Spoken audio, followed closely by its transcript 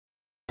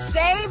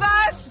Save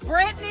us,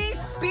 Britney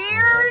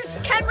Spears!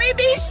 Can we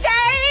be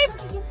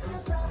saved?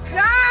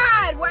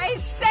 God, why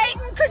is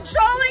Satan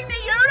controlling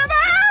the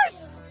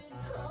universe?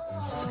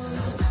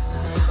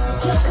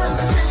 Here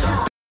comes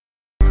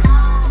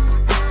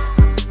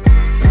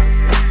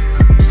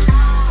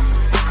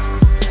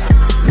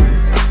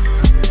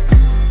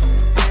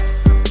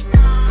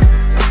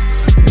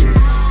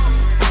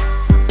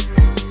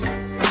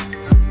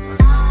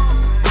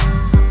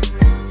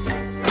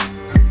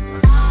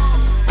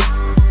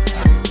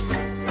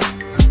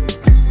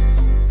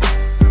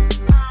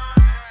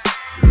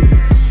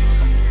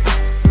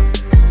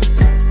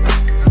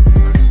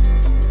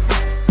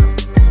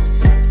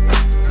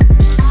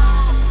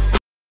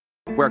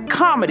where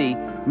comedy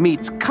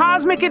meets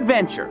cosmic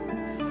adventure.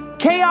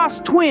 Chaos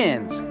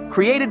Twins,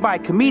 created by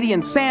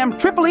comedian Sam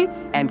Tripoli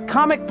and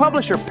comic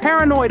publisher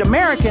Paranoid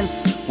American,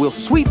 will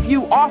sweep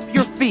you off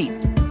your feet.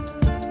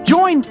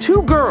 Join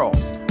two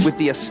girls with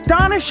the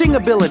astonishing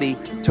ability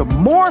to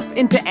morph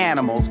into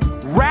animals,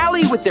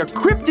 rally with their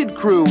cryptid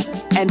crew,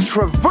 and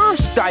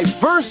traverse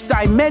diverse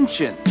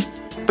dimensions.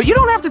 But you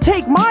don't have to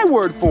take my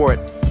word for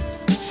it.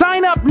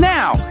 Sign up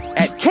now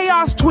at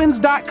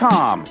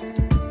chaostwins.com.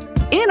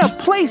 In a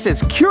place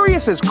as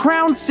curious as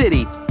Crown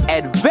City,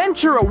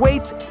 adventure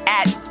awaits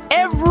at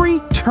every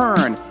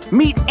turn.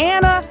 Meet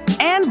Anna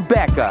and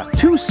Becca,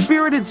 two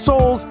spirited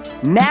souls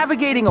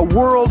navigating a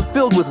world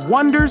filled with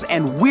wonders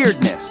and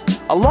weirdness,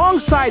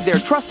 alongside their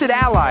trusted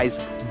allies,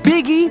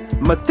 Biggie,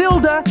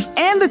 Mathilda,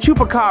 and the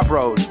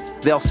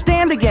Chupacabros. They'll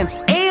stand against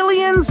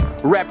aliens,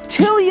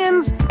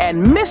 reptilians,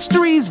 and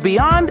mysteries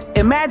beyond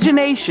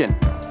imagination.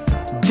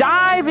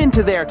 Dive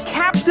into their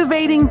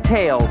captivating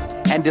tales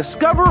and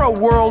discover a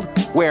world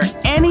where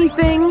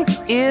anything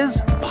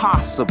is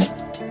possible.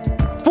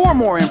 For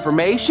more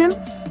information,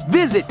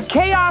 visit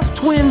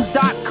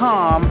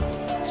chaostwins.com,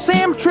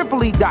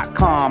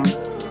 samtripoli.com,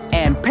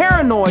 and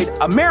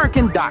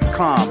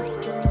paranoidamerican.com.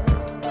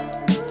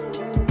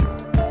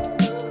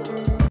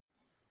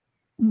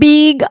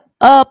 Big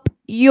up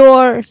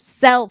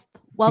yourself.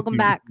 Welcome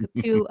back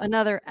to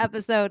another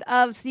episode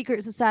of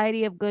Secret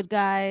Society of Good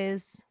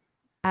Guys.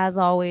 As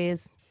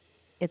always,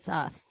 it's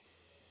us.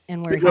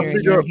 And we're here.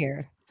 You're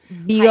here.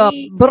 Big up.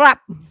 Brap.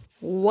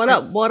 What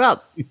up? What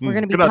up? We're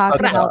going to be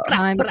talking about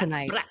time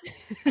tonight.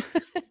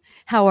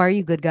 How are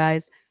you, good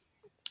guys?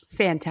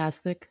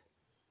 Fantastic.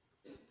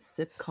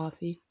 Sip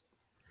coffee.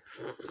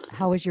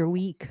 How was your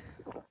week?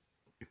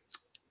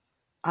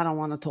 I don't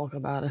want to talk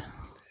about it.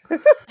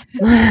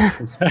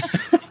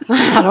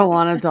 I don't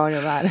want to talk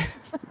about it.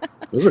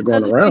 Those are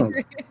going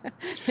around.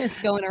 It's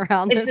going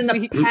around. It's in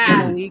the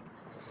past.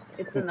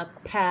 It's in the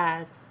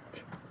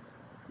past.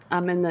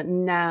 I'm in the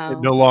now.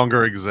 It no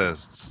longer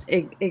exists.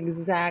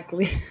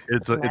 Exactly.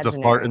 It's a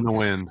fart in the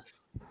wind.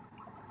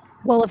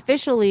 Well,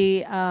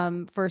 officially,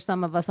 for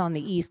some of us on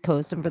the East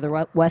Coast and for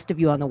the rest of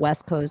you on the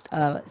West Coast,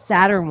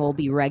 Saturn will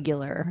be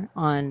regular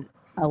on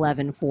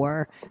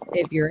 11/4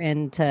 if you're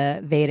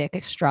into Vedic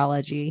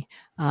astrology.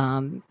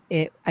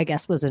 It, I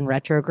guess, was in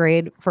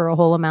retrograde for a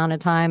whole amount of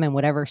time, and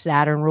whatever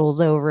Saturn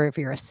rules over, if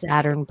you're a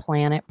Saturn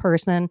planet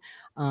person,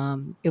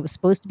 it was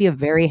supposed to be a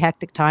very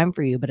hectic time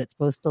for you, but it's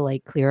supposed to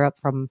like clear up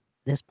from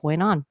this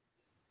point on.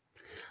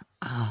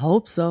 I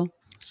hope so.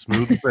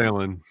 Smooth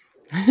sailing.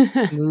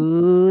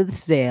 Smooth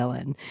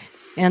sailing.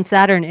 And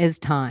Saturn is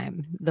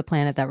time, the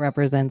planet that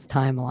represents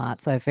time a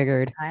lot. So I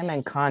figured time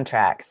and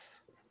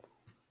contracts.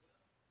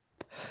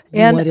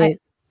 And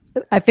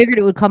I figured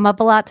it would come up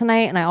a lot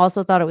tonight. And I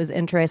also thought it was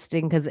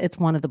interesting because it's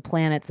one of the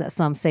planets that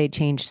some say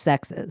change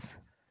sexes.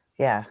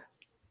 Yeah.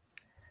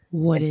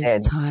 What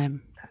is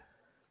time?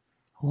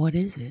 What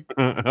is it?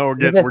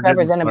 This is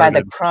represented by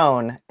the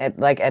crone,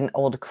 like an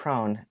old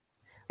crone.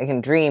 Like in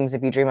dreams,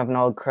 if you dream of an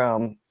old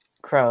crone,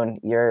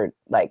 you're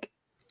like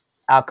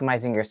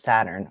alchemizing your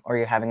Saturn, or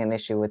you're having an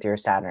issue with your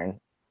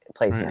Saturn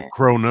placement. Right.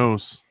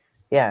 Cronos.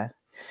 Yeah.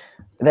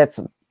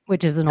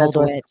 Which is an old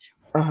witch.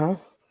 Uh-huh.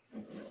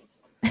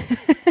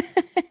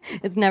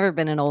 It's never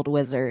been an old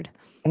wizard.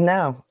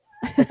 No.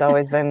 It's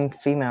always been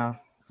female.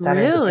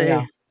 Saturn's really?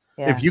 Female.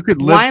 Yeah. If you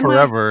could live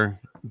forever,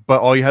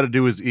 but all you had to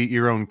do was eat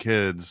your own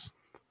kids,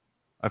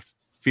 I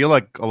feel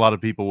like a lot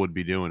of people would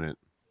be doing it.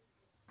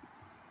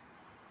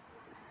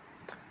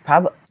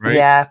 Probably. Right?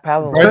 Yeah,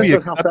 probably. Depends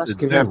on how fast you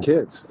can have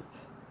kids.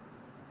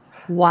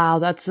 Wow,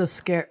 that's a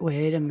scare.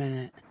 Wait a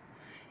minute.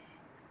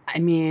 I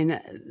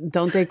mean,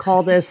 don't they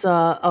call this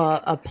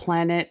a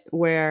planet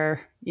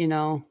where,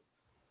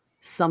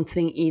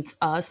 something eats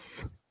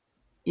us?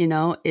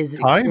 Is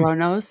it Time.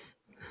 Cronos?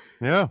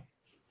 Yeah.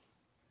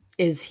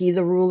 Is he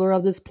the ruler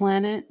of this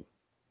planet?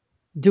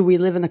 Do we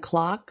live in a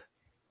clock?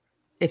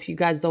 If you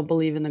guys don't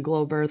believe in the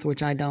globe Earth,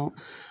 which I don't,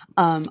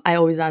 I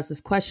always ask this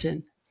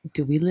question: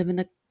 do we live in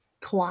a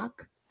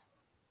clock?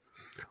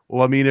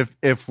 Well, I mean,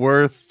 if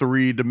we're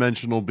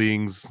 3-dimensional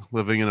beings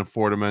living in a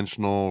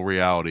 4-dimensional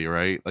reality,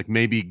 right? Like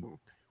maybe,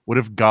 what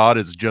if God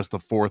is just the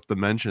 4th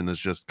dimension that's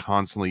just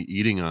constantly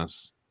eating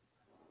us?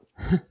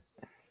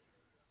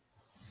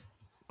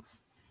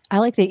 I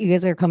like that you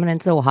guys are coming in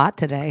so hot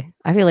today.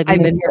 I feel like I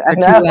we've been mean, here for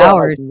I know, 2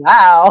 hours.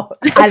 Wow.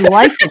 I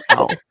like it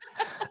though.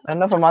 I don't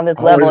know if I'm on this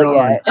Always level on.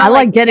 yet. I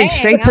like getting Dang,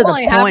 straight to I'm the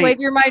only halfway point.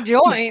 through my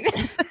joint.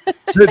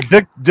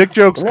 Dick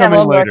jokes Let me have a coming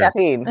little more later.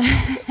 caffeine.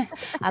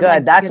 I Good.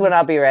 like That's getting, when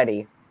I'll be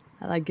ready.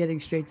 I like getting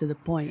straight to the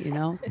point, you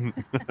know?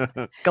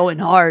 Going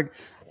hard.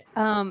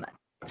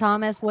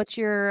 Thomas, what's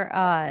your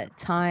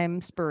time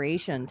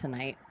inspiration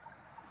tonight?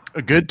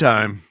 A good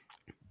time.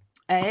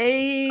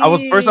 Hey. I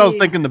was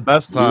thinking the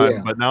best time,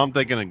 Yeah. but now I'm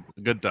thinking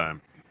a good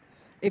time.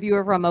 If you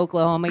were from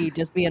Oklahoma, you'd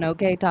just be an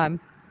okay time.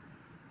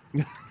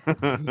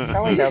 It's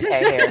always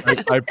okay here.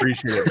 I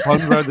appreciate it.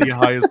 Puns are the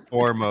highest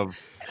form of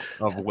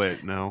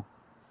wit. No,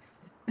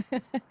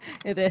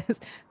 It is.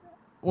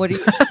 What do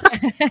you?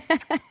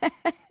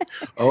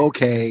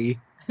 Okay.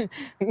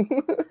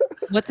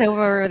 What's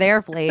over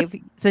there,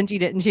 Flav? Since you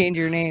didn't change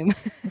your name.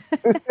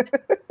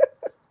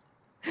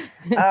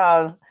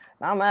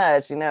 Not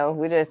much.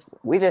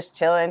 We just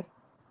chilling.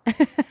 The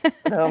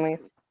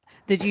homies.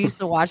 Did you used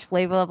to watch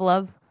Flavor of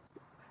Love?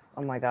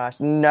 Oh my gosh,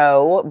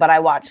 no! But I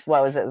watched.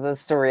 What was it? The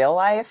Surreal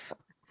Life.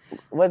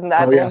 Wasn't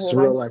that? Oh the yeah, one he was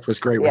Surreal on? Life was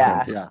great Yeah.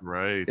 with him. Yeah,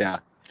 right? yeah,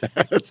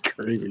 that's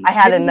crazy. I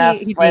had Didn't enough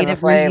he Flavor dated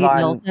Flav Brigitte on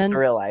Nielsen?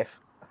 Surreal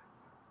Life.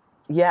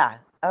 Yeah.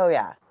 Oh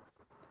yeah.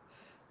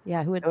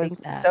 Yeah, who would It was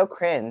think that? so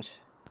cringe.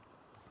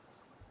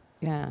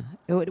 Yeah,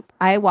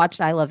 I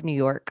watched I Love New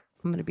York.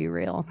 I'm gonna be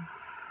real.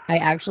 I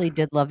actually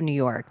did love New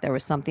York. There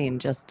was something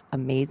just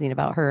amazing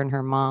about her and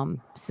her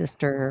mom,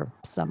 sister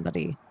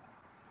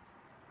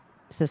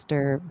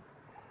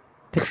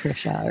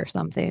Patricia or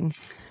something.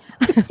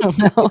 I don't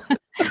know.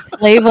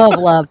 Flavor of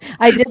Love.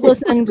 I did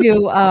listen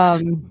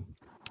to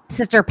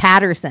Sister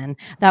Patterson.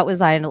 That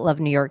was I Love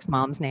New York's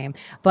mom's name.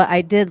 But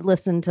I did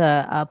listen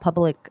to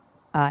Public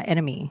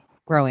Enemy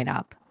growing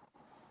up.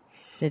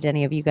 Did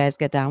any of you guys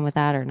get down with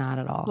that or not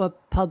at all?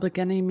 What, Public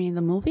Enemy,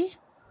 the movie?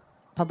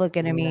 Public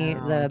Enemy,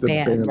 No. the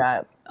band.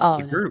 Yeah. Oh,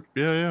 The no. group,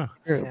 yeah.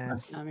 Group. Yeah.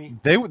 I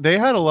mean, They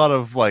had a lot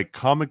of like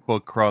comic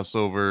book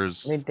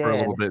crossovers They for a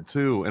little did. bit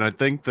too, and I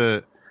think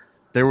that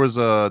there was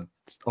a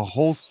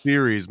whole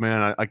series.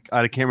 Man, I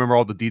can't remember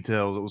all the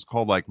details. It was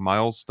called like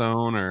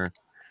Milestone, or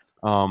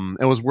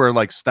it was where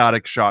like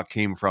Static Shock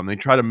came from. They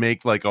try to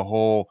make like a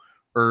whole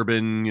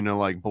urban,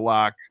 like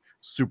black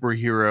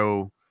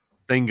superhero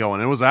thing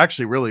going. It was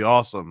actually really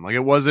awesome. Like it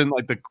wasn't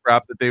like the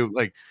crap that they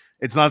like.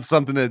 It's not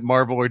something that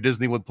Marvel or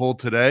Disney would pull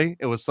today.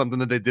 It was something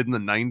that they did in the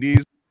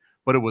 90s,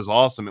 but it was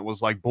awesome. It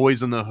was like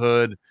Boys in the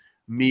Hood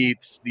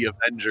meets the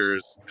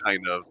Avengers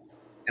kind of.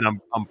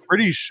 And I'm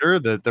pretty sure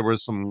that there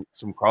was some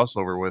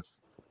crossover with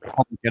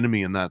Public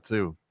Enemy in that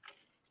too.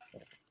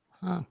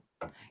 Huh.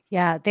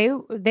 Yeah,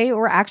 they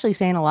were actually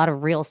saying a lot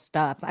of real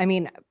stuff. I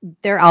mean,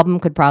 their album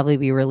could probably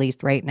be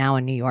released right now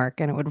in New York,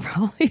 and it would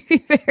probably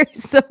be very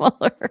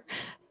similar.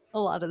 A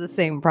lot of the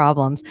same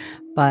problems,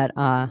 but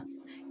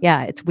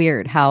yeah, it's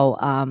weird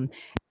how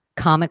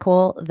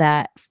comical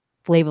that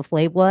Flava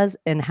Flav was,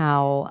 and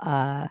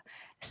how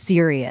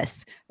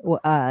serious.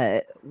 What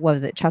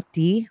was it? Chuck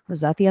D? Was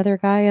that the other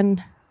guy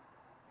in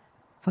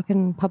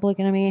fucking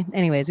Public Enemy?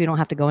 Anyways, we don't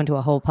have to go into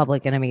a whole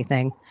Public Enemy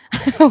thing.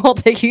 We'll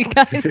take you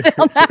guys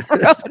down that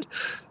road.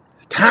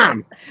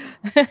 Tom.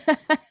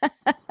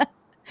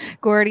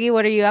 Gordy,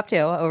 what are you up to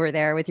over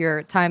there with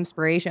your time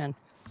inspiration?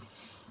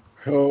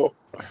 Oh,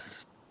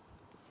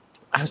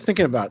 I was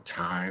thinking about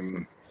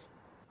time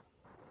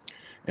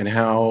and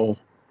how,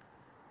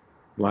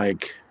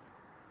 like,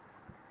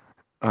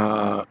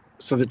 so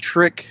the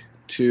trick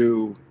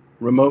to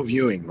remote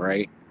viewing,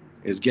 right,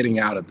 is getting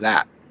out of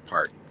that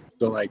part.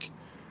 So, like,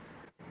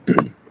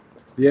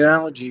 the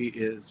analogy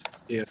is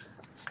if,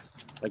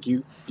 like,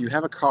 you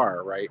have a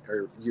car, right,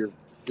 or you're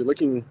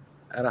looking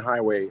at a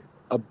highway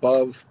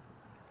above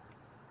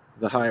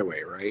the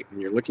highway, right,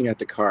 and you're looking at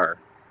the car,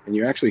 and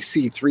you actually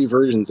see three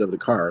versions of the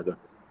car: the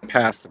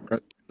past, the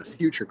present, the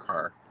future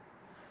car.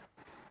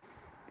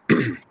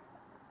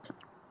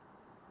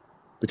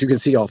 But you can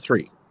see all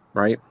three,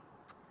 right?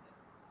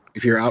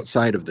 If you're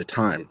outside of the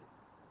time.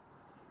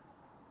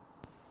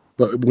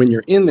 But when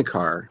you're in the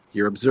car,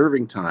 you're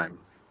observing time.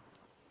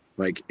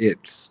 Like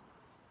it's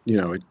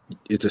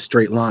a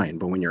straight line.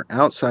 But when you're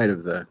outside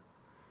of the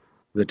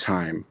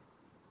time,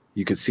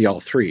 you can see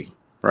all three,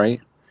 right?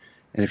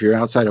 And if you're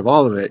outside of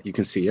all of it, you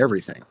can see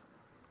everything.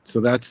 So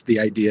that's the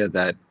idea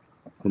that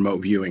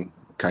remote viewing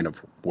kind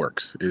of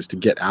works, is to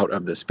get out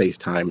of the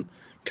space-time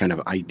kind of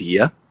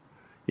idea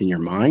in your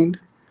mind.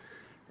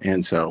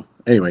 And so,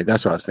 anyway,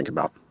 that's what I was thinking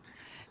about.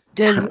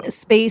 Does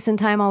space and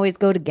time always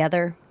go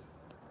together?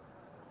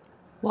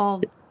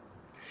 well,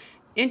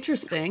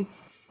 interesting.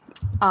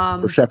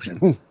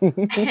 Perception.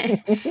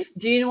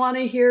 Do you want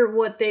to hear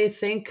what they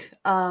think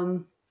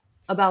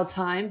about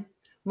time?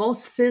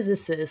 Most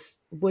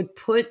physicists would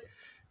put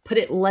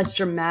it less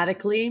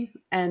dramatically,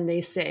 and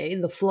they say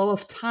the flow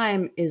of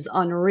time is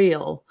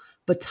unreal,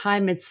 but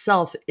time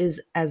itself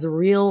is as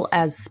real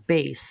as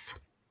space.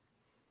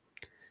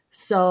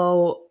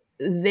 So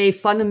they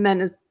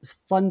fundamentally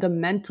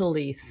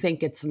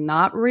think it's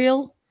not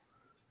real,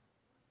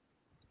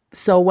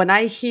 So when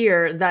I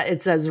hear that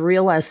it's as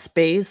real as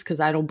space, because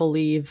I don't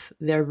believe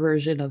their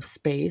version of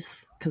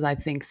space, because I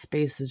think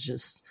space is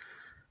just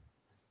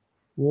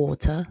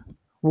water.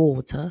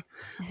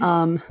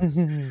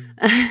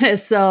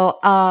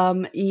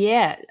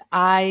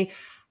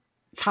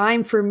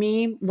 Time for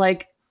me,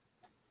 like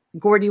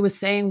Gordy was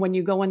saying, when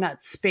you go in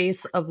that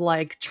space of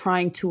like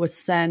trying to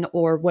ascend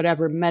or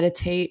whatever,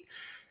 meditate,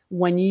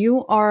 when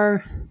you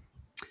are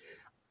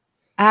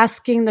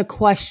asking the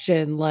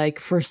question, like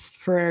for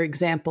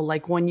example,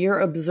 like when you're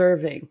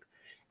observing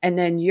and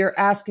then you're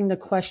asking the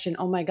question,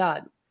 oh my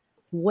God,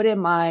 what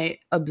am I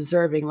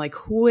observing? Like,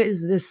 who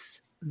is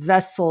this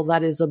vessel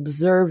that is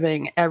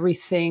observing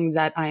everything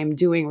that I am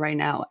doing right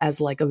now as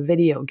like a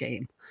video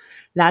game?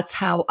 That's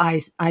how I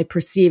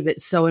perceive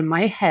it. So in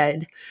my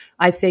head,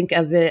 I think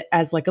of it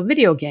as like a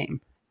video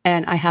game,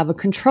 and I have a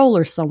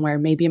controller somewhere,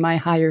 maybe my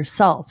higher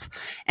self.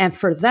 And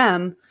for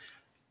them,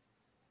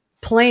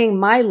 playing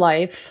my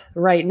life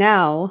right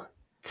now,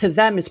 to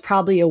them is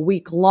probably a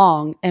week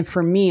long. And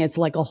for me, it's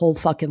like a whole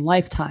fucking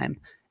lifetime.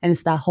 And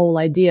it's that whole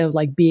idea of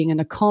like being in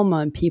a coma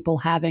and people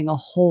having a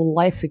whole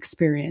life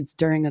experience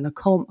during a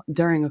coma,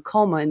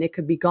 and it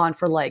could be gone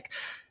for like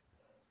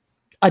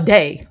a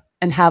day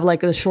and have like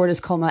the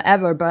shortest coma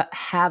ever, but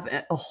have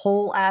a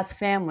whole ass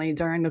family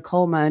during the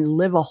coma and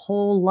live a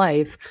whole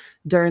life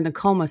during the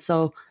coma.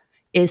 So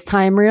is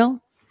time real?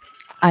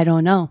 I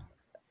don't know.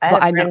 I had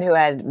a friend who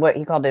had what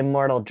he called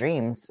immortal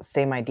dreams.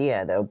 Same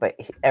idea though, but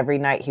every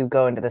night he would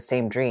go into the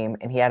same dream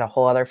and he had a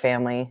whole other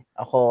family,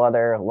 a whole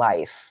other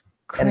life.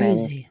 Crazy. And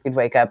then he'd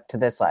wake up to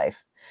this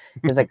life.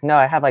 He was like, no,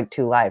 I have like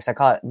 2 lives. I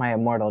call it my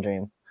immortal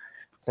dream.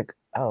 It's like,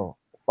 oh,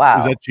 wow.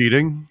 Is that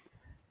cheating?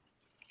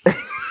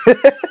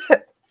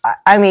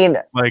 I mean,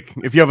 like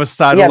if you have a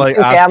satellite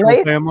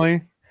astral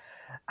family,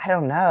 I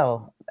don't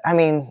know. I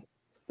mean,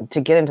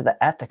 to get into the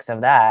ethics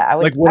of that, I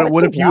would like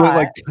what if you would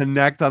like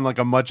connect on like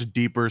a much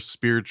deeper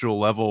spiritual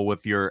level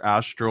with your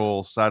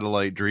astral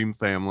satellite dream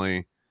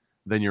family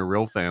than your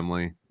real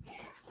family?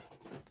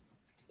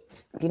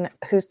 You know,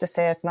 who's to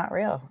say it's not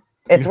real?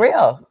 It's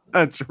real.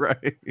 That's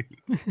right.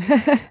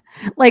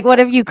 Like, what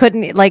if you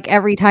couldn't, like,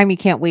 every time you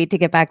can't wait to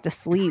get back to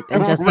sleep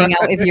and just hang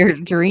out with your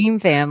dream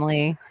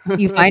family,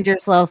 you find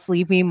yourself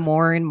sleeping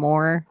more and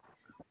more?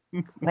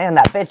 Man,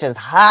 that bitch is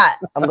hot.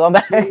 I'm going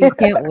back. You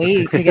can't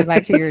wait to get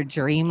back to your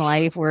dream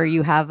life where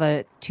you have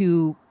a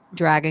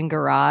 2-dragon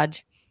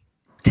garage.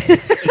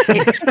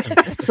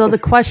 So the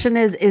question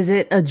is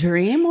it a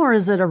dream or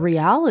is it a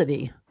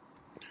reality?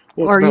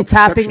 Well, or are you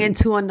tapping perception.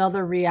 into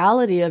another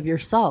reality of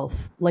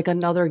yourself, like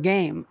another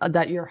game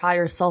that your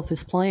higher self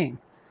is playing?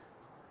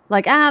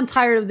 Like, I'm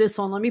tired of this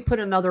one. Let me put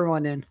another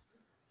one in.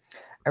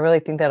 I really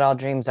think that all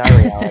dreams are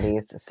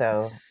realities.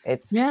 So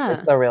it's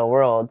the real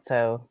world.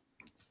 So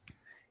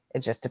it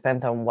just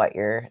depends on what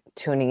you're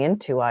tuning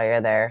into while you're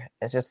there.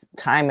 It's just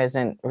time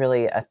isn't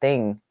really a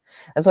thing.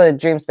 That's why the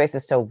dream space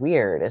is so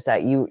weird, is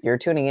that you're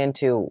tuning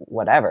into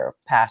whatever,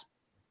 past,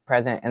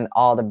 present, and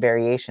all the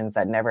variations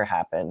that never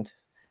happened.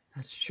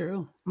 That's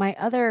true. My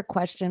other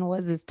question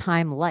was, is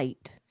time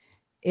light?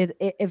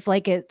 If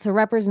like it's a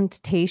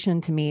representation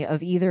to me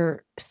of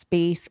either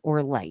space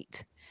or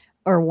light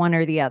or one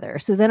or the other.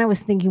 So then I was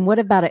thinking, what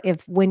about it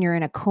if when you're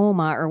in a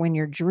coma or when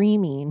you're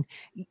dreaming,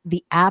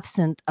 the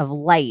absence of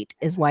light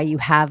is why you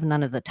have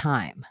none of the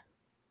time?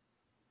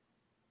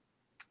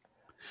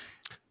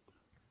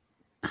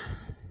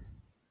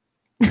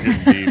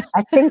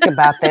 I think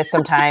about this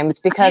sometimes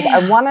because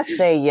I want to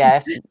say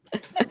yes,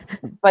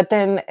 but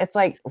then it's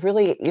like,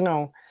 really, you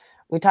know,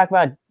 we talk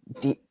about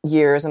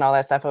years and all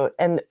that stuff.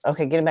 And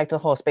okay, getting back to the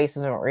whole space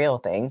isn't a real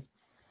thing.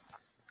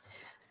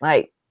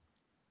 Like,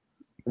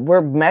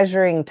 we're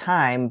measuring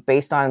time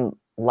based on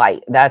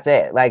light. That's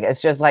it. Like,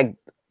 it's just like,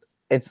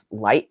 it's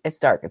light, it's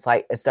dark, it's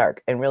light, it's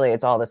dark. And really,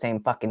 it's all the same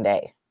fucking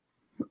day.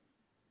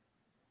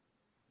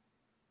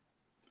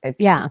 What's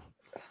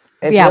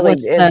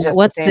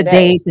the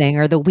day thing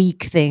or the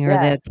week thing or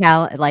the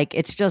like,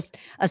 it's just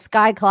a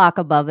sky clock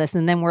above us,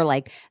 and then we're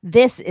like,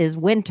 this is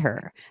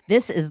winter,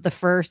 this is the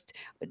first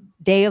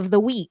day of the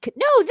week.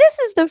 No, this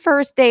is the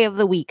first day of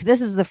the week, this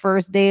is the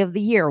first day of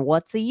the year.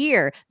 What's a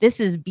year?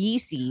 This is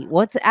BC.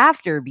 What's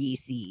after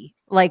BC?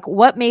 Like,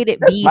 what made it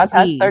this BC? month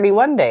has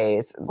 31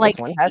 days. Like,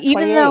 this one has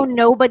even 28. though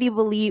nobody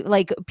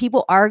like,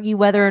 people argue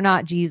whether or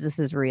not Jesus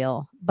is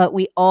real, but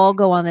we all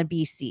go on the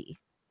BC.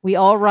 We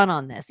all run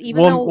on this.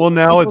 Well,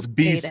 now it's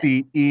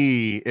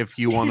BCE if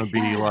you want to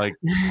be like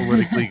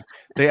politically.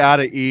 They add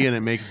an E and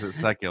it makes it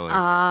secular.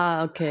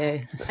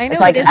 Okay. I know,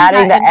 it's like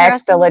adding the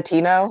X to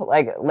Latino,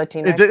 like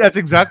Latino. That's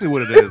exactly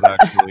what it is,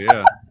 actually.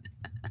 Yeah.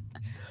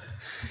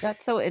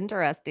 That's so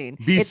interesting.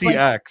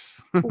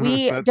 BCX. Like,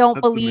 we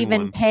don't believe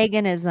in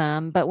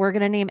paganism, but we're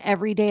going to name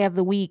every day of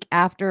the week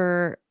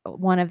after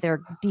one of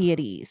their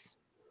deities.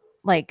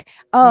 Like,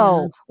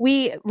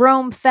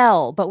 Rome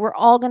fell, but we're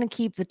all going to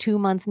keep the 2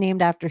 months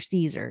named after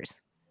Caesars.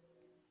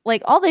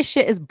 Like, all this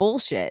shit is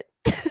bullshit.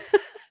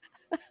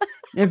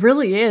 It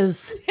really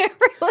is. It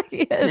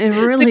really is. It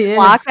really the is.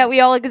 Clock that we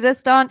all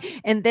exist on.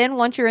 And then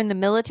once you're in the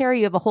military,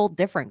 you have a whole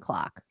different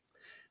clock.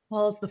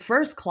 Well, it's the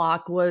first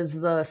clock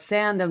was the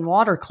sand and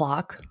water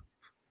clock.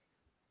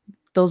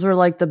 Those were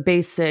like the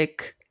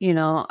basic,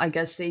 I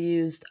guess they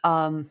used,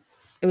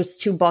 it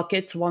was 2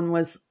 buckets. One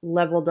was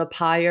leveled up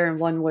higher and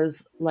one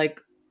was like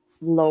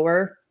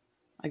lower,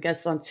 I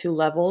guess on 2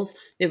 levels.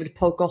 They would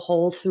poke a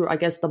hole through, I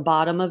guess, the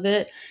bottom of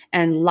it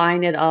and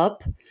line it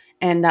up.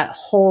 And that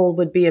hole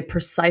would be a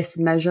precise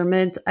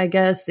measurement, I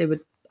guess.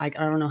 I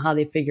don't know how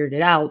they figured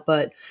it out,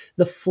 but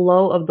the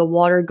flow of the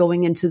water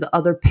going into the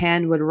other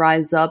pan would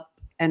rise up,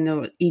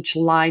 and each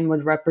line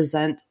would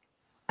represent,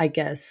 I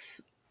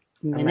guess,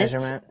 minutes.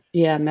 Measurement.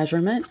 Yeah,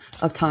 measurement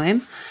of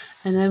time.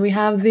 And then we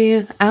have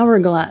the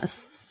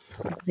hourglass.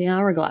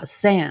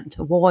 Sand,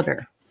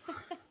 water.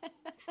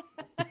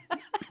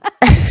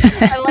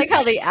 I like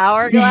how the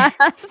hourglass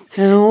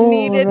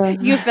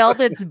needed. You felt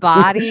its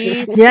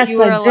body. Yes, you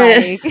were I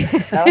did.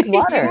 Like, That was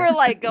water. You were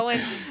like going,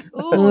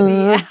 ooh,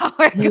 the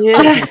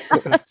hourglass.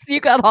 Yeah. You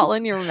got all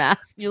in your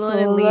masculine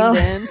and leaned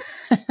in.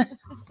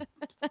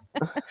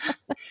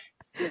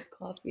 Sip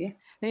coffee.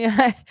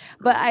 Yeah,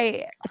 but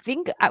I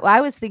think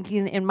I was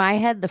thinking in my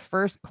head the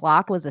first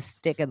clock was a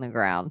stick in the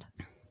ground.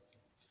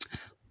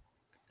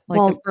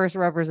 Like the first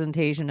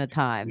representation of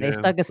time. They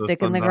stuck a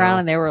stick in the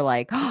ground and they were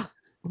like, oh,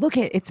 look,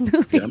 it's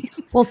moving. Yep.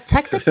 Well,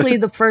 technically,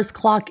 the first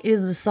clock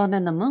is the sun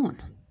and the moon.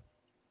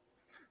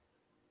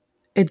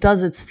 It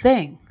does its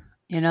thing,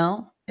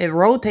 It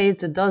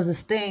rotates, it does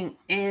its thing,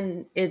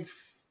 and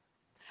it's...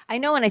 I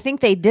know, and I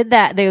think they did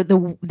that.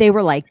 They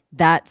were like,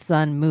 that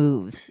sun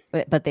moves,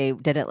 but they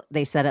did it.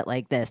 They said it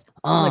like this,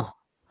 and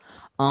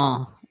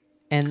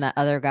the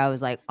other guy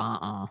was like,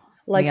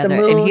 Like the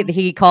moon. and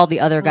he called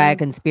the other guy a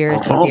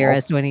conspiracy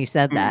theorist when he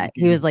said that.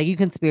 He was like, "You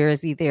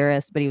conspiracy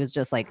theorist," but he was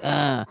just like,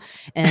 "uh."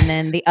 And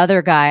then the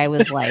other guy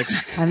was like,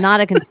 "I'm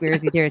not a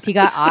conspiracy theorist." He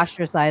got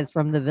ostracized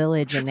from the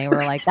village, and they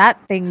were like,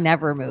 "That thing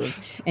never moves."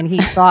 And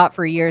he thought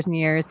for years and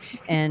years,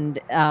 and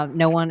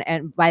no one.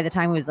 And by the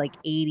time he was like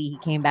 80, he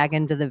came back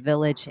into the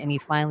village, and he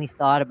finally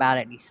thought about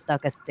it. And he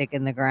stuck a stick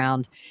in the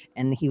ground,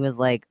 and he was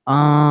like,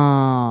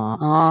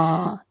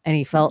 and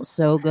he felt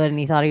so good, and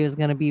he thought he was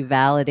going to be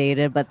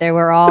validated, but they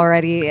were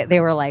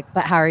like,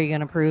 but how are you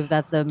going to prove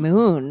that the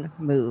moon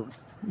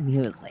moves? And he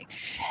was like,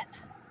 shit.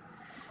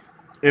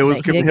 It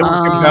was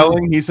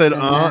compelling. He said,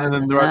 and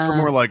then the rest of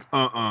them were like,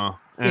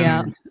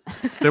 And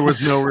there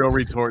was no real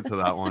retort to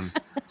that one.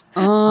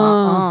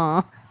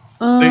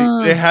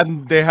 They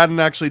hadn't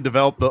actually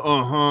developed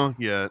the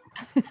yet.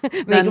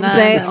 Make them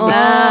say,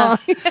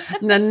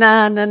 na.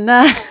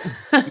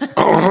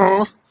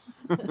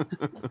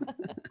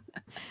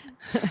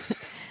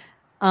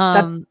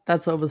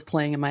 That's what was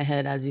playing in my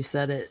head as you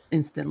said it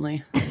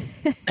instantly.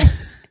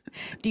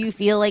 Do you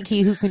feel like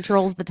he who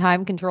controls the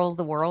time controls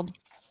the world?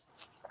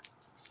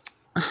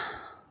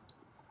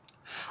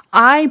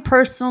 I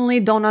personally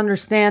don't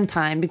understand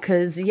time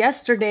because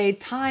yesterday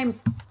time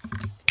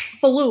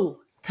flew.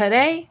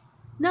 Today,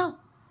 no,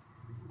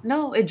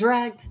 it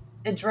dragged.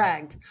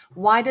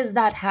 Why does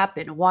that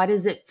happen? Why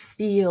does it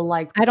feel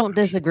like... I don't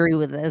disagree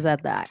with it. Is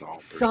that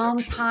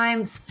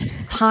Sometimes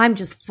time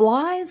just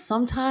flies.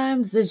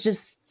 Sometimes it's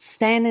just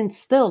standing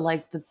still.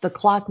 Like the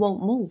clock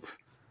won't move.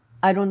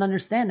 I don't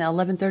understand that.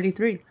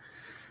 11:33.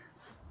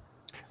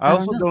 I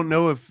also don't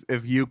know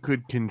if you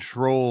could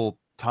control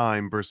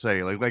time per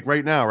se. Like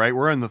right now, right?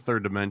 We're in the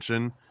third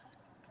dimension.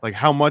 Like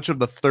how much of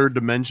the third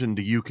dimension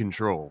do you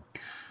control?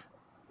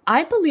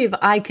 I believe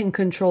I can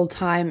control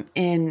time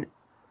in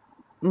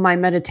my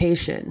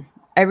meditation.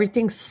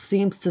 Everything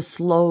seems to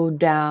slow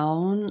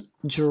down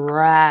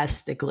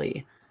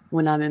drastically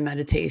when I'm in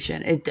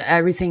meditation.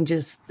 Everything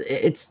it's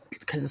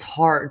because it's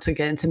hard to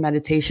get into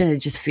meditation. It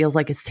just feels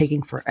like it's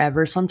taking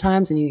forever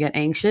sometimes and you get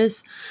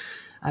anxious.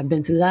 I've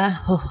been through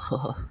that.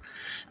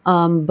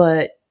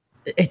 But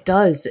it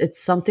does.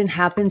 It's something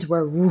happens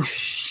where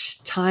whoosh,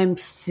 time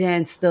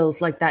stands still.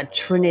 It's like that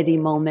Trinity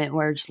moment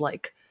where it's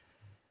like,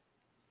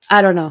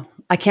 I don't know.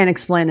 I can't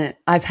explain it.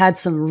 I've had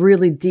some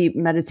really deep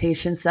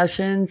meditation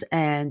sessions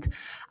and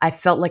I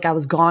felt like I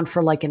was gone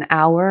for like an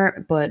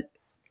hour, but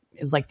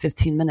it was like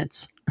 15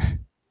 minutes.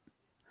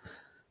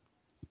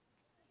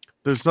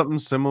 There's something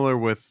similar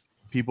with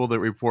people that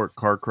report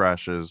car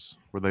crashes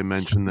where they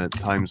mention that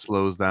time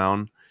slows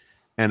down.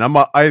 And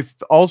I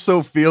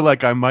also feel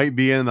like I might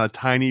be in a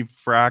tiny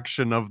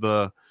fraction of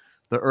the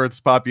Earth's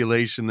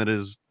population that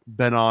has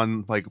been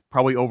on like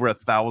probably over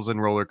 1,000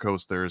 roller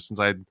coasters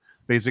since I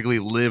basically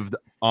lived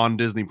on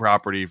Disney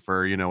property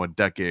for, a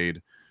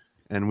decade.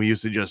 And we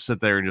used to just sit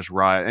there and just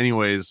ride.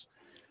 Anyways,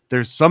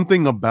 there's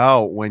something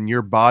about when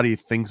your body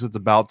thinks it's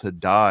about to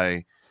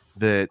die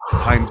that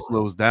time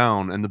slows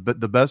down. And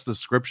the best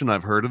description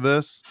I've heard of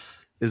this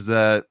is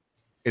that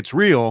it's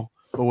real,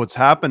 but what's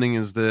happening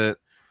is that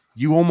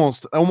you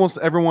almost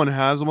everyone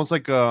has almost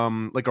like a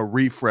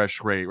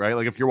refresh rate, right?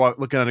 Like if you're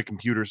looking at a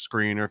computer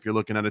screen or if you're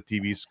looking at a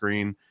TV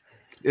screen,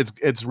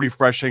 it's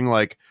refreshing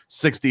like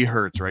 60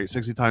 hertz, right?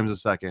 60 times a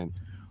second.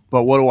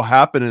 But what will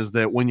happen is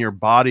that when your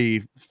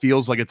body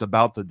feels like it's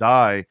about to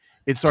die,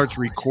 it starts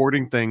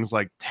recording things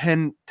like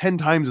 10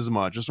 times as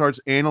much. It starts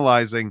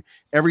analyzing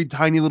every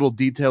tiny little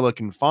detail it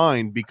can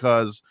find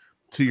because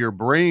to your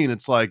brain,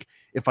 it's like,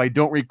 if I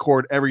don't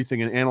record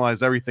everything and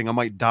analyze everything, I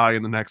might die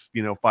in the next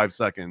 5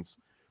 seconds.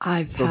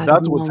 So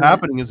that's what's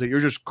happening, is that you're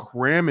just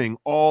cramming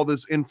all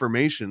this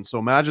information. So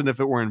imagine if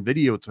it were in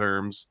video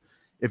terms,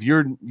 if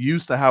you're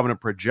used to having a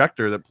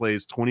projector that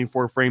plays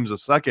 24 frames a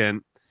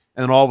second,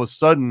 and then all of a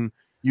sudden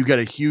you get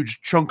a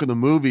huge chunk of the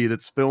movie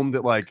that's filmed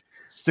at like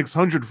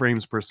 600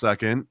 frames per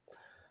second,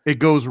 it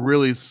goes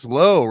really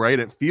slow, right?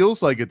 It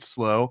feels like it's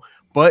slow.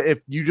 But if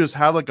you just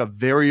have like a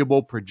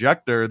variable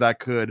projector that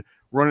could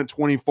run at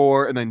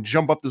 24 and then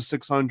jump up to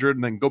 600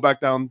 and then go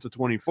back down to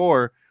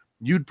 24,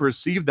 you'd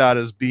perceive that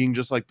as being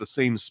just like the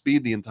same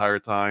speed the entire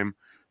time.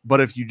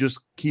 But if you just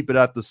keep it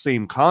at the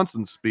same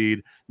constant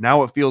speed,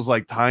 now it feels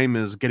like time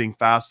is getting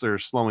faster,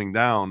 slowing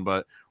down.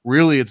 But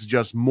really, it's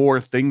just more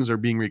things are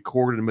being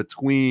recorded in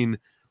between,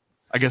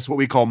 I guess, what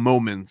we call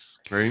moments,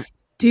 right?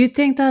 Do you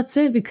think that's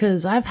it?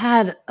 Because I've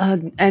had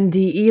an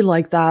NDE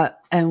like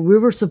that, and we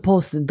were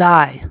supposed to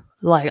die.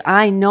 Like,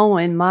 I know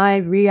in my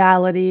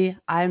reality,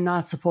 I'm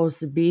not supposed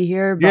to be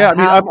here. But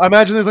yeah, I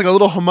imagine there's like a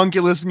little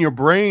homunculus in your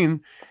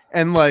brain,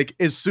 and like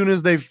as soon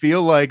as they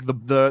feel like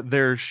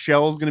their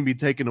shell's going to be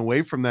taken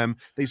away from them,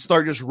 they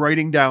start just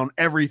writing down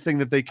everything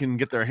that they can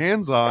get their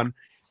hands on,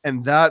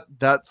 and that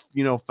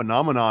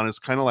phenomenon is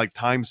kind of like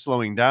time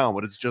slowing down,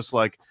 but it's just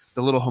like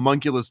the little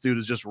homunculus dude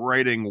is just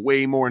writing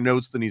way more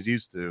notes than he's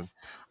used to.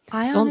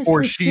 I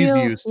honestly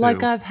feel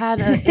like I've had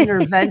an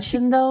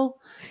intervention though,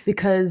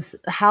 because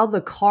how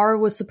the car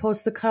was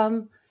supposed to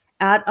come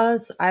at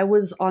us, I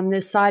was on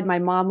this side, my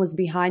mom was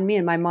behind me,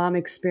 and my mom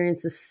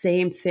experienced the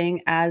same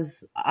thing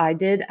as I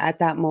did at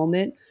that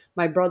moment.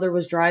 My brother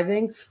was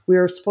driving. We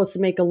were supposed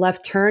to make a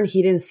left turn.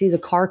 He didn't see the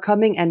car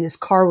coming, and this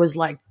car was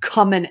like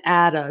coming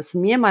at us.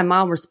 Me and my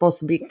mom were supposed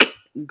to be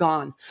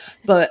gone.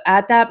 But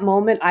at that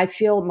moment, I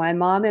feel my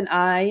mom and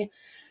I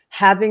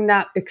having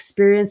that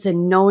experience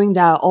and knowing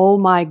that, oh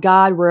my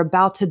God, we're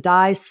about to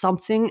die.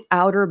 Something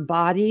outer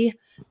body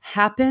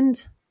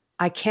happened.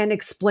 I can't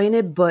explain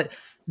it, but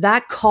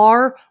that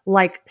car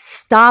like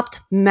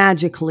stopped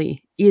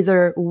magically.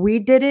 Either we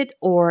did it,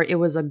 or it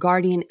was a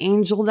guardian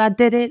angel that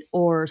did it,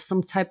 or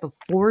some type of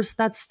force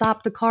that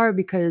stopped the car,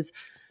 because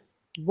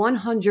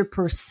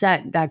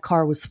 100% that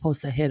car was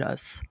supposed to hit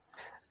us.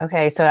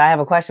 Okay, so I have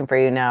a question for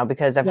you now,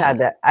 because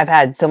I've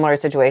had similar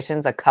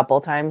situations a couple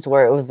times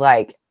where it was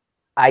like,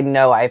 I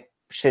know I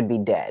should be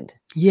dead.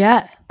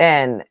 Yeah.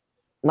 And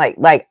like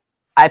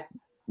I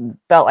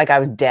felt like I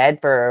was dead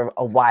for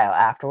a while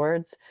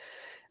afterwards.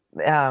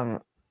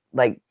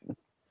 Like,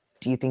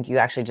 do you think you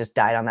actually just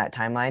died on that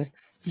timeline?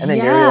 And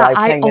then you're like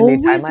playing a new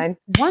timeline?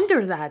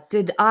 Wonder that.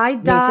 Did I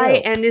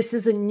die and this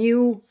is a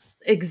new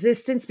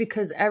existence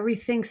because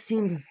everything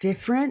seems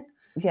different?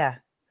 Yeah.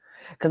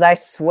 Because I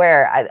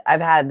swear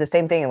I've had the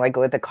same thing. Like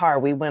with the car,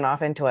 we went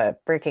off into a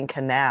freaking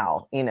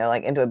canal,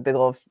 like into a big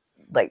old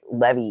like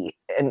levee,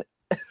 and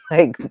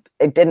like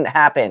it didn't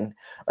happen.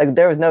 Like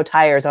there was no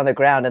tires on the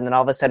ground, and then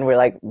all of a sudden we're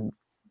like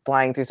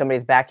flying through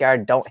somebody's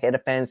backyard. Don't hit a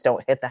fence,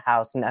 don't hit the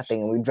house,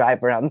 nothing. And we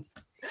drive around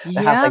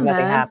the house like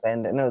nothing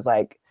happened, and it was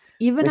like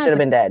we should have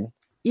been dead.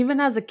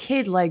 Even as a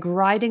kid, like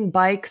riding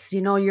bikes,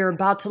 you're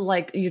about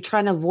to you're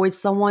trying to avoid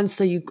someone,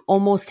 so you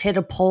almost hit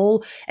a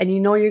pole, and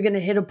you're going to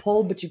hit a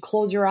pole, but you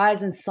close your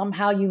eyes and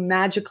somehow you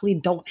magically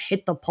don't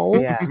hit the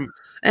pole. Yeah.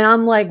 And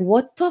I'm like,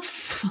 what the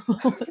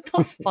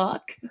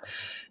fuck?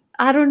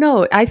 I don't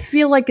know. I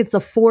feel like it's a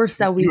force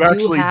that we do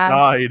have. You actually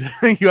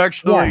died. You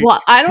actually. Yeah.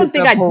 Well, I don't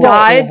think I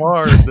died.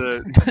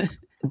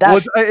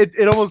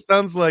 It almost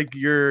sounds like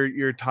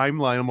your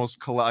timeline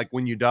almost like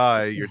when you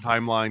die, your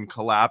timeline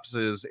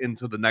collapses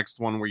into the next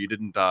one where you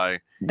didn't die.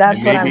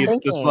 That's what I'm thinking. Maybe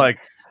it's just like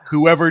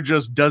whoever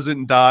just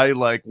doesn't die,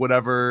 like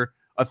whatever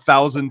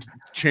 1,000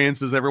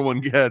 chances everyone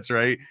gets,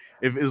 right?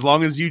 As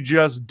long as you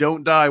just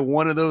don't die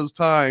one of those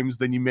times,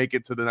 then you make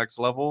it to the next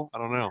level. I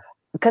don't know.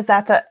 Because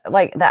that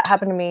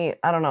happened to me.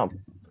 I don't know.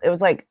 It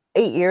was like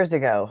 8 years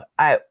ago.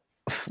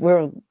 We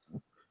were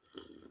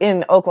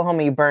in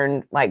Oklahoma. You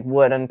burn like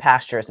wood and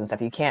pastures and stuff.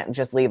 You can't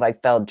just leave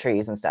like felled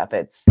trees and stuff.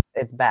 It's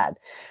bad.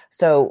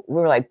 So we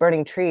were like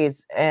burning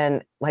trees,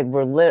 and like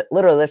we're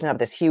literally lifting up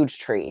this huge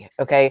tree.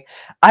 Okay,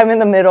 I'm in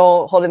the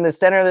middle, holding the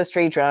center of this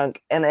tree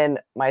trunk, and then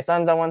my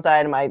son's on one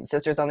side and my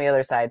sister's on the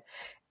other side.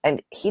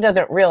 And he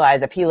doesn't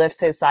realize if he lifts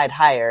his side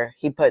higher,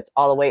 he puts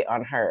all the weight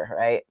on her,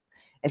 right?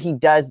 And he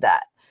does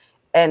that.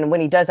 And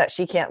when he does that,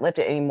 she can't lift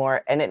it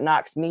anymore, and it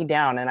knocks me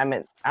down, and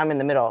I'm in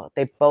the middle.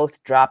 They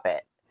both drop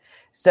it.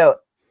 So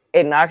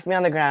it knocks me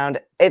on the ground.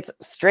 It's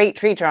straight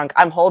tree trunk.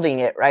 I'm holding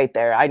it right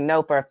there. I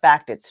know for a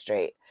fact it's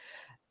straight.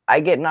 I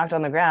get knocked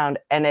on the ground,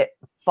 and it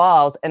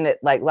falls, and it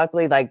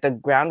luckily the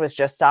ground was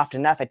just soft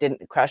enough. It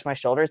didn't crush my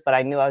shoulders, but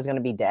I knew I was going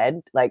to be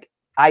dead.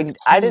 I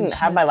didn't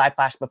have my life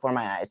flash before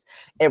my eyes.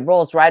 It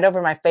rolls right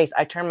over my face.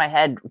 I turn my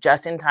head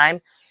just in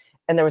time,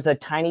 and there was a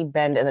tiny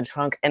bend in the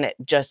trunk, and it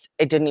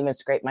didn't even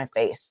scrape my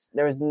face.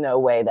 There was no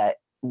way that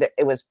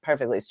it was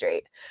perfectly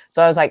straight.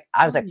 So I was like,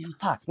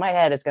 fuck, my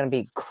head is going to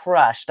be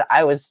crushed.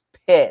 I was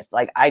pissed.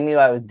 Like I knew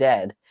I was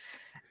dead.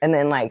 And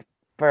then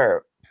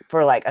for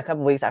like a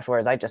couple weeks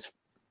afterwards,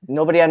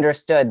 nobody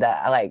understood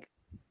that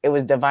it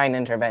was divine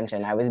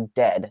intervention. I was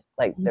dead.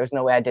 Like there's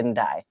no way I didn't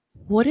die.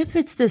 What if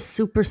it's this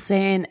Super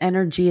Saiyan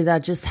energy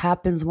that just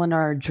happens when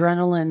our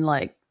adrenaline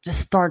like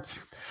just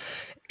starts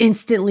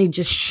instantly,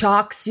 just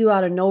shocks you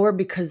out of nowhere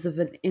because of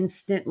an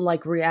instant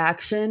like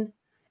reaction,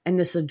 and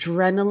this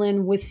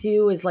adrenaline with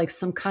you is like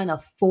some kind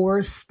of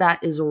force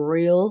that is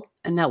real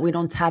and that we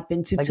don't tap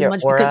into Like too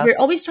much aura? because we're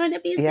always trying to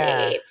be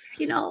safe,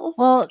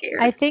 Well, scared.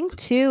 I think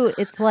too,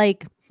 it's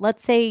like,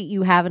 let's say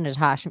you have an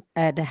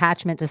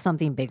attachment to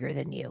something bigger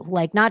than you,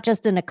 like not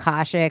just an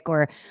Akashic,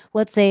 or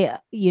let's say,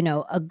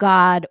 a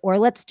god, or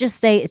let's just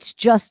say it's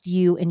just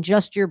you and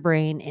just your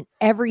brain and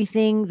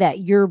everything that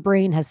your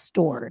brain has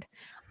stored.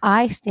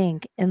 I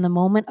think in the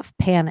moment of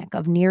panic,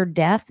 of near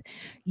death,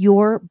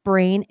 your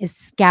brain is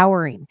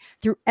scouring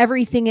through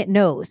everything it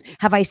knows.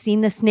 Have I seen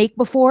this snake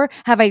before?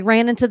 Have I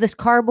ran into this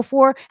car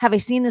before? Have I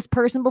seen this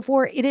person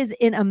before? It is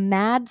in a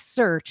mad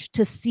search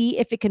to see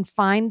if it can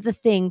find the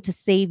thing to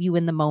save you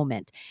in the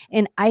moment.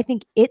 And I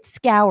think it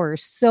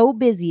scours so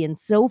busy and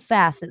so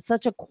fast at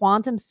such a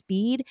quantum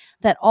speed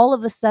that all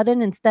of a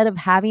sudden, instead of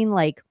having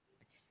like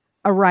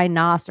a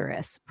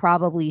rhinoceros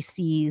probably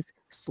sees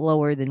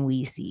slower than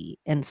we see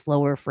and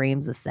slower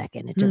frames a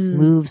second. It just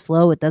moves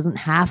slow. It doesn't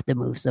have to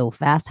move so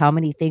fast. How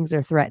many things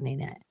are threatening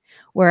it?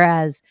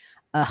 Whereas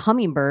a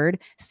hummingbird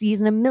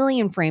sees in a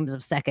million frames a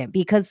second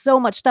because so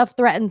much stuff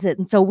threatens it.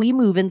 And so we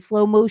move in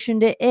slow motion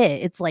to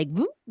it. It's like,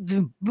 voop,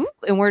 voop, voop,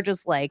 and we're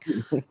just like,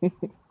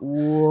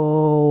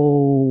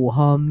 whoa,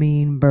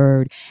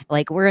 hummingbird.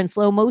 Like we're in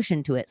slow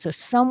motion to it. So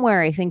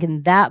somewhere, I think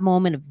in that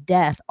moment of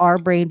death, our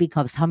brain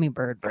becomes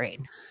hummingbird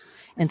brain.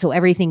 And so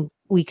everything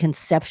we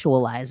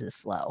conceptualize is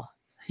slow.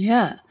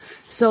 Yeah.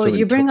 So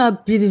you bring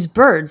up these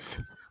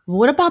birds.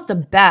 What about the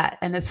bat?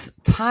 And if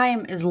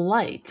time is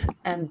light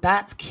and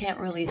bats can't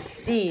really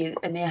see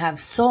and they have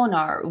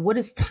sonar, what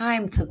is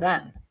time to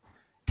them?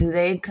 Do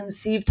they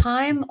conceive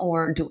time,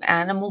 or do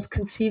animals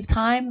conceive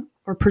time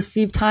or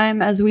perceive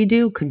time as we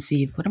do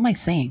conceive? What am I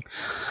saying?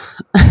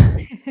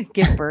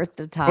 Give birth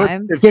to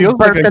time. It feels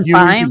like a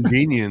human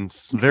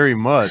convenience very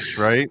much,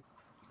 right?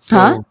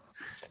 So,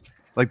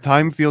 like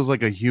time feels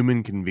like a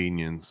human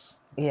convenience.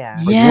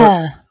 Yeah.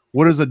 Like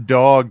what does a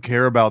dog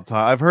care about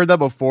time? I've heard that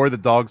before,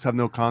 that dogs have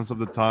no concept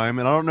of time,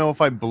 and I don't know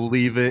if I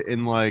believe it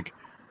in like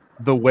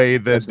the way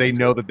that they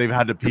know that they've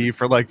had to pee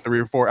for like 3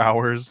 or 4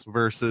 hours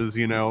versus,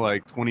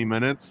 like 20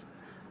 minutes.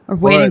 Or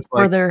waiting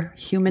for their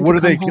human to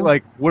come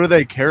home. What do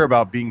they care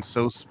about being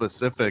so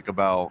specific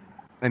about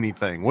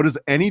anything? What does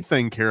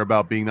anything care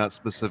about being that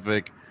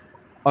specific?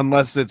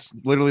 Unless it's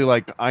literally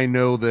like, I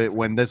know that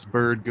when this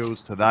bird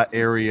goes to that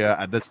area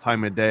at this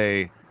time of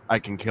day, I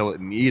can kill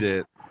it and eat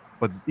it.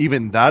 But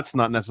even that's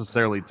not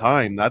necessarily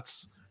time.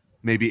 That's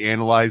maybe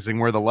analyzing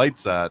where the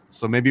light's at.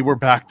 So maybe we're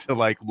back to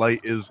like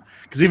light is,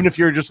 because even if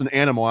you're just an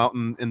animal out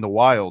in the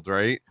wild,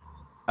 right?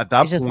 At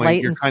that it's point, just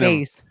light you're in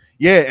kind space.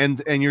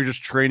 and you're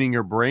just training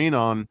your brain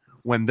on,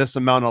 when this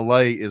amount of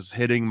light is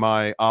hitting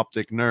my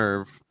optic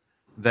nerve,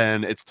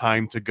 then it's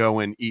time to go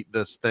and eat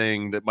this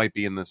thing that might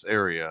be in this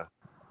area.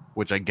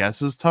 Which I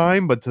guess is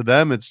time, but to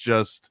them it's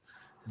just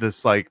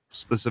this like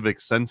specific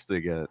sense they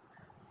get.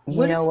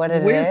 You know what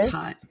it is?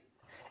 Time?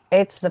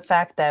 It's the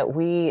fact that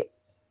we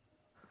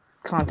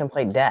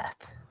contemplate death.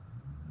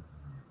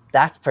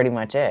 That's pretty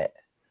much it.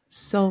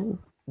 So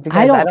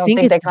because I don't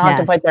think they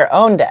contemplate their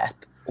own death.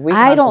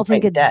 I don't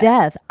think it's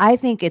death. I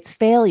think it's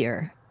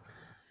failure.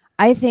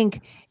 I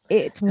think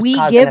it's we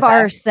give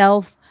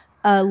ourselves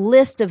a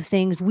list of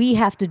things we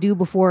have to do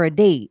before a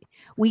date.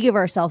 We give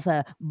ourselves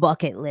a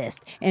bucket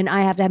list, and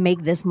I have to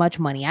make this much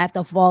money. I have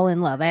to fall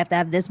in love. I have to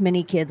have this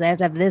many kids. I have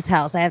to have this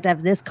house. I have to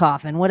have this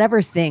coffin,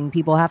 whatever thing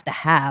people have to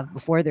have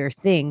before their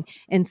thing.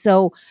 And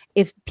so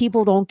if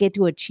people don't get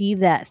to achieve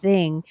that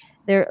thing,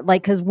 they're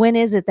like, because when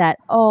is it that,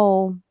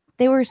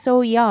 they were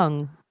so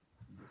young.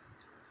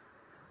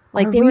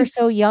 Like they were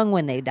so young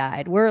when they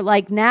died. We're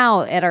like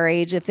now at our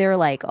age, if they're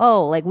like,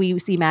 like we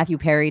see Matthew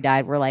Perry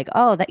died, we're like,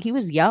 that he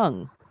was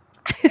young.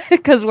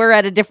 Because we're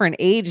at a different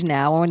age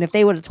now. And if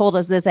they would have told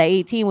us this at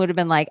 18, would have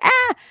been like,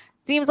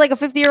 seems like a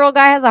 50-year-old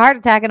guy has a heart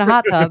attack in a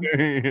hot tub.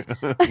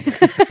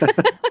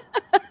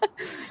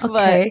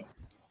 Okay.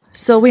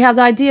 So we have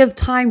the idea of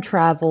time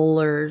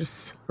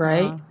travelers,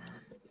 right?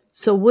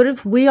 So what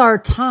if we are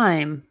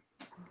time,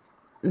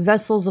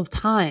 vessels of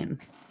time?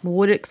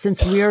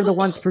 Since we are the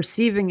ones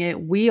perceiving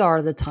it, we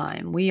are the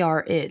time. We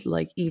are it,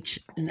 like each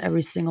and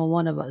every single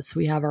one of us.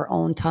 We have our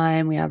own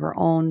time. We have our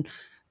own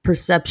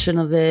perception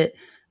of it,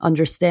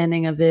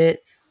 understanding of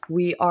it.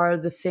 We are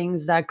the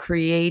things that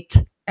create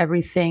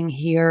everything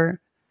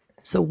here.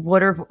 So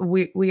what are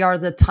we are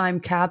the time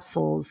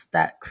capsules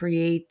that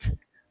create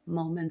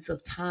moments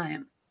of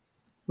time.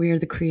 We are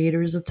the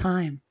creators of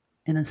time,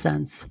 in a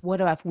sense.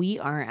 What if we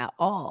aren't at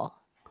all?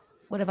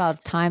 What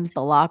about time's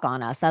the lock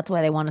on us? That's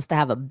why they want us to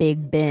have a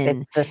big bin.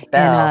 It's the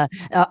spell.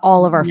 And,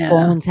 all of our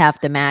phones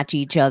have to match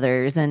each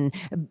other's. And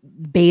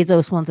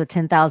Bezos wants a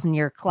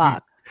 10,000-year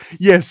clock.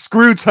 Yeah,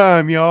 screw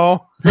time,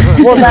 y'all.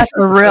 Well, that's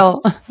for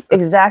real.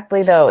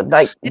 Exactly, though.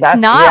 Like it's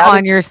not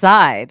on your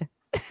side.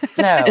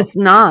 No, It's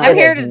not. I'm It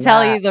here is to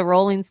tell not. you the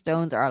Rolling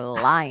Stones are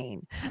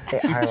lying. They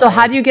are So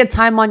how lying. do you get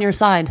time on your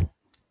side?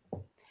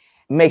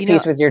 Make You know-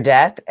 peace with your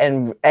death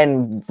and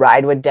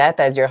ride with death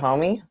as your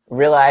homie?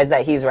 Realize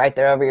that he's right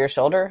there over your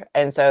shoulder,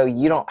 and so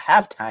you don't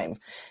have time.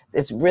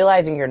 It's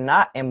realizing you're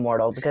not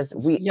immortal, because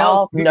we Yo.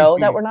 all know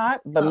that we're not,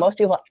 but So- most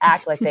people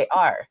act like they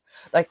are.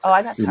 Like, oh,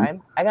 I got Your-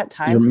 time. I got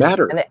time. Your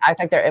matter, And they act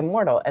like they're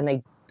immortal, and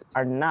they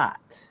are not.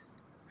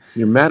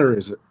 your matter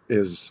is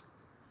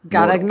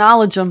Gotta mortal.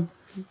 acknowledge them.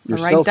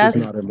 Yourself Right, is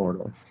Death? not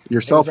immortal.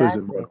 Yourself is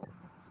Exactly. immortal.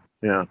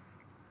 Yeah,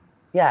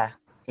 Yeah,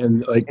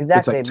 and like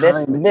exactly. it's like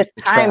time. This is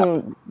the trap.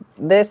 time,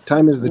 this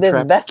Time is the this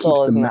trap that keeps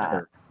vessel the is matter.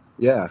 not.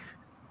 Yeah,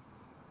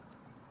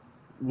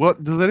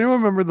 What does anyone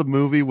remember the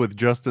movie with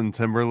Justin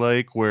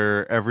Timberlake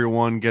where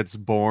everyone gets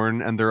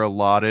born and they're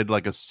allotted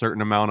like a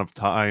certain amount of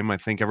time? I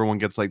think everyone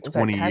gets like Was that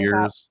 20 Time years.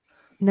 Cop?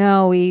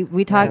 No,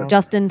 we talked No.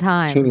 just in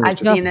time. Cheney was I've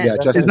just- seen it. Yeah,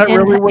 Just Justin Is that in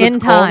really time. what In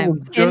it's called?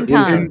 time. In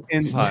time.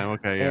 In time.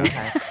 Okay, yeah. In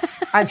time.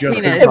 I've Just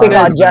seen in it. It's It's time.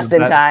 called good. Just in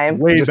That's Time.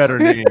 Way Just- better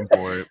name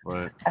for it,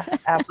 but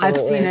Absolutely.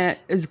 I've seen it.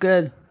 It's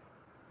good.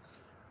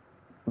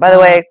 By the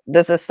way,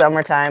 this is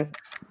summertime.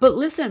 But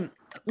listen,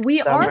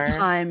 we are Summer.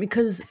 time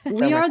because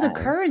we are the Summertime.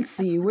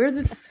 currency.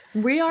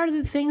 We are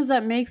the things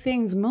that make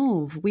things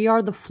move. We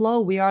are the flow.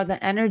 We are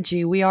the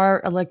energy. We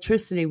are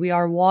electricity. We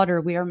are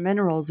water. We are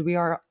minerals. We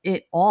are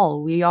it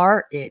all. We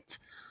are it.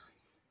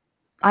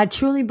 I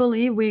truly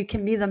believe we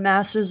can be the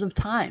masters of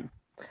time.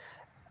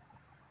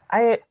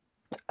 I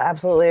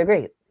absolutely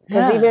agree.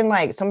 Because Yeah. even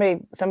like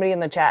somebody in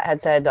the chat had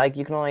said, like,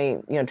 you can only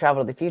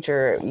travel to the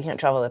future, you can't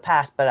travel to the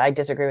past. But I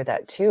disagree with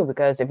that too,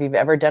 because if you've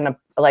ever done a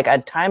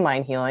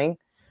timeline healing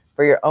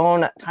for your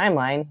own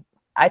timeline,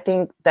 I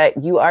think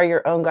that you are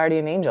your own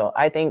guardian angel.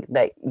 I think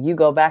that you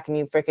go back and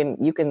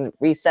you can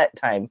reset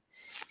time.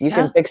 You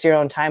can fix your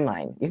own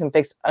timeline. You can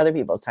fix other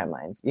people's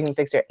timelines. You can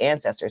fix your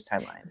ancestors'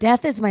 timelines.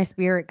 Death is my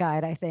spirit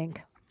guide, I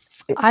think.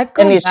 I've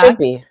gone And it back. should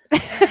be.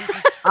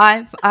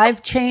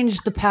 I've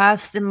changed the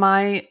past in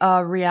my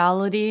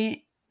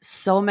reality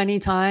so many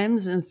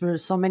times, and for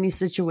so many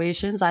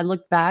situations. I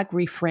look back,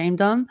 reframed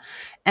them,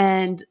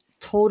 and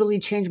totally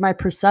changed my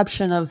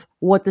perception of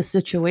what the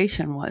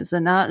situation was.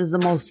 And that is the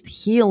most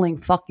healing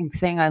fucking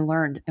thing I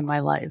learned in my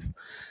life.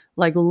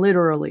 Like,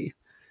 literally.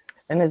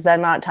 And is that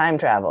not time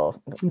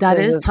travel? That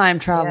This is time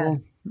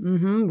travel.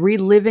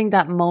 Reliving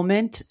that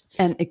moment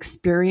and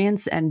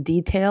experience and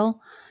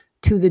detail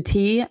to the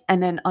T,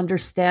 and then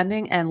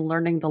understanding and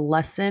learning the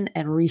lesson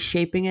and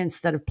reshaping it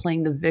instead of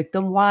playing the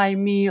victim. Why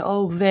me?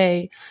 Oh,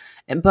 they.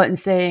 But in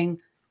saying,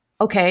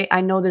 okay,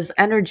 I know this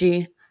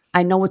energy.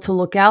 I know what to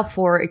look out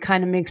for. It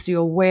kind of makes you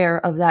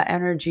aware of that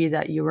energy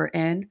that you were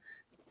in.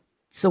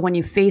 So when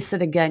you face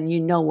it again,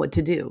 you know what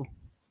to do.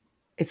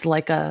 It's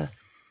like a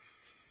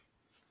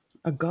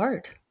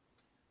guard.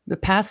 The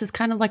past is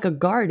kind of like a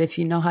guard if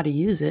you know how to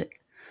use it.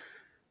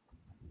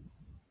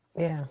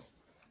 Yeah.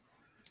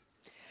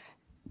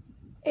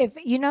 If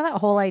you know that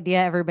whole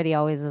idea, everybody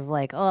always is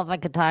like, oh, if I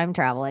could time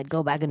travel, I'd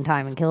go back in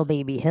time and kill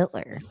baby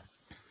Hitler.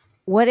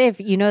 What if,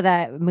 you know,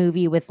 that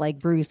movie with like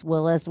Bruce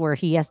Willis where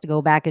he has to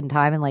go back in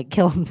time and like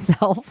kill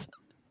himself?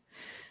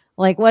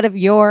 Like, what if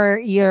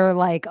you're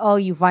like, oh,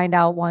 you find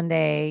out one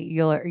day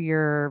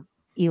you're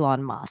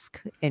Elon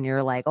Musk and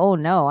you're like, oh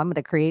no, I'm going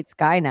to create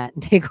Skynet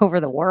and take over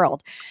the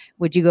world.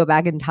 Would you go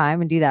back in time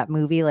and do that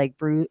movie like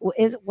Bruce?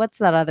 What's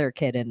that other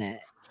kid in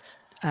it?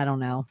 I don't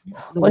know.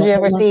 Would you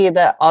ever see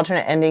the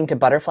alternate ending to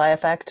Butterfly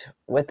Effect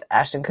with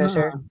Ashton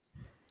Kutcher?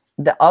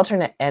 The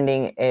alternate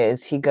ending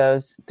is he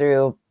goes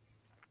through.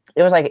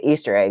 It was like an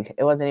Easter egg.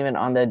 It wasn't even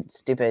on the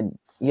stupid.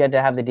 You had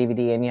to have the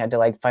DVD and you had to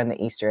like find the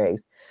Easter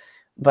eggs.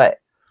 But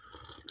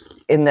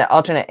in the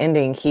alternate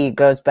ending, he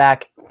goes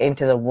back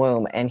into the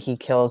womb and he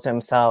kills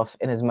himself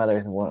in his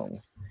mother's womb.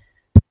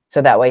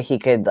 So that way he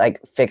could like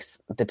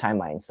fix the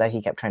timelines that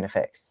he kept trying to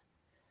fix.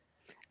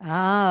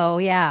 Oh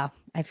yeah,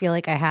 I feel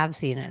like I have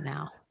seen it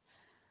now.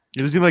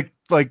 does he like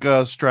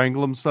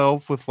strangle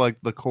himself with like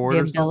the cord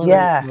or something?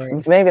 Yeah,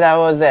 maybe that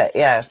was it.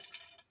 Yeah.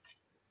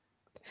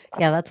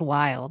 Yeah, that's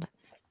wild.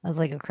 That's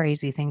like a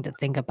crazy thing to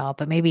think about.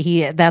 But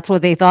maybe that's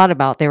what they thought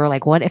about. They were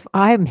like, what if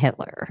I'm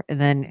Hitler?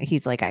 And then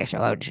he's like, I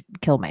should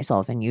kill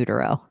myself in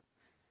utero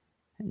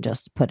and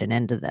just put an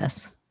end to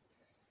this.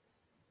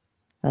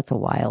 That's a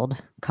wild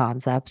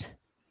concept.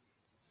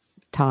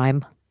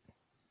 Time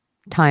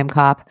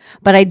cop.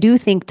 But I do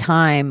think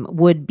time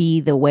would be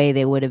the way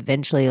they would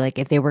eventually, like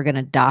if they were going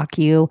to dock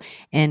you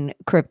and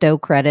crypto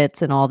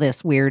credits and all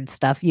this weird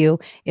stuff, it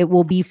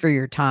will be for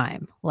your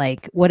time.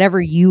 Like whatever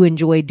you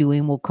enjoy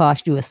doing will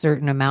cost you a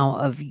certain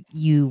amount of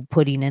you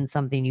putting in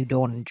something you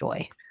don't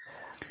enjoy.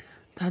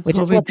 Which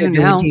is what they're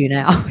doing to you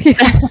now.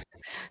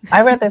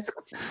 I read this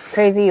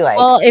crazy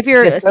well, if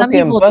you're some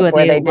people do it,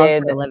 where they love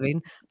did for a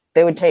living.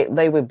 They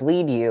would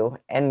bleed you,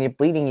 and your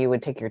bleeding you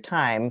would take your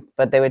time,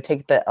 but they would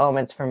take the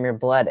elements from your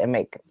blood and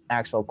make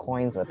actual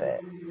coins with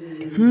it.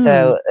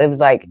 So it was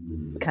like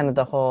kind of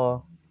the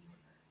whole,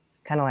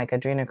 kind of like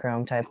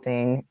adrenochrome type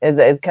thing.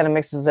 It kind of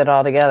mixes it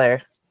all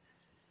together.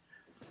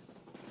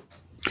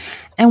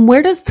 And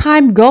where does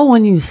time go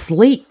when you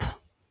sleep?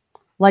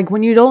 Like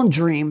when you don't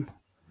dream.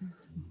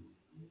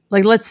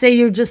 Like, let's say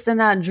you're just in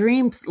that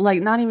dream,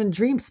 like not even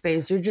dream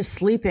space. You're just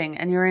sleeping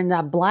and you're in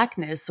that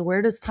blackness. So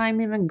where does time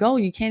even go?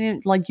 You can't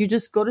even, like, you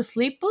just go to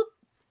sleep, boop,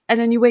 and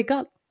then you wake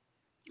up.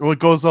 Well, it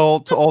goes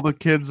all to all the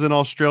kids in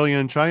Australia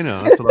and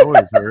China. That's what I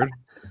always heard.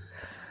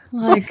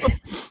 Like,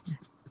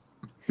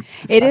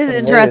 it is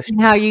interesting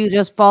how you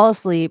just fall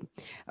asleep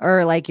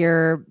or like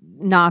you're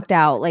knocked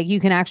out. Like you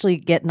can actually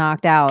get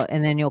knocked out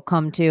and then you'll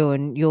come to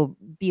and you'll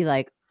be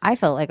like, I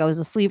felt like I was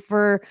asleep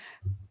for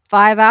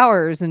 5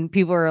 hours, and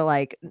people are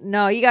like,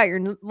 no, you got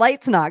your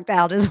lights knocked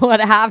out is what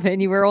happened.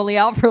 You were only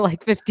out for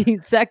like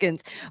 15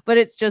 seconds. But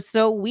it's just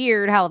so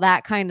weird how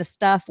that kind of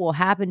stuff will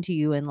happen to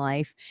you in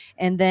life.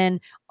 And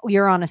then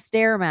you're on a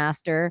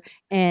Stairmaster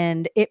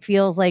and it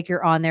feels like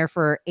you're on there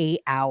for 8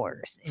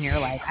 hours. And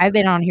you're like, I've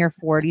been on here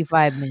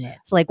 45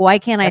 minutes. Like, why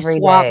can't I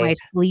swap my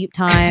sleep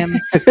time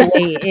the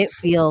way it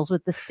feels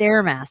with the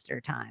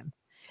Stairmaster time?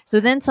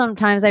 So then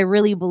sometimes I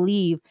really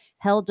believe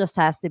hell just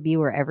has to be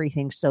where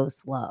everything's so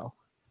slow.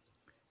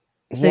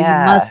 So you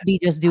must be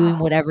just doing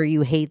whatever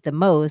you hate the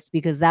most,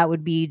 because that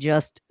would be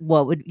just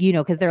what would,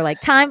 because they're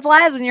like, time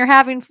flies when you're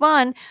having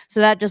fun. So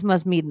that just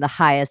must mean the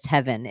highest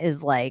heaven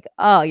is like,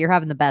 oh, you're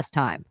having the best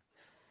time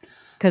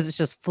because it's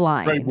just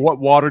flying. Right, what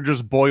water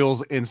just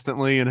boils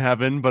instantly in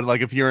heaven, but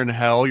like if you're in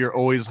hell, you're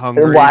always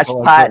hungry. The watch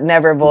pot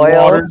never boils.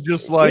 Water's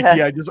just like,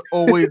 just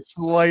always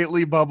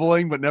slightly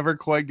bubbling, but never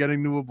quite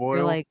getting to a boil.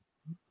 You're like,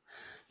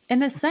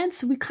 in a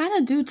sense, we kind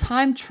of do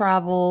time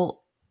travel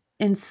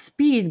in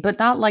speed, but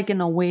not like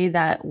in a way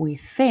that we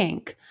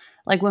think.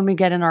 Like when we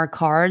get in our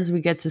cars, we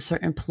get to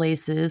certain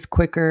places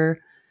quicker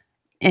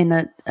in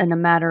a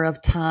matter of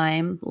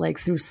time, like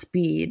through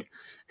speed.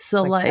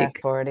 So like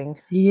fast-forwarding.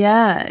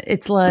 Yeah,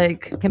 it's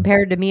like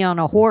compared to me on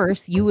a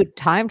horse, you would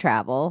time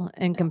travel,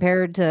 and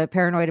compared to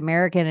Paranoid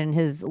American and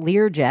his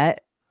Learjet,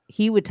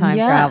 he would time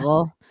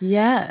travel.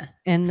 Yeah,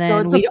 and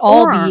then we'd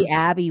all be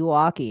Abby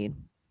walking.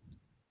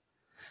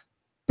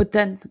 But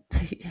then,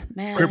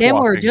 man,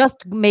 we're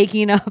just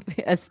making up,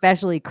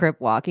 especially Crip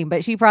walking.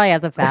 But she probably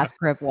has a fast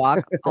Crip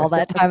walk all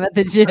that time at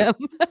the gym.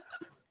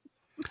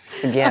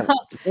 Again.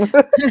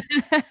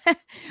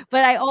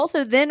 But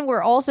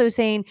we're also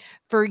saying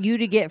for you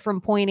to get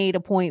from point A to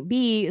point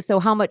B. So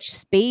how much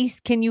space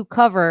can you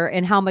cover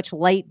and how much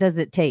light does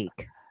it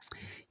take?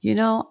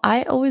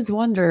 I always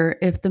wonder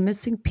if the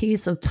missing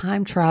piece of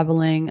time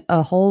traveling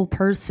a whole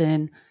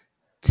person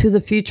to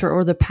the future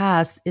or the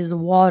past is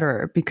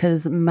water,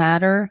 because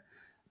matter,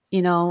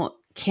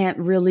 can't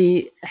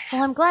really.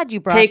 Well, I'm glad you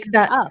brought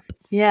that up.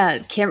 Yeah,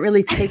 can't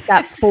really take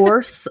that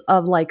force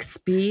of like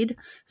speed.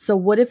 So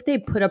what if they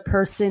put a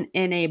person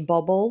in a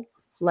bubble,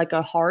 like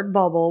a hard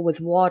bubble with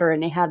water,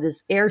 and they have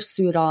this air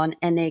suit on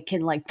and they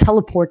can like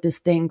teleport this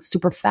thing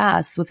super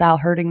fast without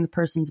hurting the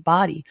person's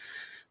body?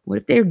 What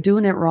if they're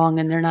doing it wrong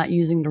and they're not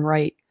using the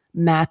right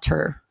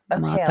matter?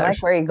 Okay, I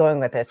like where you're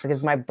going with this,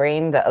 because my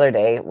brain the other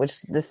day,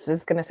 which this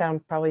is going to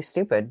sound probably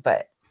stupid,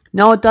 but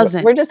no, it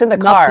doesn't. We're just in the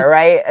car,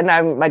 right?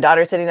 And my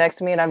daughter's sitting next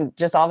to me, and I'm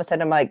just all of a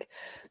sudden I'm like,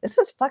 this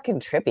is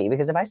fucking trippy,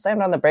 because if I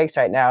slammed on the brakes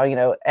right now,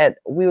 and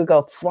we would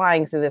go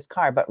flying through this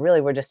car, but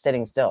really we're just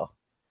sitting still.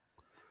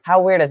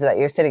 How weird is that?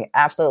 You're sitting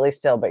absolutely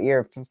still, but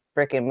you're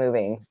freaking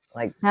moving.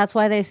 Like that's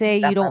why they say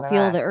you don't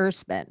feel the earth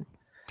spin.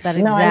 That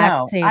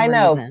exact same reason. I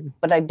know,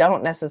 but I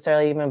don't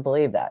necessarily even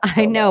believe that.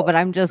 I know, but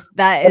I'm just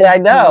that is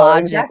the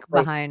logic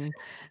behind.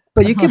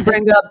 But you can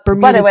bring up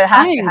Bermuda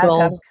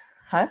Triangle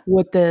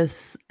with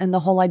this, and the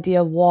whole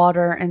idea of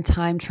water and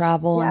time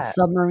travel and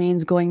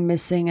submarines going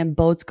missing and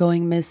boats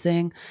going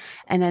missing,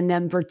 and then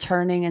them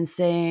returning and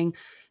saying,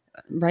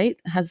 right?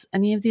 Has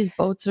any of these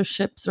boats or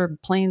ships or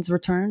planes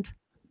returned?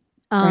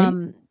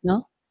 Right?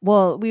 No.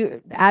 Well,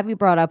 Abby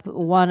brought up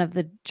one of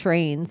the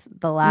trains,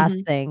 the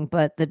last thing,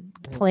 but the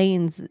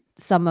planes,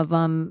 some of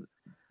them,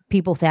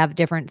 people have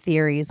different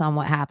theories on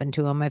what happened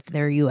to them, if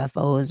they're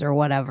UFOs or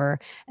whatever.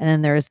 And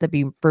then there's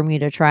the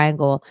Bermuda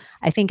Triangle.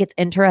 I think it's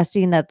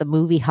interesting that the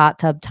movie Hot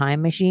Tub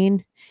Time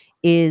Machine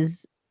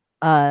is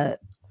a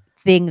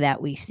thing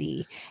that we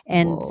see.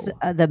 And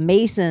the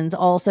Masons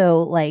also,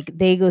 like,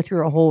 they go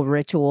through a whole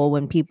ritual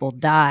when people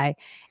die.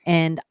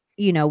 And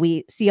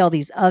we see all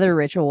these other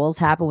rituals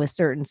happen with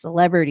certain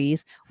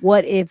celebrities.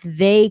 What if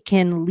they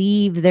can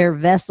leave their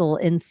vessel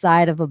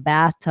inside of a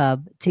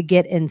bathtub to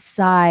get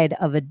inside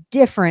of a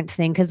different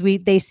thing? Because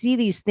they see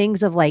these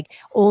things of like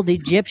old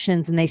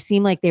Egyptians, and they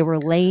seem like they were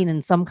laying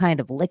in some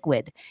kind of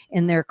liquid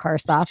in their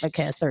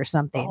sarcophagus or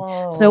something.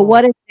 So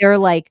what if they're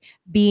like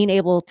being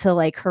able to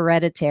like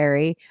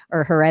heredity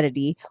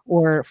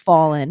or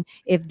fallen,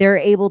 if they're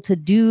able to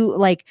do,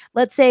 like,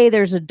 let's say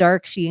there's a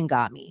dark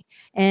Shinigami,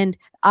 and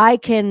I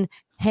can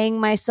hang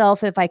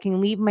myself if I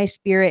can leave my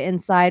spirit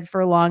inside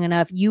for long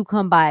enough. You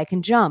come by, I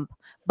can jump.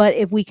 But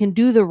if we can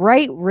do the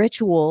right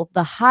ritual,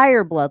 the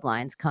higher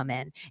bloodlines come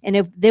in.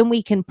 And then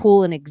we can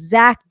pull an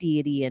exact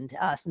deity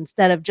into us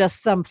instead of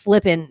just some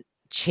flippant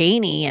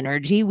Cheney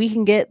energy. We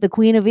can get the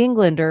Queen of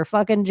England or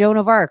fucking Joan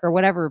of Arc or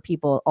whatever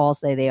people all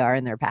say they are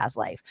in their past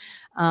life.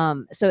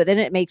 So then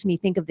it makes me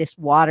think of this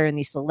water and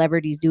these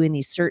celebrities doing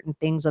these certain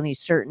things on these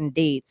certain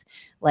dates.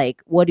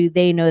 Like, what do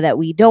they know that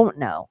we don't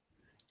know?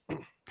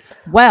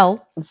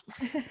 Well,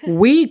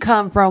 we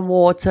come from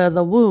water,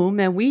 the womb,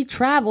 and we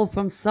travel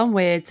from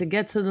somewhere to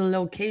get to the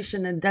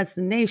location and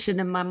destination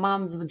in my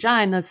mom's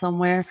vagina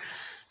somewhere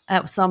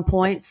at some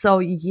point. So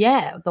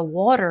yeah, the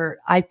water,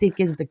 I think,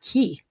 is the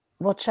key.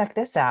 Well, check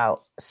this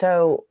out.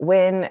 So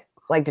when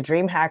like the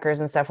dream hackers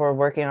and stuff were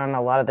working on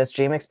a lot of this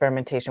dream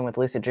experimentation with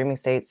lucid dreaming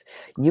states,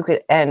 you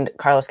could end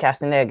Carlos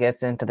Castaneda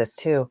gets into this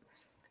too.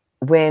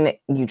 When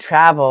you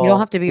travel You don't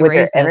have to be with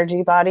your racist.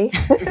 energy body,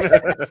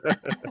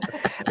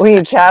 when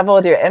you travel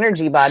with your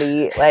energy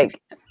body,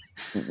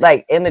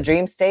 like in the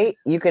dream state,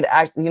 you could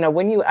act,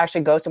 when you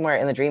actually go somewhere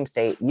in the dream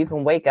state, you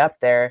can wake up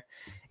there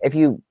if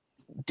you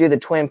do the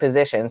twin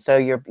position. So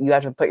you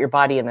have to put your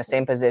body in the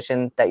same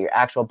position that your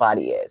actual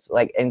body is,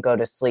 like, and go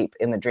to sleep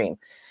in the dream.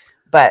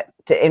 But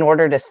in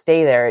order to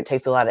stay there, it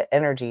takes a lot of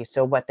energy.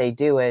 So what they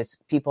do is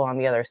people on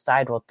the other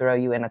side will throw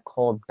you in a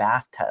cold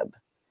bathtub.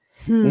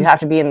 You have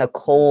to be in the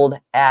cold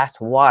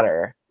ass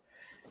water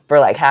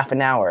for like half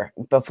an hour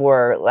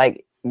before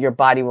like your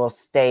body will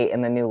stay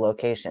in the new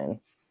location.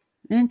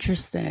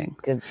 Interesting.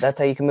 Because that's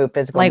how you can move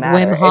physical Like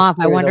matter. Wim Hof.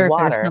 I through wonder the if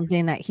there's water.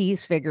 something that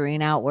he's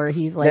figuring out where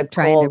he's The like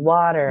trying cold to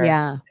water.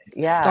 Yeah.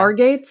 Yeah.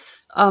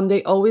 Stargates,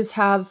 they always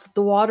have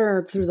the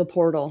water through the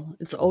portal.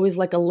 It's always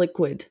like a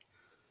liquid.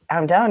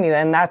 I'm telling you,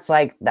 and that's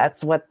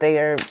what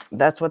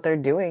they're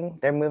doing.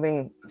 They're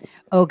moving.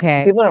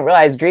 Okay. People don't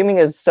realize dreaming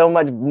is so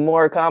much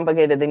more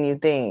complicated than you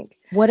think.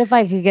 What if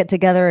I could get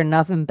together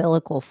enough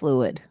umbilical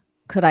fluid?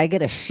 Could I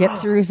get a ship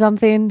through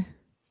something?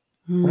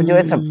 We're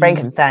doing some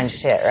Frankenstein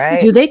shit, right?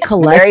 Do they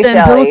collect Mary the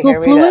Shelley, umbilical here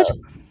we fluid? go.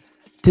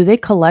 Do they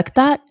collect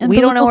that? We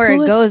don't know where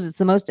fluid? it goes.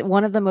 It's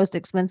one of the most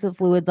expensive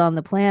fluids on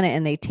the planet,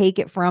 and they take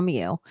it from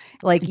you.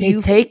 Like They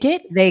take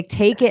it? They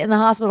take it in the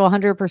hospital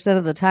 100%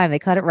 of the time. They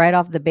cut it right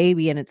off the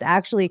baby, and it's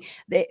actually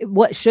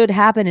what should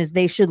happen is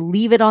they should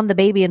leave it on the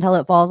baby until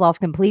it falls off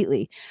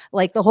completely.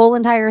 Like the whole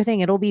entire thing,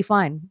 it'll be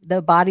fine.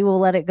 The body will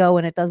let it go,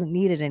 and it doesn't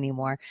need it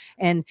anymore.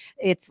 And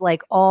it's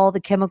like all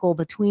the chemical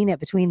between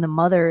the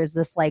mother is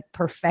this like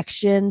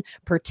perfection,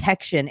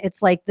 protection.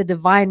 It's like the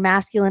divine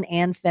masculine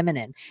and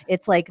feminine.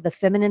 It's like the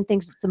feminine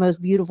thinks it's the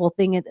most beautiful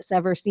thing it's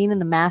ever seen,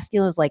 and the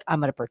masculine is like, I'm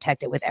going to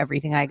protect it with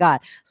everything I got.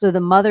 So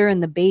the mother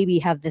and the baby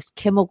have this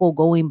chemical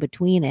going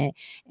between it,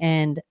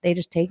 and they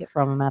just take it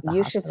from them at the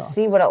You hospital. should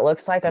see what it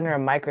looks like under a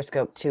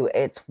microscope too.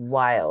 It's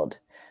wild.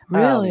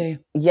 Really?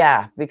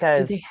 Yeah, Do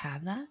because they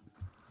have that?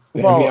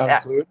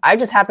 I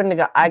just happened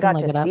to I got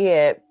to look it up. see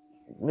it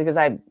because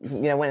I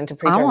went into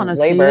preterm wanna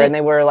see labor, it. and they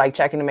were like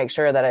checking to make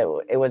sure that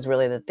it was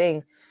really the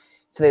thing.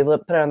 So they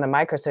put it on the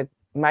microscope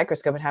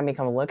and had me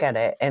come look at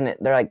it, and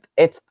they're like,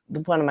 it's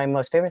one of my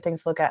most favorite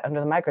things to look at under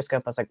the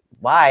microscope. I was like,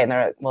 why? And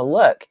they're like, well,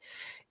 look,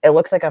 it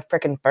looks like a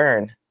freaking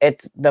fern.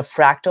 It's the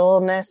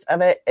fractalness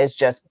of it is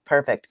just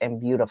perfect and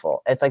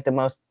beautiful. It's like the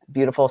most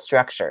beautiful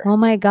structure. Oh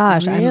my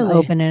gosh, I'm Really?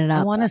 opening it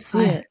up. I want to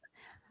see it.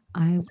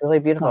 I've It's really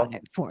beautiful. got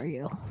it for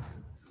you.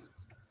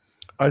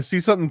 I see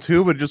something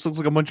too, but it just looks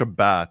like a bunch of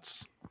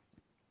bats.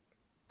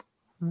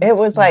 It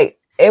was like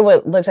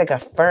looked like a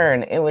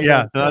fern. It was Yeah,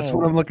 insane. that's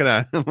what I'm looking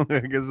at. I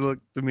guess it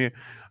looked to me.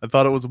 I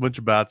thought it was a bunch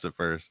of bats at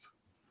first.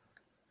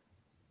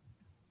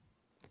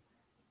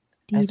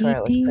 I swear it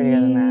looks prettier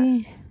than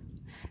that.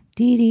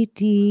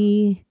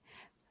 DDT.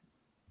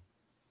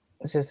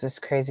 It's just this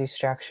crazy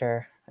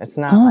structure. It's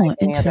not Oh, like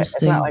any other. It's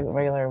interesting. not like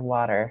regular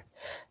water.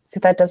 See,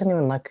 that doesn't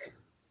even look.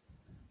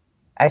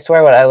 I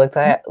swear, what I looked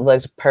at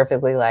looked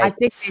perfectly I like.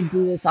 think they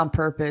do this on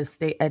purpose.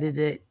 They edit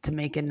it to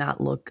make it not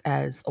look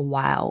as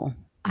wow.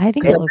 I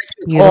think Because it looks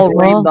all beautiful.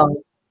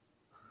 rainbow.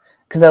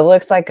 Because it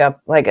looks like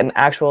an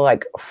actual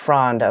like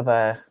frond of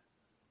a.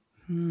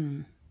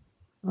 Hmm.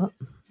 Oh,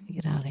 let me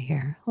get out of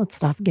here. Let's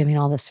stop giving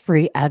all this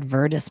free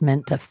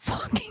advertisement to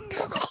fucking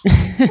Google.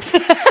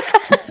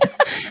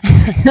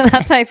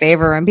 That's my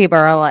favorite when people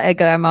are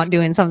like, I'm out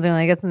doing something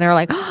like this, and they're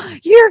like, oh,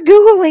 "You're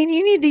Googling.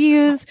 You need to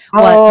use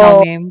what?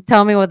 Oh.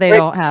 Tell me what they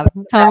don't have.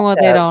 Tell me what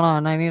they don't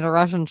own. I need a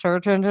Russian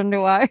search engine.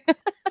 Do I?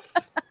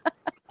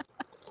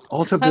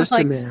 Alta I'm Vista,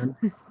 like- man.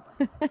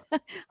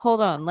 Hold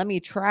on. Let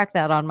me track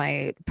that on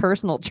my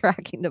personal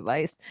tracking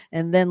device,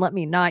 and then let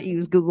me not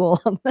use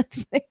Google on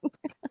this thing.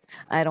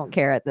 I don't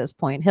care at this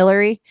point.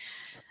 Hillary,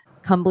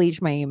 come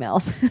bleach my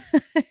emails.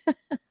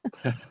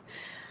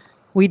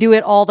 We do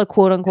it all the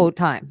quote unquote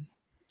time.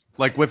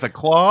 Like with a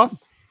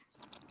cloth?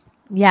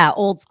 Yeah,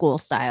 old school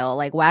style,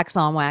 like wax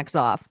on, wax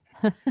off.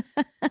 Can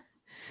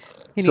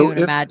So you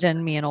even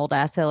imagine me and old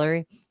ass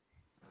Hillary?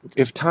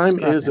 If time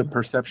is a Scrubbing.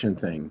 perception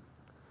thing,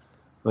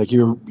 like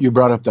you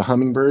brought up the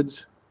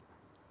hummingbirds,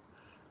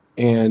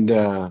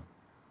 and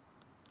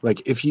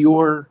like if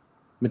your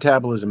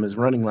metabolism is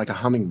running like a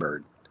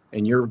hummingbird,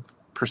 and your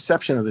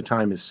perception of the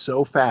time is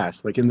so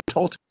fast, like in the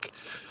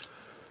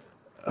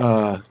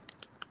Toltec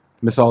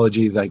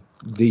mythology, like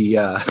the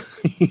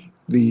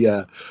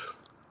the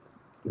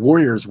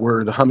warriors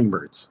were the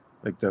hummingbirds.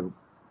 Like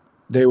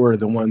they were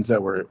the ones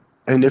that were.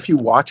 And if you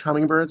watch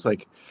hummingbirds,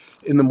 like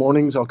in the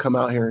mornings, I'll come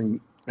out here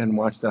and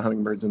watch the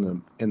hummingbirds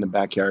in the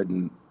backyard,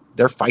 and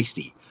they're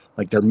feisty.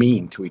 Like they're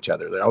mean to each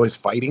other. They're always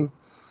fighting,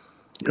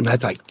 and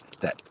that's like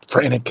that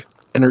frantic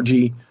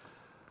energy.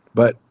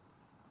 But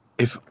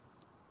if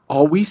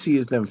all we see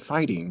is them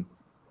fighting,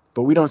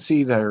 but we don't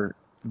see their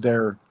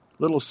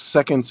little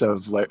seconds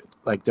of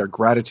like their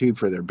gratitude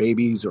for their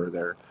babies or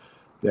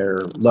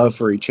their love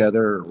for each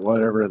other or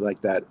whatever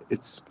like that.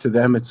 It's to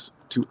them. It's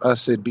to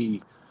us. It'd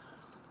be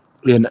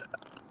in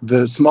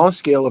the smallest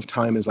scale of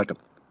time is like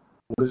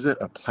what is it?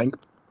 A Planck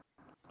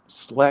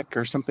Sleck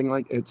or something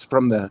like. It's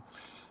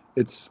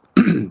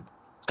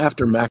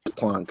after Max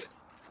Planck,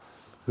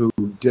 who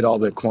did all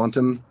the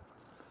quantum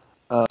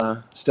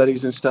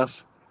studies and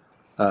stuff.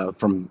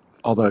 From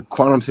all the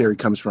quantum theory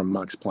comes from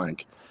Max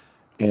Planck,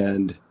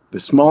 and the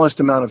smallest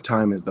amount of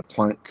time is the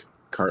Planck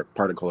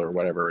particle or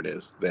whatever it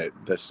is.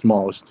 The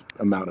smallest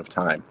amount of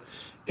time.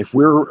 If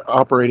we're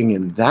operating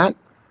in that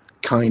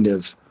kind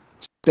of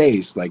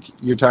space, like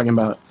you're talking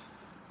about,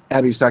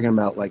 Abby's talking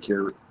about, like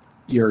your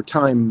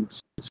time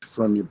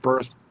from your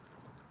birth,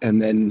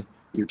 and then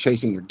you're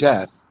chasing your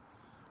death.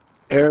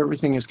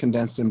 Everything is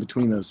condensed in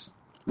between those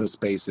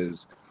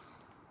spaces.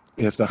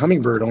 If the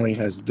hummingbird only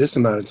has this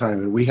amount of time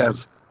and we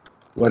have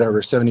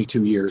whatever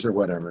 72 years or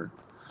whatever,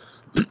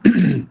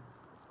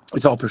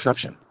 it's all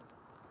perception.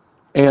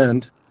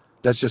 And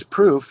that's just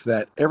proof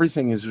that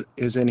everything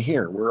is in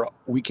here.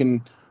 We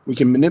can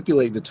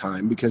manipulate the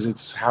time because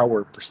it's how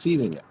we're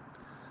perceiving it.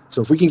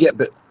 So if we can get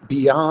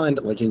beyond,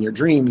 like in your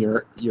dream,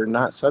 you're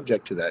not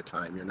subject to that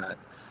time.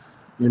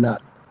 You're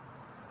not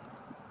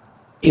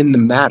in the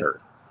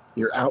matter.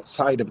 You're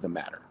outside of the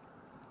matter.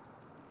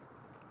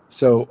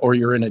 So, or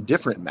you're in a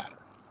different matter.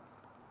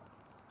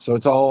 So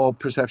it's all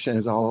perception.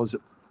 Is all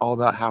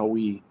about how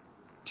we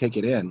take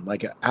it in.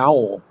 Like an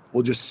owl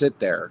will just sit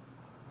there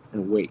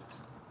and wait.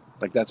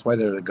 Like that's why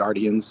they're the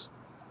guardians.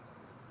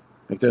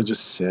 Like they'll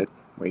just sit,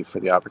 wait for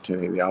the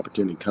opportunity. The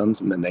opportunity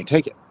comes, and then they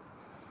take it.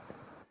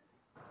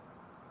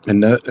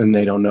 And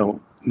they don't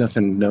know.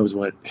 Nothing knows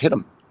what hit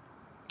them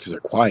because they're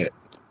quiet.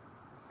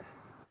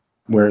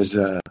 Whereas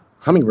a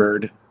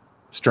hummingbird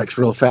strikes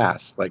real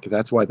fast. Like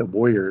that's why the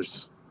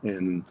warriors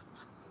in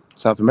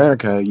South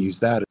America use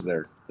that as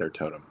their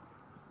totem.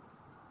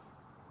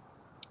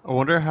 I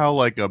wonder how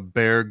like a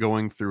bear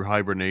going through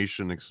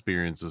hibernation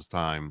experiences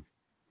time.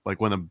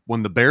 Like when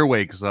the bear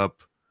wakes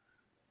up,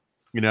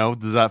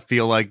 does that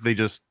feel like they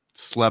just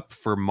slept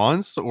for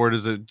months, or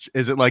is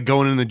it like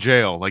going into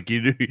jail? Like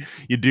you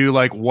do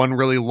like one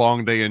really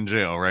long day in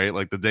jail, right?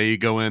 Like the day you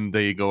go in,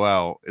 day you go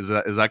out. Is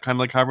that kind of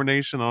like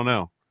hibernation? I don't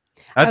know.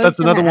 That's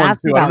another one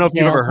too. I don't know if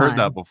you've ever heard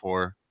that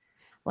before.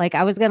 Like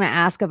I was going to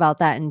ask about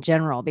that in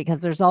general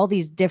because there's all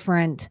these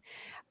different.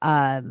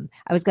 I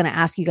was going to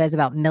ask you guys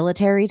about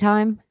military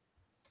time.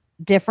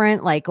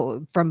 Different, like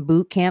from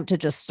boot camp to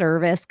just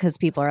service, because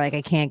people are like,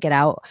 I can't get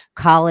out.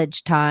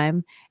 College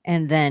time,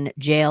 and then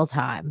jail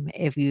time.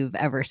 If you've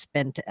ever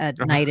spent a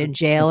night in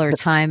jail or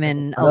time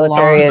in a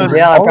military and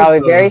jail are probably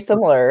very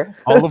similar.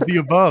 All of the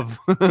above.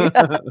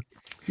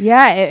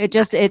 Yeah,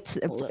 it's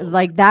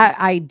like that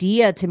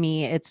idea to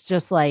me. It's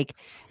just like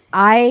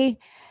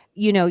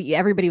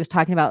everybody was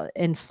talking about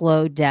in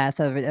slow death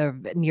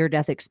of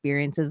near-death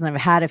experiences, and I've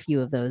had a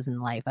few of those in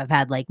life. I've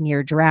had like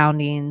near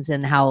drownings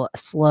and how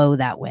slow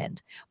that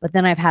went. But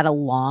then I've had a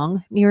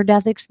long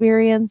near-death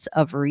experience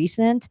of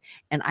recent,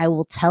 and I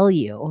will tell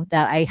you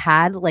that I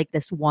had like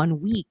this 1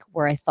 week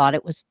where I thought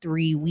it was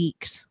 3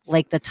 weeks.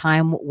 Like the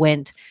time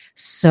went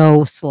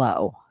so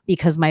slow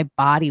because my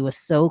body was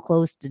so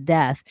close to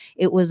death.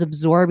 It was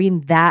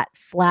absorbing that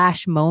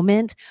flash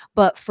moment,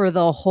 but for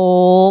the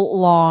whole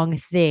long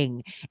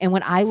thing. And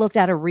when I looked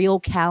at a real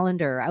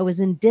calendar, I was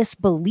in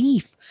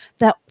disbelief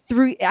that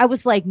I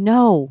was like,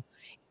 no,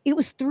 it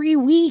was 3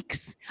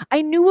 weeks.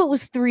 I knew it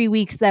was 3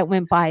 weeks that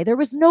went by. There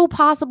was no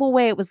possible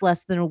way it was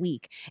less than a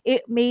week.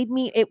 It made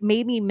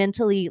me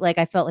mentally, like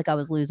I felt like I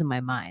was losing my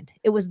mind.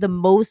 It was the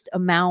most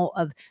amount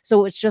of,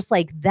 so it's just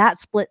like that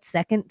split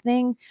second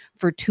thing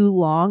for too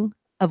long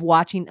of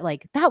watching,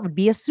 like that would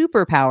be a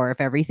superpower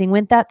if everything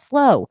went that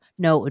slow.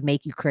 No, it would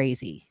make you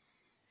crazy.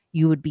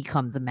 You would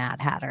become the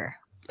Mad Hatter.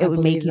 It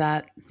would make you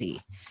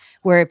crazy.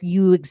 Where if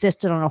you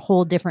existed on a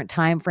whole different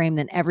time frame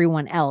than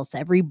everyone else,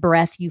 every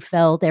breath you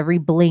felt, every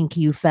blink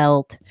you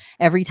felt,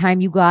 every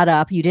time you got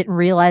up, you didn't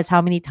realize how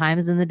many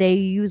times in the day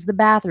you used the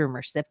bathroom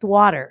or sipped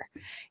water.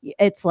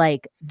 It's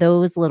like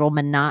those little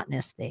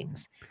monotonous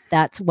things.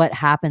 That's what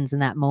happens in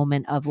that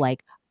moment of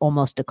like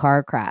almost a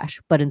car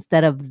crash. But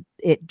instead of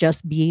it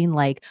just being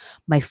like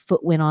my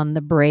foot went on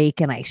the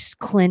brake and I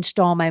clenched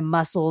all my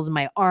muscles,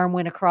 my arm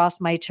went across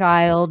my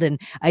child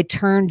and I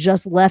turned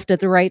just left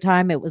at the right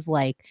time, it was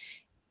like,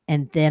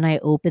 and then I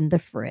opened the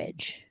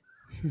fridge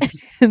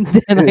and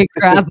then I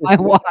grabbed my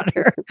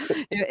water.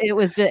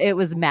 It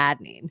was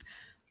maddening.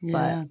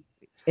 Yeah.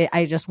 But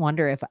I just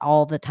wonder if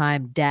all the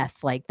time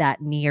death, like that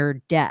near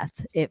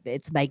death,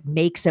 it's like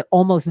makes it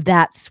almost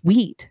that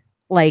sweet.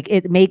 Like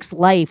it makes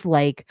life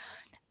like,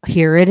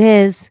 here it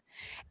is.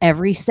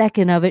 every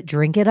second of it,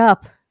 drink it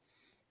up.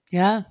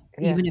 Yeah.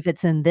 Even if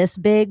it's in this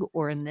big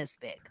or in this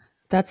big.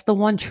 That's the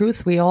one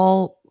truth we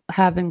all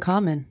have in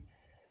common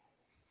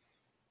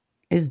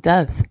is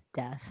death.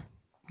 Death.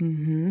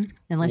 Mm-hmm.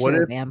 Unless What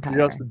you're a if vampire.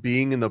 just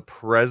being in the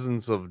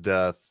presence of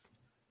death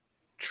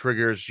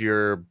triggers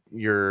your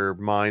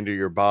mind or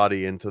your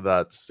body into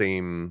that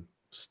same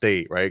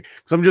state, right?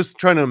 Because I'm just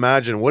trying to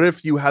imagine, what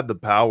if you had the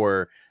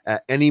power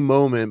at any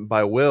moment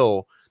by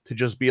will to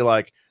just be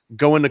like,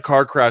 go into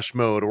car crash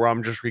mode where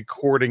I'm just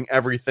recording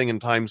everything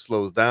and time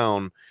slows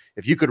down.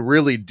 If you could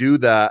really do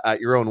that at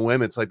your own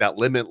whim, it's like that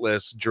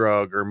Limitless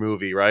drug or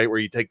movie, right? Where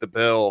you take the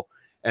pill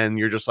and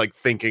you're just like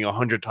thinking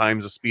 100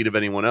 times the speed of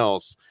anyone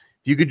else.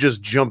 If you could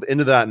just jump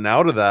into that and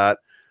out of that,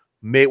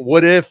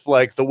 what if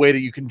like the way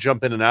that you can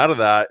jump in and out of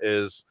that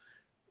is,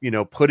 you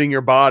know, putting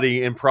your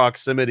body in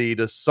proximity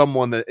to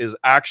someone that is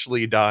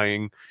actually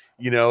dying,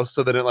 you know,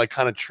 so that it like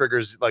kind of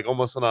triggers like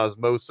almost an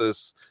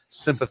osmosis,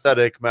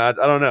 sympathetic mad.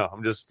 I don't know.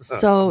 I'm just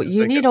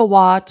you need to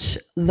watch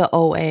the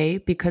OA,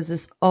 because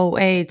this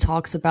OA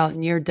talks about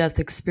near-death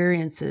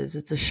experiences.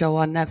 It's a show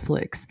on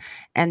Netflix,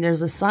 and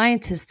there's a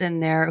scientist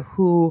in there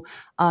who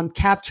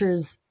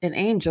captures an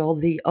angel,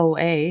 the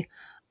OA,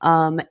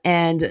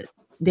 and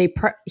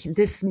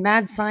this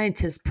mad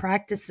scientist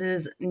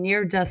practices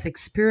near-death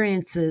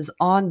experiences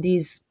on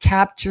these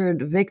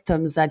captured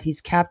victims that he's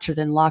captured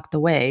and locked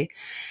away.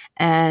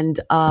 And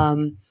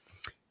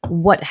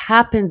what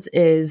happens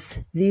is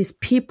these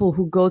people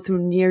who go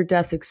through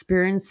near-death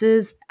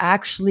experiences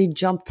actually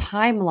jump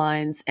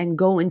timelines and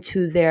go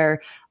into their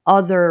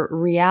other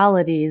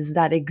realities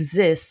that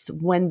exist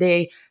when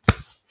they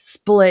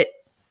split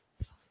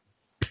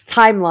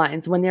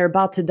timelines, when they're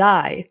about to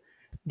die.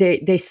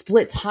 They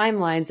split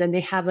timelines and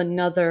they have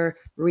another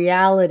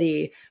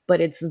reality,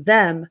 but it's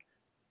them,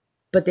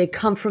 but they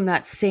come from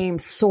that same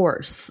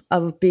source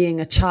of being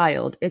a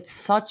child. It's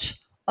such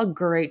a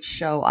great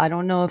show. I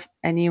don't know if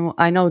anyone,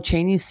 I know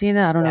Cheney's seen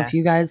it. I don't know if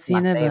you guys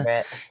seen it,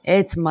 but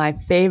it's my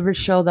favorite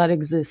show that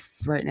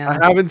exists right now.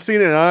 I haven't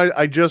seen it.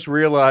 I just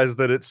realized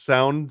that it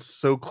sounds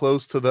so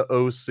close to the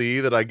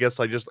OC that I guess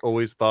I just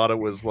always thought it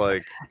was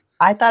like,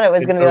 I thought it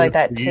was going to be like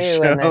that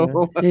too. And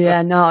then,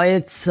 yeah, no,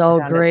 it's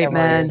so great,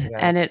 man.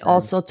 And it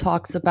also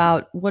talks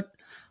about what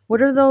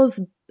are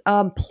those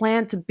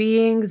plant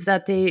beings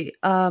that they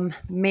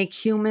make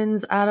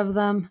humans out of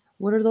them?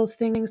 What are those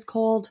things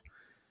called?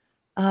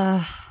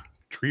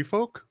 Tree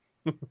folk?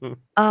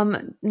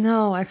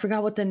 No, I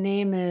forgot what the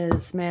name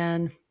is,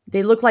 man.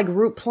 They look like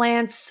root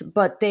plants,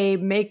 but they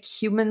make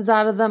humans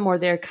out of them, or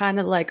they're kind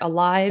of like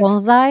alive.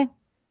 Bonsai?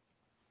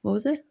 What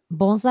was it?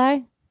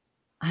 Bonsai?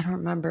 I don't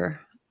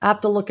remember. I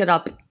have to look it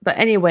up. But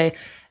anyway,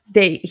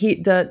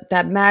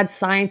 that mad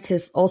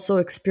scientist also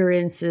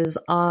experiences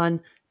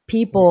on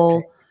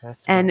people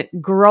and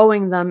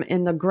growing them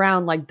in the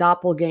ground like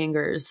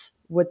doppelgangers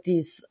with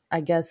these,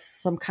 I guess,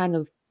 some kind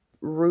of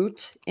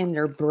root in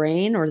their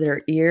brain or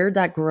their ear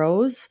that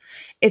grows.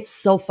 It's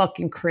so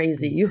fucking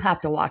crazy. You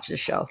have to watch the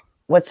show.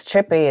 What's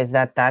trippy is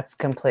that that's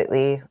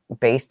completely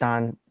based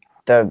on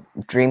the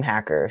dream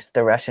hackers,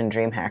 the Russian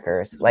dream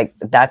hackers. Like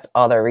that's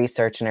all their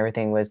research and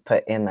everything was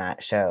put in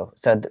that show.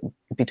 So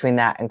between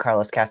that and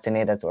Carlos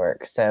Castaneda's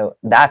work. So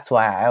that's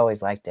why I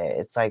always liked it.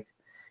 It's like,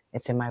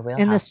 it's in my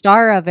wheelhouse. And the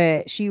star of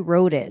it, she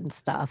wrote it and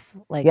stuff.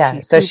 Like, yeah,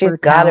 so she's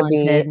got to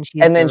be,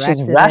 and then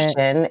she's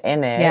Russian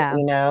in it, yeah.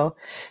 You know?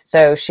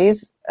 So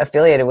she's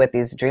affiliated with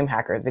these dream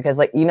hackers because,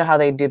 like, you know how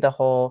they do the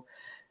whole,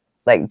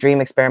 like,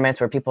 dream experiments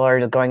where people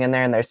are going in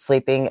there and they're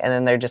sleeping and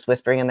then they're just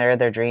whispering in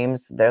their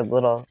dreams, they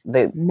record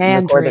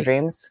the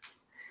dreams.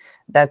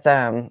 That's,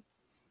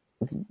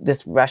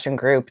 this Russian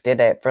group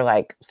did it for,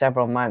 like,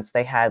 several months.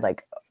 They had,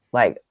 like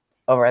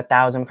over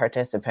 1,000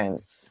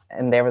 participants,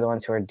 and they were the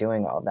ones who were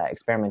doing all of that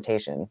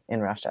experimentation in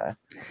Russia.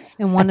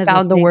 And I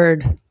found the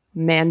word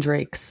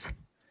mandrakes.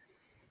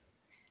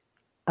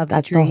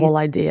 That's the whole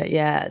idea.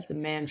 Yeah, the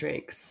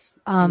mandrakes.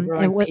 And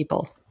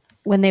people.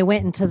 When they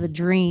went into the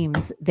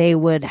dreams, they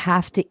would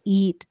have to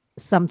eat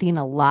something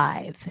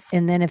alive.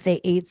 And then if they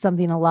ate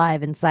something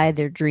alive inside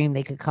their dream,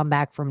 they could come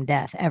back from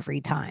death every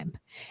time.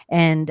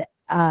 And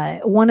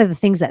one of the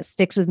things that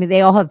sticks with me,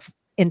 they all have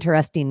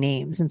interesting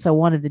names. And so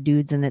one of the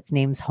dudes in its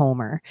name's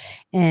Homer.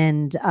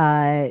 And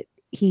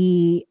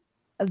he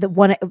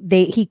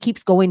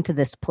keeps going to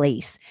this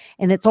place.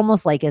 And it's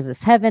almost like, is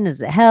this heaven?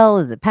 Is it hell?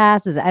 Is it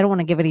past? I don't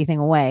want to give anything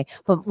away.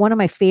 But one of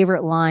my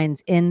favorite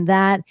lines in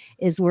that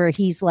is where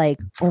he's like,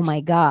 oh my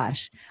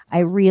gosh, I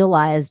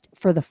realized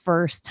for the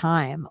first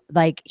time,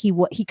 like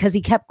because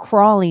he kept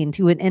crawling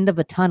to an end of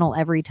a tunnel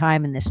every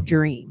time in this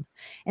dream.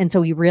 And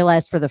so he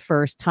realized for the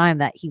first time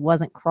that he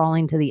wasn't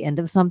crawling to the end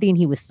of something,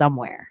 he was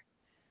somewhere.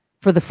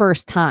 For the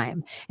first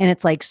time. And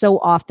it's like so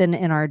often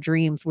in our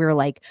dreams, we're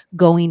like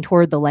going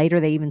toward the light, or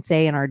they even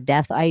say in our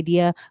death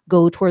idea,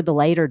 go toward the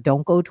light or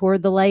don't go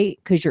toward the light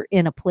because you're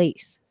in a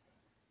place.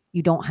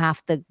 You don't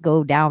have to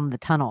go down the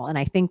tunnel. And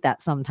I think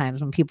that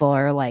sometimes when people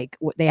are like,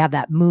 they have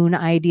that moon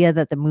idea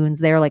that the moon's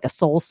there like a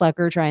soul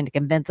sucker trying to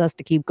convince us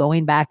to keep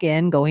going back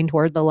in, going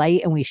toward the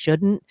light, and we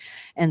shouldn't.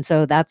 And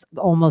so that's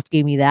almost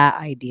gave me that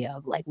idea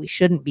of like, we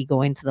shouldn't be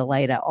going to the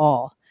light at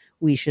all.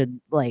 We should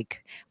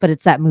like, but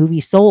it's that movie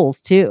Souls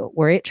too,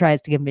 where it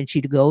tries to convince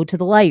you to go to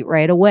the light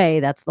right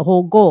away. That's the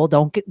whole goal.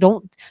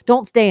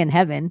 Don't stay in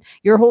heaven.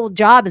 Your whole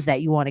job is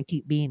that you want to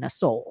keep being a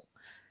soul.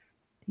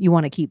 You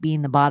want to keep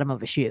being the bottom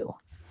of a shoe.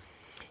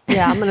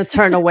 Yeah, I'm going to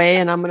turn away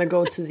and I'm going to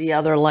go to the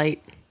other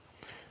light.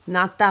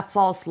 Not that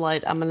false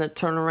light. I'm going to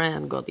turn around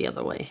and go the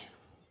other way.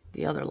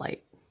 The other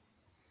light.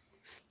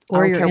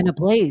 Or you're in a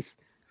place.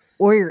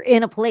 Or you're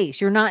in a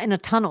place. You're not in a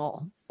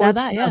tunnel.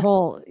 That's the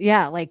whole,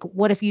 like,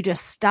 what if you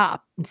just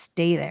stop and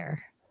stay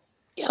there?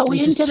 Go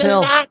into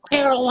the dark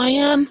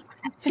Caroline.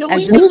 Go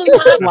into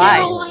the dark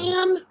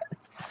Caroline.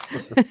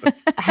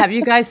 Have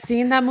you guys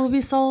seen that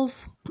movie,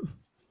 Souls?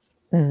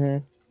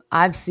 Mm-hmm.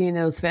 I've seen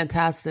it. It was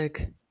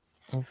fantastic.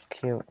 It was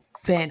cute.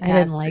 Fantastic. I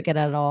didn't like it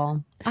at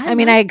all. I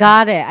mean, I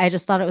got it. I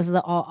just thought it was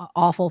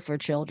awful for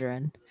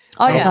children.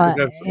 Oh, yeah.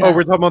 Oh,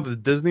 we're talking about the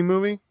Disney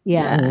movie?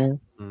 Yeah.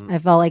 Mm-hmm. I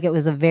felt like it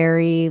was a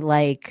very,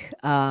 like,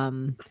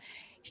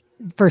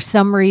 for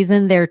some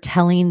reason, they're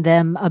telling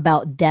them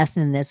about death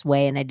in this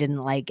way, and I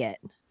didn't like it.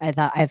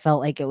 I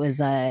felt like it was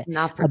a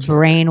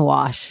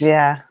brainwash.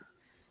 Yeah.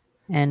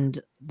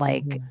 And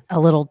like a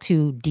little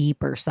too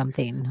deep or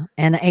something.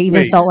 And I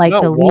even felt like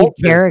the lead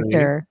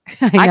character.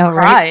 I know,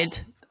 cried.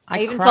 Right? I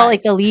even felt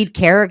like the lead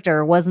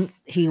character wasn't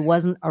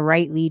a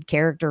right lead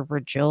character for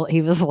Jill.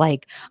 He was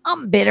like,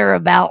 I'm bitter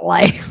about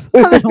life.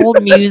 I'm an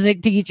old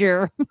music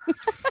teacher. It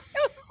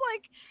was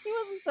like he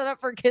wasn't set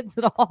up for kids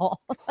at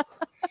all.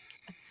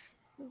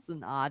 It's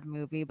an odd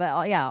movie, but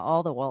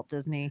all the Walt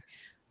Disney.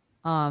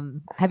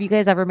 Have you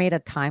guys ever made a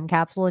time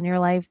capsule in your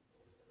life?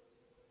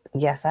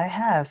 Yes, I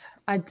have.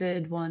 I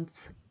did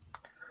once.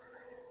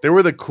 They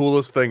were the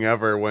coolest thing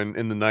ever when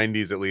in the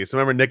 90s, at least. I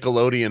remember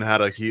Nickelodeon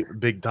had a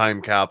big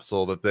time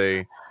capsule that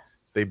they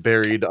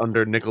buried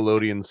under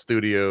Nickelodeon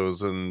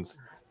Studios, and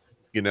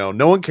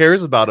no one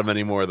cares about them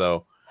anymore.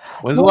 Though,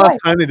 when's the last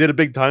time they did a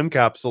big time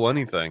capsule?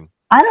 Anything?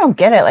 I don't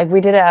get it. Like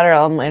we did it at our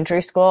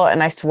elementary school,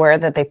 and I swear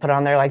that they put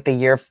on there like the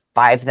year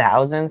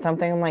 5000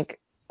 something. I'm like,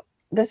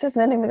 this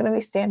isn't even going to be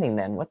standing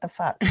then. What the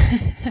fuck?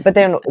 But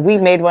then we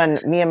made one,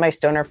 me and my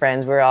stoner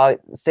friends, we were all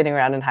sitting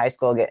around in high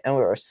school and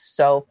we were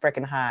so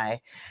freaking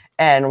high.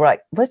 And we're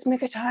like, let's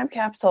make a time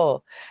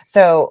capsule.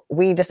 So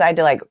we decided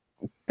to like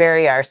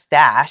bury our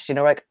stash.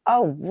 We're like,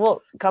 oh,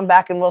 we'll come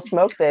back and we'll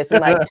smoke this in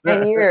like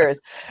 10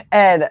 years.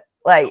 And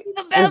like,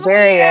 the best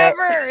bury it.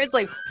 Ever. It's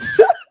like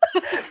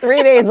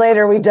 3 days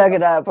later, we dug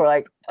it up. We're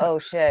like, oh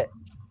shit,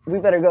 we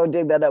better go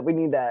dig that up. We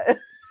need that.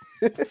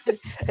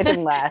 It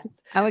didn't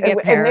last. I would get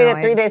it made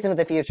it 3 days into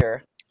the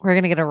future. We're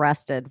gonna get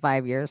arrested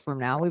 5 years from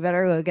now. We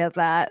better go get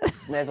that.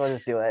 May as well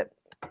just do it.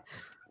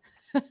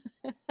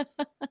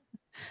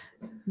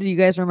 Do you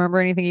guys remember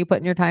anything you put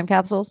in your time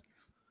capsules?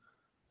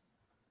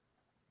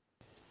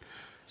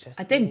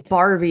 I think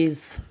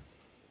Barbies.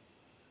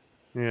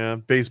 Yeah,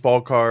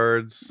 baseball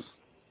cards.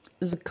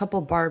 There's a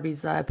couple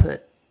Barbies that I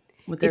put.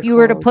 If you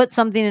were to put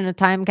something in a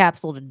time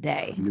capsule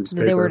today, if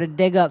they were to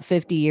dig up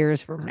 50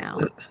 years from now,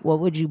 what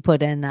would you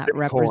put in that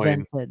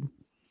represented?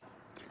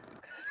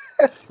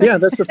 Yeah,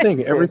 that's the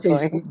thing.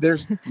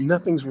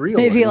 Nothing's real.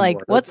 They'd be like,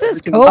 what's this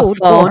code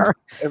for?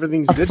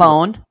 Everything's a digital.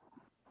 Phone.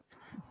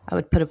 I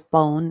would put a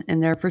phone in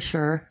there for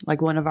sure.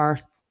 Like one of our.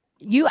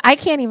 I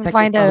can't even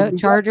find a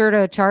charger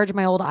to charge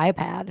my old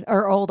iPad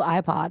or old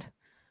iPod.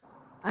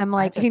 I'm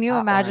like, can you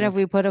imagine if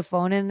we put a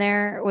phone in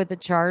there with a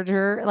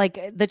charger?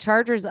 Like the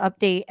chargers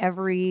update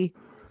every.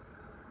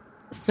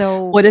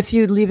 So what if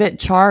you leave it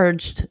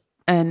charged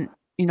and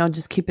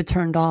just keep it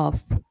turned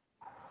off?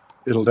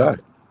 It'll die.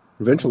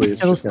 Eventually,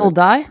 it'll still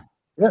die.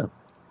 Yeah.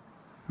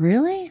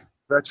 Really?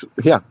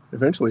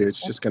 Eventually,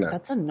 it's just gonna.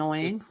 That's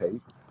annoying.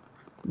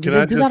 Can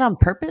I do that on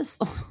purpose?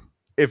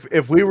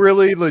 If we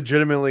really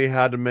legitimately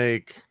had to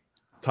make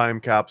time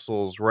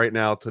capsules right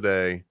now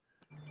today,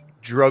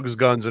 drugs,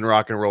 guns, and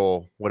rock and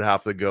roll would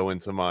have to go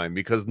into mine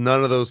because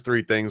none of those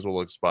three things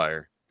will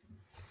expire.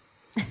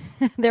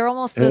 They're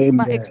almost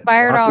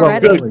expired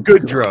already.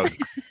 Good drugs.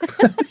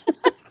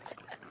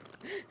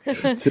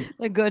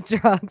 The good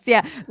drugs.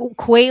 Yeah.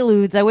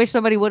 Quaaludes. I wish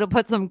somebody would have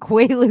put some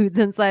Quaaludes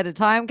inside a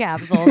time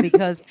capsule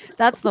because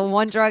that's the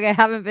one drug I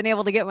haven't been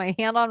able to get my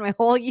hand on my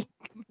whole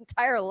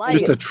entire life.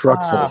 Just a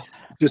truck full.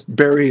 Just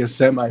bury a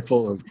semi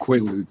full of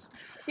Quaaludes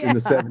in the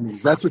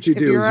 70s. That's what you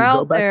do. Is you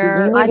go back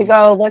to you need to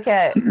go look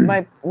at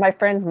my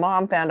friend's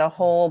mom found a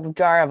whole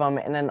jar of them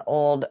in an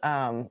old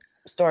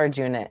storage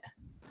unit.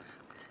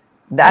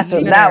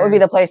 That would be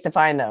the place to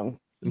find them.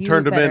 And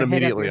turned them in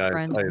immediately. I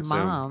assume.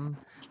 Mom.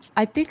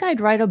 I think I'd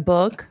write a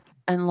book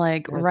and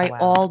write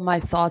all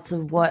my thoughts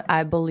of what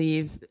I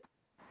believe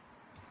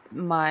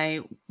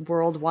my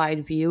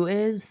worldwide view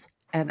is,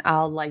 and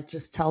I'll like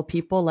just tell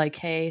people like,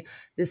 hey,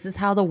 this is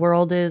how the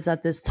world is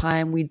at this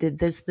time. We did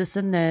this, this,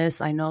 and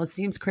this. I know it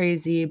seems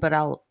crazy, but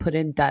I'll put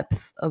in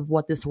depth of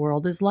what this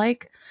world is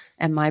like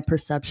and my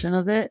perception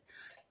of it.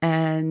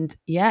 And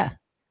yeah,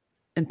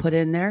 and put it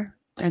in there.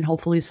 And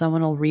hopefully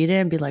someone will read it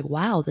and be like,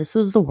 wow, this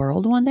was the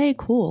world one day.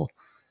 Cool.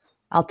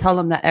 I'll tell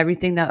them that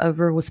everything that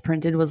ever was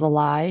printed was a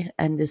lie.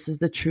 And this is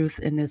the truth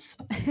in this.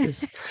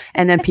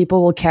 And then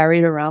people will carry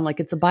it around like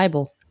it's a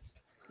Bible.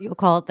 You'll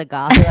call it the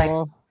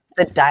gospel.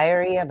 The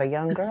diary of a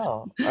young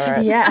girl. Or,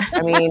 Yeah.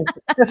 I mean,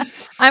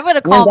 I'm going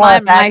to call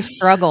mine my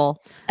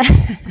struggle.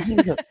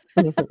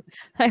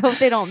 I hope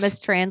they don't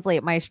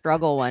mistranslate my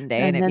struggle one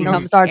day. And it then they'll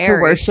becomes start scary.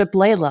 to worship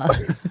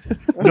Layla.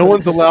 No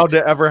one's allowed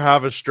to ever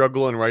have a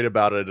struggle and write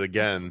about it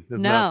again.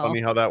 Isn't that No.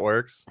 funny how that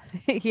works?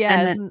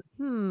 Yeah.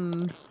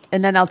 And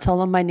then I'll tell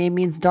them my name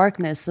means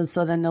darkness. And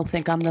so then they'll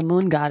think I'm the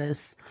moon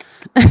goddess.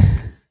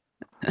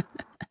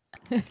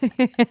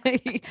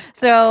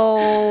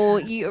 So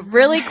you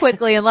really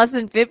quickly, in less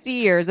than 50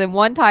 years, in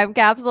one time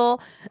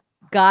capsule,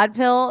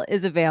 Godpill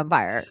is a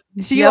vampire.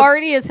 She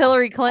already is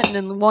Hillary Clinton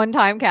in one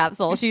time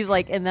capsule. She's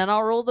like, and then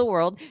I'll rule the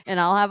world and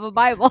I'll have a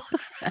Bible.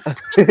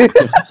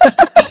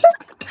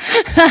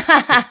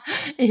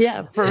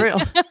 Yeah, for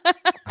real.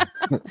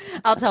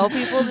 I'll tell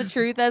people the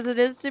truth as it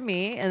is to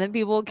me, and then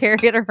people will carry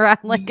it around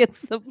like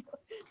it's the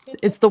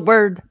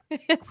word.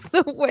 It's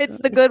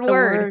the good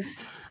word.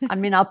 I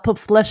mean, I'll put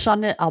flesh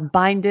on it. I'll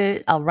bind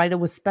it. I'll write it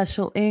with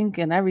special ink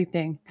and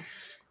everything.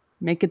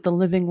 Make it the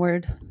living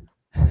word.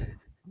 I'm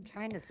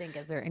trying to think.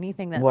 Is there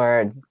anything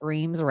that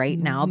screams right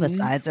now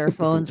besides our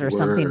phones or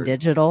something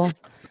digital?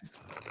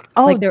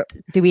 Oh, like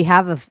do we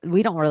have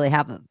we don't really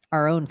have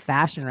our own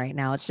fashion right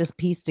now. It's just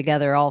pieced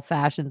together all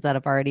fashions that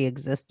have already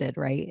existed,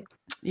 right?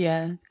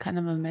 Yeah, kind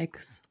of a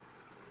mix.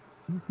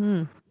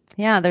 Mm-hmm.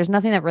 Yeah, there's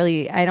nothing that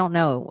really, I don't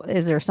know.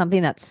 Is there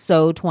something that's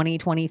so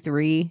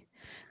 2023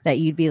 that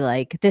you'd be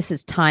like, this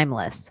is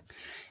timeless?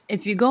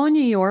 If you go in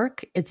New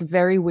York, it's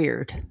very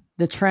weird.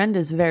 The trend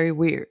is very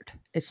weird.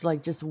 It's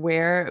like just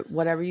wear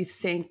whatever you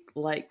think,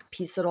 like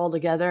piece it all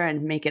together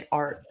and make it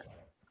art.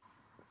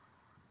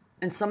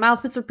 And some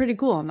outfits are pretty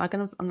cool. I'm not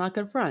gonna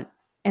front.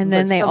 And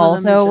then they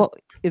also,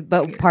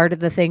 but part of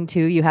the thing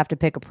too, you have to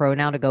pick a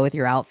pronoun to go with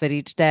your outfit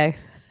each day.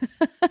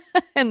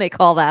 And they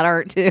call that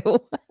art too.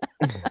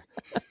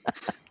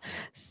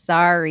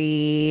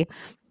 Sorry,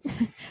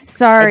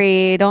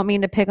 don't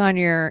mean to pick on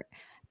your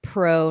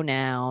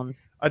pronoun.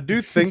 I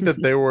do think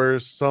that there were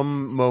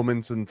some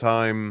moments in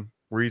time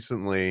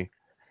recently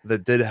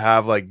that did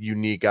have like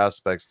unique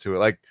aspects to it.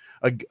 Like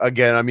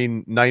again, I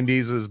mean,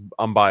 90s is,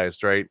 I'm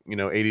biased, right?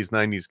 80s,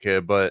 90s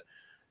kid, but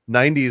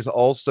 90s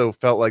also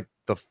felt like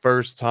the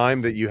first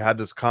time that you had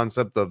this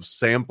concept of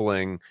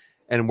sampling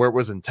and where it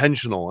was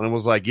intentional. And it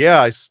was like,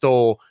 yeah, I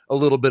stole a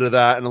little bit of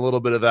that and a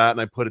little bit of that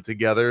and I put it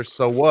together.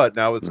 So what?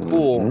 Now it's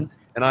cool.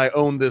 And I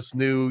own this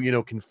new,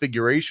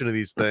 configuration of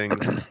these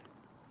things.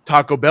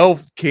 Taco Bell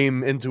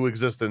came into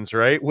existence,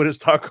 right? What is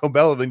Taco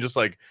Bell than just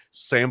like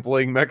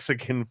sampling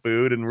Mexican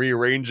food and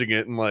rearranging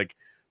it in like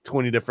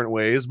 20 different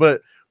ways?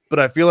 But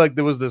I feel like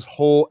there was this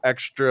whole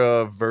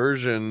extra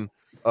version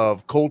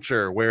of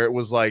culture where it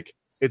was like,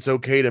 it's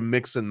okay to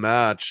mix and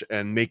match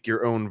and make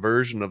your own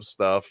version of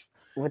stuff.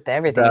 With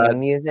everything, the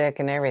music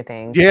and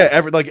everything. Yeah,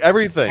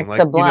 everything. Like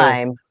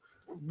Sublime.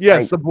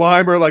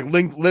 Sublime or like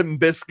Limp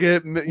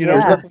Bizkit.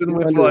 Nothing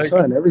under the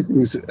sun.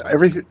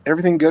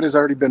 Everything good has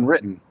already been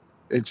written.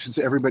 It's just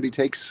everybody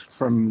takes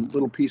from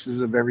little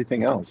pieces of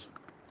everything else.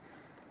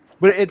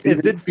 But it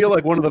did feel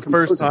like one of the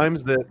first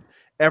times that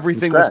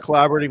everything was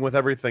collaborating with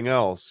everything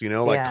else.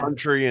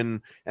 Country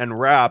and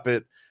rap.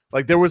 It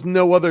like there was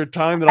no other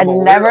time that I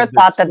never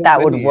thought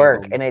that would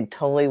work, and it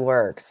totally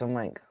works. I'm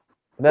like.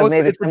 But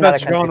maybe it's the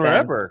best genre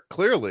ever,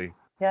 clearly.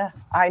 Yeah,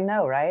 I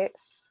know, right?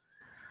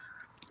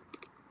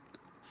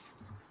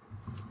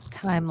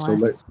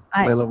 Timeless. So,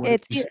 Layla, what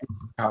did you see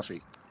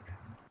coffee?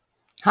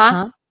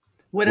 Huh?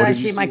 What did I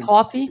see my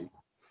coffee?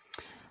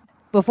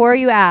 Before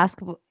you ask,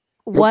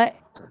 what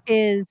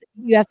is,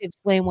 you have to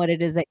explain what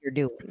it is that you're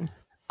doing.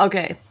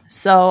 Okay,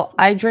 so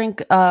I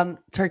drink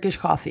Turkish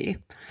coffee,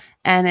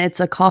 and it's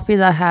a coffee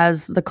that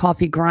has the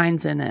coffee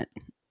grinds in it,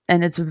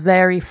 and it's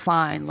very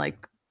fine,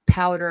 like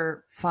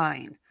powder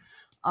fine.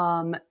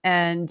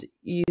 And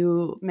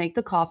you make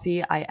the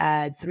coffee. I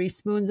add 3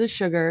 spoons of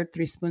sugar,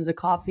 3 spoons of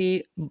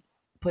coffee,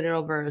 put it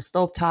over a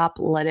stovetop,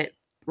 let it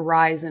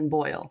rise and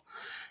boil.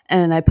 And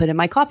then I put in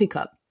my coffee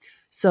cup.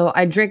 So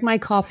I drink my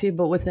coffee,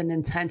 but with an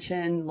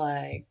intention,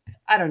 like,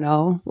 I don't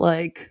know,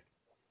 like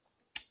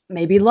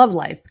maybe love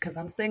life, because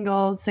I'm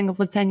single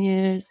for 10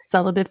 years,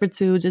 celibate for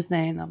 2, just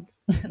saying.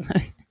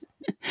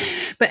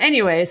 But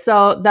anyway,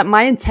 so that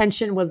my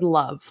intention was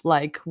love.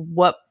 Like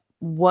what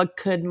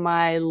could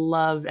my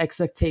love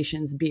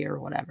expectations be or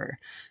whatever.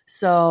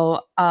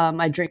 So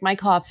I drink my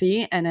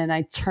coffee and then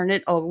I turn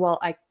it over. Well,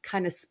 I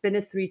kind of spin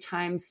it 3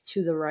 times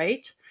to the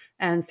right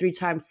and 3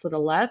 times to the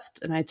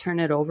left, and I turn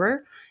it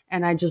over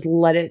and I just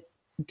let it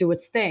do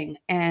its thing.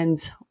 And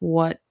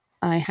what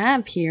I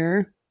have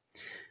here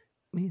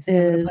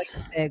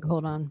is big.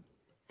 Hold on.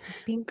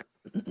 Pink.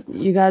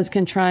 You guys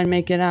can try and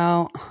make it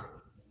out.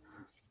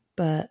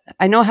 But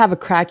I know I have a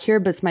crack here,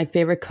 but it's my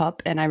favorite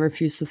cup, and I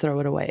refuse to throw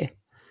it away.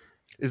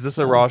 Is this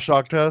a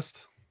Rorschach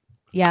test?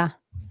 Yeah.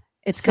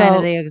 It's kind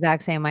of the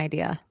exact same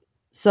idea.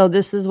 So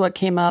this is what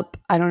came up.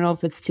 I don't know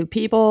if it's 2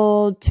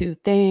 people, 2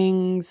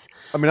 things.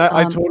 I mean,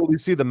 I totally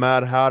see the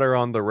Mad Hatter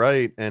on the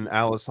right and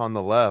Alice on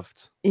the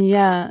left.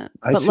 Yeah,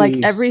 but like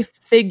every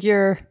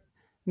figure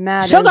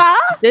matters.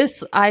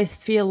 This I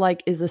feel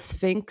like is a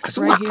sphinx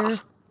right here.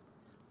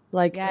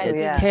 Like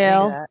its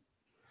tail.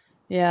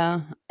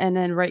 Yeah. And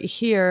then right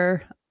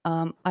here,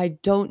 I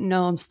don't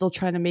know. I'm still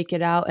trying to make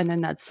it out. And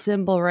then that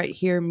symbol right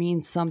here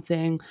means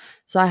something.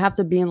 So I have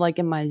to be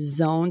in my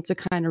zone to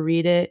kind of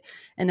read it.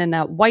 And then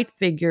that white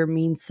figure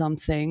means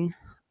something.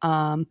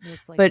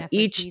 But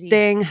each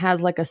thing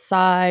has like a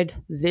side.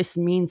 This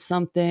means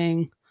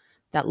something.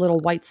 That little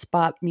white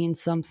spot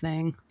means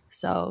something.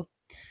 So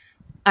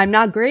I'm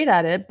not great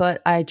at it,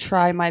 but I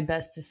try my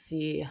best to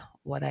see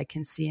what I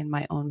can see in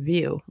my own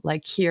view.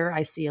 Like here,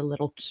 I see a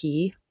little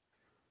key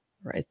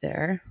right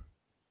there.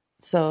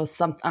 So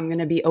I'm going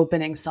to be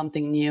opening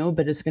something new,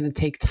 but it's going to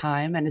take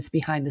time, and it's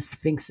behind the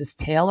Sphinx's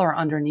tail or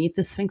underneath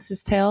the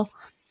Sphinx's tail.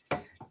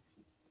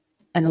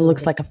 And it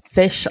looks like a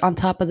fish on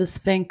top of the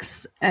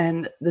Sphinx,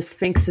 and the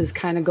Sphinx is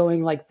kind of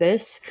going like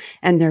this,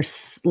 and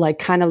there's like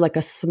kind of like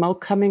a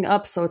smoke coming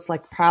up. So it's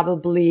like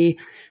probably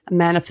a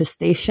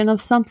manifestation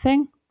of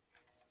something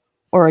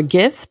or a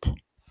gift.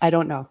 I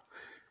don't know.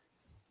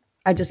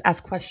 I just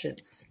ask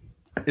questions.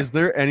 Is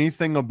there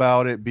anything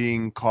about it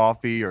being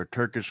coffee or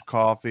Turkish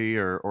coffee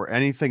or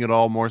anything at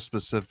all more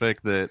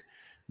specific that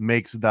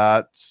makes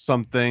that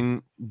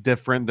something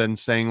different than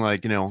saying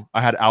like,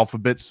 I had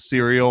alphabets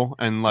cereal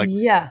and like,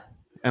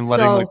 and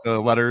letting like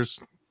the letters?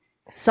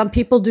 Some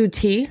people do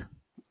tea.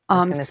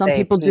 Some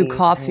people do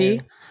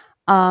coffee.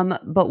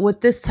 But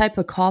with this type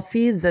of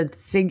coffee, the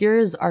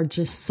figures are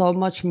just so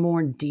much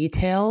more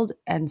detailed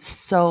and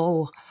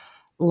so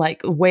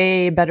like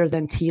way better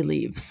than tea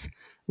leaves.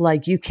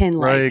 Like you can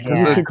like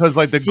because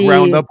like the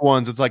ground up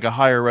ones, it's like a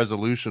higher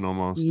resolution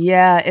almost.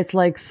 Yeah, it's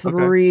like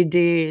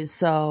 3D.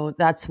 So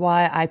that's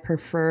why I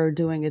prefer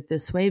doing it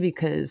this way,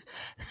 because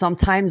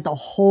sometimes the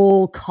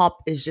whole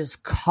cup is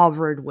just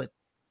covered with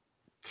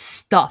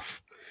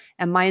stuff.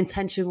 And my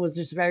intention was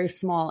just very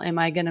small. Am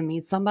I going to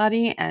meet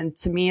somebody? And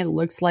to me, it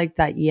looks like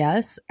that,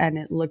 yes. And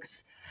it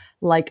looks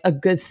like a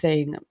good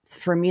thing.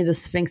 For me, the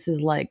Sphinx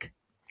is like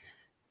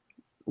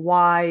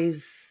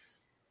wise.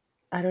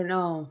 I don't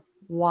know.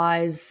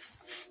 Wise,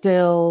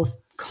 still,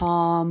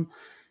 calm,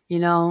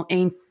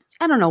 ain't,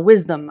 I don't know,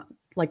 wisdom,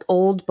 like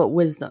old, but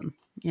wisdom,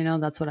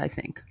 that's what I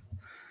think.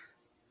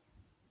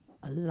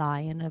 A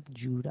Lion of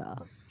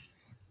Judah.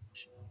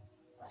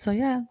 So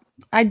yeah,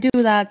 I do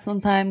that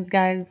sometimes,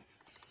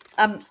 guys.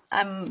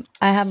 I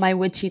have my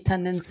witchy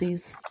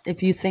tendencies.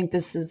 If you think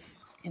this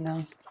is,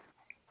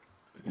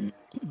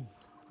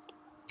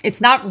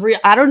 it's not real.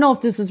 I don't know if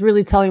this is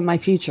really telling my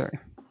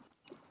future.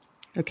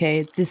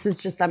 Okay, this is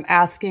just I'm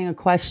asking a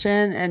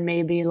question, and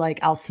maybe like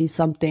I'll see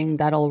something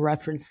that'll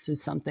reference to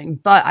something.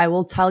 But I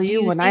will tell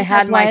you, when I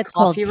had my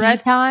coffee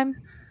read time,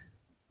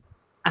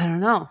 I don't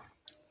know.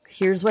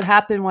 Here's what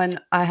happened when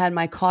I had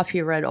my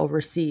coffee read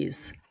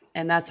overseas,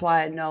 and that's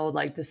why I know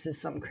like this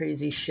is some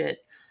crazy shit.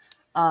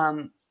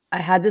 I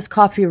had this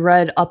coffee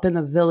read up in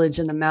a village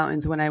in the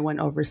mountains when I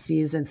went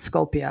overseas in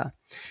Skopje.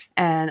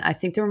 And I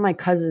think they were my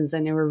cousins,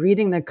 and they were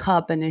reading the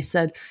cup, and they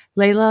said,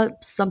 Layla,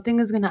 something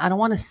is I don't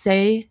want to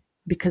say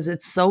because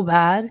it's so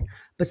bad,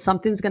 but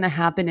something's going to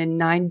happen in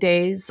 9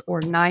 days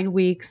or 9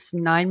 weeks,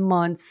 9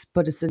 months,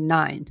 but it's a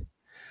 9.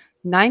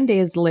 9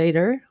 days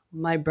later,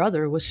 my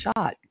brother was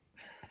shot.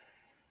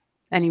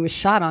 And he was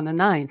shot on the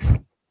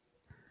 9th.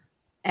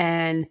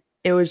 And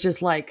it was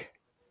just like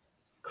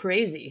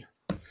crazy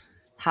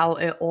how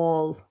it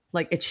all,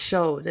 like it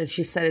showed. And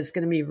she said, it's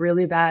going to be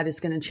really bad. It's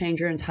going to change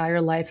your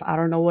entire life. I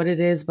don't know what it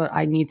is, but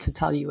I need to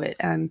tell you it.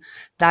 And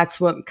that's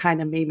what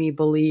kind of made me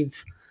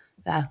believe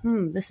that,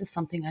 this is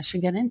something I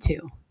should get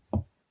into.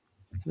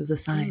 It was a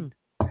sign.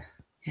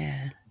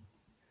 Yeah.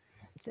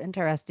 It's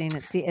interesting.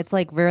 It's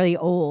like really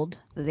old.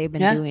 They've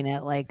been doing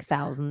it like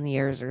 1,000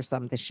 years or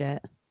something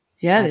shit.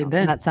 Yeah, they've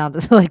been. That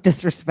sounded like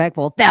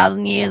disrespectful.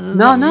 1,000 years.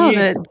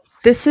 No.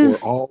 This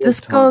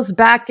goes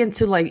back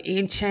into like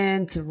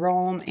ancient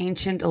Rome,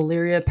 ancient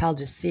Illyria,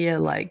 Palgacea.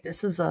 Like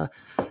this is I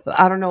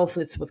don't know if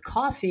it's with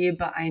coffee,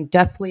 but I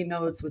definitely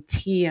know it's with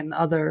tea and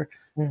other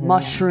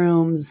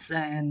mushrooms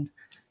and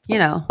Do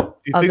you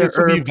other think this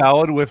would herbs. be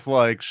valid with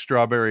like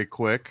strawberry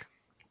quick?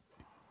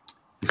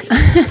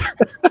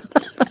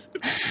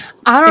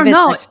 I don't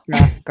know.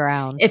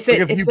 Ground. If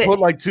you put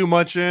like too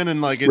much in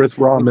and like it's with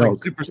raw milk,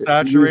 like super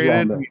saturated,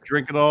 and you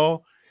drink it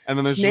all, and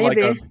then there's just like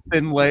a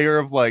thin layer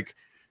of like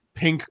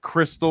pink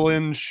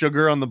crystalline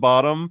sugar on the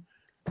bottom.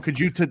 Could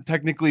you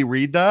technically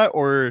read that,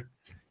 or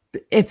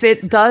if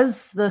it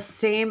does the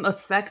same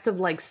effect of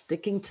like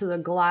sticking to the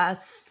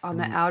glass on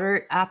the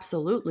outer?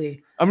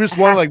 Absolutely. I'm just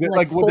wondering,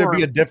 like would there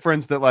be a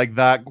difference that like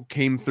that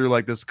came through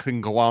like this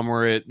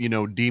conglomerate,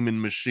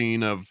 demon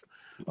machine of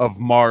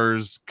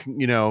Mars,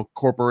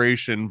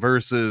 corporation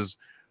versus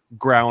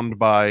ground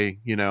by,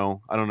 I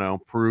don't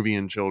know,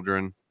 Peruvian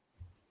children.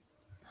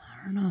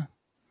 I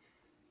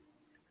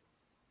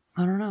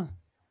don't know.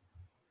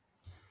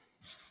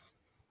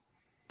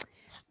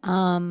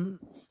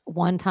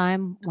 One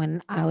time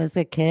when I was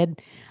a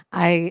kid,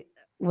 I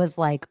was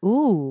like,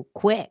 ooh,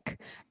 quick.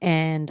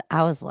 And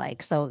I was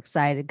like so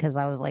excited because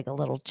I was like a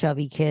little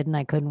chubby kid and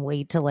I couldn't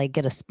wait to like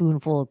get a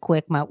spoonful of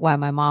quick while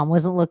my mom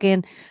wasn't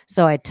looking.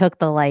 So I took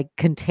the like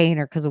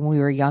container because when we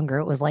were younger,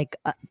 it was like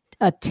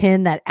a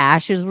tin that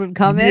ashes would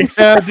come in.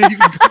 Yeah, dude,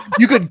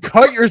 you could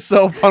cut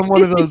yourself on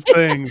one of those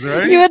things,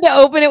 right? You had to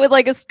open it with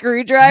like a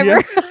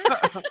screwdriver.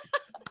 Yeah.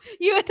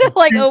 You had to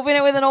like open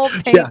it with an old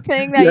paint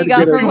thing that you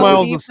got from 2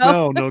 miles of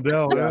snow, no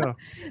doubt. Yeah.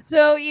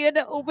 So you had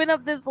to open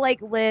up this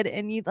like lid,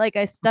 and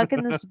I stuck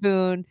in the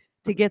spoon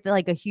to get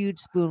like a huge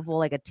spoonful,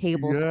 like a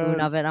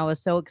tablespoon of it. And I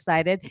was so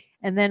excited.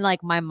 And then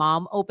like my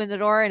mom opened the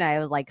door, and I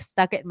was like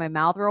stuck it in my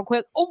mouth real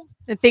quick. Oh,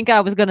 I think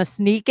I was gonna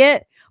sneak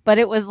it, but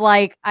it was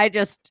like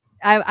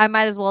I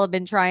might as well have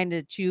been trying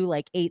to chew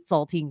like 8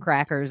 saltine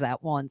crackers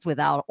at once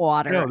without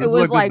water. Yeah, it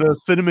was like the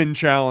cinnamon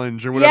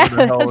challenge or whatever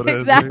the hell that's it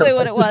is. exactly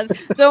what it was.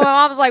 So my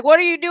mom was like, "What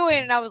are you doing?"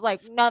 And I was like,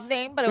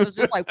 "Nothing," but it was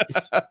just like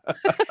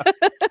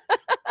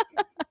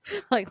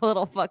like a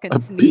little fucking a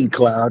pea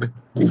cloud.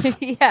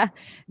 Yeah.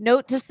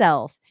 Note to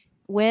self: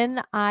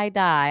 when I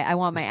die, I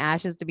want my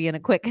ashes to be in a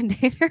quick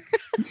container,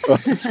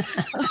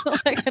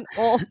 like an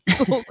old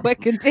school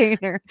quick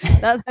container.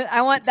 That's what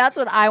I want. That's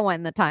what I want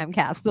in the time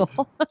capsule.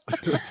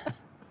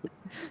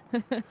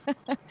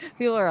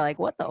 People are like,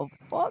 "What the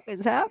fuck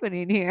is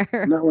happening here?"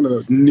 Not one of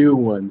those new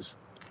ones.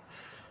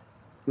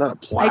 Not a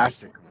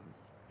plastic one.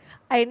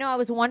 I know. I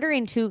was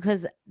wondering too,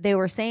 because they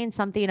were saying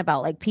something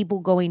about like people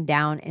going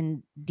down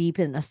and deep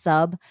in a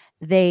sub,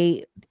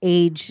 they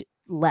age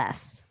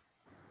less.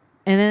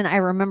 And then I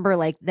remember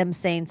like them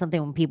saying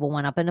something when people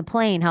went up in a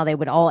plane, how they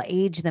would all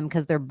age them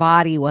because their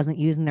body wasn't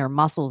using their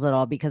muscles at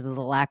all because of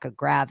the lack of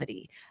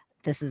gravity.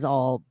 This is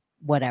all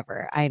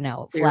whatever. I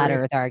know, flat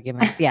earth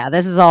arguments. Yeah,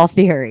 this is all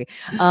theory.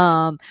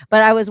 But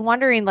I was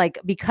wondering, like,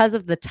 because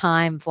of the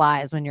time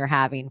flies when you're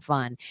having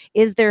fun,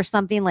 is there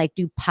something like,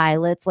 do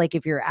pilots, like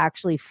if you're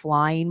actually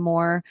flying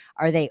more,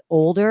 are they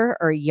older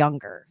or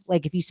younger?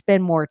 Like if you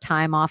spend more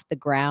time off the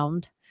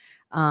ground?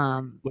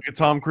 Look at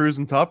Tom Cruise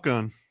in Top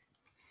Gun.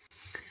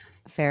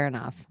 Fair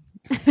enough.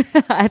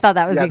 I thought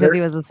that was because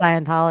he was a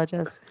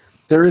Scientologist.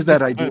 There is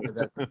that idea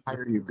that the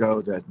higher you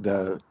go, that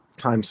the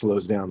time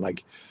slows down.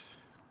 Like,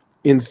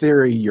 in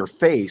theory, your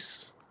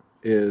face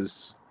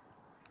ages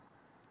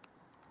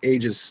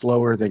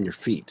slower than your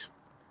feet.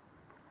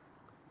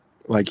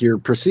 Like, you're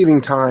perceiving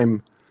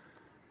time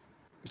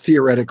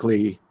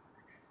theoretically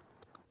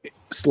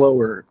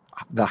slower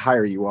the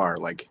higher you are.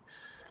 Like,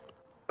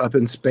 up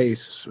in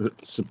space, we're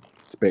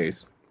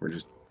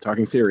just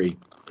talking theory.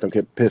 Don't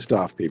get pissed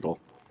off, people.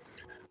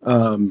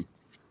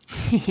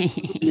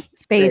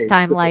 Space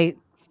time light.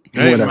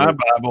 Hey, my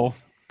Bible.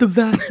 The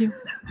vacuum.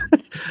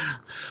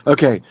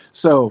 Okay,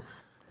 so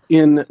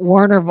in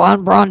Werner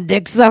von Braun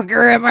dick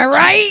sucker, am I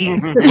right?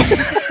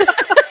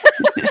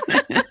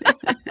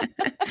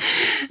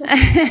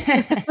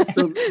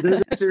 So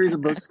there's a series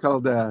of books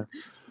called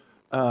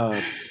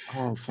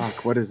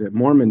what is it?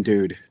 Mormon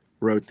dude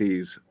wrote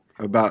these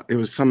about, it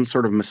was some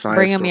sort of Messiah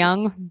Brigham story.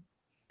 Young.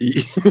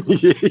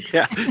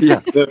 yeah.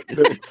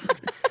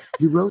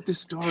 He wrote this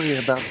story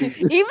about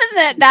these, even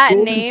that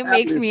name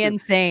makes me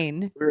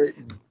insane. Where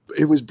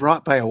it was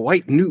brought by a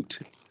white newt,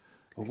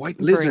 a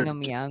white lizard.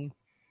 Brigham Young.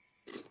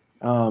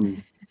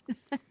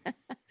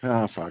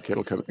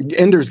 It'll come.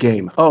 Ender's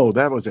Game. Oh,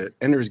 that was it.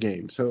 Ender's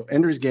Game. So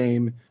Ender's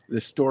Game,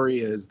 the story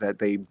is that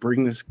they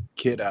bring this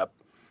kid up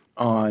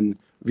on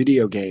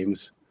video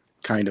games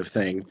kind of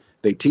thing.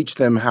 They teach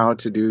them how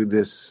to do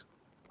this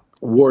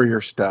warrior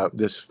stuff,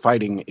 this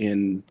fighting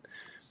in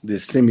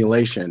this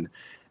simulation,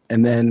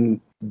 and then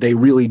they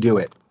really do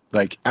it.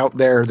 Like out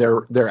there,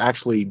 they're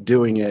actually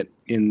doing it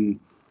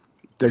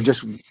they're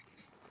just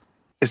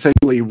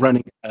essentially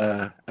running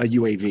a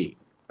UAV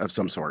of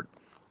some sort,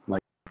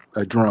 like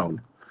a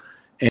drone,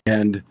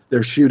 and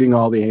they're shooting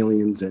all the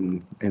aliens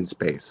in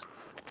space.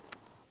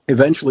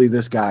 Eventually,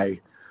 this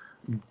guy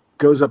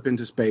goes up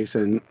into space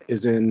and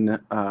is in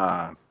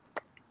Earth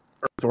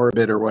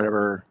orbit or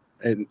whatever,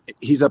 and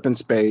he's up in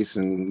space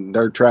and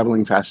they're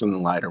traveling faster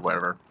than light or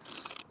whatever.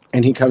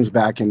 And he comes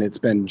back and it's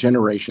been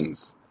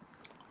generations,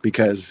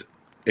 because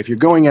if you're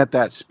going at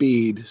that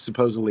speed,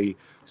 supposedly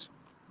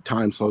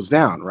time slows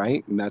down,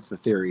 right? And that's the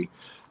theory.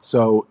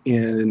 So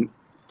in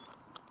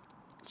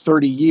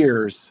 30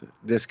 years,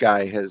 this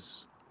guy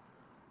has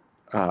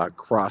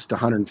crossed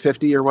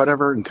 150 or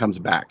whatever and comes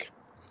back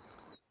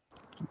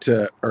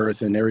to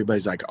Earth, and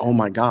everybody's like, oh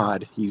my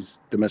God, he's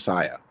the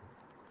Messiah.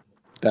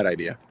 That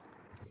idea.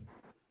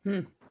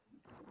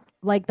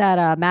 Like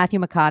that Matthew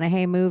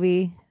McConaughey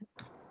movie,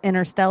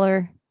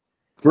 Interstellar.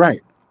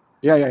 Right.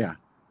 Yeah.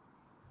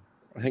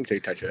 I think they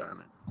touch it on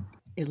it.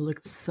 It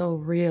looked so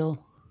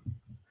real.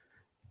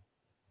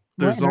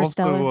 There's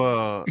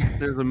also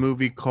there's a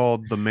movie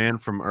called The Man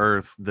from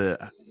Earth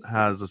that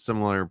has a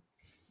similar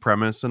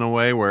premise in a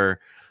way where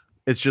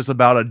it's just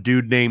about a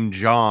dude named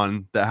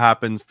John that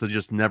happens to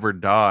just never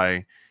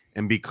die.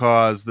 And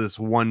because this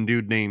one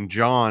dude named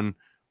John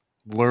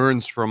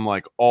learns from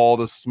like all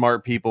the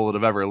smart people that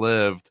have ever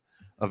lived,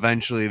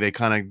 eventually they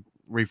kind of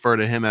refer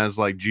to him as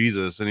like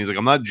Jesus. And he's like,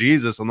 I'm not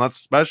Jesus. I'm not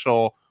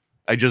special.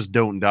 I just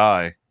don't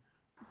die.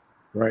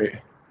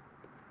 Right.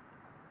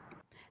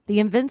 The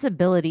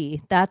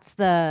invincibility, that's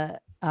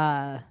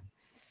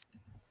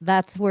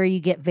where you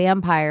get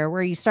vampire,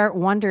 where you start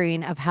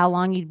wondering of how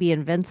long you'd be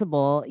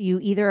invincible. You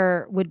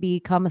either would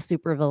become a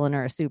supervillain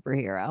or a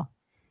superhero.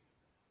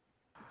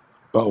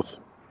 Both.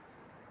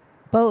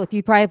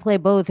 You'd probably play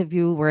both. If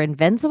you were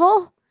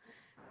invincible,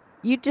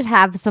 you'd just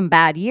have some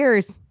bad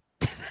years.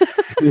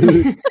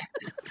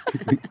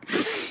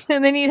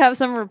 And then you'd have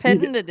some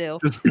repenting to do.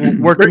 Just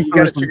working You through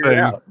gotta some figure it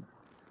things. out.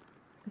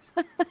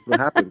 What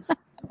happens?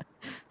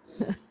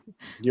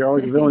 You're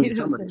always a villain to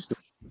somebody.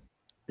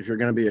 If you're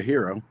going to be a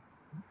hero,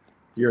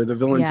 you're the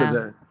villain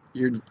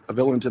you're a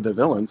villain to the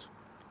villains.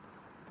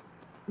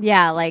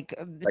 Yeah, like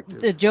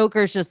the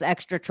Joker's just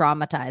extra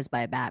traumatized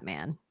by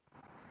Batman.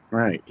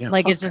 Right. Yeah.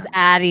 Like it's just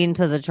adding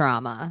to the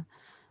trauma.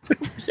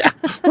 Yeah.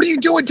 What are you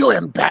doing to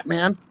him,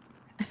 Batman?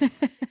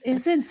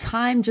 Isn't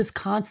time just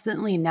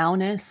constantly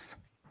nowness?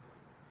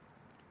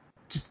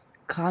 Just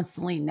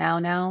constantly now,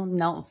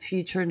 no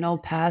future, no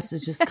past.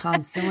 It's just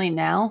constantly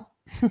now.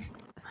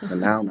 The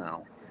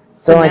now.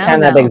 It's the only time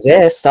that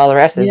exists. All the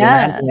rest is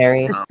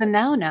imaginary. It's the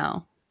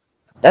now.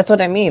 That's what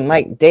I mean.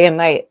 Like day and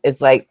night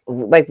is like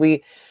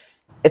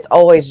it's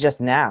always just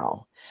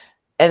now.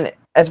 And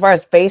as far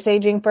as face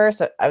aging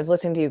first, I was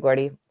listening to you,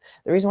 Gordy.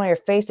 The reason why your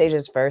face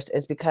ages first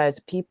is because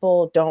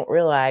people don't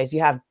realize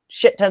you have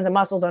shit tons of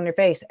muscles on your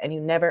face and you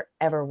never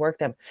ever work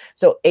them.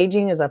 So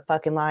aging is a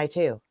fucking lie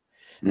too.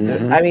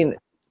 Mm-hmm. I mean,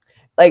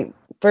 like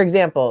for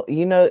example,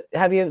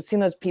 have you seen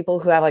those people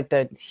who have like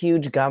the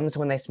huge gums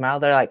when they smile?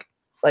 They're like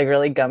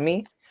really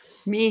gummy.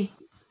 Me.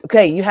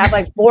 Okay, you have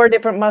like 4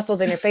 different muscles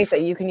in your face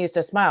that you can use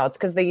to smile. It's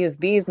because they use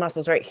these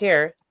muscles right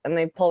here and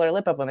they pull their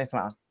lip up when they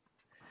smile.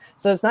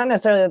 So it's not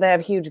necessarily that they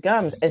have huge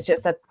gums. It's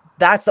just that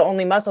that's the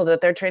only muscle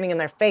that they're training in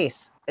their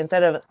face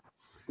instead of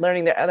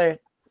learning their other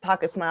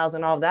pocket smiles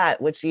and all of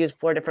that, which use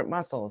 4 different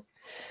muscles.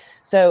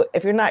 So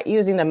if you're not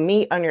using the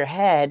meat on your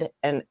head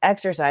and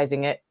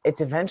exercising it,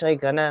 it's eventually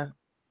going to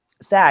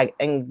sag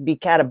and be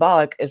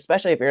catabolic,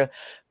 especially if you're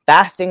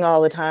fasting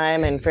all the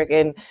time and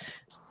freaking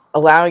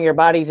allowing your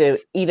body to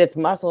eat its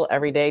muscle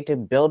every day to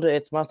build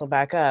its muscle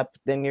back up.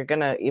 Then you're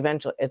going to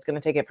eventually, it's going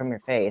to take it from your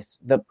face,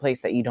 the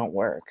place that you don't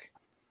work.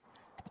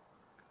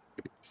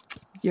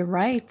 You're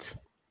right.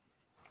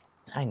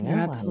 I know. You're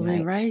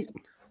absolutely right.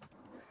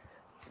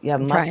 Yeah,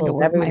 I'm muscles trying to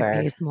work everywhere.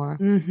 my face more.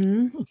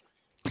 Mm-hmm.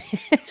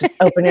 Just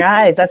open your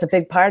eyes. That's a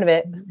big part of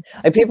it.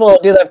 Like people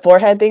do that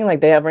forehead thing,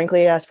 like they have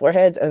wrinkly ass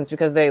foreheads, and it's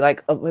because they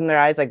like open their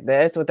eyes like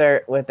this with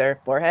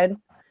their forehead.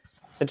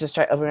 But just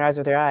try open your eyes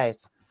with your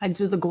eyes. I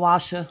do the gua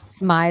sha.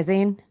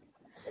 Smizing.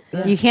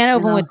 Yeah, you can't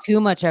open with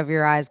too much of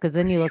your eyes because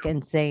then you look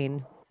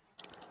insane.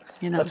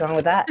 What's wrong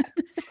with that?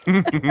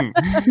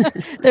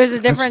 There's a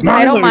difference.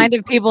 I don't mind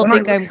if people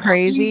think I'm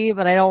crazy,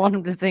 but I don't want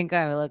them to think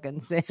I look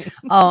insane.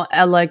 Oh,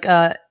 like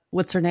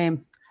what's her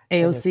name?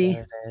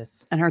 AOC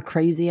and her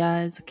crazy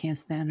eyes. I can't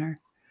stand her.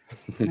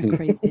 Her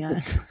crazy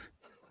eyes.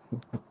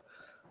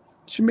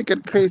 She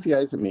making crazy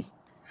eyes at me.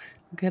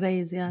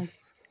 Crazy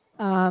eyes.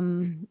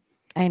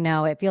 I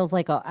know it feels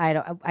like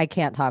I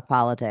can't talk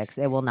politics.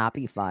 It will not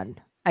be fun.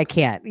 I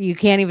can't. You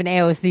can't even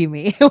AOC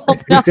me. It will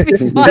not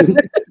be fun.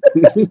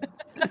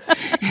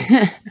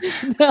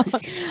 No,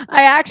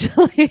 I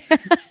actually.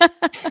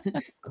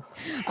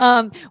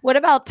 What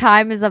about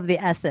time is of the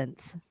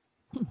essence?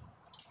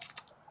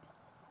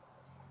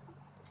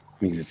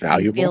 Means it's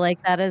valuable. I feel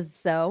like that is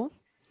so.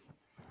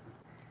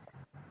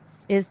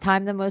 Is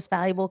time the most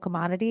valuable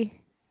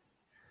commodity?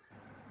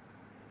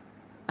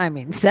 I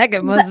mean,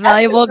 second most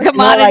valuable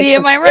commodity.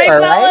 Am I right,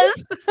 fellas?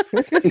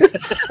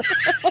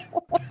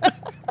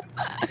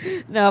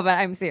 No, but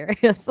I'm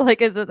serious.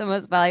 Like, is it the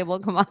most valuable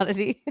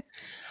commodity?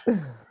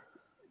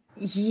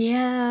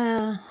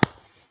 Yeah.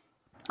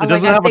 It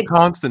doesn't have a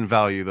constant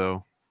value,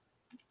 though.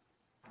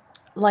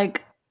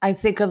 Like, I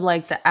think of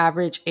like the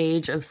average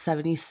age of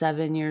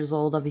 77 years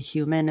old of a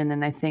human. And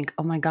then I think,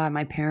 oh my God,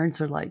 my parents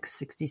are like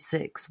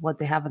 66. What,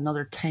 they have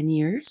another 10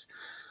 years?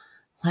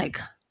 Like,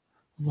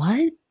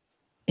 what?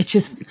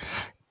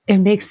 It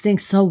makes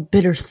things so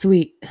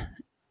bittersweet.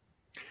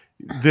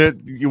 That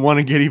you want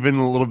to get even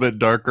a little bit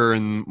darker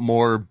and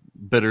more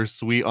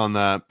bittersweet on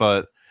that,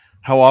 but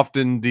how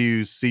often do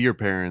you see your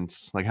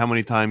parents? Like how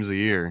many times a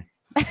year?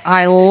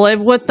 I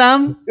live with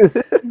them.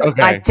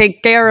 Okay. I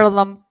take care of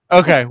them.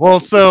 Okay.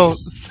 Well, so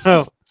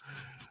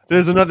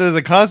there's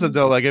a concept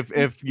though, like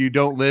if you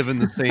don't live in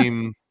the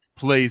same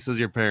place as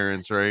your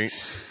parents, right?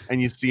 And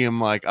you see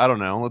them like, I don't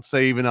know, let's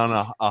say even on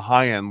a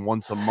high end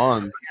once a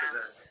month.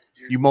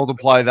 You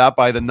multiply that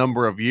by the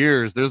number of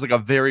years, there's like a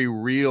very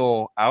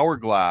real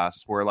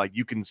hourglass where like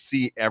you can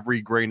see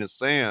every grain of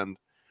sand,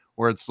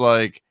 where it's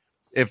like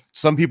if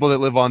some people that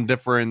live on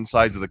different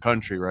sides of the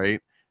country,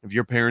 right? if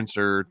your parents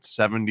are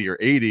 70 or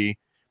 80,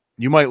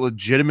 you might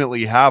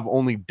legitimately have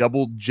only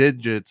double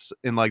digits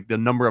in like the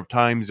number of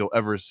times you'll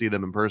ever see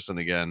them in person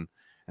again.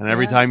 And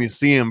every time you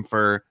see them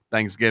for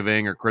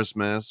Thanksgiving or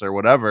Christmas or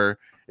whatever,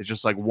 it's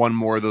just like one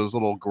more of those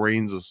little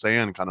grains of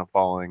sand kind of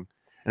falling.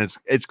 And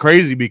it's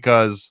crazy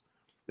because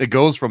it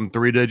goes from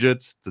 3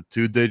 digits to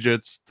 2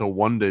 digits to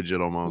 1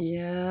 digit almost.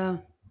 Yeah.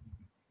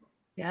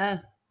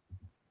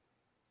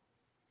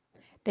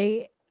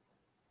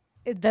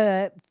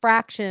 The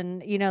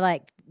fraction,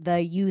 like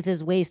the youth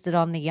is wasted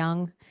on the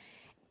young,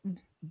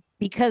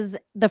 because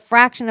the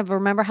fraction of,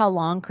 remember how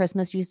long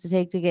Christmas used to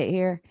take to get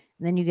here?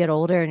 And then you get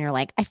older and you're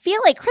like, I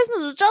feel like Christmas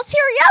was just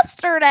here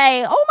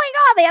yesterday. Oh my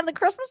God, they have the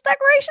Christmas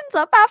decorations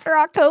up after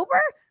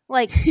October.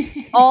 Like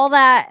all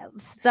that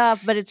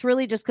stuff. But it's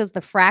really just because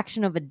the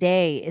fraction of a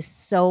day is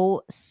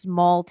so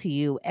small to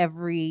you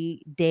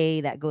every day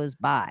that goes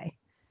by.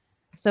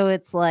 So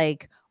it's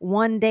like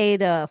 1 day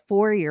to a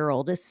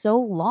 4-year-old is so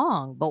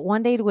long, but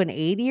 1 day to an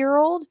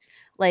 80-year-old,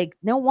 like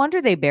no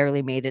wonder they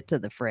barely made it to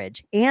the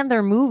fridge, and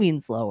they're moving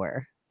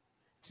slower.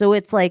 So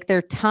it's like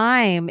their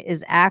time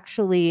is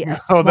actually a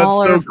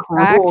smaller that's so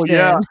fraction. cruel,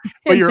 yeah.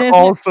 But you're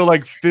also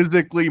like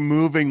physically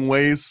moving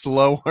way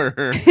slower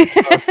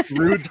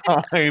through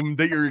time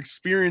that you're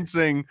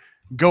experiencing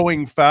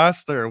going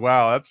faster.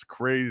 Wow, that's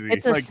crazy.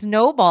 It's a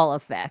snowball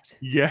effect.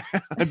 Yeah,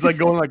 it's like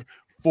going like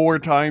 4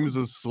 times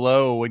as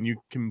slow when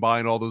you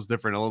combine all those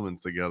different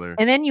elements together.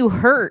 And then you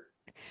hurt.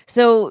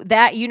 So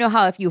that,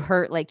 how if you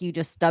hurt, like you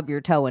just stub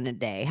your toe in a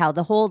day, how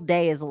the whole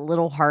day is a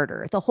little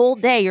harder. The whole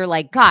day you're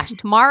like, gosh,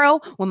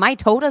 tomorrow when my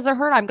toe doesn't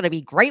hurt, I'm going to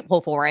be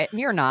grateful for it. And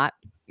you're not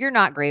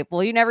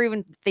grateful. You never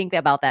even think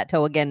about that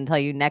toe again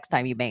until next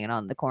time you bang it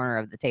on the corner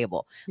of the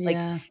table.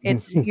 Like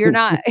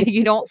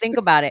you don't think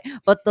about it.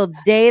 But the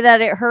day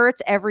that it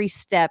hurts, every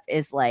step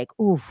is like,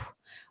 oof.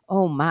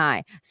 Oh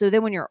my. So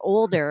then when you're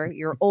older,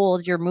 you're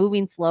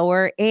moving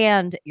slower,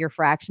 and your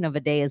fraction of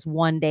a day is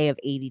 1 day of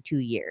 82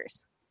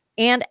 years.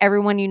 And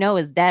everyone you know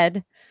is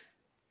dead.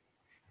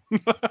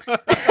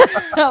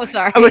 Oh,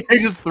 sorry. I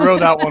just throw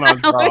that one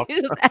on top.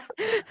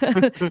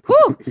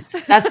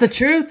 That's the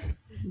truth.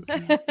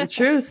 That's the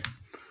truth.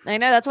 I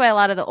know. That's why a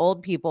lot of the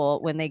old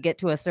people, when they get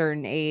to a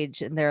certain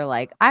age and they're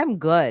like, I'm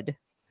good.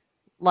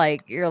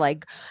 Like, you're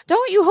like,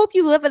 don't you hope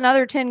you live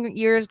another 10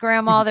 years,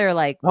 Grandma? They're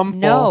like,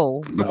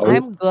 no,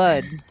 I'm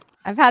good.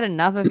 I've had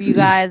enough of you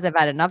guys. I've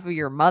had enough of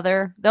your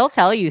mother. They'll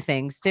tell you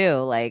things too.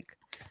 Like,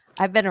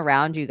 I've been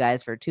around you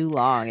guys for too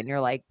long. And you're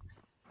like,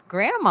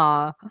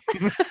 Grandma.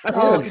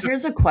 So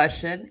here's a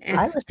question.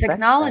 If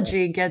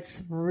technology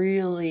gets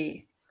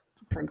really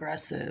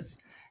progressive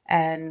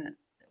and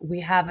we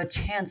have a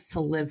chance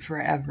to live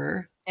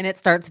forever, and it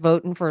starts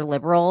voting for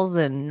liberals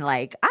and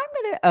like,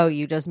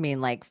 you just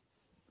mean like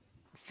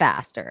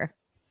faster.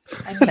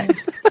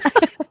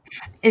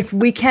 If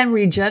we can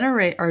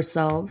regenerate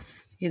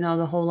ourselves,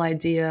 the whole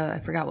idea, I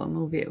forgot what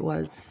movie it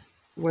was,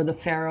 where the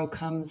pharaoh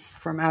comes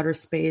from outer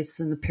space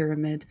in the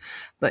pyramid,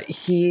 but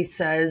he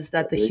says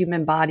that the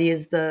human body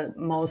is the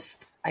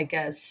most, I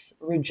guess,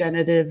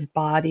 regenerative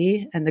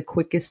body and the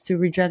quickest to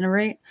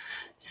regenerate.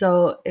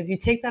 So if you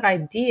take that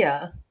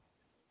idea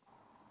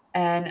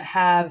and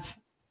have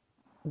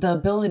the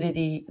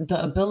ability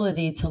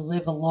to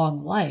live a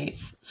long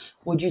life,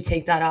 would you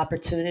take that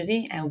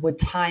opportunity? And would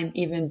time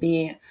even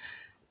be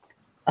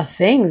a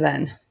thing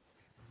then?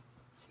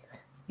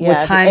 Yeah,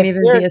 would time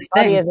even be a thing? If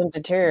your body isn't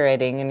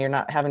deteriorating and you're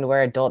not having to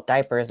wear adult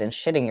diapers and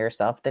shitting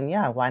yourself, then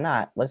yeah, why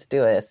not? Let's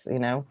do this,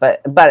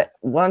 But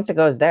once it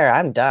goes there,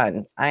 I'm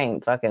done. I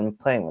ain't fucking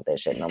playing with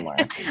this shit no more.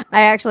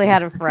 I actually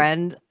had a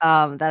friend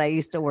that I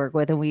used to work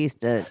with, and we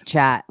used to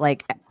chat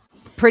like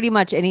pretty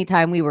much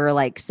anytime we were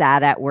like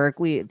sad at work,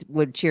 we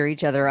would cheer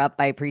each other up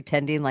by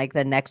pretending like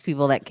the next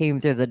people that came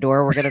through the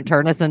door were going to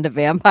turn us into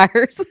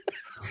vampires.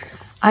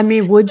 I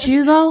mean, would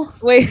you though?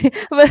 Wait,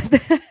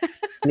 but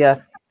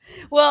yeah.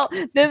 Well,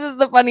 this is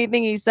the funny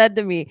thing he said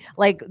to me.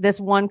 Like, this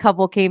one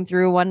couple came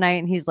through one night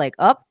and he's like,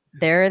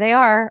 there they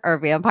are, our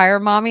vampire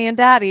mommy and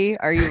daddy.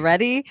 Are you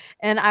ready?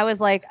 And I was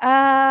like,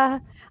 I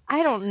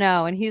don't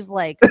know. And he's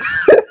like,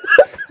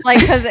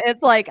 because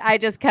it's like, I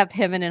just kept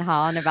hemming and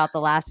hawing about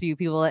the last few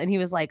people. And he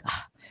was like,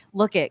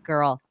 look it,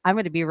 girl, I'm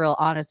going to be real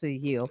honest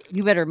with you.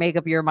 You better make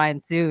up your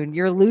mind soon.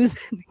 You're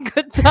losing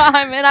good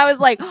time. And I was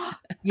like,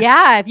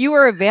 yeah, if you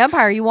were a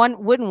vampire, you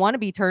wouldn't want to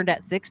be turned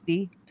at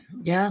 60.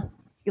 Yeah.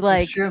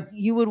 Like,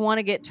 you would want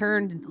to get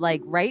turned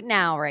like right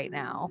now.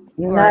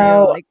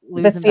 No, like,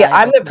 but see,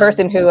 I'm the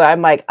person who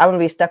I'm like, I'm going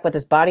to be stuck with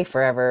this body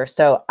forever.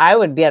 So I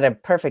would be at a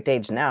perfect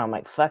age now. I'm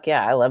like, fuck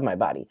yeah, I love my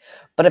body.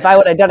 But if I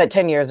would have done it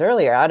 10 years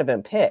earlier, I would have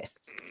been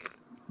pissed.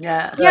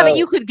 Yeah. Yeah, but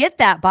you could get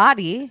that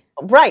body.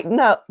 Right.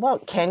 No. Well,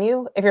 can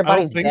you? If your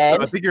body's dead?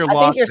 So. I think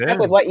you're stuck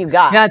with what you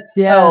got.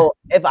 Yeah. So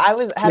if I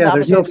had the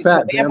opportunity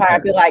to be a vampire,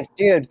 I'd be like,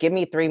 dude, give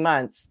me 3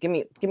 months. Give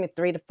me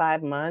 3 to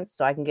 5 months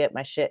so I can get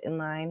my shit in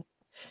line.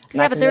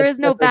 Yeah, but there is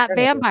no fat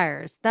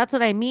vampires. That's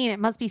what I mean. It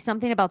must be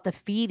something about the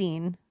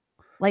feeding.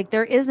 Like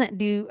there isn't.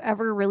 Do you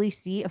ever really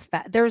see a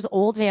fat? There's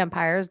old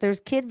vampires, there's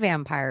kid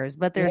vampires,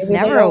 but there's Maybe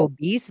they never don't.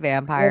 obese Well,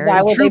 vampires.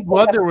 why would True they pick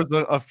Blood, up? there was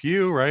a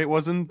few, right?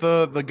 Wasn't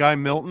the guy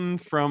Milton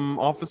from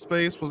Office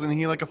Space? Wasn't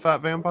he like a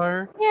fat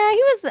vampire? Yeah, he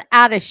was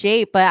out of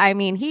shape, but I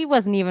mean, he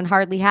wasn't even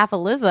hardly half a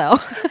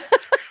Lizzo.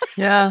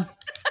 Yeah.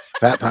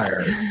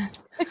 Vampire.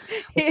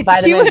 She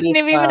Vitamin wouldn't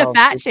have even B12.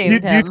 fat Do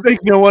shamed you him. think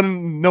no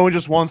one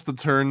just wants to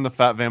turn the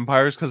fat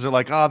vampires because they're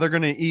like, they're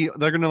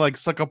gonna like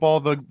suck up all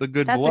the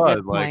good That's blood,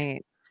 a good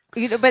point.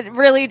 But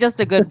really,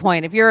 just a good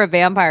point. If you're a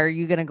vampire,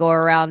 you're gonna go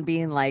around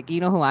being like, you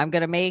know who I'm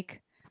gonna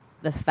make?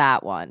 The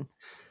fat one.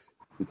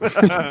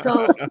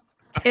 So,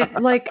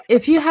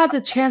 if you had the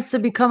chance to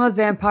become a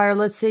vampire,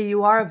 let's say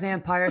you are a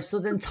vampire, so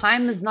then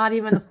time is not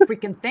even a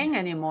freaking thing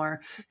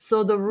anymore.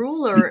 So the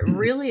ruler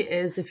really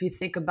is, if you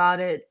think about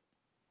it,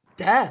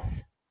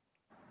 death.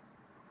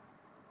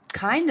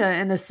 Kinda,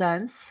 in a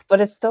sense.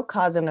 But it's still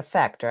cause and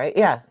effect, right?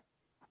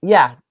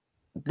 Yeah.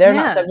 They're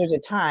not subject to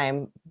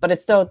time, but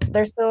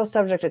they're still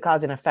subject to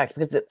cause and effect,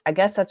 because I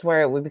guess that's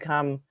where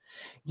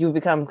you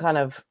become kind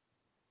of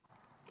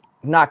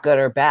not good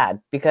or bad,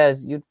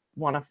 because you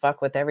want to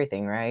fuck with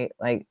everything, right?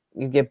 Like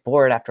you get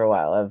bored after a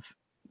while of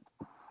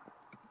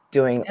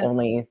doing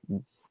only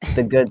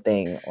the good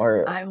thing,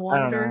 or I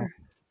don't know.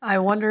 I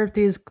wonder if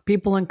these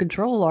people in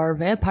control are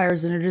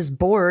vampires and they're just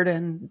bored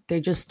and they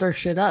just stir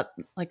shit up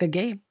like a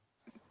game.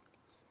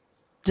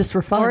 Just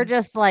for fun. Or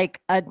just like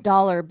a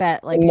dollar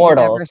bet, like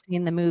Immortals. you've never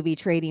seen the movie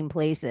Trading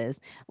Places.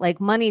 Like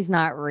money's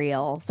not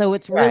real. So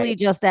it's really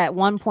just at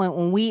one point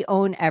when we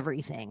own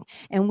everything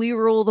and we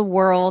rule the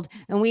world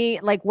and we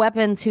like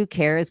weapons, who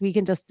cares? We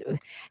can just,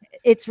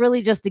 it's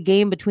really just a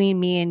game between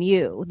me and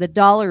you. The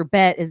dollar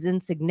bet is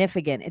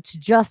insignificant. It's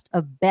just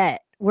a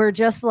bet. We're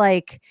just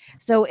like,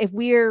 so if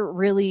we're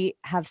really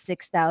have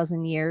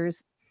 6,000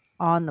 years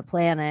on the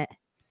planet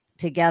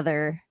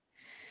together,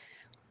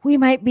 we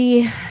might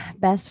be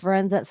best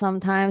friends at some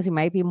times. We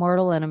might be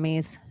mortal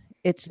enemies.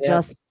 It's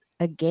just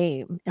a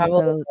game. And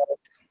so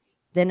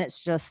then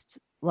it's just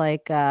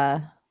like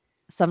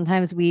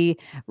sometimes we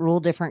rule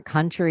different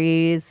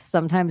countries.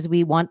 Sometimes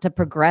we want to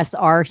progress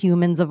our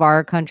humans of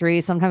our country.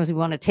 Sometimes we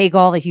want to take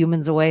all the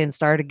humans away and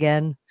start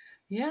again.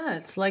 Yeah,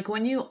 it's like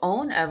when you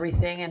own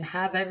everything and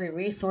have every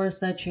resource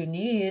that you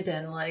need,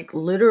 and like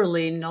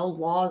literally no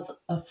laws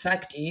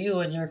affect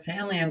you and your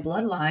family and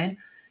bloodline,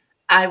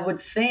 I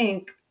would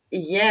think,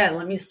 yeah,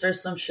 let me stir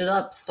some shit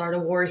up, start a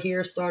war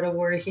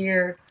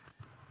here,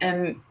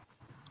 and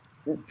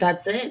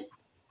that's it.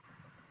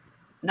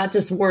 Not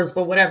just wars,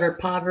 but whatever,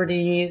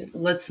 poverty,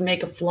 let's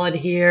make a flood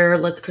here,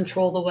 let's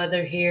control the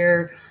weather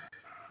here,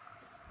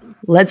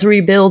 let's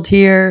rebuild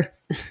here.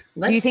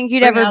 Do you think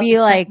you'd ever be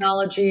like,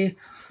 technology?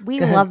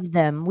 We love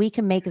them, we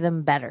can make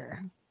them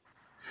better?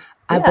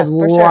 I would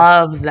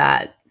love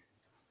that.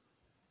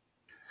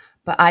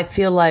 But I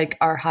feel like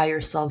our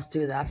higher selves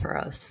do that for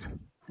us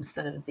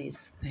instead of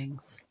these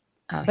things.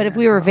 But if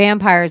we were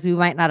vampires, we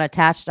might not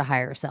attach to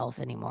higher self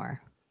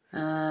anymore.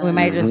 We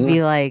might just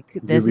be like,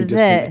 this is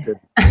it.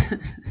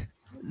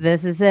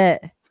 This is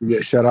it. You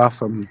get shut off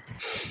from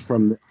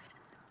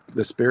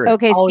the spirit.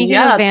 Okay, speaking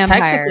of vampires,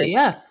 technically,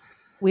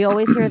 we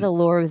always hear the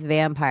lore with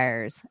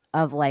vampires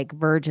of like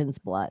virgin's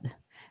blood.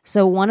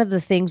 So one of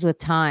the things with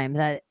time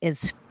that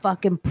is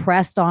fucking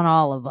pressed on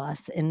all of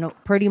us in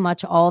pretty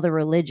much all the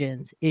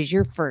religions is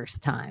your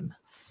first time.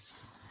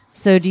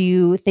 So do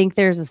you think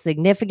there's a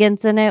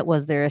significance in it?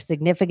 Was there a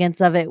significance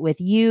of it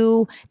with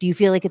you? Do you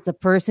feel like it's a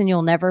person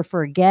you'll never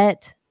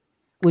forget?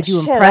 Would you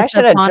impress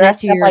upon it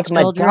to your like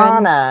children?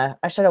 Madonna.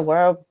 I should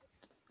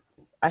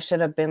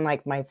have been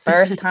like my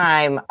first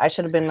time. I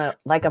should have been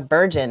like a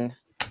virgin.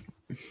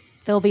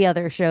 There'll be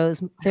other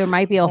shows. There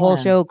might be a whole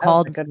show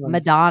called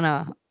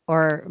Madonna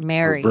or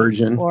Mary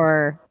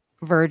or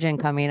Virgin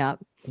coming up.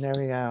 There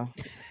we go.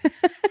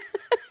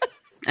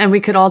 And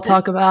we could all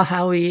talk about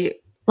how we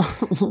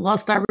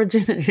lost our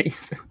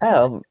virginities.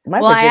 Oh,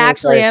 I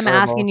actually am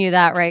asking you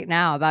that right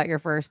now about your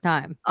first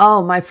time.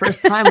 Oh, my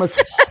first time was.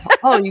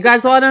 Oh, you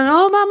guys want to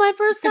know about my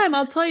first time?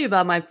 I'll tell you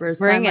about my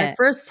first time. My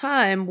first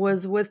time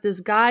was with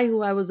this guy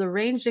who I was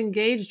arranged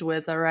engaged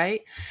with. All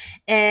right,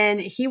 and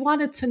he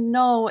wanted to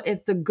know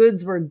if the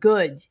goods were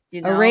good.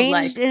 You know,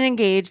 arranged and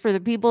engaged. For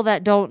the people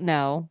that don't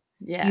know,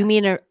 you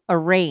mean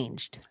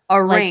arranged?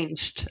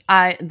 Arranged.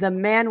 The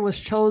man was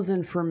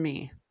chosen for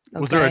me. Okay?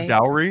 Was there a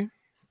dowry?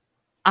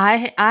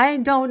 I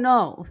don't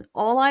know.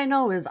 All I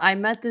know is I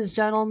met this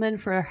gentleman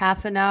for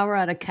half an hour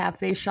at a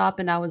cafe shop,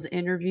 and I was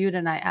interviewed,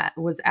 and I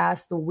was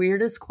asked the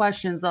weirdest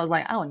questions. I was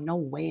like, oh, no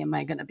way am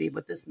I going to be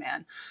with this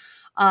man.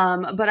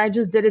 But I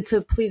just did it to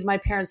please my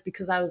parents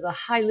because I was a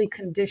highly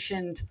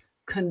conditioned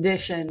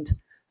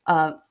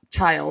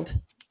child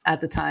at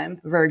the time,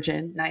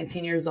 virgin,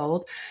 19 years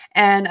old.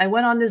 And I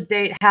went on this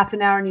date half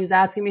an hour, and he was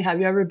asking me,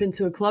 have you ever been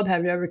to a club?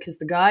 Have you ever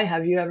kissed a guy?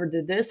 Have you ever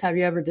did this? Have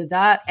you ever did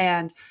that?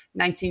 And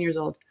 19 years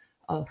old.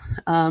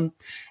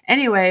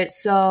 Anyway,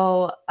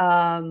 so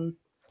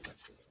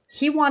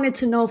he wanted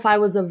to know if I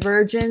was a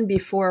virgin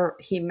before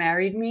he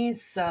married me.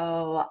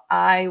 So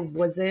I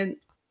wasn't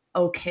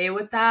okay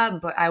with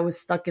that, but I was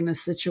stuck in a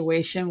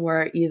situation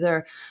where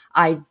either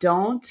I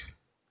don't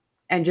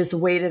and just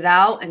wait it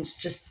out and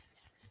just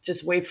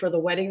wait for the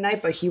wedding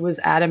night, but he was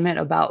adamant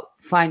about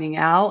finding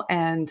out,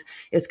 and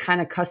it's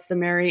kind of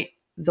customary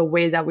the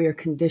way that we are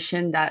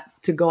conditioned that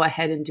to go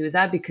ahead and do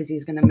that because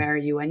he's going to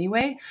marry you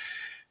anyway.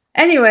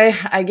 Anyway,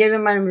 I gave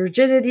him my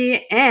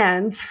virginity,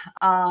 and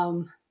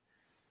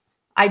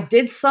I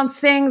did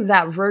something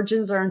that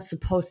virgins aren't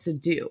supposed to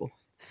do.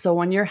 So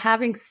when you're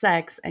having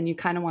sex and you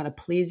kind of want to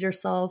please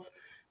yourself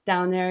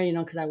down there, you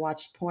know, because I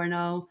watched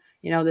porno,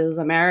 you know, this is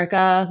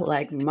America,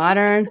 like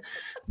modern.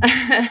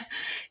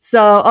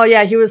 So, oh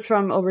yeah, he was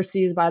from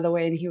overseas, by the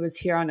way, and he was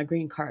here on a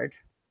green card.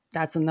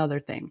 That's another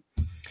thing.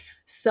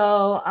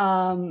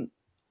 So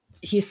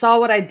he saw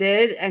what I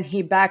did and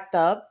he backed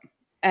up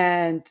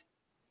and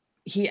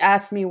he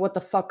asked me, "What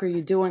the fuck are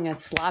you doing?" and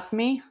slapped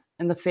me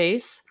in the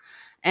face.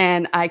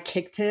 And I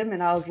kicked him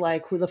and I was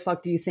like, "Who the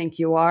fuck do you think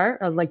you are?"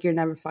 I was like, "You're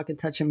never fucking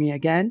touching me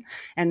again."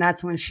 And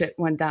that's when shit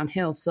went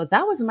downhill. So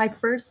that was my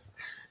first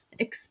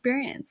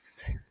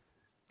experience.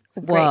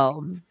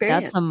 Whoa,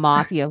 that's some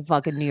mafia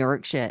fucking New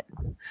York shit.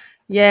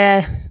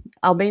 Yeah,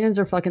 Albanians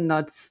are fucking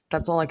nuts.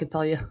 That's all I can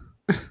tell you.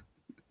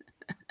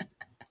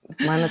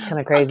 Mine was kind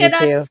of crazy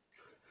too.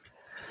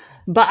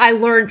 But I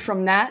learned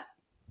from that.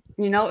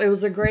 You know, it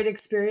was a great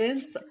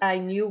experience. I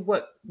knew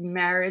what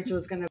marriage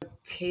was going to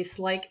taste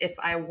like if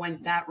I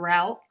went that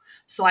route.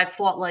 So I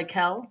fought like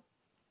hell.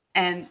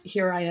 And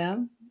here I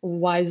am,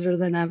 wiser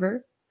than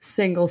ever,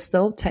 single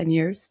still, 10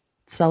 years,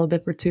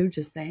 celibate for 2,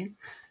 just saying.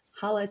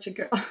 Holla at your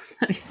girl.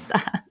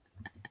 Stop.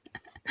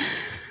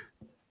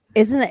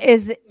 Is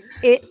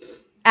it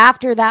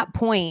after that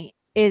point,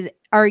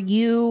 are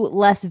you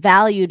less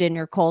valued in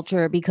your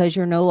culture because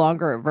you're no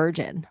longer a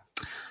virgin?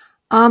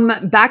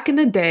 Back in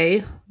the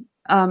day,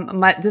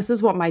 this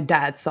is what my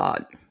dad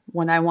thought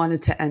when I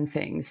wanted to end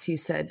things. He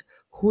said,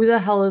 "Who the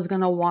hell is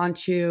going to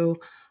want you?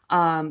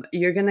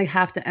 You're going to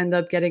have to end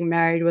up getting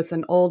married with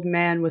an old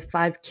man with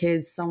 5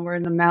 kids somewhere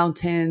in the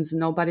mountains.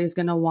 Nobody's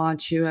going to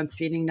want you." I'm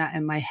feeding that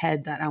in my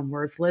head that I'm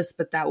worthless,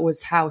 but that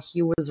was how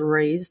he was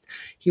raised.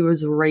 He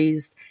was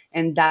raised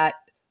in that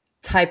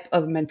type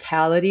of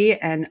mentality,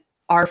 and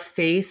our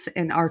face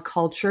and our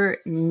culture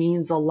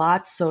means a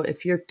lot. So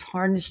if you're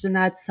tarnished in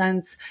that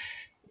sense,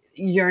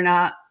 you're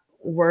not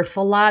worth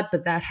a lot,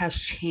 but that has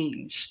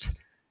changed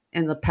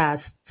in the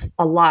past,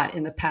 a lot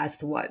in the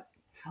past. What?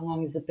 How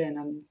long has it been?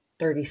 I'm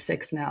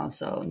 36 now,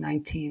 so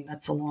 19.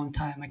 That's a long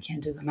time. I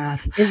can't do the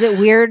math. Is it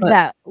weird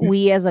that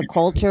we as a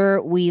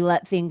culture, we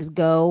let things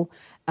go?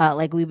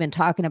 Like we've been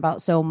talking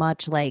about so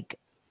much, like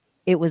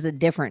it was a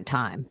different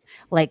time.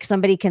 Like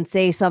somebody can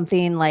say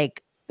something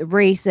like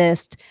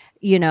racist,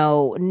 you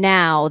know,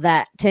 now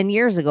that 10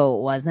 years ago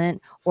it wasn't,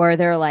 or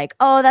they're like,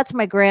 "Oh, that's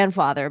my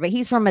grandfather, but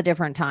he's from a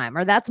different time,"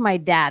 or "That's my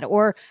dad,"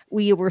 or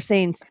we were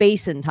saying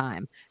space and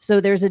time.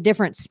 So there's a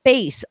different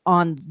space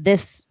on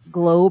this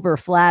globe or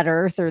flat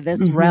earth or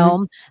this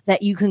realm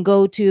that you can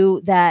go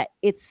to, that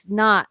it's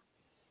not,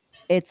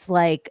 it's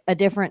like a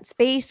different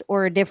space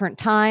or a different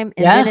time,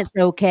 and then it's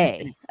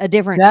okay. A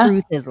different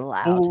truth is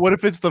allowed. Well, what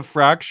if it's the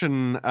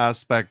fraction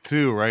aspect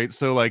too, right?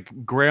 So like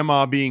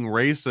grandma being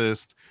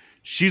racist,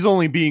 she's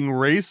only being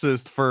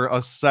racist for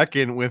a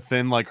second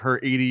within like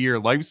her 80-year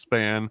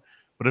lifespan.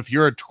 But if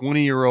you're a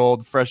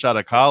 20-year-old fresh out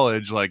of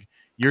college, like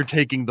you're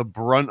taking the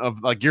brunt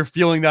of, like, you're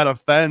feeling that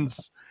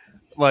offense,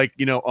 like,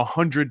 you know,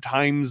 100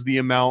 times the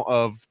amount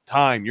of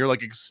time. You're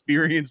like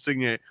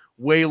experiencing it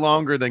way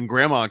longer than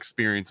grandma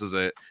experiences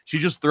it. She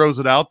just throws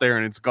it out there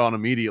and it's gone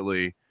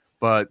immediately.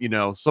 But, you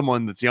know,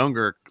 someone that's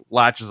younger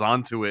latches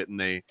onto it and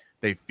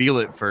they feel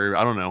it for,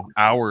 I don't know,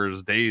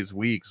 hours, days,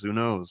 weeks, who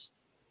knows?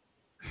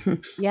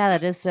 Yeah,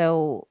 that is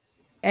so.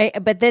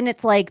 But then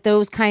it's like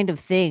those kind of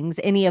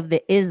things, any of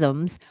the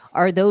isms,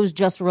 are those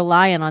just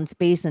relying on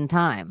space and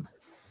time?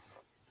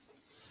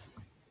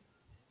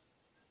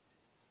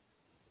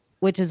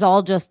 Which is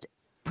all just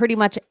pretty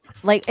much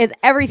like, is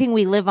everything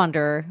we live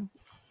under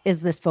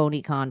is this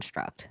phony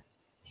construct.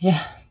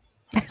 Yeah,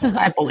 that's what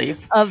I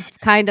believe. Of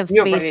kind of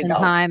space and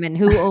time, and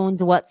who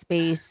owns what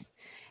space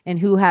and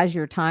who has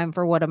your time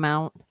for what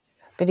amount.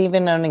 But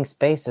even owning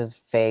space is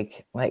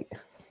fake. Like,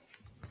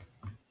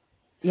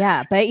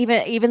 yeah, but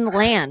even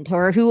land,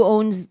 or who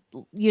owns,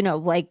 you know,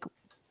 like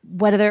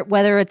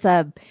whether it's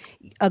a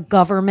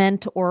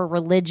government or a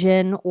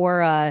religion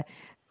or a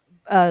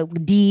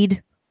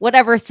deed,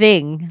 whatever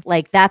thing,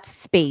 like that's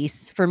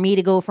space. For me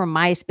to go from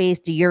my space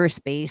to your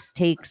space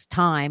takes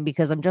time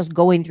because I'm just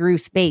going through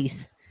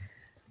space.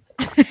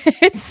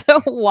 It's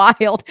so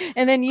wild.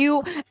 And then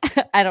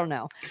I don't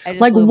know.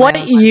 Like,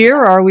 what year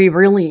are we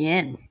really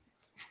in?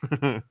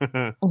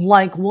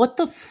 Like, what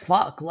the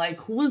fuck?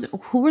 Like, who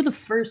were the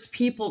first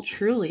people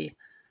truly?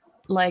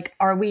 Like,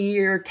 are we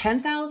year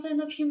 10,000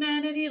 of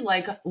humanity?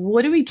 Like,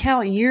 what do we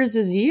count years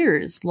as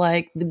years?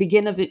 Like the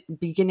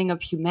beginning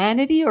of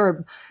humanity,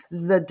 or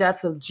the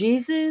death of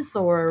Jesus,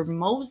 or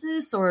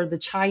Moses, or the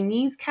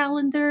Chinese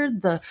calendar,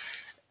 the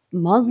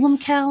Muslim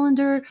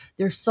calendar?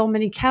 There's so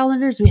many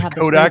calendars. We have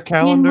the Kodak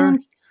calendar.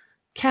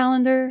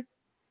 calendar.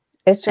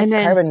 It's just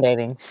then- carbon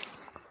dating.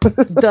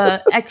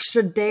 The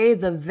extra day,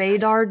 the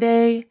Vadar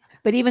day.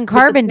 But even with the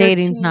carbon 13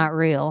 dating's not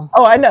real.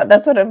 Oh, I know.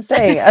 That's what I'm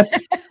saying.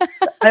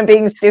 I'm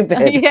being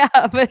stupid. Yeah,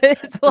 but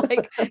it's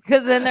like,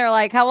 because then they're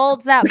like, how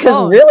old's that Because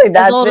bone? really, As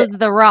that's old it. as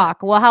the rock.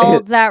 Well, how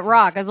old's that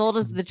rock? As old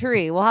as the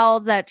tree. Well, how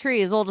old's that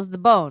tree? As old as the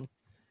bone.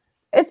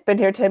 It's been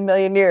here 10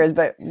 million years,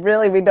 but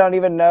really we don't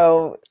even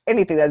know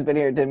anything that's been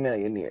here 10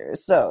 million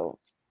years. So,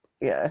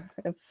 yeah,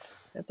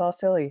 it's all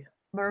silly.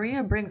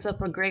 Maria brings up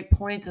a great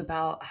point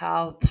about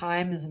how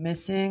time is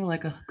missing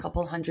like a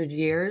couple hundred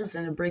years.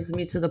 And it brings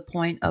me to the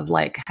point of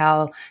like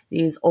how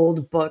these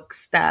old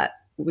books that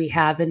we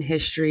have in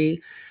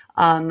history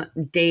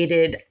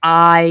dated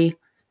I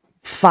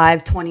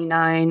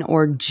 529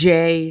 or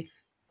J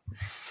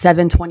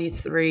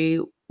 723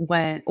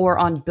 or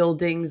on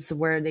buildings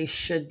where they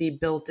should be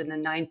built in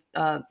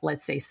the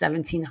let's say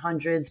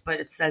 1700s, but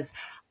it says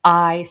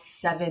I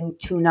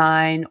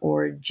 729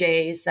 or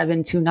J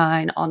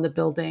 729 on the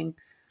building.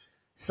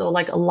 So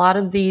like a lot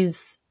of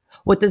these,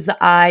 what does the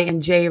I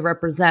and J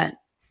represent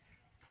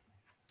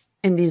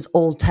in these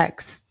old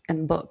texts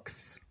and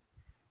books?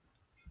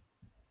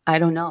 I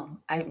don't know.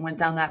 I went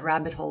down that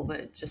rabbit hole, but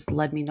it just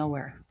led me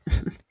nowhere.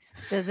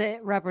 Does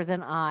it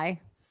represent I?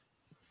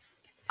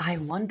 I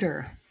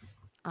wonder.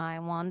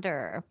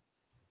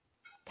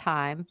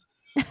 Time.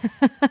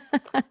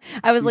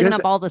 I was looking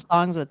up all the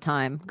songs with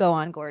time. Go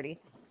on, Gordy.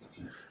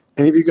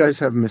 Any of you guys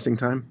have missing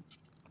time?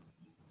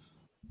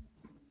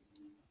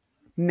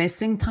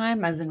 Missing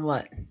time as in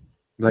what?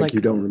 Like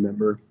you don't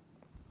remember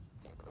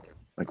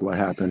like what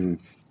happened?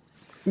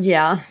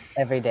 Yeah.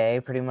 Every day,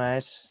 pretty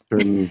much.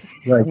 Certain,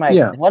 what did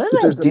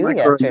I do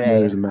yesterday?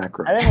 There's a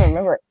macro. I don't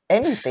remember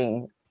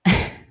anything.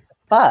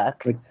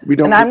 Fuck. Like we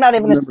don't. And I'm not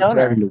even a remember stoner.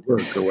 driving to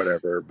work or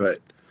whatever, but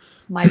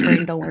My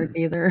brain don't work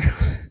either.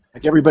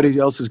 like everybody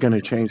else is going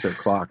to change their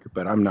clock,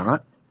 but I'm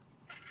not.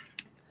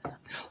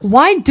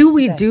 Why do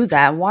we do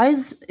that?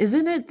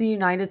 Isn't it the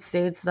United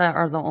States that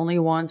are the only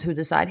ones who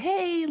decide,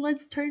 hey,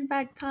 let's turn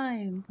back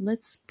time.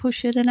 Let's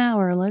push it an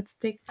hour. Let's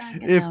take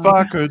back an If hour.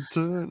 I could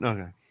turn.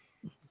 Okay.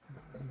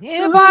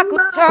 If I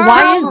could turn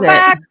Why is it?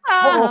 back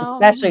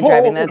time, Especially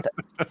driving. That's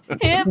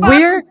if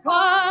We're- I could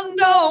find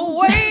a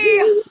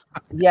way.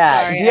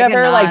 yeah. Sorry, Do you I ever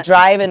cannot. like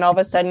drive and all of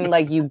a sudden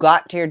like you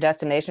got to your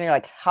destination? You're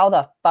like, how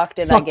the fuck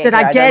did I Fuck get did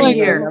here? I get don't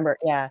even here? remember.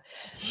 Yeah.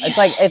 It's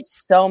like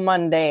it's so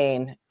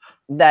mundane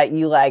that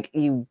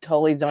you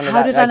totally zoned it How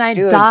out. did Like, I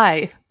dude,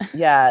 die?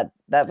 Yeah,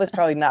 that was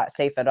probably not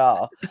safe at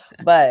all.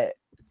 But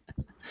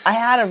I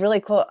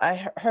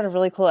heard a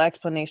really cool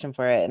explanation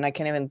for it, and I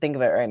can't even think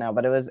of it right now,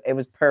 but it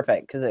was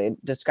perfect because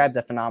it described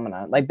the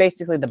phenomenon. Like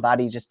basically the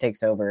body just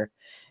takes over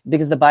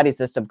because the body's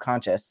the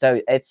subconscious.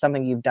 So it's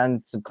something you've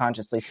done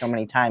subconsciously so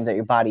many times that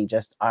your body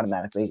just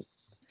automatically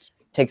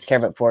takes care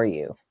of it for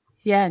you.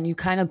 Yeah, and you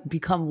kind of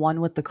become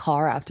one with the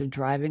car after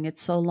driving it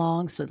so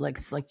long. So like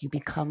it's like you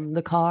become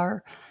the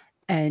car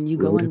and you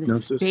go Road into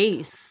hypnosis.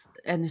 space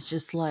and it's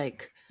just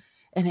like,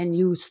 and then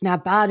you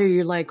snap out of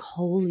you're like,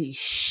 holy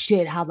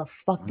shit, how the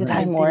fuck did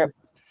I Time warp.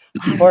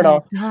 how did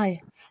Portal. I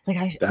die?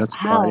 Like That's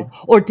how? why.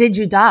 Or did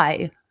you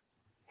die?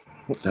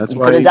 That's You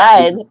why could have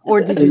died. Or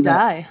did you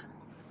die?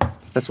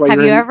 That's why Have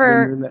you're you in, ever-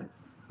 when you're in that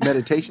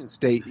meditation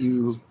state.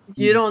 You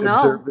don't know.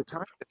 observe the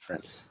time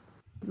different.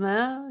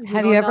 Well,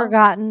 Have don't you ever know.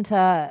 gotten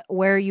to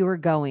where you were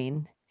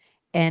going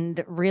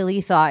and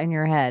really thought in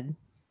your head,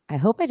 I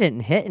hope I didn't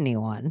hit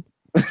anyone?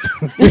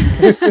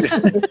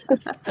 Damn,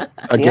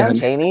 Again,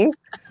 Cheney.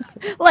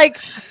 Like,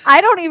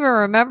 I don't even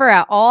remember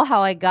at all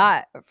how I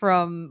got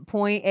from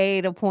point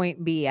A to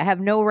point B. I have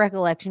no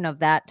recollection of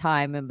that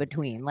time in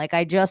between. Like,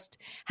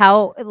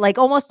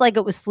 almost like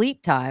it was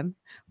sleep time,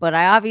 but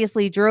I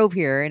obviously drove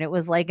here and it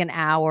was like an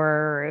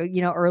hour,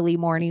 early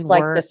morning It's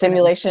like work. the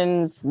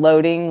simulations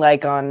loading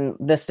like on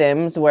The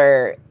Sims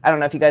where I don't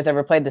know if you guys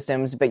ever played The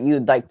Sims, but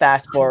you'd like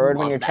fast forward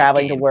when love you're that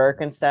traveling to game.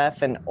 work and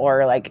stuff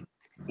or like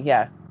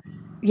yeah.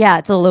 Yeah,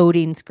 it's a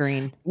loading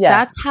screen. Yeah.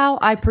 That's how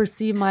I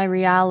perceive my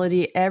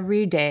reality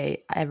every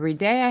day. Every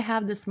day I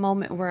have this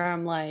moment where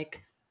I'm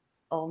like,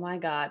 oh my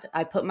God.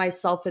 I put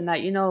myself in that,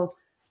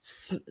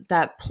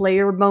 that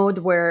player mode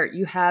where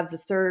you have the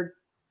third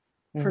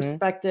Mhm.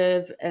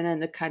 perspective and then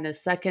the kind of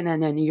second,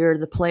 and then you're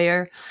the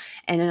player.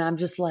 And then I'm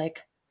just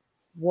like,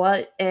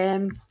 what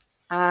am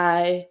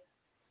I,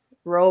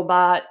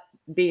 robot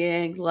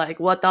being? Like,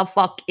 what the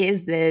fuck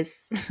is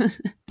this?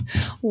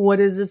 What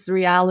is this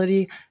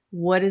reality?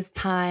 What is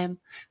time?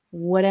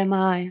 What am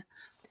I?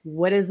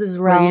 What is this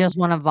Where realm? you just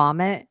want to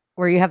vomit,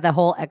 where you have the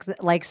whole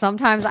exit. Like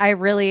sometimes I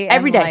really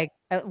Every am day.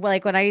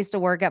 like when I used to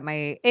work at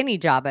any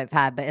job I've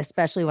had, but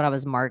especially when I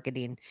was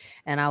marketing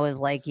and I was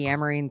like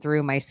yammering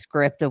through my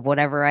script of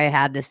whatever I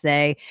had to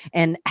say.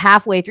 And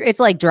halfway through, it's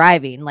like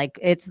driving, like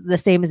it's the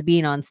same as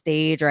being on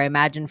stage, or I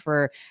imagine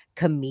for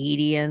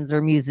comedians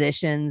or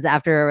musicians,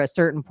 after a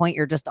certain point,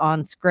 you're just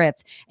on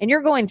script and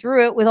you're going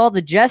through it with all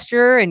the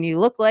gesture and you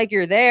look like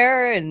you're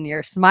there and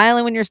you're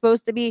smiling when you're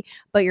supposed to be,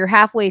 but you're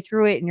halfway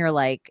through it and you're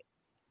like,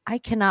 I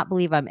cannot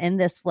believe I'm in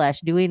this flesh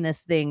doing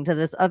this thing to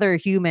this other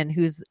human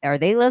are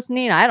they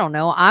listening? I don't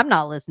know. I'm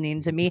not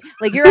listening to me.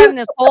 Like you're having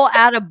this whole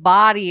out of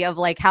body of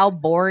like how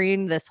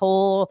boring this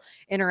whole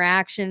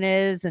interaction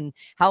is and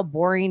how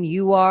boring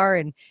you are.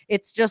 And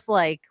it's just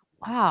like,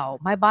 wow,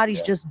 my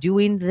body's just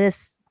doing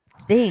this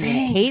thing and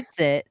it hates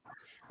it.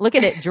 Look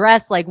at it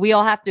dressed like we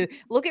all have to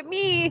look at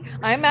me.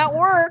 I'm at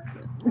work.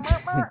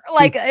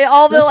 Like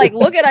all the like,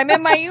 look at I'm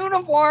in my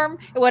uniform,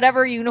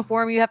 whatever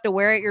uniform you have to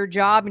wear at your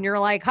job, and you're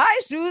like, hi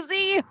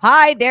Susie,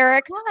 hi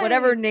Derek,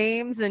 whatever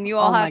names, and you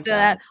all have to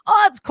that.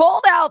 Oh, it's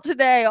cold out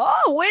today.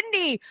 Oh,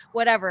 windy,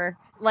 whatever.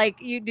 Like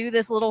you do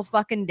this little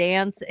fucking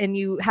dance, and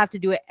you have to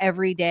do it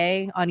every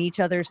day on each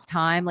other's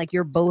time. Like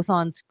you're both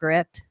on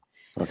script.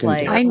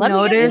 Like, I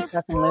noticed,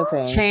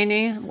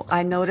 Cheney,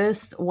 I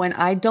noticed when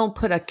I don't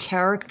put a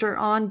character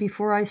on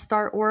before I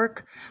start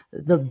work,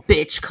 the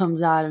bitch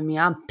comes out of me.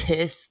 I'm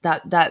pissed.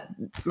 That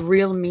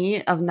real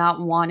me of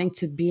not wanting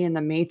to be in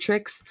the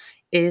Matrix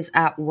is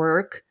at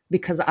work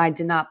because I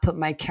did not put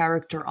my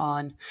character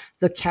on.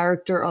 The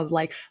character of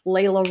like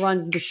Layla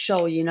runs the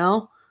show, you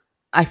know?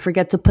 I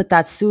forget to put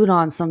that suit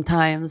on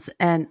sometimes.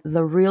 And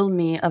the real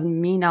me of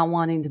me not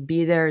wanting to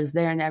be there is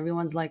there. And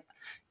everyone's like,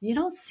 you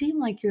don't seem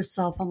like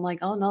yourself. I'm like,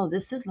 oh no,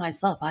 this is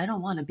myself. I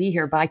don't want to be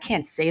here, but I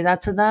can't say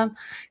that to them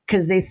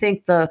because they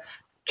think the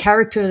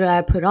character that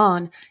I put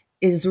on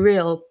is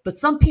real. But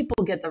some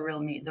people get the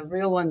real me. The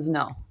real ones,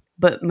 no.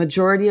 But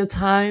majority of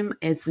time,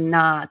 it's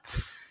not.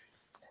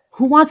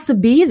 Who wants to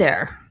be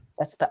there?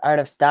 That's the art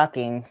of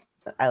stalking.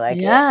 I like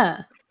it.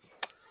 Yeah.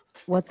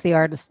 What's the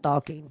art of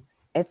stalking?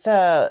 It's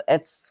a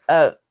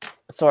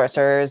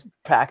sorcerer's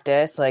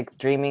practice. Like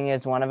dreaming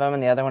is one of them,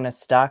 and the other one is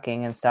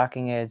stalking. And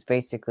stalking is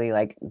basically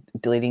like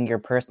deleting your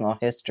personal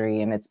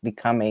history, and it's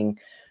becoming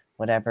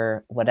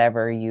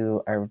whatever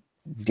you are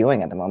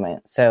doing at the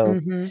moment.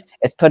 So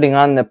it's putting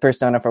on the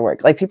persona for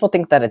work. Like people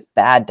think that it's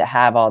bad to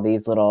have all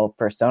these little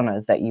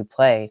personas that you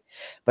play,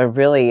 but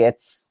really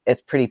it's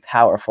pretty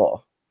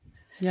powerful.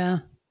 Yeah.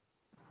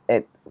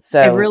 It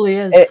really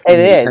is.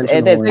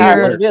 It is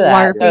powerful to do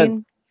that.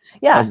 So,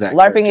 yeah,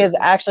 LARPing is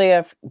actually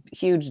a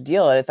huge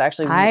deal. It's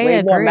actually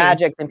way more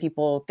magic than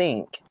people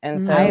think.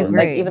 And so,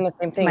 like, even the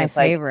same thing. It's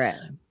my like, favorite.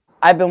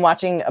 I've been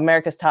watching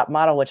America's Top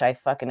Model, which I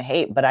fucking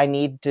hate, but I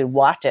need to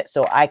watch it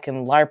so I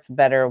can LARP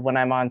better when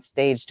I'm on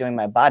stage doing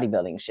my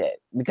bodybuilding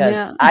shit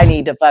because I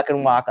need to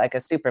fucking walk like a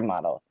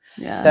supermodel.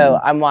 Yeah. So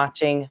I'm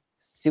watching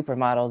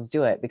supermodels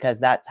do it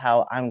because that's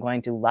how I'm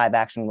going to live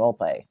action role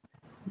play.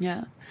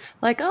 Yeah.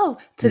 Like, oh,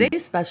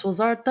 today's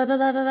specials are da da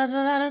da da da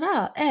da da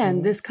da.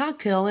 And this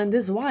cocktail and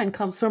this wine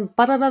comes from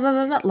da da da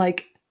da da.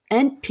 Like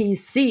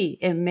NPC.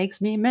 It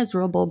makes me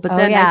miserable. But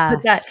then I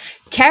put that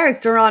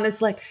character on.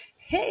 It's like,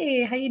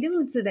 hey, how you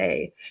doing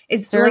today?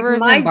 It's servers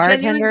like and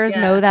bartenders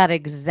know that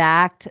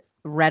exact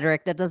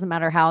rhetoric. That doesn't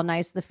matter how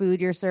nice the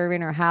food you're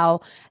serving or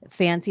how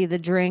fancy the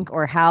drink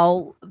or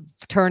how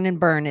turn and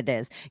burn it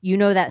is. You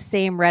know that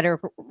same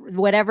rhetoric,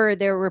 whatever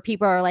there were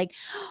people are like,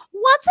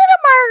 what's in a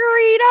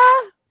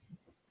margarita?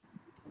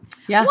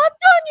 Yeah. What's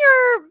on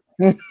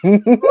your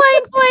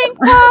blank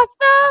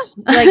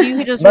pasta? Like you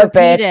could just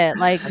repeat it.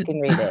 Like I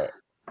can read it.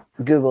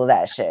 Google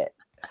that shit.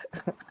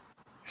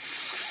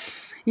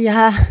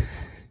 Yeah.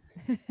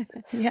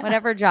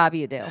 Whatever job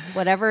you do,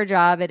 whatever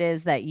job it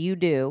is that you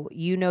do,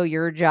 you know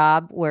your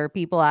job where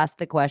people ask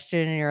the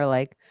question and you're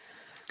like,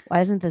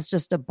 why isn't this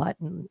just a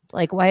button?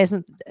 Like, why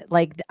isn't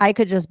like I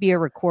could just be a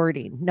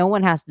recording? No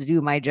one has to do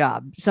my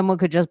job. Someone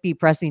could just be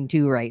pressing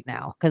 2 right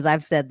now because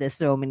I've said this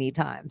so many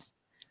times.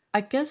 I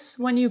guess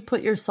when you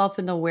put yourself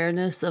in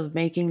awareness of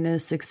making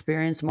this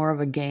experience more of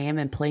a game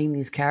and playing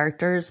these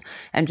characters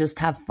and just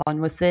have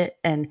fun with it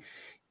and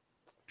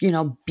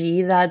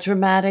be that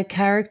dramatic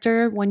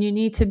character when you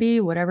need to be,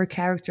 whatever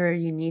character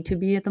you need to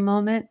be at the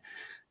moment.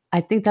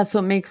 I think that's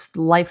what makes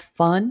life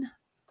fun.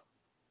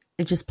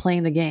 It's just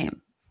playing the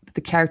game,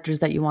 the characters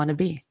that you want to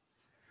be.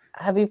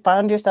 Have you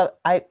found yourself,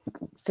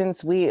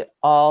 since we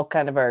all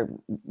kind of are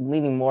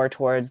leaning more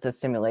towards the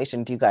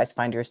simulation, do you guys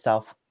find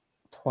yourself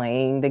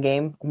playing the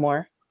game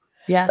more?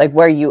 Yeah. Like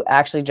where you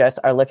actually just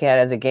are looking at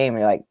it as a game.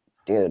 You're like,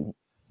 dude,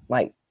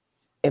 like,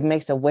 it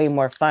makes it way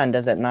more fun,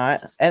 does it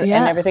not? And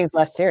everything's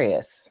less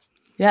serious.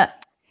 Yeah.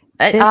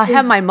 I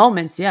have my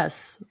moments,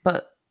 yes.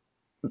 But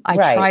I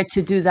try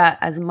to do that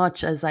as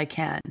much as I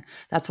can.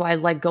 That's why I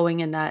like going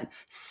in that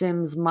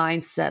Sims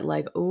mindset.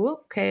 Like,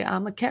 oh, okay,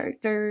 I'm a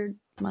character.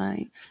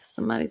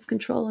 Somebody's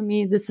controlling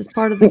me. This is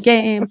part of the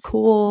game.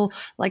 Cool.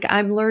 Like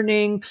I'm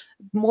learning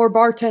more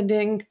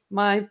bartending.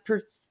 My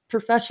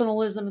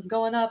professionalism is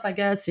going up, I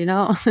guess,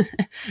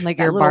 Like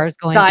your bar's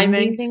going ding,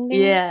 ding, ding,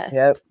 ding. Yeah.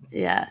 Yep.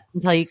 Yeah.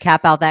 Until you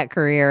cap out that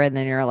career and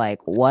then you're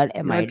like, what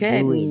am I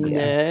doing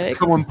here?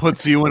 Someone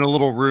puts you in a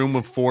little room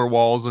with 4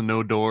 walls and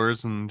no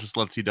doors and just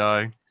lets you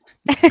die.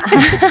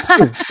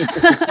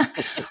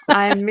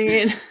 I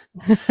mean,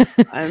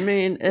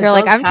 you're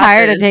like, I'm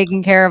tired of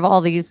taking care of all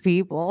these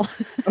people.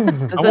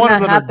 Doesn't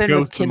that happen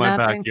with kidnapping? In my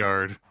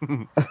backyard.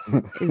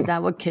 Is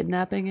that what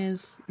kidnapping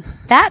is?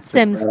 That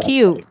Sim's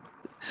cute.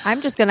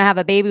 I'm just gonna have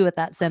a baby with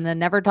that Sim, then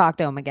never talk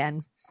to him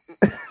again.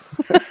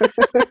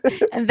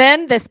 And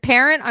then this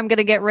parent, I'm going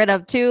to get rid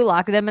of too,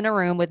 lock them in a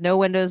room with no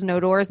windows, no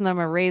doors, and I'm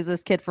going to raise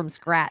this kid from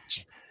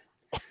scratch.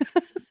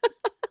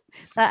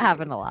 That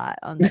happened a lot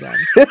on Sun.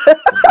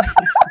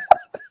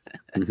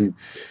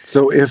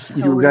 So if So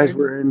you guys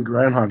weird. were in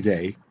Groundhog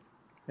Day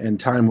and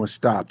time was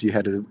stopped, you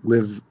had to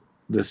live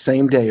the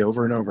same day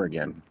over and over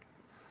again,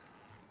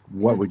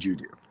 what would you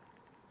do?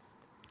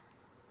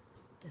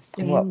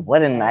 What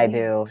wouldn't I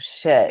do?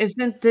 Shit.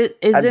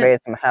 I'd raise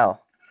some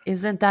hell.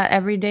 Isn't that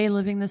every day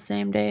living the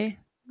same day?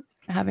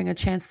 Having a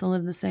chance to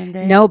live the same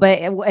day? No, but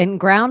in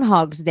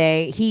Groundhog's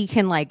Day, he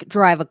can like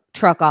drive a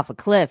truck off a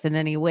cliff and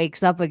then he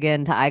wakes up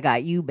again to I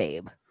got you,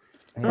 babe.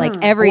 Like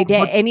every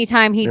day.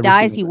 Anytime he Never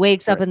dies, seen he that.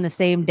 wakes up Right. in the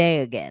same day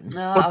again.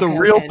 But the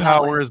real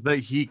power is that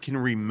he can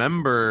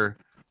remember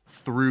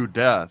through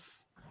death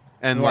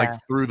and like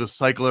through the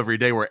cycle every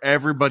day where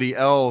everybody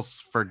else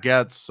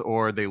forgets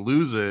or they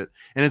lose it.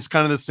 And it's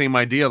kind of the same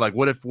idea. Like,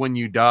 what if when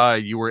you die,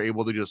 you were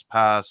able to just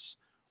pass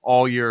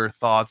all your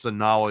thoughts and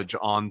knowledge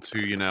onto,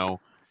 you know,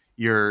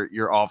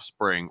 your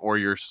offspring or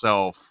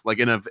yourself, like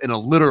in a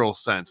literal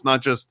sense,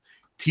 not just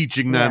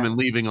teaching them and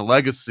leaving a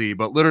legacy,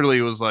 but literally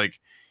it was like,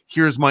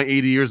 here's my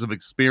 80 years of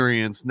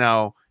experience.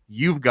 Now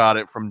you've got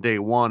it from day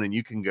one and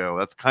you can go.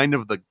 That's kind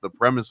of the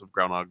premise of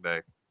Groundhog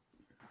Day.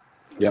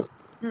 Yep.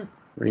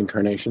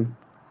 Reincarnation.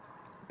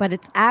 But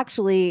it's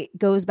actually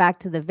goes back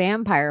to the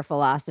vampire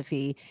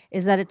philosophy,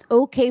 is that it's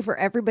okay for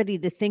everybody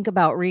to think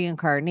about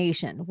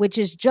reincarnation, which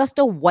is just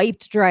a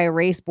wiped dry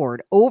erase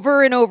board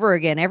over and over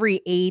again,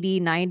 every 80,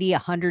 90,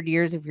 100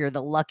 years if you're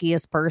the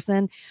luckiest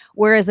person.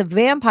 Whereas a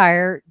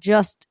vampire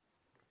just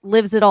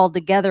lives it all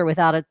together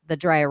without the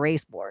dry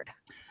erase board.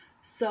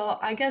 So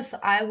I guess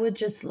I would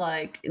just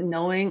like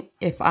knowing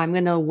if I'm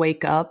going to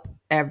wake up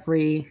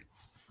every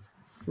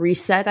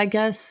reset, I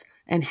guess,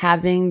 and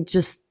having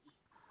just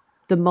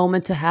the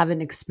moment to have an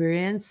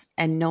experience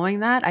and knowing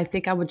that, I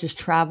think I would just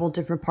travel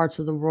different parts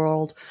of the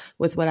world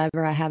with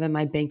whatever I have in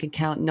my bank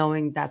account,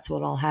 knowing that's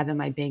what I'll have in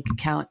my bank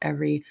account. I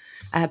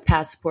have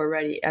passport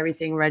ready,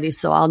 everything ready.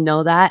 So I'll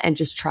know that and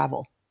just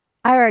travel.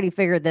 I already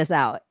figured this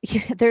out.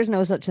 There's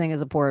no such thing as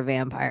a poor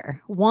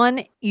vampire.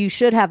 One, you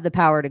should have the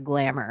power to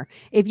glamour.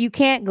 If you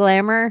can't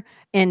glamour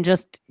and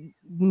just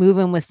move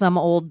in with some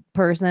old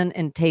person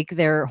and take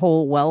their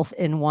whole wealth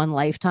in one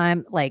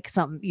lifetime, like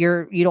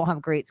you don't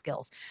have great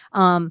skills.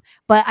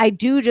 But I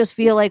do just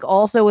feel like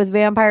also with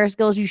vampire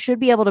skills, you should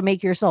be able to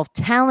make yourself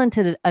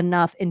talented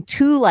enough in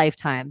 2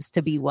 lifetimes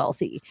to be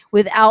wealthy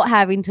without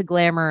having to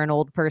glamour an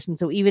old person.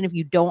 So even if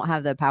you don't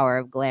have the power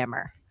of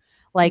glamour,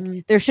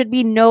 like there should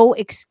be no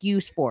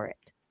excuse for it.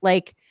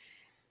 Like,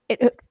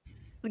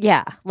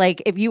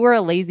 like if you were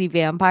a lazy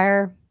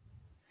vampire.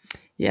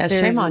 Yeah,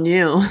 shame on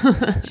you.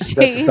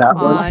 Shame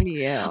on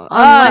you.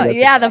 Oh,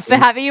 yeah, the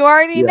fat. You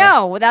already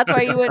know. That's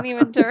why you wouldn't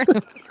even turn.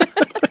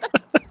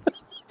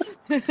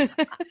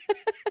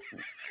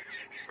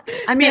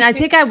 I mean, I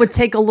think I would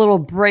take a little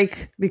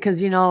break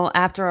because, you know,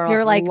 after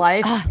You're like,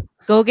 life.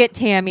 Go get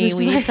Tammy.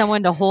 We need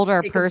someone to hold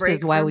our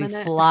purses while we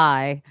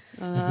fly.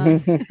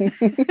 And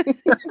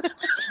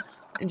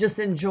just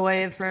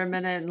enjoy it for a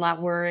minute and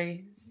not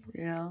worry,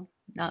 you know,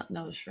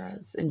 no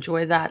stress.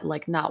 Enjoy that,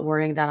 like not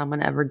worrying that I'm going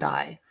to ever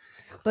die.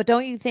 But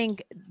don't you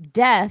think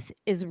death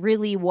is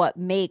really what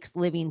makes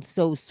living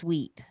so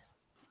sweet?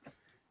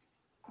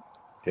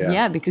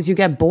 Yeah, because you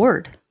get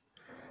bored.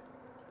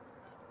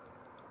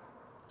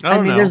 I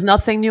mean, there's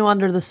nothing new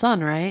under the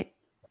sun, right?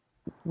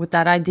 With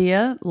that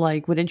idea,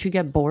 like, wouldn't you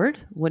get bored?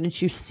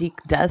 Wouldn't you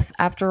seek death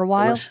after a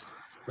while?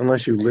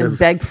 Unless you live and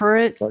beg for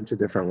it. A bunch of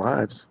different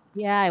lives.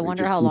 Yeah, I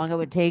wonder how long it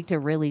would take to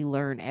really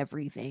learn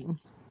everything.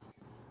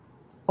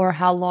 Or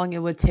how long it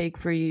would take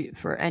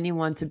for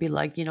anyone to be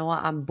like, you know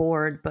what, I'm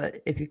bored,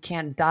 but if you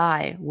can't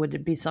die, would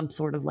it be some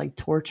sort of like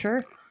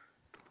torture?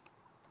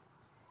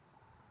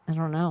 I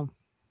don't know.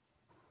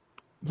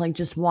 Like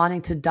just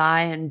wanting to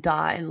die and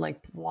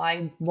like,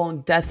 why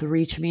won't death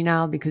reach me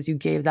now? Because you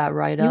gave that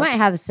right up. You might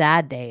have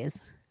sad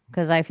days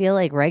because I feel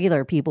like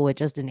regular people with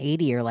just an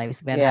 80-year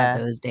lifespan have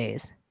those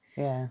days.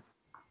 Yeah.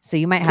 So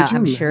you might have,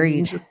 I'm sure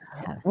you just.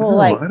 Well,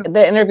 like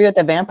the interview with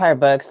the vampire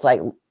books, like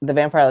the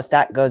vampire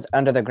Lestat goes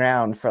under the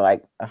ground for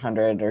like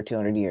 100 or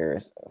 200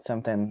 years,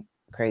 something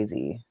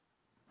crazy.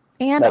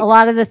 And like, a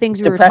lot of the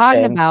things we were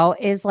talking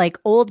about is like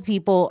old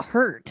people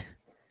hurt.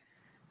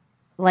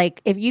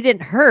 Like if you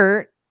didn't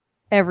hurt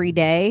every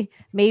day,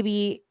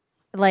 maybe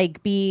like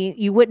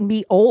you wouldn't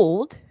be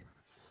old.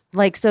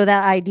 Like, so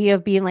that idea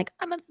of being like,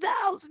 I'm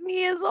 1,000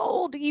 years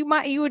old, you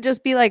would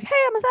just be like, hey,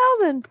 I'm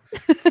 1,000.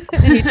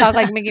 And you talk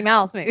like Mickey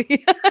Mouse,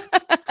 maybe.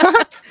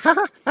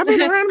 I've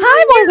been around.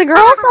 Hi, boys and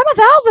girls, I'm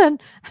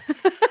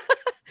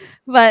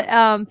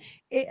 1,000.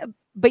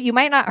 But you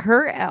might not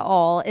hurt at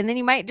all. And then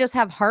you might just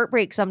have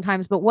heartbreak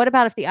sometimes. But what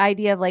about if the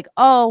idea of like,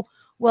 oh,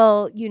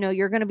 well, you know,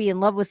 you're going to be in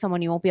love with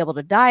someone, you won't be able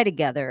to die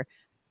together.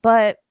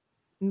 But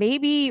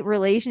maybe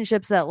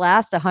relationships that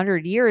last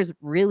 100 years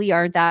really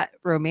aren't that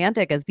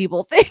romantic as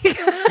people think.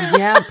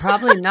 Yeah,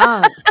 probably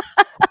not.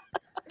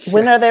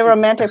 When are they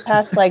romantic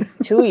past like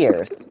 2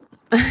 years?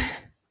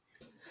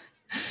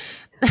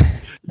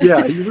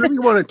 Yeah, you really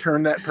want to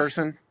turn that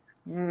person?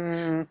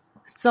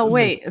 So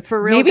wait,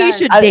 for real, Maybe you guys,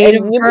 should date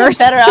him You'd be first.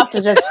 better off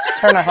to just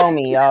turn a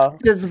homie, y'all.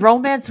 does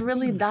romance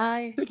really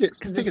die? Take it-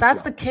 Because take if it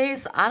that's slow. the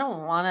case, I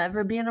don't want to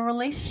ever be in a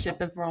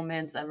relationship if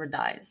romance ever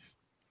dies.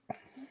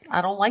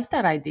 I don't like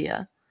that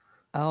idea.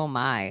 Oh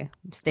my.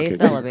 Stay Okay.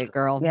 celibate,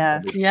 girl.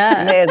 Yeah,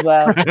 Yeah. may as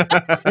well.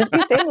 Just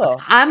be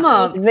single. I'm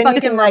a 'Cause then you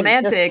fucking can, like, just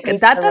romantic.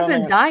 taste That the doesn't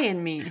romance. die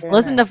in me.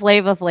 Listen to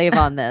Flava Flav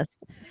on this.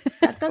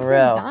 That doesn't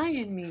real. die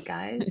in me,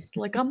 guys.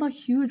 Like, I'm a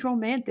huge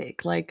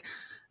romantic. Like,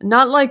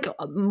 not like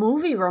a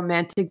movie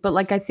romantic, but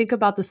like I think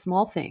about the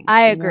small things.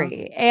 I you know?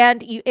 agree.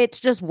 And it's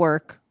just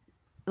work.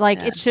 Like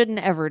Yeah. it shouldn't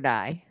ever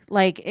die.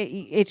 Like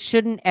it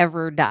shouldn't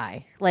ever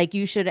die. Like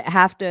you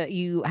have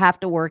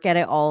to work at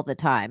it all the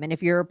time. And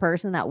if you're a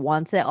person that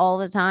wants it all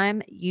the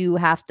time, you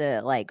have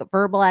to like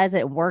verbalize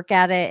it and work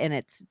at it. And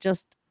it's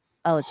just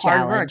a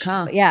Hard work, challenge.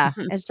 huh? But yeah,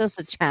 it's just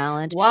a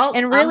challenge. Well,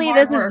 And I'm really, hard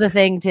this is the work.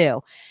 thing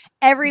too.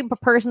 Every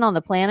person on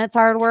the planet's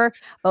hard work,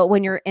 but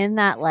when you're in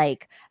that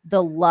like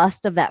the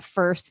lust of that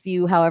first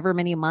few however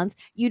many months,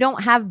 you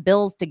don't have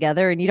bills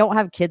together and you don't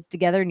have kids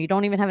together and you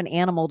don't even have an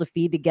animal to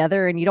feed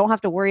together and you don't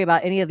have to worry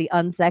about any of the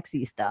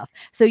unsexy stuff.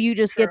 So you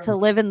just get to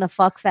live in the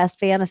fuck fest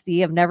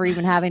fantasy of never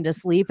even having to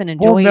sleep and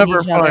We'll enjoying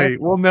never each other.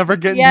 fight. We'll never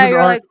get Yeah, into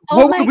you're an like, oh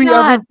what my would we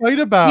God, ever fight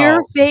about?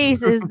 your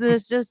face is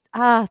this just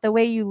the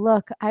way you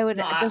look. I would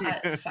No, just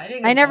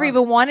fighting I is never fun.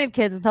 even wanted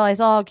kids until I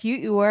saw how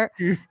cute you were.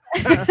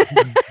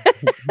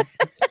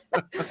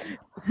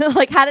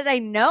 Like, how did I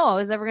know I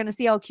was ever going to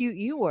see how cute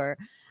you were?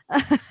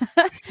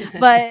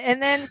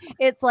 And then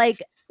it's like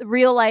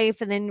real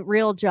life and then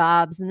real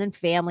jobs and then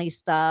family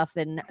stuff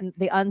and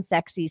the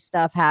unsexy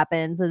stuff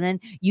happens and then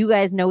you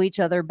guys know each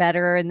other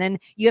better and then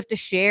you have to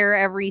share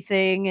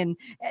everything and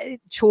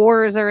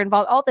chores are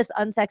involved, all this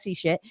unsexy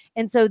shit.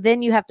 And so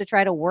then you have to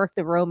try to work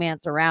the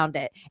romance around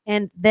it.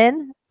 And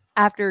then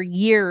after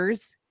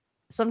years,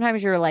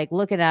 sometimes you're like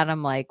looking at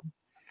them like,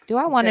 do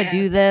I want to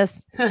do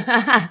this? Do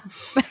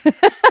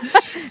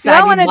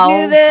I want to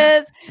do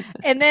this?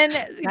 And then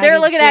they're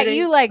looking at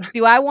you like,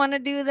 do I want to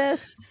do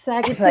this?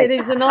 Saggy Like,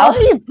 titties and how all.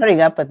 are you putting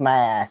up with my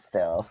ass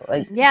still?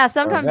 Like, Yeah,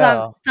 sometimes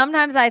real.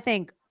 sometimes I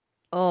think,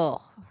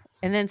 oh,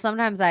 and then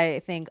sometimes I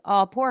think,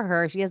 oh, poor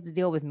her, she has to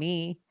deal with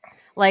me.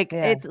 Like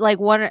Yeah. it's like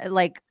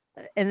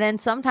and then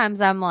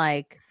sometimes I'm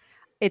like,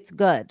 it's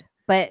good,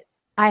 but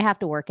I have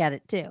to work at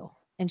it too,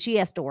 and she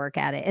has to work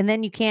at it, and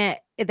then you can't.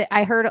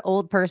 I heard an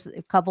old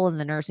couple in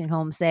the nursing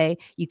home say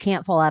you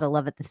can't fall out of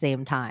love at the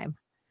same time.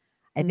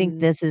 I think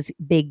this is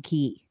big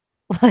key.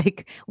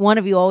 Like one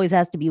of you always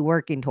has to be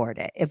working toward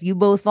it. If you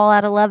both fall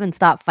out of love and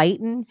stop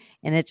fighting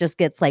and it just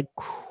gets like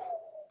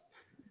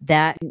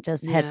that,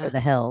 just head for the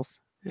hills.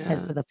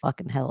 Head for the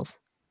fucking hills.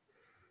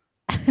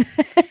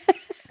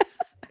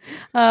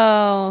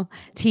 Oh,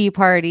 tea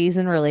parties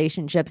and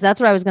relationships. That's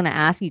what I was going to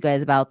ask you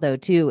guys about though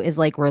too, is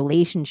like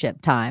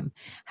relationship time.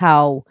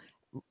 How,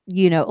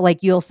 like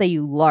you'll say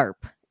you LARP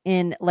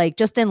in like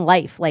just in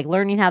life, like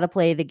learning how to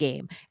play the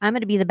game. I'm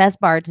going to be the best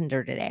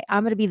bartender today.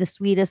 I'm going to be the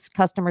sweetest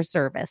customer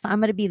service. I'm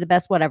going to be the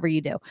best whatever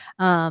you do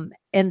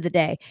in the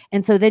day.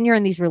 And so then you're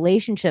in these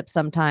relationships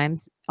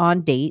sometimes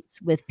on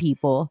dates with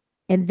people,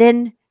 and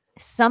then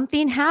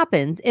something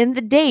happens in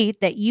the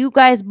date that you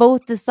guys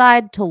both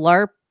decide to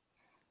LARP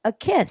a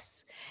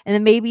kiss. And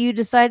then maybe you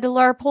decide to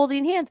LARP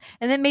holding hands.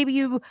 And then maybe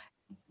you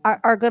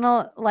are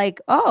gonna like,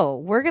 oh,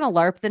 we're gonna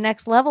LARP the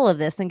next level of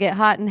this and get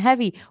hot and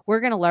heavy. We're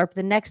gonna LARP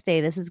the next day.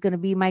 This is gonna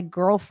be my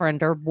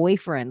girlfriend or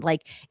boyfriend.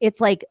 Like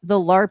it's like the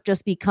LARP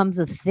just becomes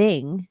a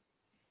thing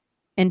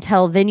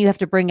until then you have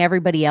to bring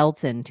everybody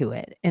else into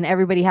it. And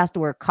everybody has to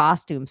wear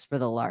costumes for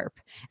the LARP.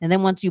 And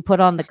then once you put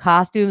on the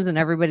costumes and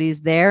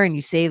everybody's there and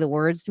you say the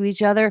words to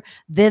each other,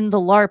 then the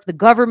LARP, the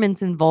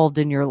government's involved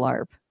in your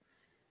LARP.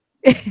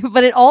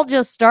 But it all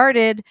just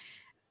started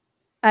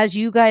as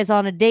you guys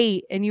on a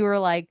date and you were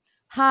like,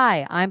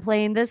 hi, I'm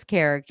playing this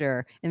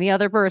character. And the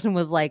other person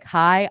was like,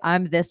 hi,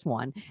 I'm this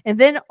one. And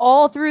then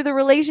all through the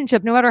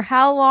relationship, no matter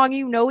how long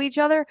you know each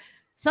other,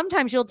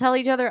 sometimes you'll tell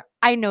each other,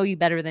 I know you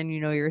better than you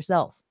know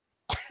yourself.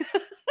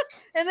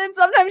 And then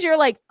sometimes you're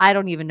like, I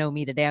don't even know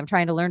me today. I'm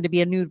trying to learn to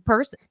be a new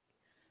person.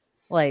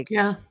 Like,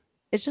 yeah,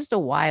 it's just a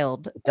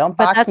wild. Don't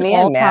but box that's me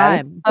all in,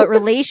 man. time. But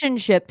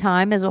relationship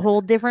time is a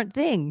whole different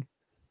thing.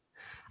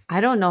 I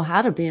don't know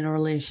how to be in a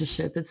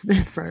relationship. It's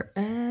been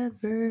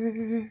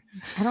forever.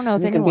 I don't know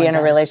if you can be in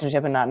a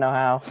relationship and not know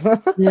how.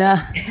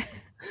 Yeah.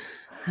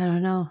 I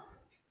don't know.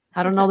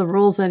 I don't know the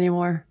rules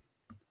anymore.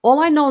 All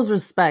I know is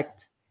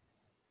respect.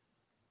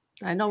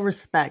 I know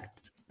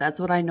respect. That's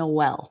what I know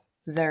well.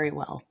 Very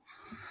well.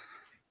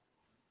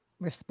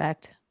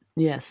 Respect.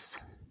 Yes.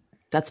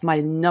 That's my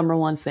number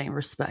one thing.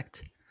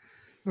 Respect.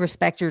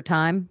 Respect your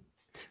time.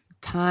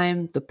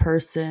 Time, the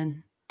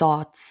person,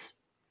 thoughts,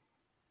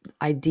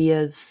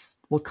 ideas,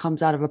 what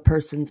comes out of a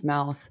person's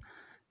mouth,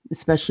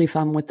 especially if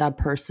I'm with that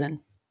person.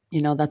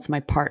 That's my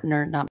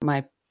partner,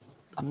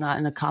 I'm not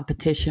in a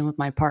competition with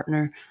my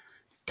partner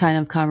kind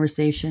of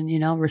conversation,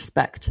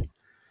 respect.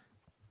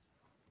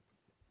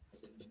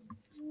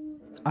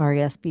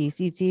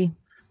 RESPCT.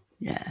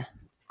 Yeah.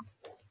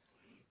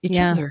 each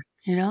other,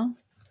 you know?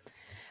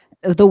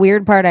 The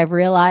weird part I've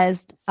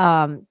realized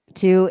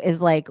too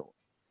is like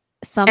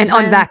sometimes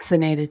and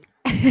unvaccinated.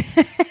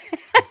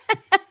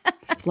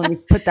 Let me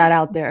put that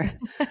out there.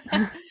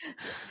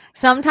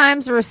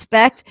 Sometimes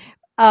respect,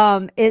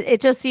 it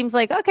just seems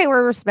like, okay,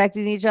 we're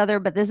respecting each other,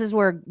 but this is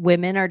where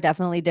women are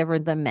definitely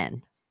different than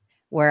men,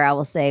 where I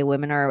will say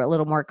women are a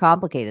little more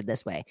complicated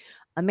this way.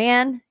 A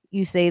man,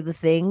 you say the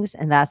things,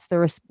 and that's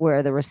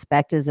where the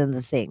respect is in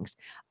the things.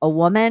 A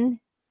woman,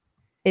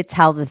 it's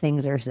how the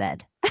things are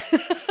said.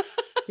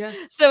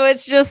 Yes. So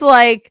it's just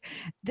like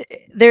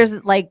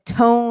there's like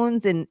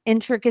tones and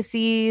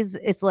intricacies.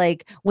 It's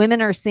like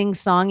women are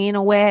sing-songy in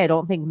a way I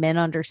don't think men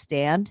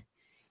understand.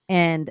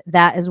 And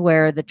that is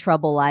where the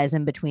trouble lies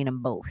in between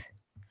them both.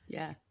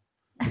 Yeah.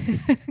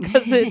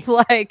 Because it's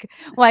like,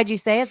 why'd you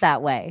say it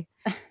that way?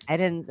 I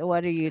didn't.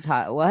 What are you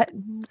talking? What?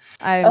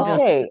 I'm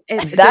okay.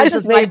 just. That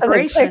just made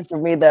something click for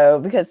me though,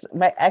 because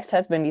my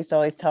ex-husband used to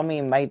always tell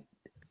me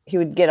he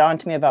would get on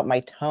to me about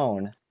my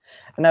tone,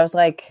 and I was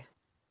like,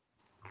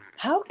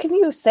 how can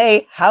you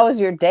say how was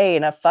your day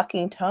in a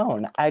fucking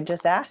tone? I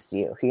just asked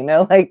you,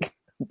 like,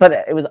 but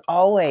it was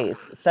always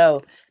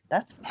so.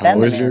 That's feminine. How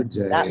was your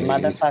day? That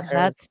motherfucker.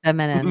 That's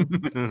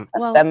feminine.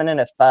 That's feminine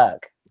as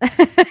fuck.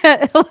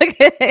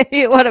 Look at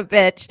you. What a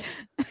bitch.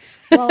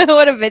 Well,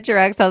 what a bitch your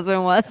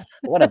ex-husband was.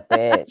 What a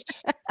bitch.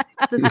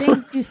 The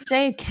things you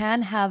say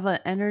can have an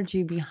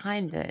energy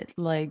behind it.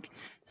 Like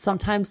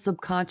sometimes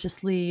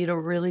subconsciously you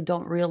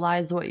don't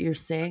realize what you're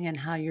saying and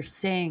how you're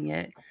saying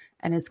it.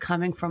 And it's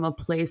coming from a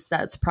place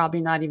that's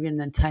probably not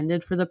even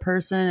intended for the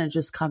person and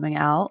just coming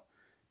out,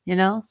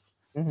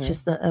 Mm-hmm. It's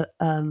just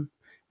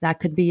that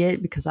could be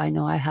it, because I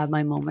know I have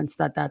my moments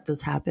that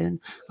does happen.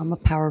 I'm a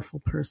powerful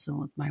person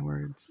with my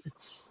words.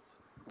 It's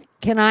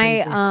Can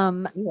crazy.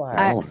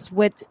 I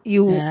switch?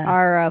 You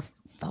are a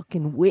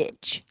fucking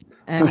witch.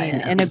 I mean,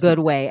 in a good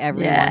way,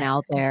 everyone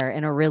out there,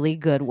 in a really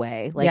good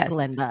way, like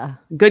Linda.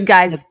 Good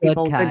guys,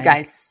 people. Good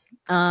guys.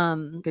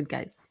 Good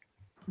guys.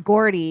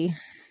 Gordy,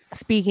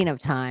 speaking of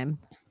time,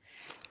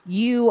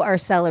 you are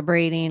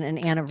celebrating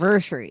an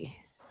anniversary,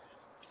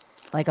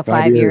 like a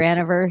 5-year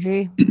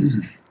anniversary.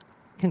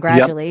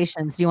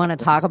 Congratulations. Yep. Do you want to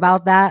talk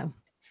about that?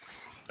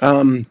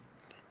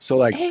 So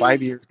like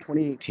 5 years,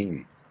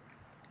 2018,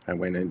 I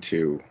went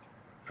into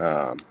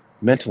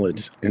mental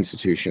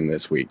institution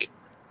this week.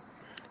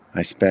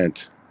 I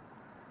spent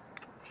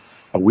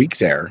a week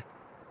there.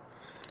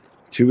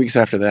 2 weeks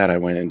after that, I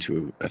went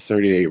into a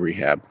 30-day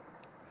rehab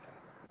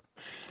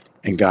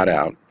and got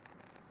out.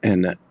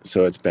 And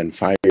so it's been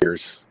 5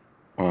 years.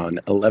 On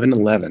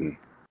 11/11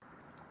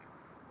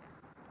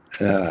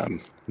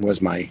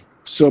 was my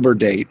sober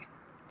date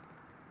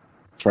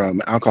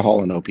from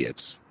alcohol and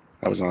opiates.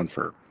 I was on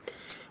for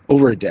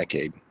over a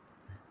decade.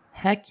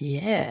 Heck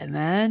yeah,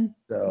 man.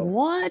 So,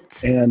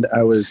 what? And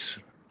I was,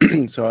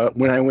 so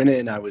when I went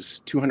in, I was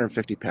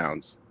 250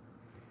 pounds.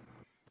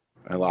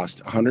 I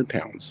lost 100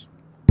 pounds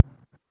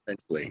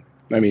eventually.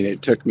 I mean,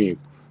 it took me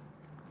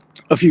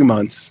a few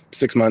months,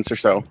 6 months or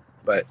so.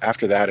 But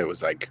after that, it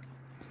was like,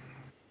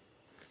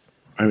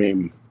 I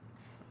mean,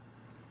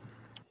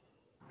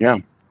 yeah.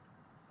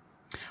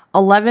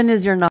 11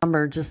 is your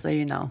number, just so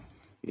you know.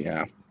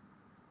 Yeah.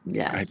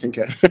 Yeah. I think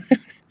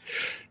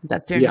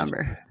that's your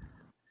number.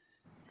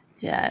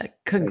 Yeah.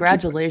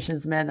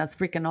 Congratulations, man. That's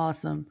freaking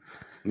awesome.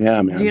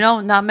 Yeah, man. Do you know,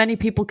 not many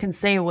people can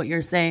say what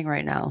you're saying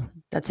right now.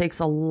 That takes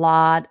a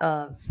lot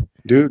of...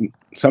 Dude,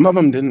 some of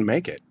them didn't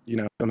make it.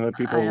 Some of the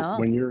people,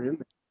 when you're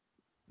in,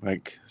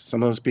 like,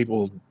 some of those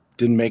people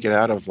didn't make it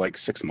out of like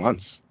 6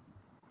 months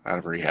out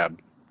of rehab.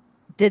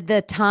 Did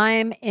the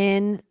time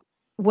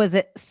was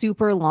it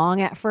super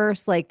long at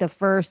first? Like the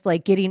first,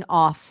 like getting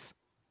off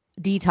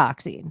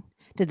detoxing,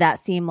 did that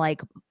seem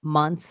like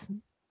months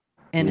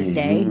in a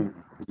day?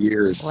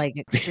 Years. Like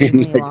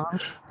extremely long?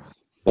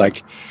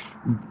 Like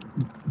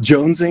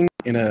jonesing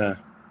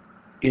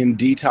in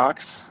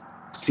detox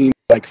seems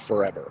like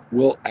forever.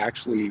 Will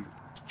actually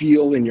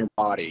feel in your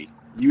body.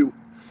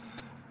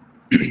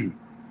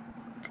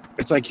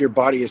 It's like your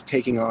body is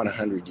taking on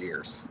 100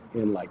 years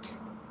in like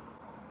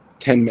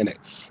 10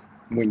 minutes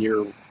when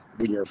your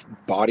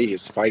body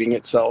is fighting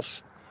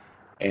itself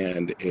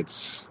and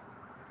it's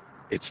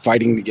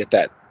fighting to get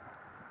that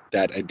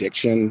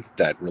addiction,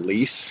 that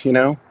release,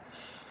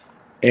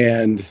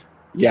 and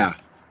yeah,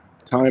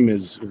 time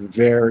is a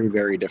very,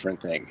 very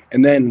different thing.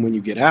 And then when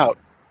you get out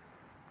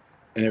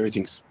and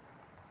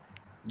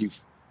you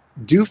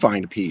do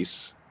find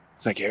peace,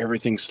 it's like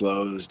everything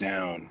slows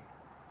down.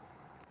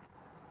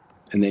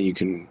 And then you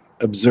can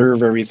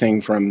observe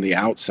everything from the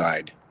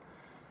outside.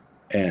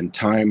 And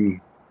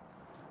time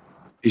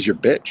is your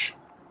bitch.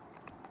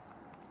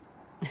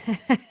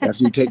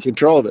 After you take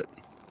control of it.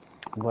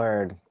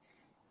 Word.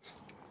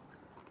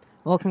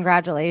 Well,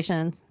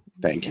 congratulations.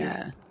 Thank you.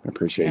 I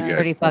appreciate you guys.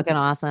 Pretty fucking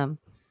awesome.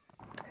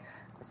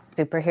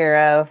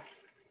 Superhero.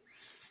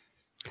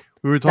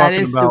 We were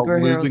talking about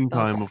losing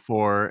time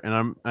before,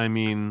 and I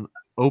mean,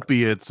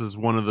 opiates is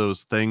one of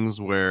those things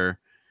where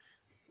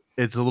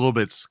it's a little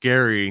bit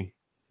scary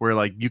where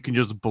like you can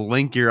just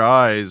blink your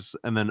eyes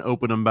and then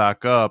open them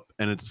back up,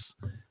 and it's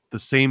the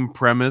same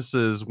premise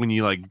as when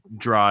you like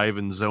drive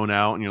and zone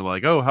out and you're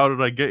like, oh, how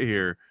did I get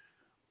here?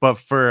 But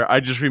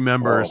I just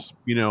remember,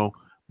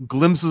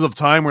 glimpses of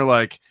time where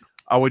like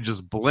I would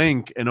just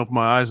blink and open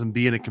my eyes and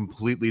be in a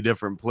completely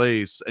different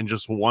place and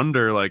just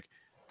wonder, like,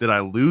 did I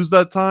lose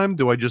that time?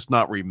 Do I just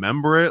not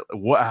remember it?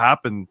 What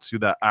happened to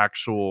that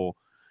actual?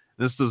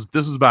 This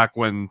is back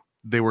when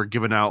they were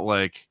giving out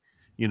like,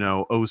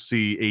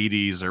 OC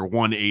 80s or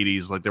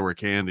 180s like they were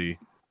candy.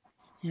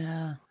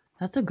 Yeah,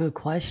 that's a good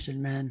question,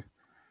 man.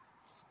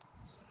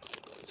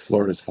 It's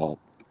Florida's fault.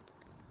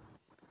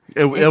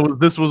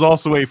 This was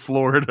also a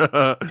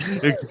Florida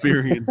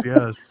experience,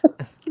 yes.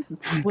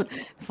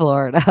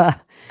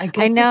 Florida. I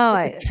guess I know.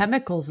 It's the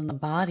chemicals in the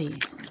body,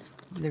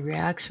 the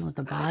reaction with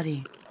the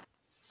body.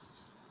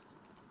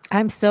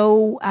 I'm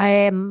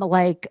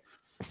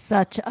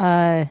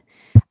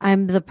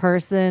the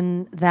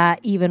person that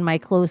even my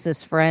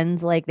closest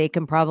friends, like they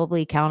can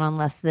probably count on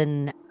less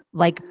than,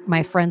 like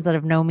my friends that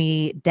have known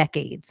me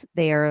decades,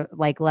 they are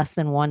like less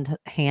than one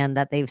hand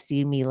that they've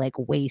seen me like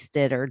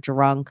wasted or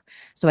drunk.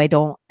 So I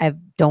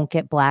don't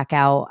get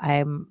blackout.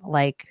 I'm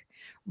like,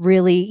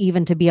 really,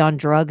 even to be on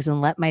drugs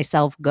and let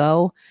myself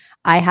go,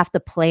 I have to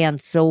plan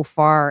so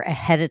far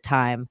ahead of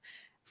time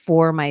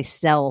for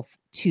myself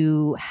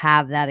to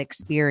have that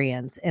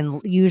experience.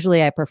 And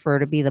usually I prefer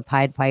to be the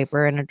Pied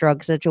Piper in a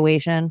drug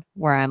situation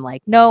where I'm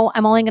like, no,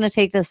 I'm only going to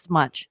take this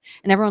much.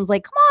 And everyone's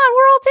like, come on,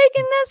 we're all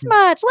taking this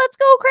much. Let's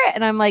go.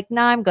 And I'm like,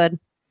 nah, I'm good.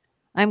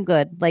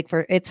 Like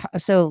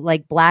so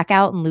like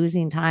blackout and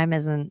losing time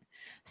isn't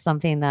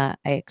something that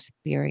I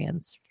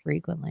experience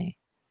frequently.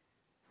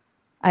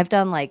 I've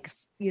done like,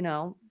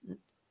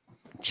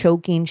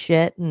 choking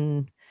shit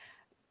and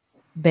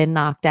been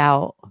knocked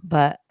out,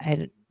 but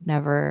I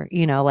never,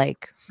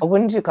 like.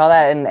 Wouldn't you call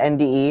that an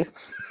NDE?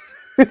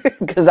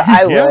 Because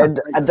I would.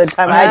 At the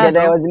time I did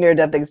it, it was a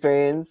near-death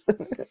experience.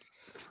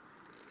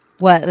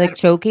 What, like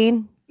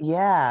choking?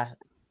 Yeah.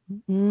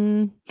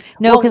 No,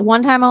 because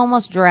one time I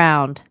almost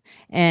drowned,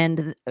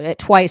 and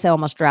twice I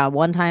almost drowned.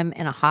 One time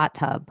in a hot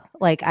tub.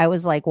 Like I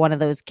was like one of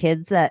those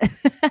kids that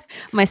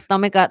my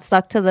stomach got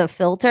stuck to the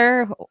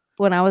filter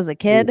when I was a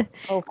kid.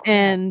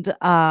 And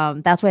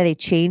that's why they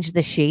changed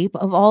the shape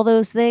of all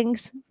those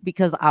things,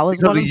 because I was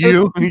one of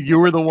you. You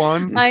were the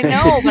one. I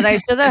know, but I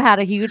should have had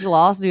a huge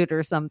lawsuit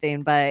or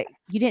something. But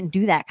you didn't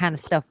do that kind of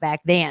stuff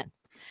back then.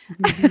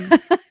 Mm-hmm.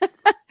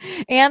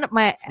 And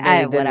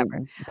whatever.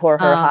 Pour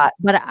her hot.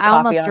 But I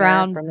almost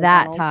drowned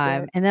that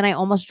time, and then I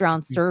almost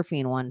drowned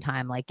surfing one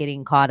time, like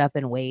getting caught up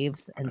in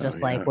waves and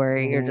just where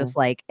you're just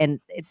like, and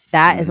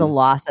that is a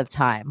loss of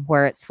time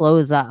where it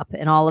slows up,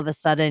 and all of a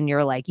sudden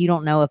you're like, you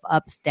don't know if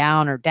up's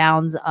down or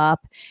down's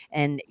up,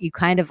 and you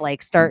kind of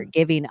like start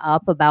giving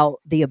up about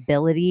the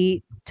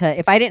ability to.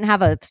 If I didn't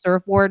have a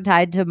surfboard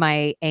tied to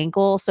my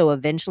ankle, so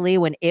eventually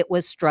when it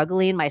was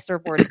struggling, my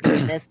surfboard is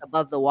doing this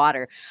above the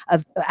water.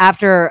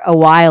 After a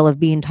while of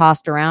being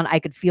tossed around, I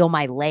could feel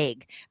my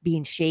leg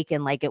being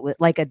shaken like it was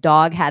like a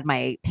dog had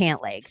my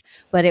pant leg,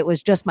 but it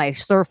was just my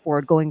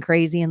surfboard going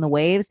crazy in the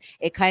waves.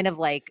 It kind of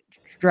like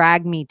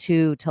dragged me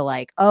to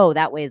like, oh,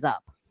 that way's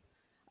up.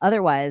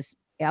 Otherwise,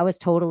 I was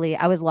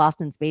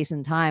lost in space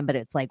and time, but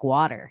it's like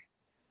water.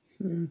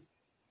 I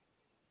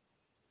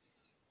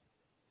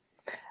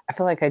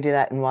feel like I do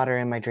that in water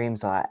in my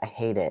dreams a lot. I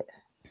hate it.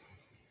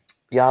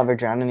 Do y'all ever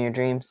drown in your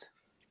dreams?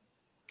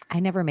 I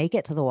never make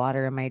it to the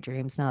water in my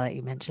dreams, now that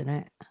you mention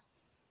it.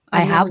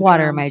 I have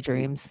water in my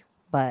dreams,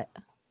 but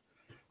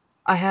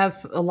I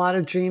have a lot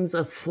of dreams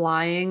of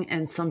flying,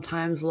 and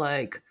sometimes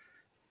like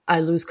I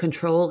lose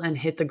control and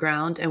hit the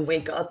ground and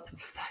wake up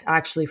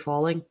actually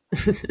falling.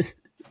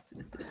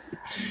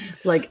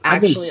 Like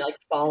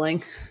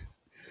falling.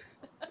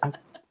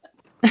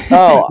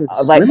 Oh,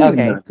 like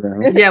okay.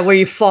 Yeah, where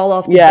you fall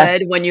off the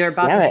bed when you're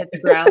about to hit the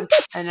ground,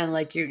 and then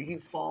like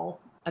you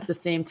fall at the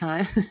same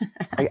time.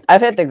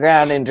 I've hit the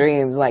ground in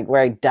dreams, like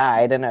where I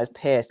died and I was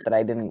pissed, but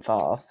I didn't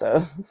fall.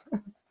 So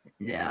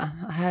yeah,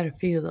 I had a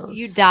few of those.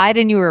 You died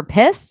and you were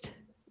pissed?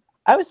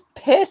 I was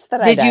pissed that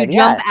I died. Did you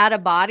jump out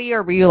of body,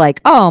 or were you like,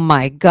 oh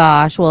my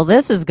gosh, well,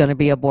 this is going to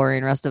be a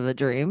boring rest of the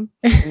dream?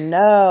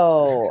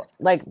 No,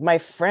 like my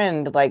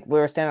friend, like we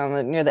were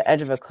standing near the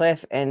edge of a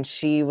cliff, and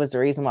she was the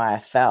reason why I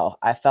fell.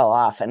 I fell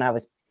off, and I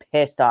was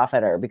pissed off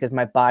at her because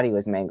my body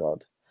was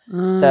mangled.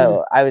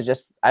 So I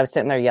was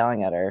sitting there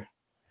yelling at her.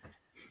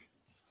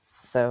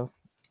 So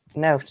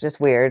no, it's just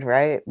weird,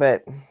 right?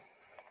 But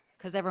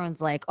because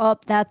everyone's like, oh,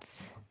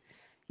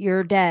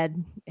 you're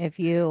dead if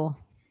you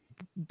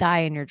die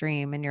in your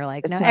dream, and you're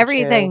like, no,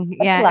 everything,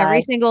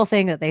 every single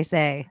thing that they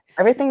say,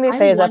 everything they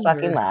say is a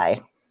fucking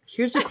lie.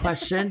 Here's a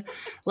question.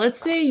 Let's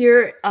say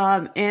you're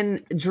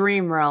in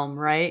dream realm,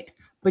 right?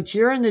 But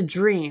you're in the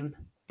dream,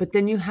 but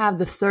then you have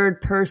the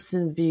third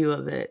person view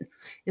of it.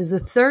 Is the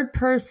third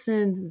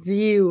person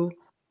view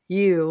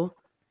you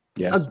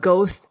a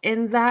ghost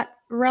in that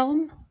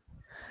realm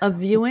of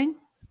viewing?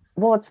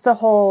 Well, it's the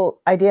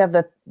whole idea of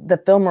the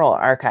film roll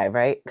archive,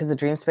 right? Because the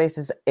dream space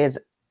is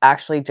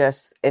actually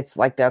just, it's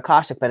like the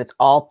Akashic, but it's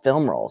all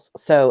film rolls.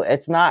 So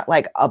it's not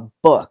like a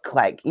book,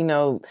 like, you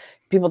know,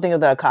 people think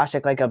of the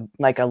Akashic like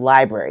a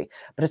library,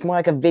 but it's more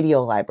like a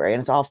video library, and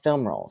it's all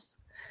film rolls.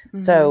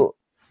 So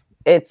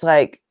it's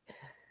like,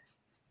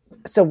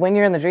 so when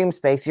you're in the dream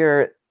space,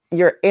 you're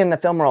in the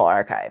film roll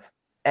archive,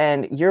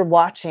 and you're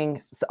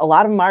watching. A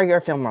lot of them are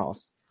your film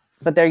rolls,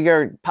 but they're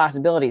your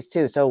possibilities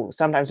too. So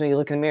sometimes when you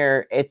look in the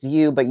mirror, it's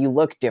you, but you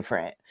look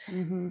different.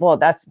 Well,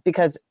 that's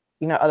because,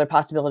 you know, other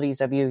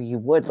possibilities of you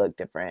would look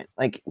different.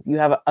 Like you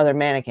have other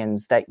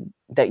mannequins that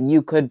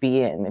you could be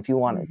in if you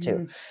wanted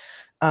to,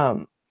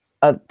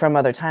 from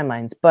other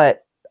timelines.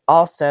 But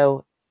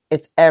also,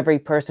 it's every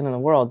person in the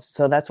world.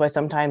 So that's why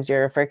sometimes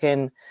you're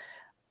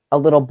a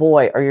little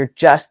boy, or you're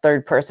just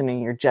third person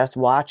and you're just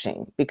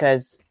watching,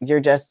 because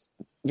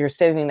you're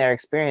sitting there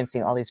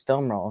experiencing all these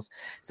film rolls.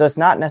 So it's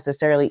not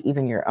necessarily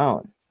even your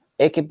own.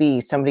 It could be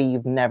somebody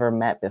you've never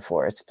met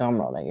before. It's a film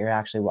roll that you're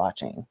actually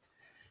watching.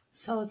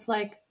 So it's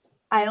like,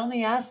 I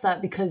only ask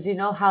that because you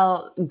know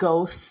how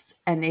ghosts,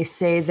 and they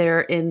say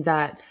they're in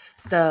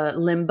the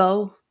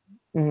limbo,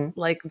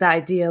 like the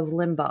idea of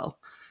limbo.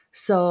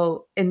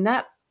 So in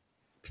that,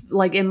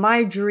 like in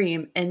my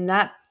dream, in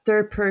that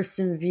third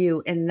person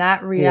view, in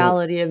that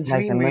reality of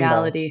dream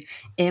reality,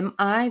 am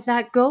I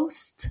that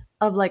ghost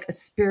of like a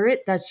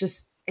spirit that's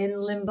just in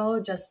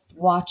limbo, just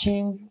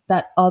watching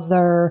that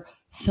other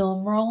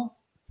film roll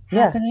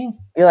happening?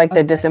 You're like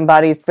the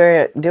disembodied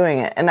spirit doing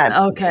it. And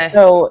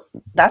so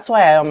that's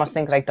why I almost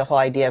think like the whole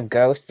idea of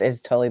ghosts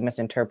is totally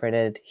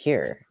misinterpreted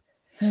here.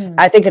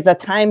 I think it's a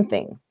time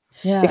thing.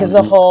 Because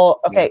the whole,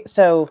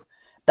 so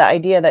the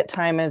idea that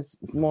time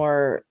is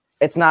more,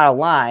 it's not a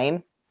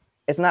line,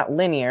 it's not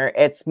linear,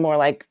 it's more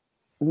like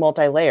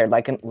multi-layered,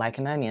 like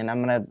an onion.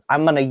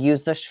 I'm gonna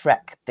use the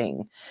Shrek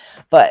thing.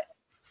 But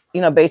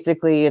you know,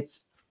 basically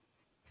it's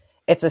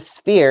a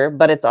sphere,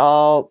 but it's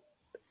all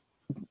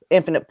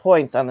infinite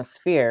points on the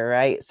sphere,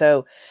 right?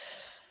 So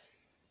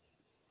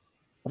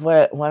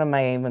what am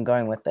I even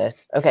going with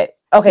this? Okay,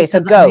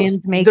 so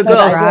ghosts.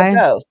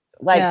 Ghosts.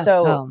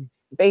 Like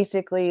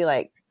basically,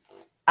 like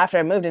after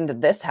I moved into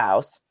this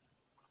house,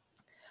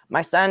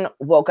 my son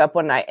woke up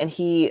one night and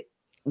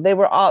they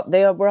were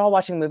all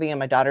watching a movie in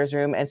my daughter's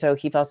room, and so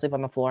he fell asleep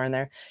on the floor in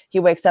there. He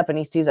wakes up and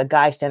he sees a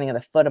guy standing at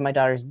the foot of my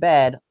daughter's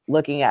bed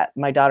looking at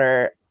my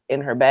daughter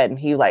in her bed, and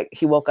he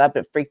woke up,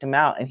 it freaked him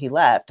out, and he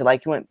left.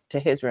 Like he went to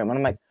his room, and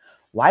I'm like,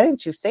 why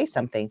didn't you say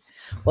something?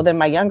 Well, then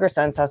my younger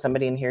son saw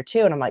somebody in here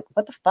too, and I'm like,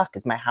 what the fuck,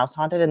 is my house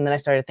haunted? And then I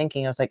started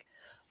thinking, I was like,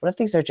 what if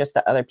these are just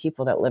the other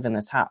people that live in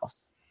this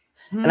house?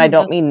 And I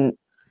don't mean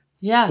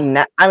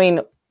I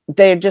mean,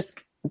 they're just,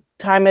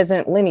 time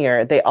isn't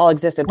linear. They all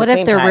exist at the same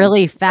time. What if they're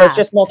really fast? So it's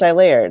just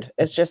multi-layered.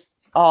 It's just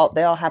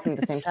they all happen at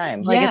the same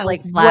time. Like it's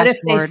like flash. What if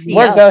they see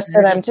we're ghosts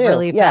to them too?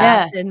 Really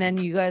fast, and then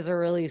you guys are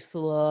really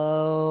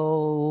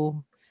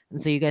slow, and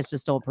so you guys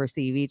just don't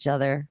perceive each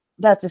other.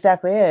 That's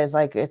exactly it. It's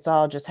like it's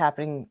all just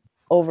happening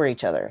over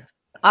each other.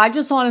 I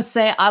just want to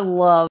say I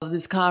love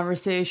this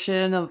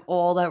conversation of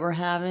all that we're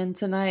having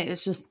tonight.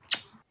 It's just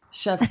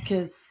chef's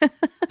kiss.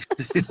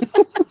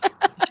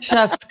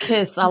 Chef's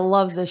kiss. I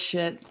love this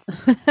shit.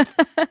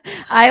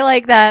 I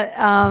like that.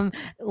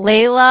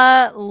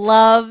 Layla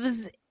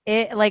loves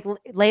it. Like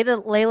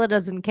Layla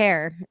doesn't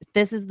care.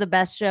 This is the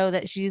best show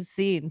that she's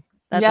seen.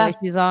 That's why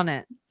she's on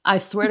it. I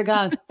swear to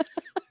God.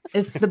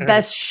 It's the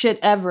best shit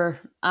ever.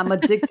 I'm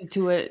addicted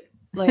to it.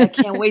 Like, I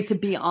can't wait to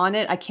be on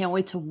it. I can't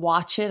wait to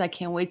watch it. I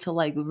can't wait to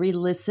like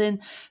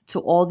re-listen to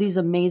all these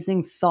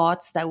amazing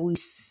thoughts that we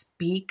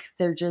speak.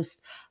 They're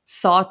just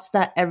thoughts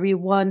that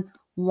everyone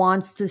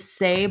wants to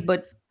say,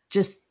 but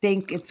just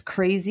think it's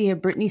crazy.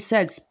 And Brittany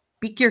said,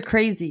 speak your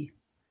crazy.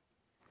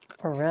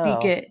 For real.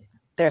 Speak it.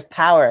 There's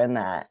power in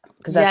that.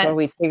 Because that's where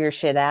we figure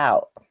shit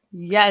out.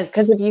 Yes.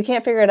 Because if you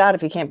can't figure it out,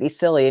 if you can't be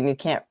silly and you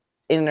can't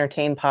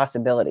entertain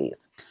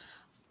possibilities.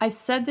 I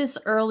said this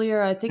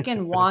earlier, I think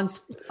in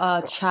Juan's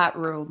chat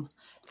room.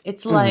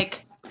 It's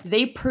like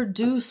they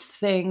produce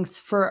things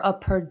for a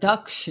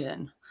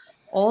production.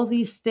 All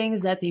these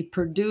things that they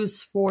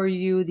produce for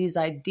you, these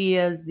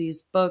ideas,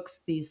 these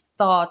books, these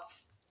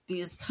thoughts,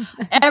 these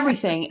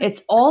everything.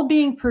 It's all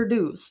being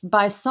produced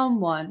by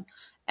someone.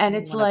 And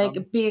it's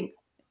like being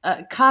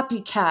a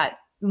copycat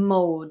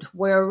mode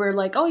where we're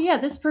like, oh yeah,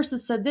 this person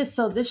said this,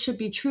 so this should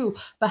be true.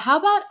 But how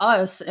about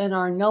us and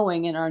our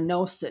knowing and our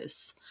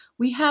gnosis?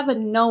 We have a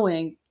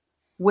knowing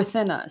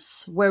within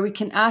us where we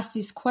can ask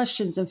these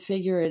questions and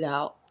figure it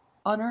out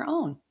on our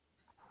own.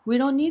 We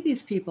don't need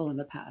these people in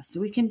the past.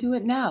 We can do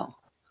it now.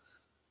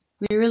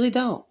 We really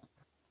don't.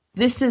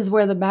 This is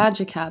where the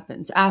magic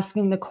happens,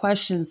 asking the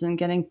questions and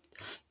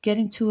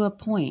getting to a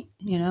point,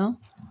 you know?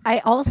 I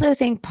also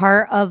think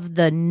part of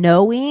the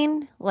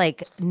knowing,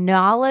 like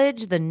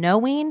knowledge, the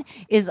knowing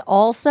is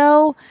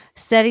also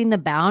setting the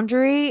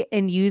boundary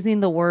and using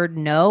the word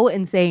no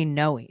and saying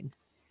knowing.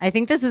 I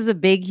think this is a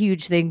big,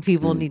 huge thing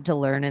people need to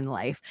learn in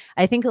life.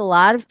 I think a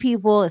lot of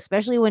people,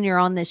 especially when you're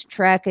on this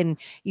trek and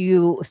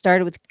you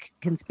started with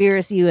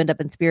conspiracy, you end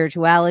up in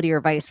spirituality or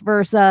vice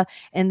versa.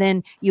 And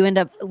then you end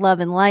up love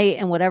and light,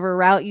 and whatever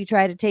route you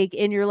try to take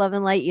in your love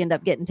and light, you end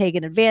up getting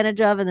taken advantage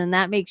of. And then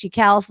that makes you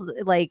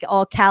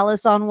all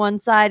callous on one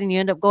side, and you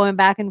end up going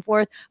back and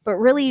forth. But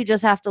really, you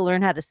just have to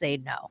learn how to say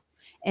no.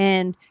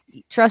 And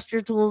trust your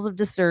tools of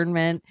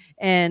discernment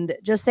and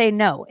just say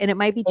no. And it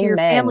might be to your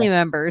family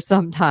members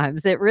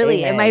sometimes. It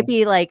might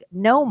be like,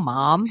 no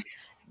mom,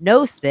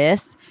 no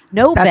sis,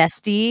 no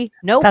bestie,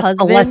 no husband.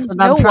 The lesson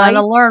no I'm trying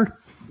wife. to learn.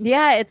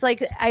 Yeah, it's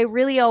like I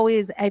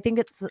think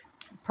it's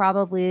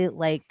probably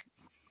like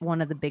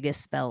one of the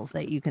biggest spells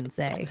that you can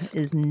say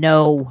is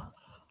no.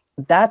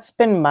 That's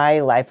been my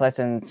life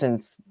lesson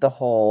since the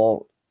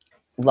whole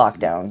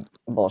lockdown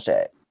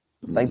bullshit.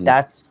 Like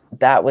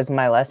that was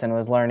my lesson,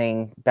 was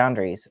learning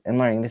boundaries and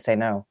learning to say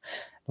no,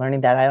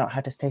 learning that I don't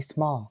have to stay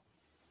small.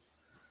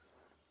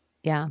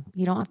 Yeah,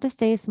 you don't have to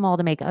stay small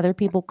to make other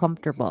people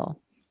comfortable.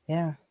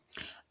 Yeah,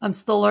 I'm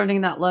still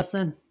learning that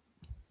lesson,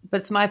 but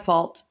it's my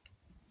fault.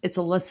 It's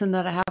a lesson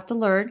that I have to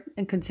learn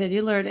and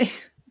continue learning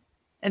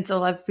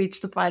until I've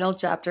reached the final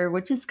chapter,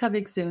 which is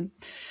coming soon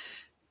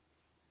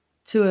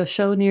to a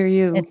show near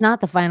you. It's not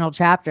the final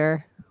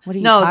chapter. What are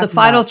you No, talking the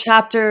final about?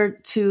 chapter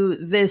to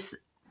this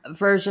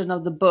version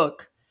of the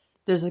book.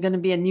 There's going to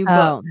be a new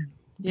book.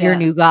 Your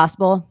new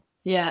gospel?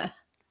 Yeah.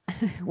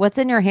 What's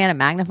in your hand? A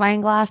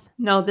magnifying glass?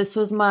 No, this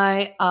was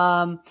my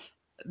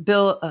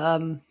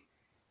Bill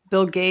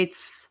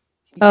Gates.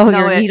 Oh,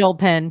 your needle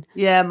pen.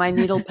 Yeah, my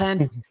needle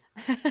pen.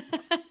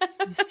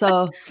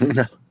 So,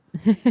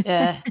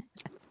 yeah.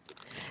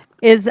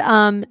 Is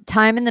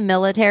time in the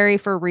military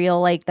for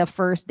real? Like the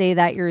first day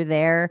that you're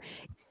there,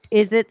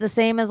 is it the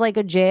same as like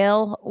a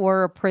jail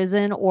or a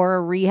prison or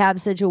a rehab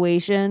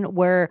situation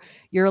where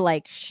you're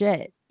like,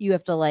 shit, you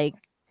have to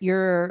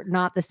you're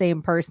not the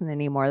same person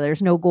anymore.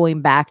 There's no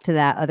going back to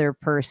that other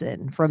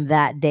person from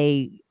that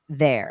day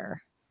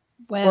there.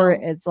 Well, or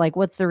it's like,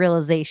 what's the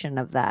realization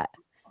of that?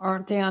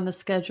 Aren't they on the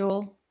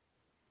schedule?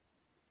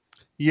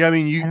 Yeah, I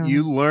mean,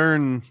 you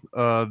learn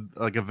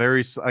like a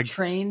very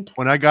trained.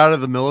 When I got out of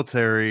the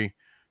military,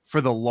 for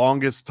the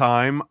longest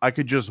time, I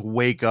could just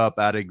wake up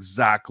at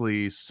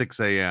exactly 6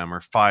 a.m. or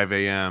 5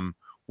 a.m.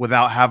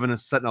 without having to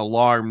set an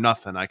alarm,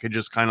 nothing. I could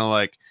just kind of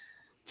like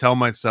tell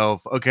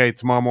myself, okay,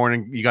 tomorrow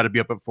morning you got to be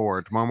up at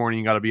 4. Tomorrow morning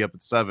you got to be up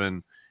at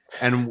 7.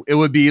 And it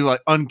would be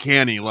like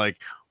uncanny, like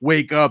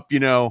wake up,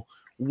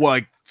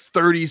 like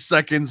 30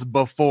 seconds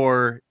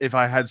before if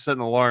I had set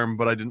an alarm,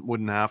 but I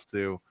wouldn't have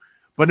to.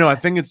 But no, I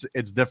think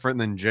it's different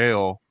than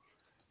jail.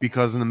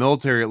 Because in the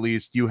military, at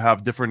least, you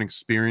have different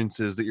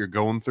experiences that you're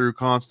going through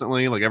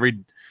constantly. Like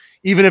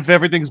even if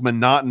everything's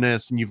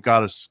monotonous and you've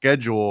got a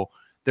schedule,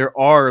 there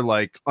are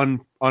like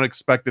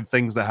unexpected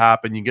things that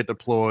happen. You get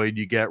deployed,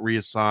 you get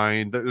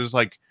reassigned. There's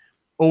like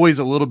always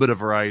a little bit of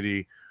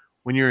variety.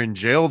 When you're in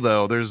jail,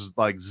 though, there's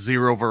like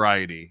zero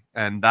variety,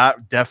 and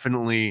that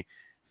definitely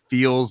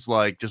feels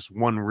like just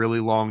one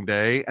really long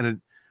day. And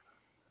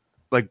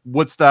like,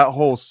 what's that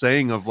whole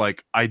saying of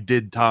like, I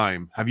did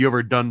time? Have you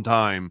ever done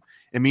time?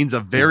 It means a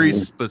very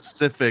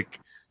specific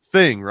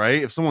thing,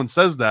 right? If someone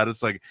says that,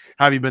 it's like,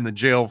 have you been to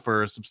jail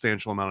for a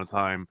substantial amount of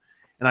time?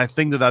 And I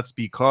think that's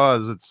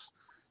because it's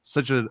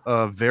such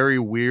a very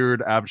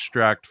weird,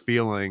 abstract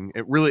feeling.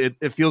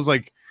 It feels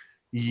like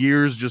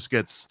years just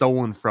get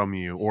stolen from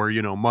you, or,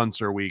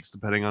 months or weeks,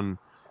 depending on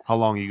how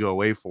long you go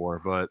away for.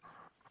 But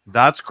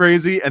that's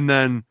crazy. And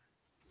then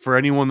for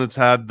anyone that's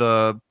had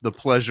the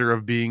pleasure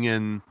of being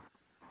in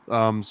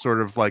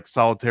sort of like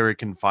solitary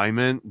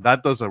confinement,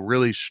 that does a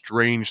really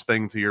strange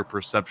thing to your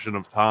perception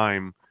of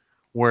time,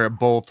 where it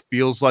both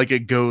feels like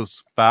it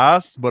goes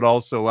fast but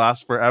also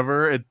lasts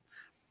forever.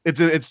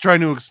 It's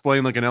trying to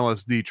explain like an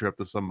LSD trip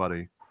to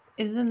somebody.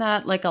 Isn't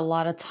that like a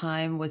lot of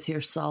time with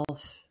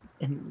yourself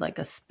in like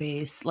a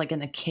space, like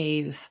in a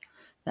cave,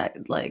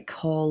 that like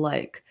whole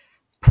like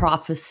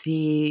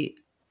prophecy,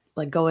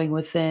 like going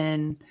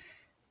within,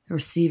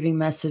 receiving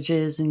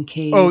messages in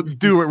caves? Oh,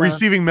 dude,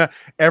 receiving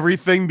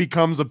everything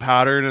becomes a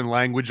pattern and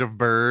language of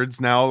birds.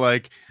 Now,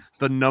 like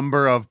the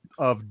number of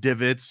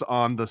divots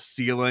on the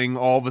ceiling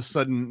all of a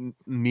sudden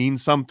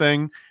means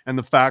something, and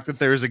the fact that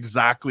there's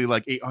exactly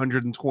like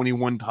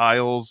 821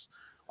 tiles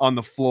on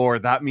the floor,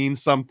 that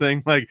means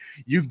something. Like,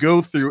 you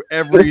go through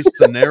every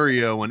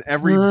scenario and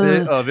every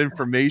bit of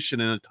information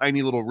in a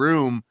tiny little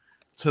room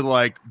to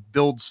like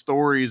build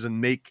stories and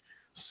make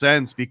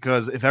sense,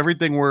 because if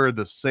everything were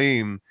the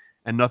same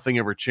and nothing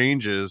ever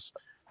changes,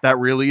 that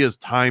really is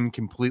time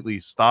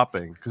completely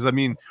stopping. Because I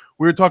mean,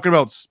 we were talking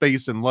about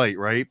space and light,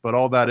 right? But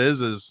all that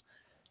is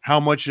how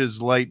much is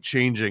light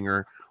changing,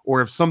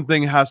 or if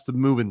something has to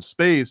move in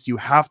space, you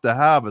have to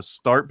have a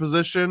start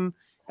position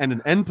and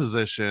an end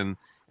position.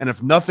 And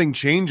if nothing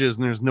changes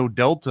and there's no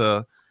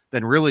delta,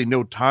 then really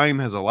no time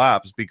has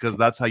elapsed, because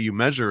that's how you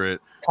measure it.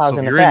 Cause so if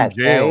and you're effect,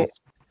 in jail, right?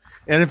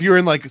 and if you're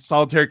in like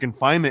solitary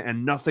confinement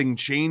and nothing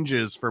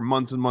changes for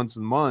months and months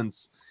and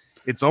months,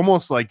 it's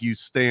almost like you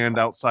stand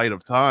outside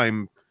of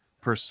time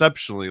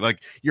perceptually. Like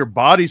your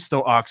body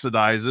still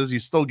oxidizes, you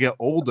still get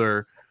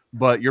older,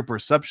 but your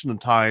perception of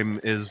time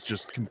is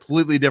just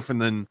completely different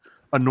than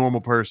a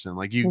normal person.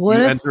 Like you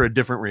enter a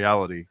different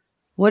reality.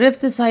 What if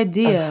this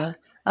idea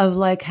of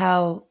like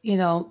how,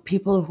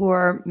 people who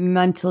are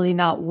mentally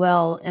not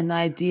well, and the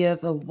idea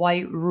of a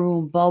white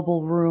room,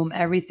 bubble room,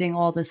 everything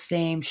all the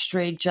same,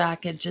 straight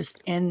jacket,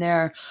 just in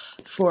there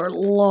for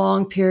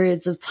long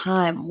periods of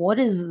time. What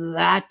does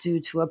that do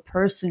to a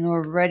person who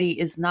already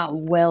is not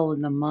well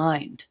in the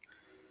mind?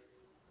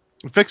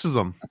 It fixes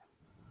them.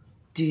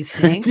 Do you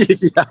think?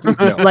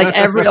 Like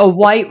a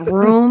white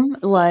room,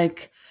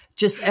 like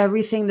just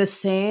everything the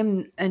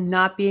same, and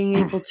not being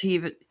able to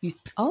even.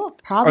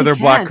 Probably. Are there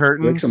black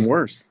curtains? Makes them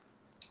worse.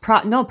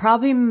 No,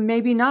 probably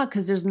maybe not,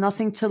 because there's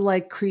nothing to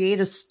like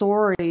create a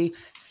story.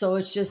 So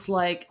it's just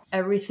like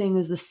everything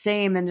is the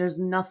same, and there's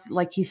nothing.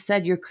 Like he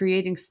said, you're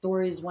creating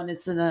stories when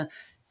it's in a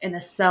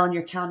cell and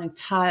you're counting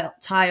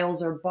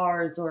tiles or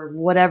bars or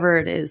whatever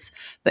it is.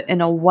 But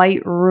in a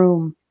white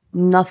room,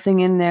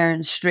 nothing in there, in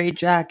a straight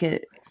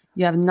jacket,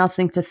 you have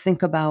nothing to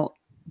think about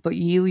but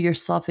you,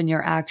 yourself, and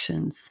your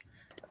actions.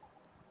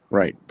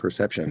 Right,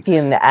 perception.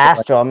 Being the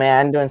astral,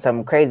 man, doing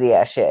some crazy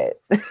ass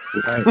shit.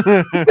 Right.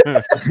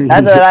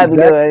 That's what I'm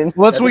doing.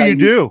 Well, that's what you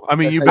do. I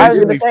mean, you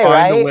basically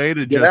find a way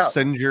to Get just out.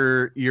 send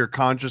your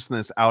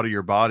consciousness out of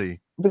your body.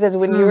 Because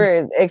when you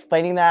were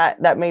explaining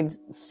that made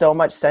so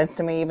much sense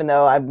to me, even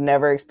though I've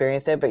never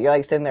experienced it. But you're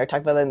like sitting there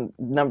talking about the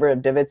number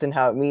of divots and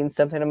how it means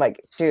something. I'm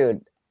like,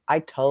 dude, I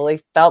totally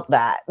felt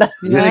that.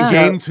 Yeah. In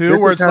game 2,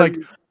 where it's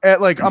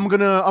like, I'm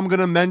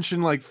gonna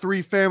mention like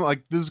 3 family,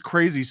 like this is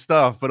crazy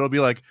stuff, but it'll be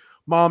like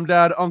mom,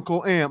 dad,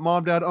 uncle, aunt,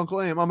 mom, dad,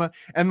 uncle, aunt, mama.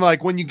 And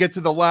like when you get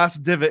to the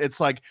last divot, it's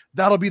like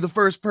that'll be the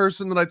first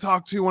person that I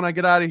talk to when I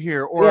get out of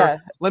here.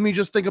 Or let me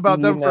just think about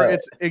them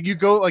you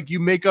go like you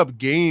make up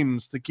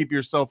games to keep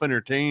yourself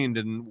entertained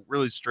in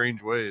really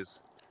strange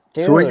ways.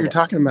 Dude. So what you're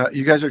talking about,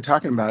 you guys are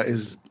talking about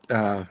is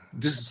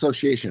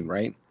disassociation,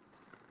 right?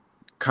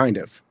 Kind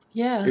of.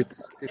 Yeah.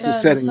 It's a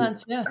setting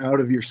out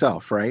of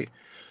yourself, right?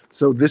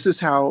 So this is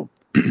how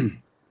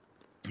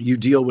you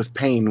deal with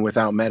pain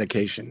without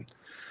medication.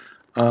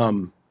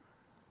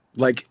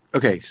 Like,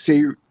 okay,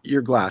 say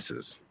your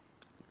glasses.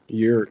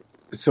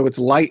 So it's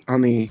light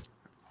on the.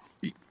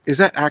 Is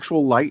that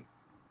actual light?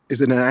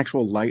 Is it an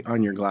actual light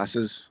on your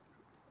glasses,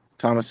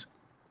 Thomas?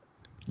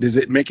 Does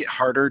it make it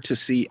harder to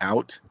see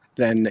out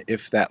than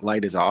if that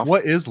light is off?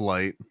 What is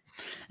light?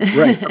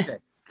 Right. Okay.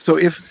 So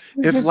if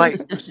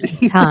light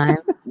time,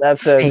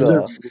 that's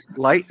so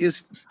light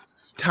is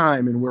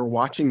time, and we're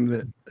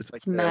watching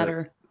it's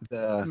matter.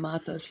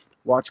 The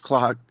watch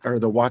clock or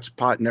the watch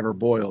pot never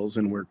boils,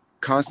 and we're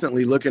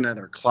constantly looking at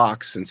our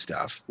clocks and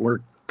stuff. We're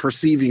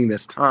perceiving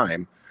this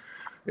time.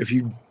 If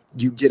you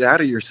get out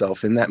of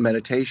yourself in that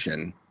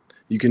meditation,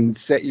 you can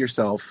set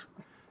yourself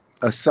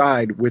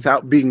aside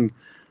without being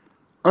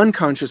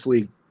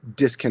unconsciously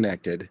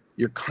disconnected.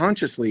 You're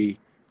consciously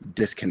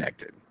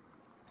disconnected.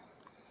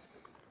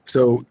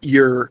 So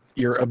you're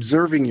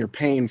observing your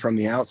pain from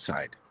the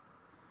outside.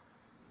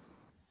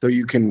 So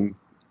you can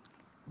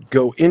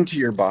go into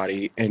your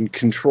body and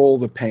control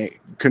the pain,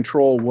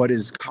 control what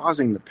is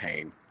causing the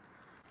pain.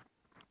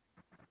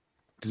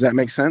 Does that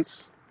make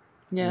sense?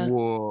 Yeah.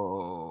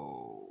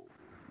 Whoa.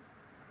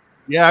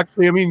 Yeah,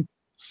 actually, I mean,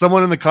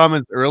 someone in the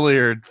comments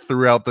earlier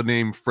threw out the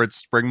name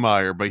Fritz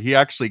Springmeier, but he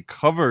actually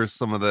covers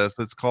some of this.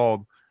 It's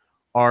called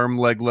arm,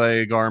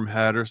 leg, arm,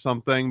 head or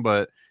something,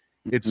 but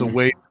it's a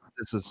way to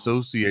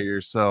disassociate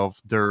yourself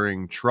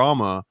during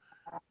trauma.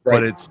 Right.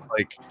 But it's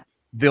like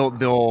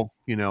they'll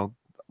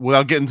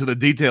without getting to the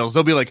details,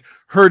 they'll be like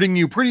hurting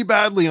you pretty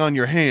badly on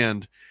your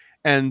hand.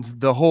 And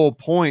the whole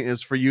point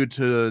is for you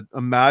to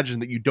imagine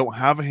that you don't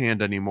have a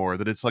hand anymore,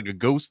 that it's like a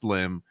ghost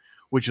limb,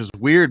 which is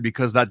weird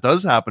because that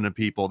does happen to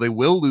people. They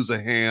will lose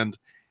a hand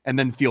and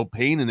then feel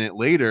pain in it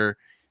later.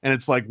 And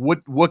it's like,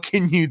 what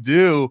can you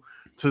do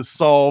to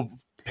solve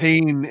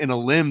pain in a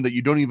limb that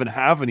you don't even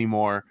have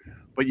anymore?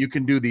 But you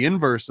can do the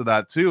inverse of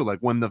that too. Like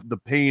when the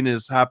pain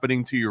is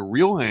happening to your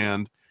real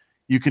hand,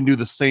 you can do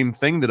the same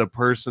thing that a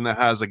person that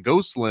has a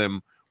ghost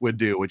limb would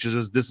do, which is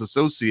just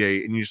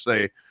disassociate. And you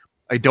say,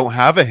 I don't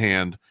have a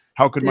hand.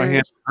 How could my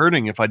hand be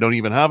hurting if I don't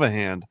even have a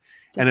hand?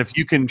 And if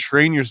you can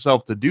train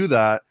yourself to do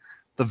that,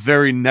 the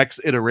very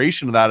next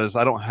iteration of that is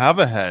I don't have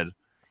a head.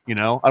 I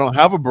don't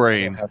have a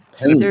brain.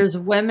 There's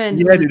women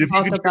who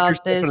talk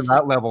about this at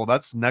that level.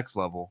 That's next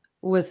level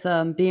with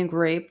being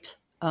raped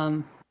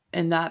in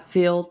that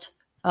field,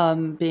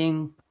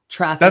 being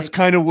trafficked. That's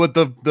kind of what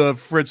the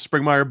Fritz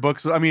Springmeier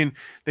books. I mean,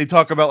 they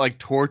talk about like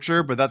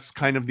torture, but that's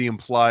kind of the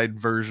implied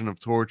version of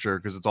torture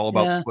because it's all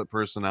about split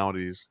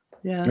personalities.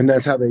 Yeah, and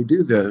that's how they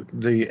do the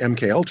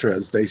MK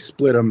Ultras. They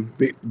split them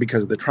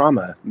because of the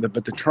trauma.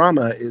 But the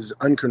trauma is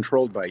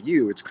uncontrolled by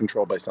you; it's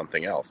controlled by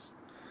something else,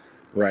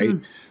 right?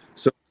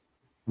 So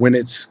when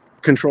it's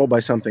controlled by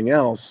something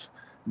else,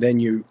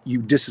 then you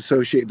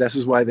disassociate. This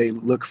is why they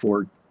look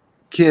for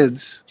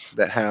kids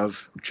that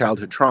have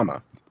childhood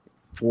trauma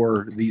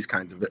for these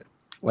kinds of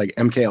like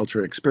MK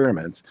Ultra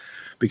experiments,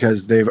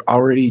 because they've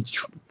already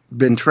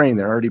been trained.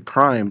 They're already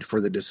primed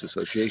for the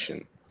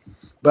disassociation.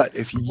 But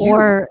if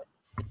you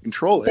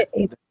control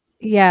it,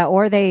 yeah,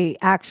 or they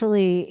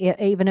actually,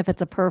 even if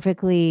it's a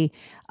perfectly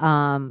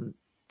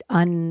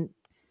unshaken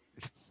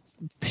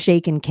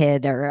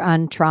kid or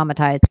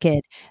untraumatized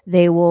kid,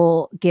 they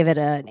will give it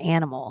an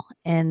animal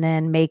and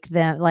then make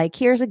them like,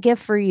 here's a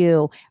gift for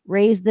you,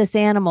 raise this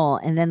animal,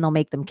 and then they'll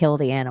make them kill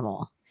the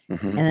animal.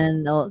 And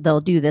then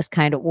they'll do this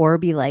kind of, or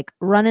be like,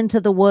 run into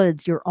the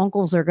woods, your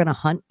uncles are going to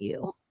hunt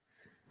you.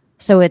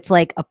 So it's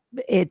like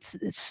it's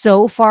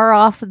so far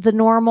off the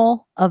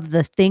normal of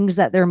the things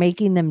that they're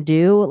making them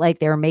do. Like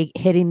they're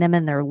hitting them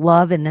in their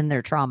love and then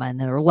their trauma and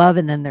their love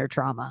and then their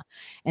trauma.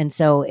 And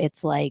so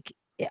it's like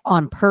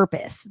on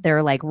purpose,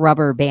 they're like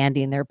rubber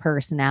banding their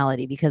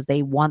personality because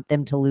they want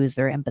them to lose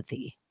their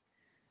empathy.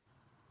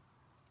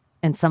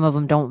 And some of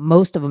them don't,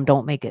 most of them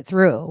don't make it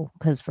through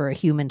because for a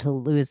human to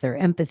lose their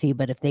empathy,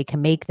 but if they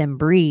can make them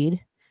breed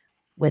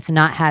with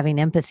not having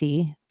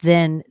empathy,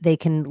 then they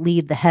can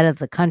lead the head of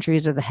the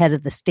countries or the head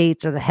of the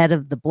states or the head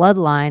of the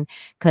bloodline,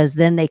 because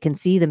then they can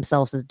see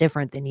themselves as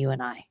different than you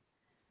and I.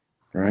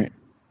 Right.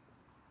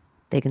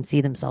 They can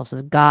see themselves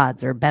as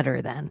gods or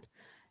better than.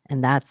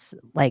 And that's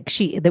like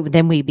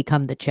then we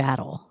become the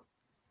chattel.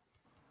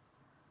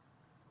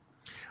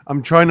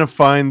 I'm trying to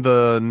find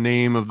the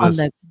name of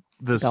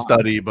this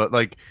study, but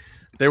like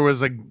there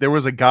was a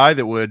guy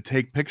that would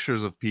take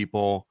pictures of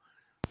people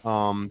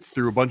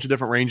through a bunch of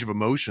different range of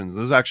emotions.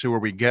 This is actually where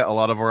we get a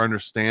lot of our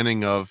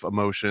understanding of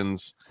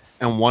emotions.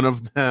 And one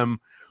of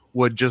them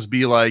would just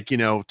be like, you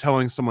know,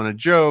 telling someone a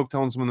joke,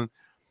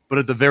 but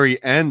at the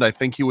very end, I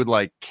think he would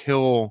like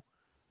kill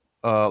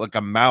like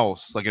a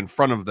mouse like in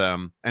front of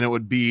them, and it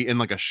would be in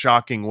like a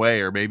shocking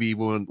way, or maybe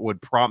even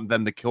would prompt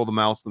them to kill the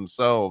mouse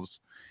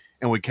themselves,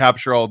 and would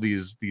capture all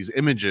these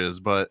images.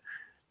 But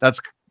that's,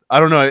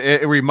 I don't know,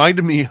 it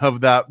reminded me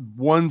of that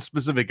one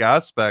specific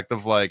aspect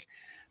of like,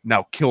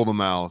 now kill the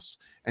mouse,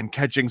 and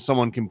catching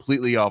someone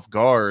completely off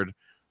guard,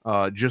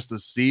 just to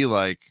see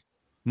like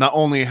not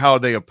only how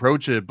they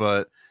approach it,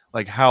 but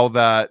like how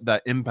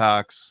that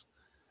impacts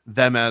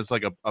them as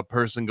like a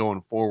person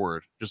going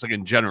forward, just like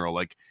in general.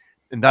 Like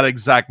in that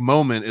exact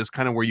moment is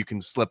kind of where you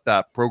can slip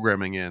that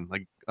programming in.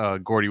 Like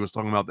Gordy was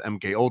talking about, the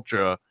MK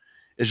Ultra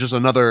is just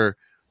another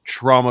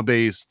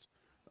trauma-based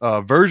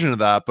version of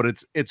that,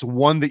 but it's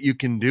one that you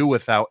can do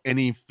without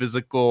any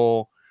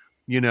physical,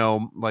 you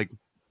know, like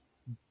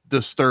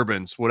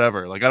disturbance,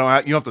 whatever. Like you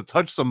don't have to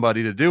touch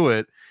somebody to do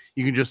it.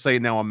 You can just say,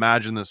 now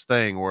imagine this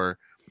thing. Or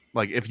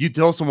like if you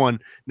tell someone,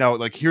 now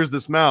like here's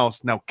this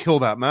mouse, now kill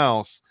that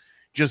mouse,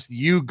 just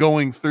you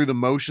going through the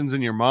motions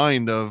in your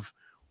mind of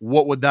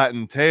what would that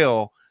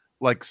entail,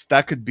 like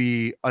that could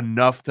be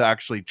enough to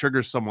actually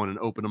trigger someone and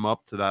open them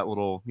up to that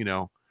little, you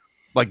know,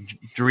 like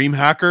dream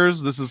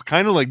hackers. This is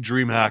kind of like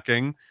dream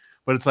hacking,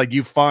 but it's like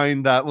you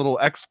find that little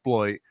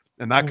exploit,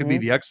 and that could be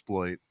the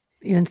exploit.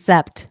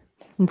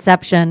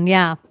 Inception,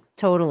 yeah.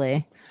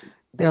 Totally.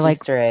 They're like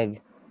Easter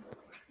egg.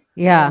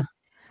 Yeah.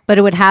 But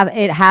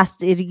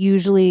it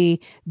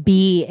usually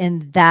be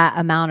in that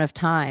amount of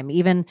time.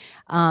 Even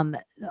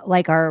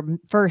like our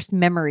first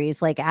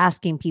memories, like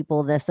asking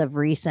people this of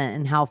recent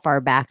and how far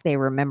back they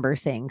remember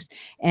things.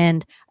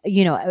 And,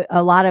 you know,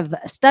 a lot of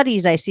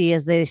studies I see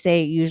is they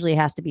say it usually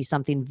has to be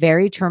something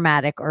very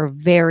traumatic or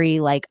very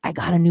like, I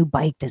got a new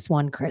bike this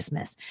one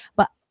Christmas.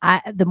 But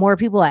the more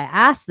people I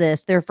ask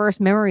this, their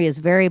first memory is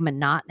very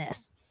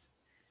monotonous.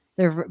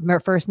 Their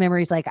first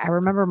memories, like I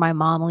remember my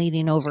mom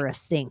leaning over a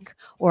sink,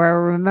 or I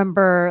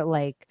remember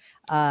like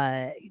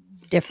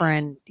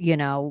different, you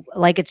know,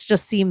 like it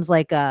just seems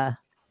like a.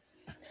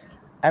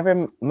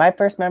 My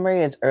first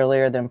memory is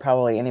earlier than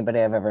probably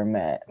anybody I've ever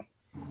met.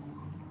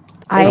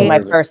 It was my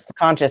first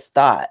conscious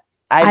thought.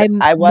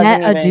 I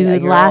wasn't met a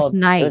dude last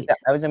night.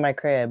 I was in my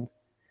crib.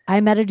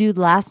 I met a dude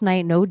last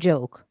night, no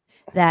joke,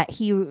 that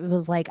he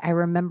was like, I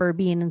remember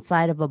being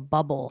inside of a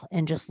bubble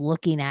and just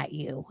looking at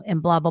you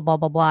and blah, blah, blah,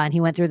 blah, blah. And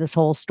he went through this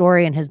whole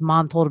story, and his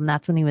mom told him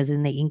that's when he was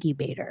in the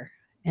incubator,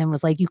 and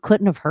was like, you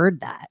couldn't have heard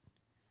that.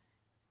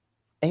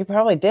 He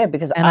probably did,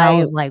 because I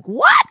was like,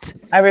 what?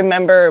 I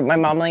remember my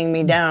mom laying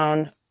me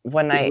down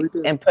one night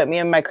and put me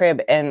in my crib,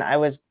 and I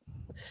was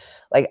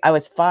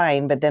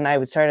fine, but then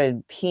I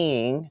started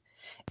peeing,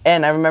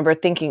 and I remember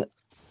thinking,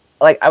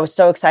 like, I was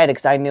so excited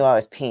because I knew I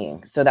was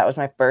peeing. So that was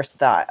my first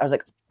thought. I was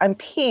like, I'm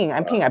peeing.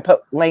 I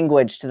put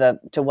language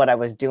to what I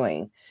was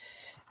doing.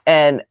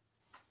 And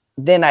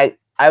then I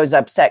was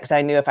upset because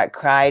I knew if I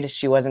cried,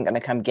 she wasn't going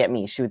to come get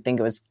me. She would think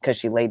it was because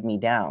she laid me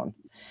down.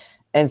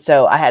 And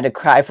so I had to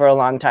cry for a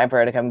long time for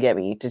her to come get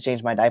me to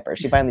change my diaper.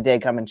 She finally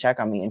did come and check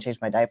on me and change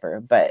my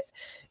diaper. But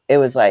it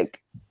was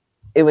like,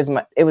 I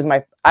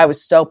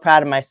was so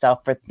proud of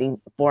myself for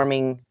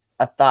forming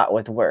a thought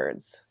with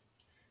words.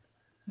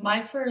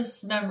 My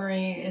first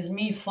memory is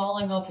me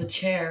falling off a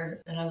chair,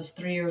 and I was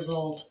 3 years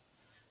old.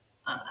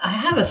 I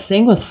have a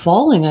thing with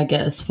falling, I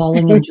guess.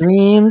 Falling in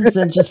dreams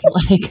and just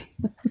like...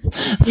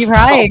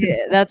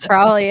 That's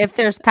probably, if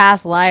there's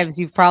past lives,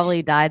 you've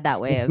probably died that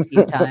way a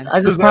few times.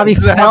 I just probably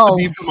fell. Does it have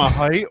to be from a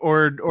height,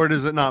 or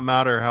does it not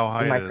matter how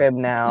high in my it is? crib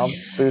now,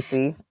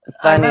 Boosie.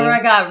 I remember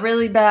I got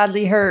really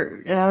badly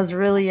hurt and I was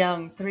really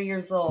young, 3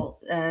 years old,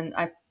 and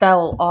I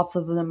fell off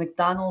of the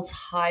McDonald's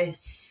high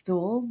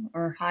stool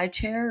or high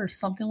chair or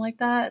something like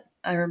that.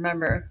 I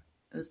remember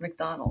it was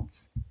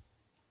McDonald's.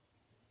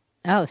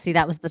 Oh, see,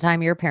 that was the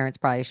time your parents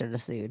probably should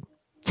have sued.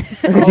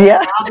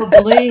 Yeah.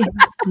 Probably.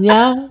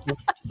 Yeah.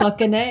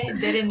 Fucking A.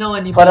 They didn't know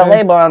any Put better. a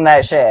label on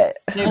that shit.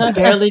 They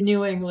barely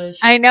knew English.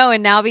 I know,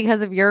 and now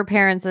because of your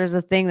parents, there's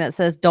a thing that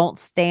says don't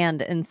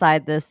stand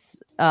inside this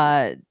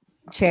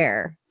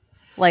chair.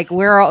 Like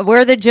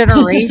we're the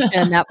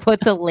generation that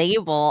put the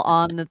label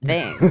on the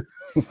thing.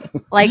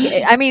 Like,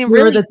 I mean, We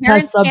were really, the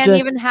parents test can't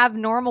even subjects. have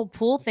normal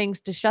pool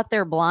things to shut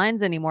their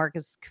blinds anymore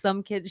because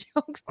some kid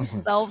chokes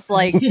themselves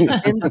like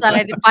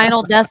inside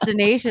Final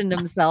Destination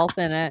himself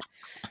in it.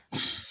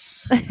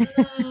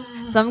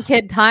 Some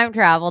kid time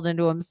traveled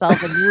into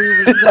himself and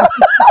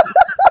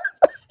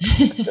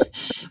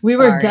we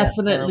were Sorry, that's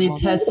definitely terrible.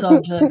 test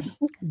subjects.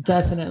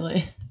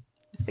 Definitely.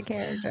 The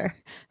character.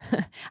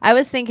 I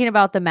was thinking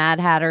about the Mad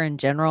Hatter in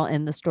general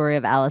in the story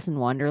of Alice in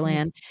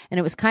Wonderland, and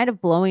it was kind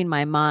of blowing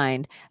my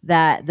mind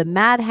that the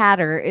Mad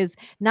Hatter is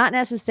not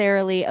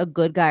necessarily a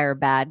good guy or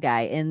bad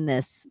guy in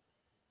this.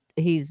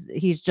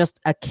 He's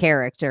just a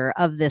character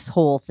of this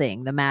whole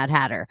thing, the Mad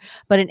Hatter.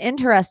 But an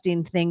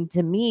interesting thing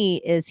to me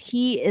is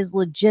he is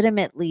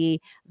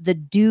legitimately the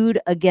dude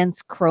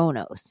against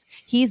Cronos.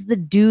 He's the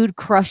dude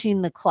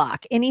crushing the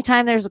clock.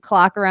 Anytime there's a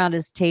clock around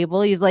his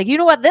table, he's like, you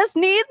know what, this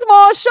needs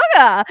more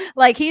sugar.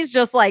 Like, he's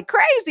just like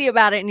crazy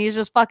about it. And he's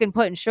just fucking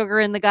putting sugar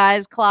in the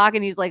guy's clock.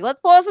 And he's like,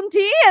 let's pour some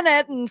tea in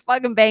it and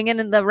fucking banging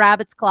in the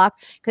rabbit's clock.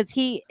 Because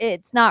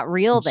it's not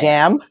real there.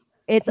 Jam.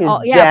 It's His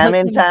all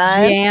jamming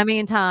time.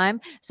 Jamming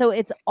time. So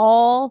it's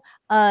all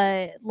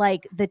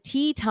like the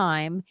tea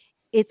time.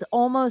 It's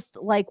almost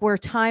like where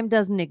time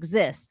doesn't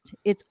exist.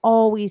 It's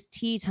always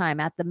tea time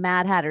at the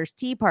Mad Hatter's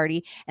tea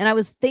party. And I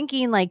was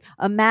thinking, like,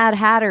 a Mad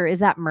Hatter, is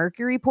that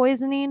mercury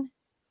poisoning?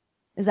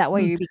 Is that why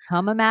you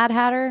become a Mad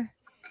Hatter?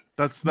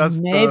 That's Maybe.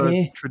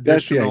 the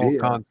traditional idea.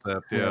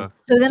 concept. Yeah.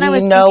 So then Do I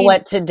was you know thinking,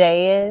 what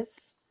today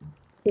is?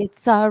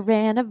 it's our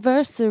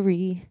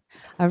anniversary.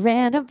 Our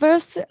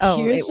anniversary. Oh,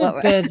 Here's wait,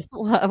 a good.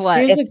 what?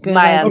 Here's It's a good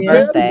my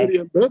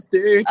idea.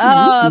 birthday.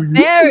 Oh,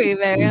 very,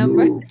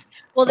 very.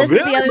 Well, this is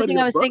the other Everybody thing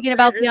I was thinking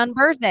birthday. about the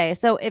unbirthday.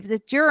 So if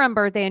it's your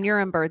unbirthday and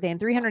your unbirthday, and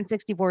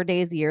 364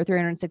 days a year,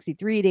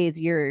 363 days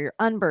a year, your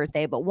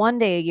unbirthday, but one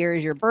day a year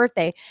is your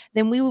birthday,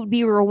 then we would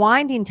be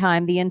rewinding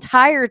time the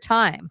entire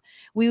time.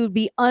 We would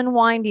be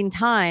unwinding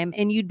time,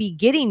 and you'd be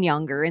getting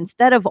younger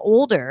instead of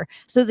older.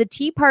 So the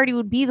tea party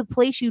would be the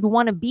place you'd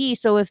want to be.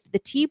 So if the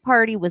tea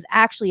party was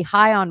actually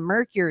high on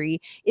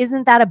Mercury,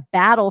 isn't that a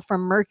battle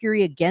from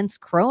Mercury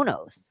against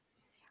Cronos?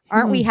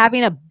 Aren't we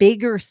having a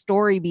bigger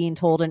story being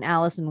told in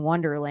Alice in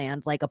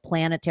Wonderland, like a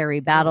planetary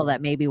battle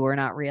that maybe we're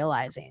not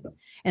realizing?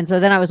 And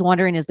so then I was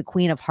wondering, is the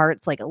Queen of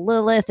Hearts like a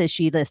Lilith? Is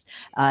she this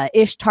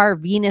Ishtar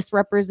Venus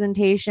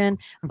representation?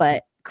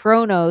 But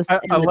Cronos. I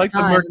like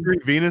the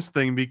Mercury Venus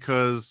thing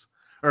because,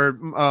 or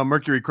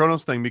Mercury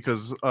Cronos thing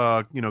because,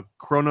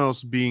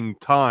 Cronos being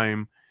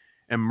time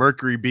and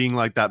Mercury being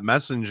like that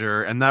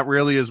messenger. And that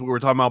really is what we were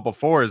talking about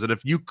before, is that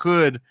if you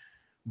could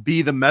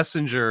be the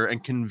messenger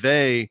and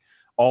convey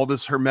all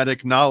this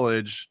hermetic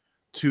knowledge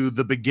to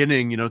the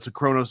beginning, to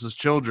Cronos's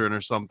children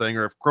or something,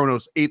 or if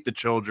Cronos ate the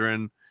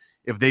children,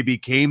 if they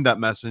became that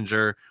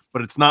messenger,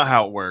 but it's not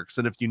how it works.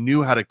 And if you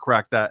knew how to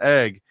crack that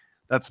egg,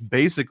 that's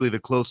basically the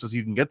closest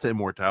you can get to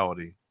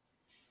immortality.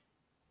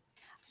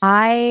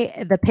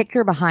 The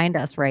picture behind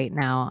us right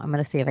now, I'm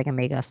going to see if I can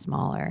make us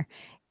smaller.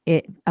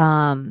 It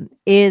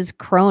is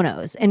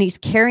Cronos, and he's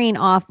carrying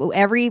off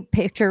every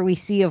picture we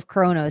see of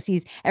Cronos.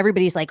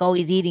 Everybody's like, oh,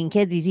 he's eating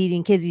kids, he's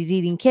eating kids, he's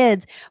eating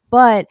kids.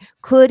 But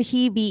could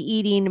he be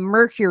eating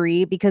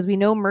Mercury? Because we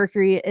know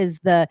Mercury is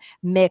the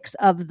mix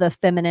of the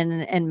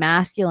feminine and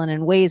masculine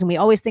in ways. And we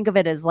always think of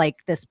it as like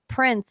this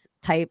Prince,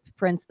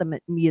 the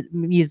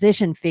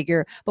musician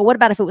figure. But what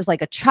about if it was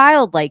like a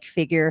childlike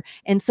figure?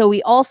 And so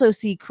we also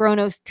see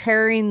Cronos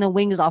tearing the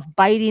wings off,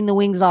 biting the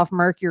wings off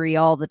Mercury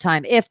all the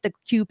time. If the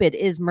Cupid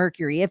is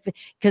Mercury,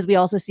 because we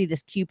also see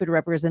this Cupid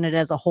represented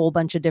as a whole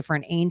bunch of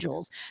different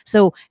angels.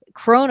 So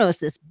Cronos,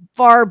 this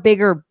far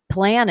bigger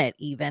planet,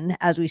 even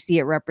as we see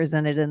it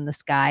represented in the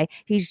sky,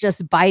 he's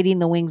just biting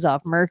the wings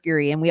off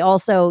Mercury. And we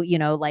also,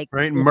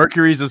 right,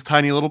 Mercury's this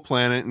tiny little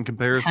planet in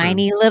comparison,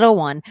 tiny little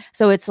one.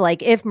 So it's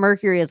like, if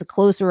Mercury is a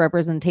closer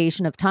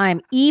representation of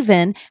time,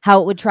 even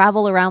how it would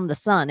travel around the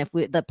sun,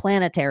 the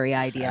planetary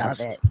idea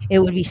of it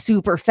would be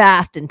super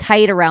fast and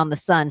tight around the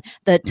sun.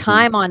 The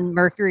time on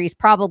Mercury is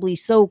probably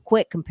so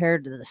quick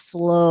compared to the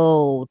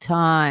slow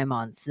time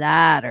on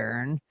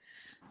Saturn.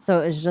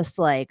 So it was just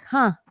like,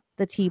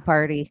 the tea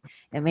party.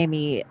 It made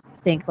me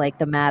think like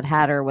the Mad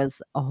Hatter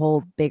was a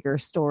whole bigger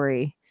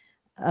story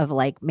of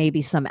like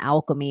maybe some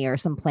alchemy or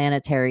some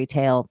planetary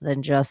tale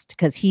than just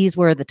because he's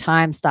where the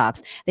time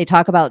stops. They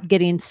talk about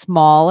getting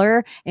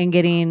smaller and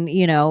getting,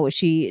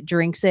 she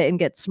drinks it and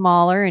gets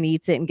smaller and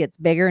eats it and gets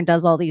bigger and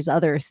does all these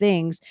other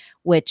things,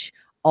 which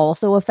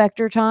also affect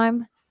her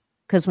time.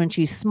 because when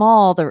she's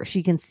small,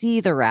 she can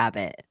see the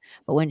rabbit.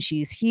 But when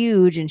she's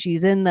huge and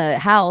she's in the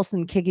house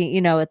and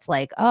kicking, it's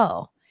like,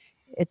 oh,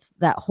 it's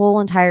that whole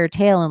entire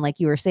tale. And like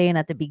you were saying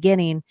at the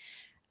beginning,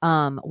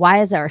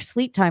 why is our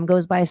sleep time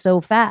goes by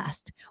so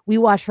fast? We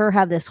watch her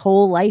have this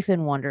whole life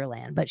in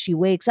Wonderland, but she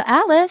wakes up.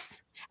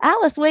 Alice,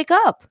 wake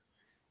up.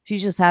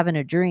 She's just having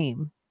a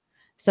dream.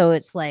 So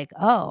it's like,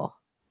 oh.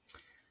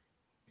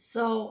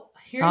 So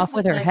here's off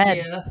with this her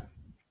idea. head.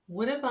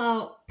 What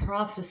about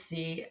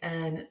prophecy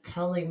and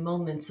telling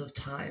moments of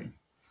time?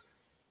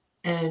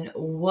 And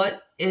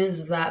what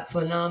is that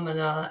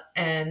phenomena?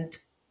 And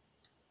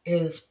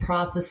is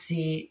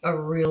prophecy a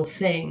real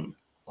thing?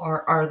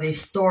 Or are they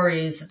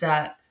stories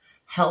that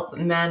help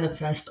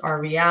manifest our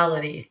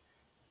reality?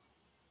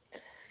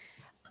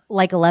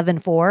 Like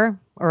 11.4 or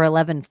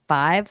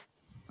 11.5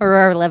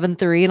 or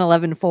 11.3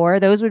 and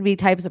 11.4. Those would be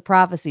types of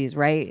prophecies,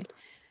 right?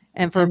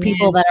 And for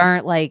people that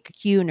aren't like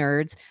Q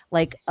nerds,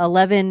 like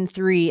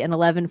 11.3 and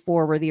 11.4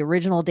 were the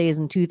original days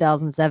in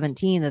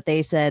 2017 that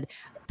they said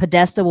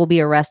Podesta will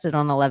be arrested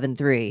on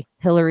 11.3.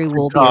 Hillary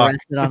will be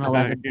arrested on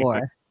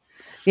 11.4.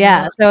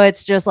 Yeah. So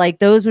it's just like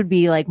those would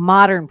be like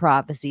modern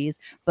prophecies,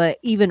 but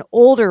even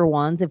older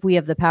ones, if we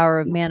have the power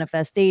of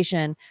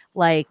manifestation,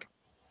 like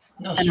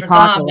an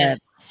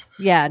apocalypse.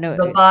 Yeah. No.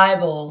 The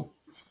Bible.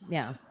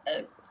 Yeah.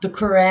 The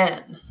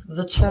Quran.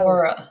 The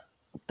Torah.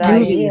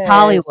 Movies,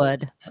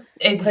 Hollywood.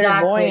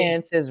 Exactly.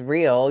 Clairvoyance is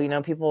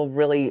real. People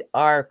really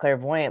are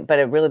clairvoyant,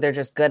 but they're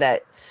just good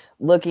at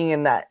looking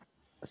in that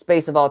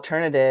space of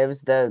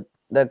alternatives, the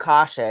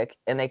Akashic,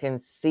 and they can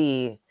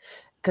see.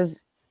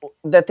 Because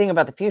the thing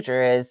about the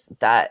future is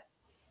that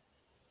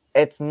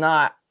it's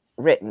not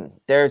written.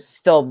 There's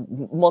still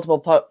multiple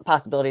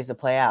possibilities to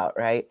play out,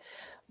 right?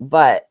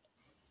 But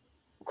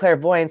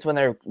clairvoyance, when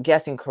they're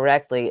guessing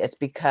correctly, it's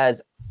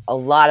because a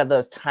lot of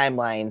those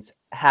timelines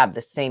have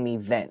the same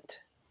event.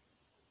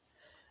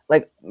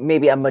 Like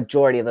maybe a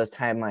majority of those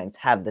timelines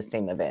have the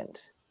same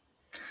event.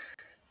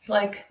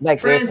 Like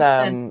for it's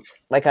instance,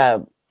 like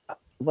a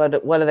what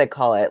do they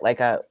call it? Like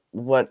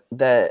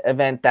the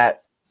event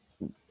that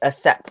a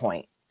set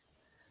point.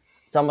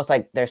 It's almost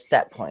like they're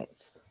set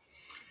points.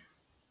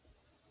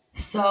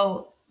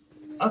 So,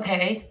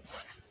 okay.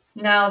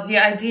 Now the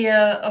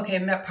idea,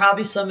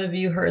 probably some of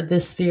you heard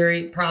this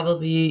theory,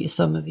 probably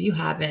some of you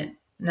haven't.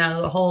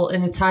 Now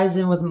and it ties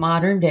in with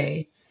modern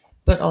day,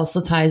 but also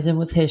ties in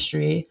with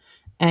history.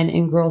 And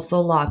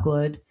Ingrosso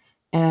Lockwood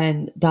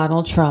and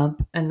Donald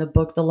Trump and the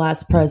book The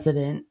Last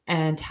President,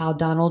 and how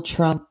Donald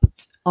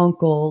Trump's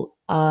uncle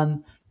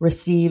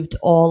received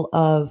all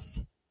of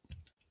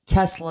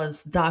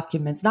Tesla's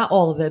documents, not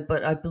all of it,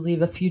 but I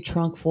believe a few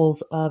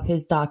trunkfuls of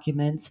his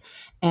documents.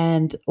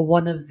 And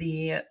one of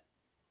the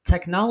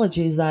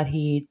technologies that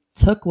he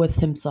took with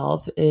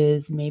himself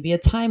is maybe a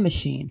time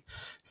machine.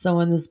 So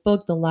in this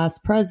book, The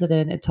Last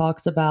President, it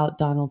talks about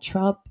Donald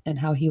Trump and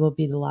how he will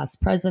be the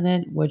last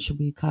president, which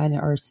we kind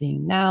of are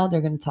seeing now. They're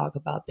going to talk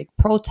about big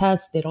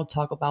protests. They don't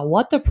talk about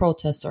what the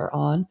protests are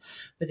on,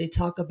 but they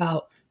talk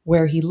about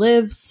where he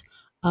lives.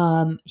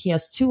 He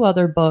has 2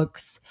 other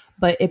books,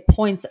 but it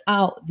points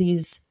out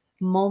these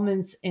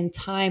moments in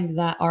time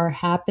that are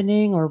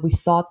happening, or we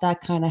thought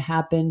that kind of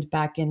happened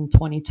back in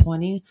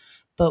 2020.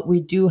 But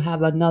we do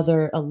have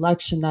another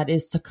election that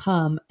is to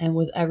come. And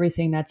with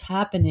everything that's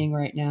happening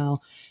right now,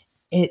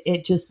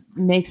 it just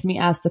makes me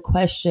ask the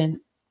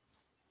question,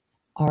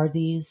 are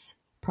these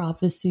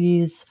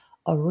prophecies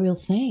a real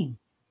thing?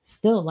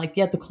 Still, like,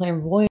 the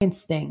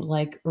clairvoyance thing,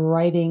 like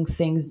writing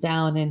things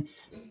down and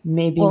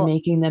maybe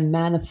making them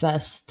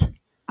manifest.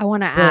 I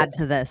want to add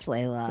to this,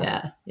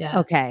 Layla. Yeah.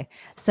 Okay.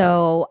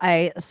 So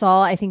I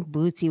think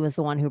Bootsy was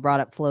the one who brought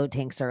up float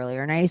tanks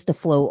earlier. And I used to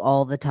float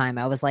all the time.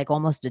 I was like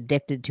almost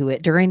addicted to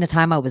it during the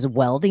time I was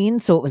welding.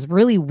 So it was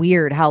really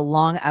weird how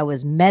long I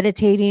was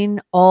meditating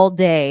all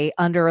day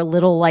under a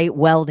little light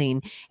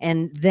welding.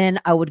 And then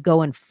I would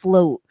go and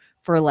float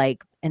for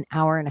like an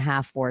hour and a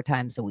half, 4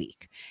 times a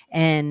week.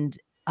 And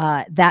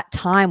that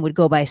time would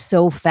go by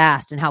so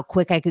fast, and how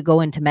quick I could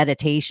go into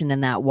meditation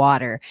in that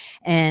water.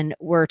 And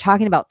we're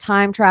talking about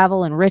time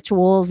travel and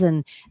rituals.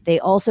 And they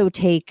also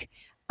take,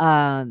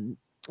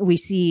 we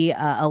see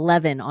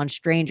 11 on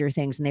Stranger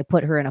Things, and they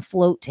put her in a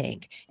float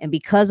tank. And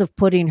because of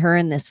putting her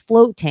in this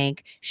float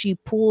tank, she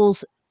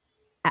pulls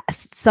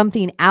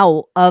something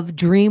out of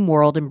dream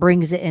world and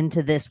brings it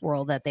into this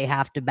world that they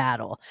have to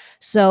battle.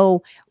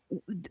 So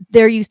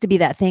there used to be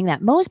that thing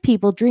that most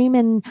people dream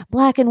in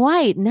black and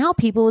white. Now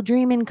people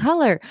dream in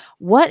color.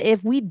 What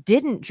if we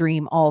didn't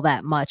dream all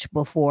that much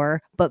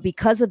before, but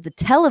because of the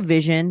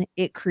television,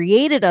 it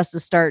created us to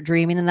start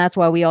dreaming. And that's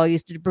why we all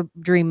used to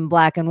dream in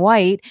black and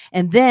white.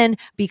 And then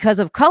because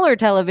of color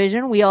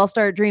television, we all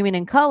start dreaming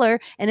in color.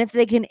 And if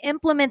they can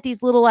implement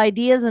these little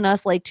ideas in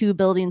us, like 2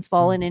 buildings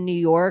falling in New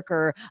York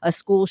or a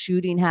school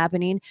shooting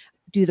happening,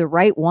 do the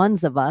right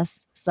ones of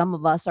us, some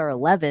of us are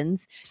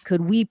 11s,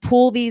 could we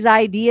pull these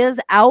ideas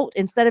out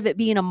instead of it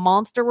being a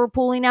monster we're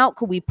pulling out?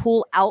 Could we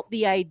pull out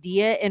the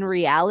idea in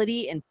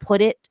reality and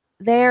put it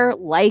there,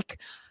 like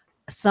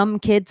some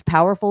kids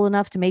powerful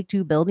enough to make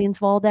 2 buildings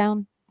fall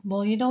down?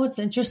 Well, you know what's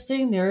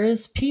interesting? There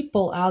is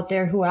people out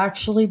there who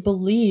actually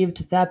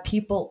believed that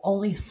people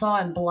only saw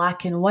in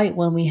black and white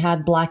when we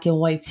had black and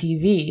white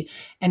TV,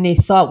 and they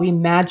thought we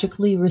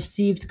magically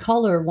received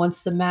color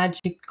once the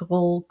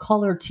magical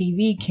color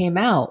TV came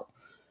out.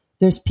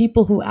 There's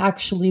people who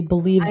actually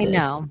believe I this.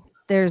 know.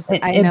 There's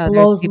It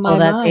blows people my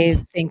that they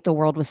mind. think the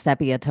world was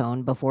sepia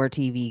tone before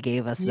TV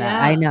gave us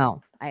that. I Yeah,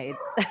 know. I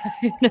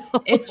know.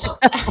 it's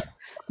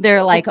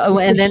They're like, oh,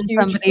 it's a and then huge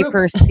somebody group.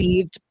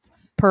 perceived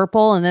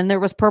purple, and then there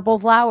was purple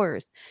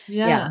flowers.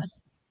 Yeah.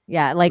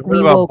 Yeah. Like What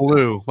we about woke.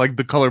 blue? Like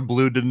the color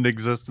blue didn't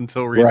exist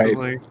until Right.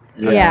 recently.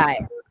 Yeah.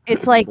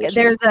 It's like Bullshit.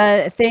 there's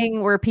a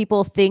thing where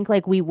people think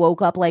like we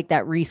woke up like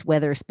that Reese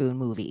Witherspoon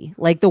movie.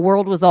 Like the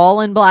world was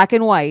all in black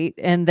and white,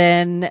 and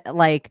then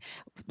like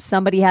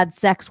somebody had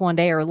sex one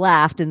day or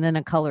laughed, and then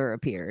a color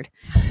appeared.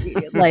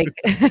 Like,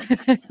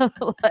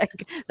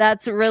 like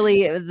that's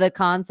really the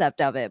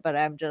concept of it. But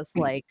I'm just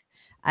like,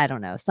 I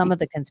don't know. Some of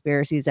the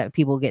conspiracies that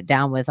people get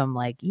down with, I'm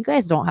like, you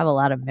guys don't have a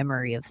lot of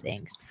memory of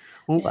things.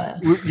 Well,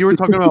 you were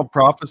talking about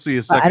prophecy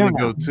a second don't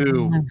ago know.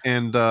 too,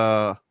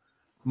 and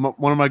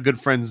one of my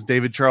good friends,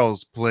 David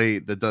Charles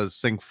Plate, that does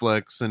Sync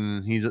Flicks,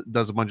 and he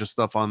does a bunch of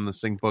stuff on the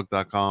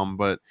syncbook.com,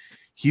 but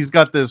he's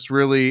got this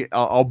really,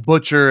 I'll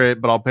butcher it,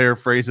 but I'll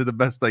paraphrase it the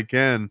best I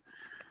can,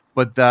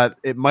 but that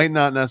it might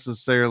not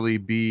necessarily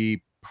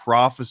be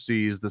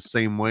prophecies the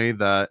same way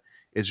that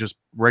it's just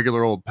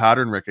regular old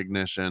pattern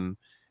recognition.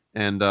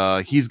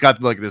 And he's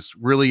got like this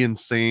really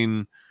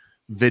insane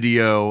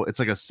video. It's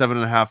like a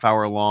 7.5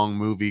 hour long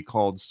movie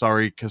called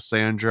Sorry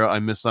Cassandra, I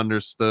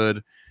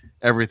Misunderstood.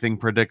 Everything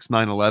predicts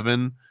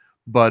 9/11.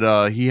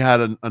 But he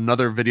had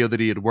another video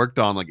that he had worked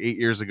on like 8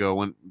 years ago,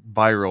 went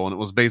viral, and it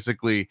was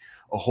basically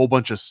a whole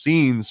bunch of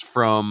scenes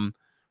from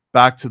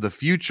Back to the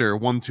Future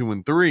 1, 2,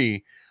 and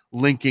 3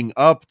 linking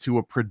up to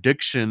a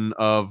prediction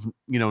of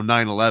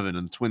 9/11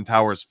 and Twin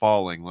Towers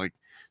falling. Like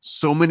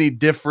so many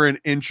different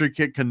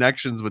intricate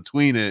connections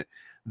between it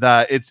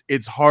that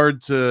it's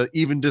hard to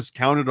even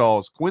discount it all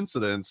as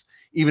coincidence,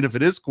 even if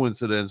it is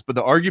coincidence. But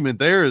the argument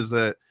there is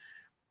that,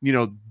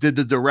 did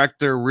the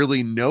director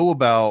really know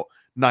about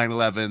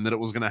 9/11, that it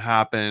was going to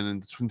happen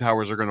and the Twin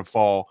Towers are going to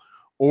fall?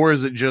 Or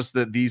is it just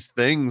that these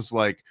things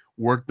like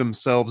work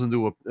themselves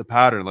into a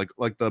pattern,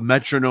 like the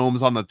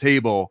metronomes on the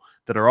table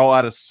that are all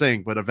out of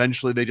sync, but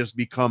eventually they just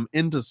become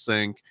into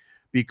sync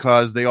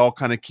because they all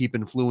kind of keep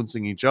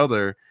influencing each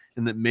other,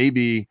 and that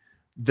maybe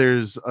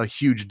there's a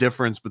huge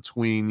difference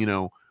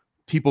between,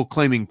 people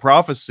claiming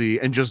prophecy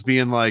and just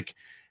being like,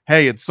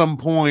 hey, at some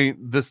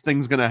point this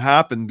thing's going to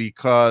happen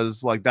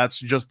because like that's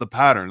just the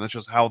pattern. That's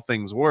just how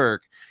things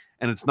work.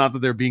 And it's not that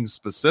they're being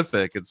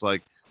specific. It's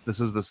like, this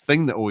is this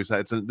thing that always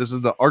had. This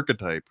is the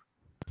archetype.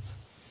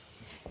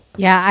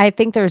 Yeah, I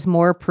think there's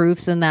more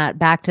proofs in that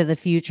Back to the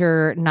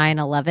Future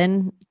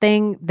 9/11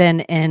 thing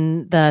than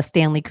in the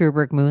Stanley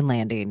Kubrick moon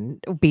landing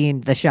being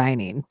The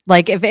Shining.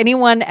 Like, if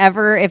anyone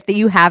ever, if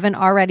you haven't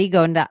already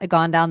gone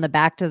down the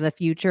Back to the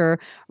Future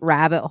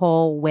rabbit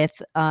hole with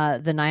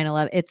the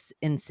 9/11, it's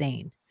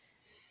insane.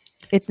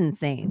 It's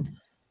insane.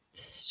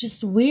 It's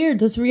just weird.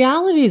 This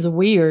reality is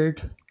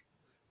weird.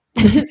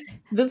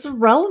 This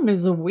realm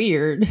is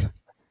weird.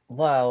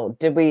 Well,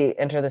 did we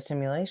enter the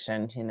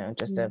simulation?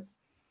 Just a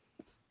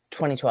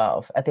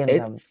 2012 at the end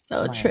of the It's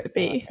so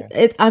trippy.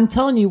 I'm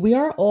telling you, we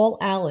are all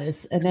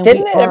Alice, and then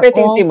didn't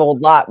everything seem a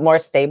lot more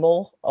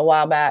stable a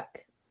while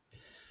back?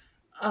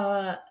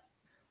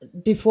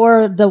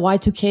 Before the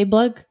Y2K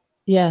bug,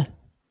 yeah.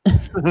 I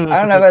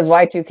don't know if it was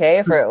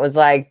Y2K or it was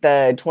like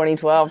the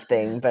 2012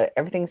 thing, but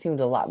everything seemed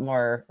a lot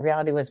more.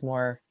 Reality was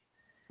more.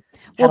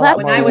 Well,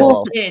 that's when I was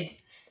a kid.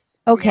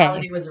 Okay,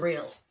 reality was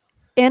real.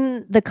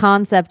 In the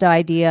concept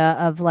idea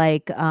of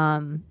like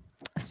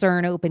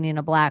CERN opening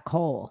a black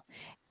hole,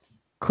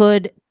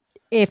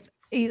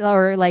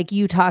 or like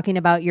you talking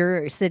about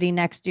you're sitting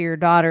next to your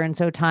daughter and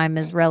so time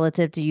is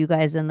relative to you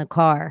guys in the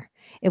car.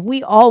 If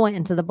we all went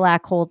into the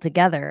black hole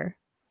together,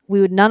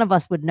 none of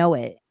us would know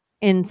it.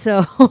 And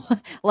so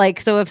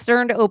so if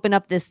CERN opened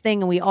up this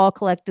thing and we all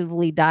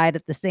collectively died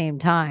at the same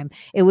time,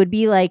 it would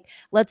be like,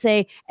 let's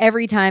say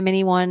every time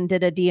anyone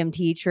did a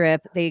DMT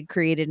trip, they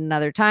created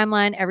another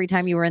timeline. Every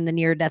time you were in the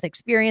near-death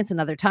experience,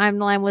 another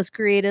timeline was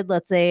created.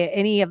 Let's say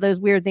any of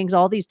those weird things,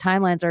 all these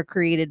timelines are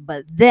created,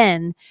 but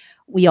then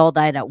we all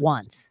died at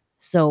once.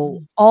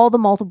 So all the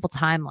multiple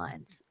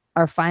timelines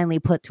are finally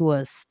put to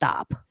a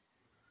stop.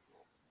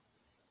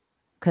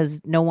 Because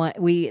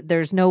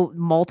there's no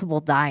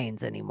multiple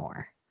dyings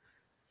anymore.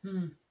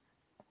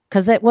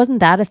 Because it wasn't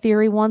that a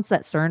theory once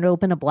that CERN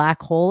opened a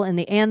black hole and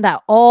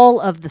that all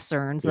of the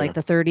CERNs, like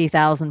the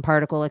 30,000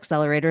 particle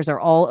accelerators, are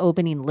all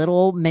opening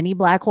little mini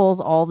black holes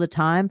all the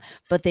time,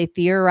 but they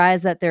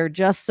theorize that they're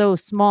just so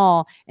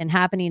small and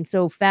happening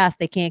so fast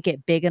they can't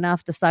get big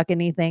enough to suck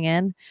anything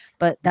in.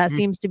 But that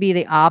seems to be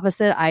the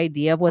opposite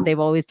idea of what they've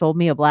always told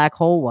me a black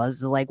hole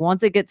was. Like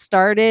once it gets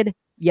started,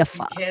 you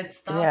can't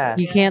stop it.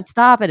 You can't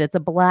stop it. It's a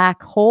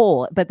black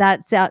hole. But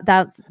that's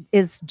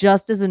is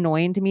just as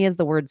annoying to me as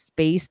the word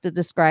space to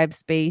describe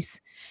space.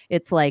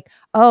 It's like,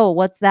 oh,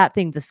 what's that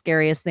thing? The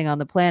scariest thing on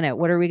the planet.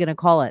 What are we going to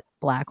call it?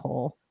 Black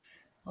hole.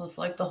 Well, it's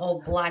like the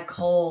whole black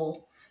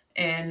hole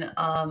in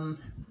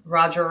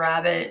Roger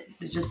Rabbit.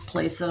 They just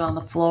place it on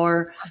the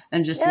floor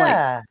and just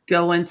like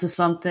go into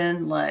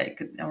something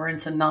like, or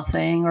into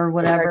nothing or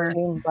whatever.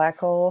 Cartoon black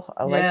hole.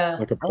 I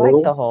like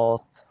the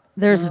hole.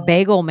 There's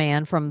Bagel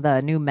Man from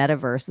the new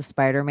Metaverse, the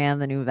Spider-Man,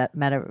 the new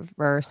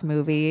Metaverse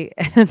movie.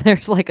 And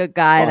there's like a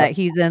guy that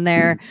he's in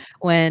there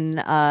when,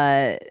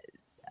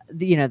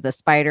 the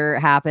spider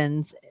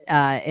happens.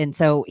 And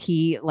so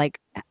he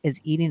like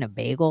is eating a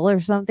bagel or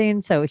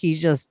something. So he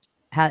just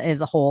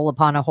is a hole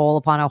upon a hole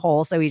upon a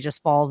hole. So he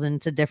just falls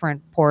into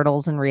different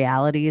portals and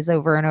realities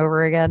over and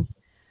over again.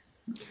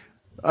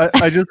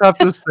 I just have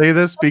to say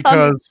this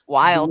because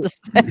wild to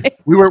say.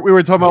 We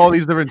were talking about all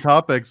these different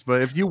topics,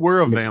 but if you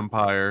were a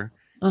vampire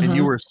and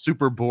you were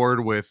super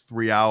bored with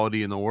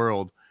reality in the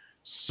world,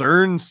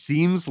 CERN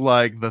seems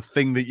like the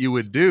thing that you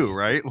would do,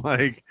 right?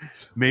 Like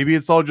maybe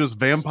it's all just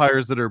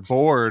vampires that are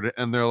bored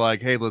and they're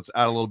like, hey, let's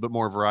add a little bit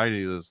more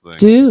variety to this thing.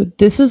 Dude,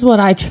 this is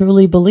what I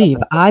truly believe.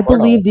 I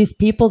believe these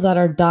people that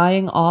are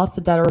dying off,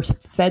 that are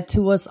fed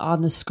to us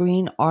on the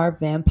screen, are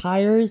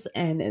vampires,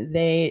 and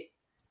they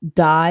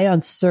die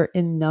on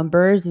certain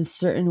numbers in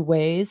certain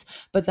ways,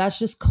 but that's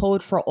just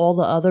code for all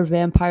the other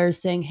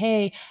vampires saying,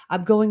 hey,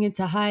 I'm going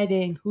into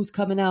hiding, who's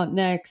coming out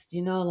next,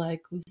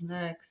 like who's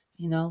next,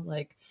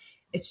 like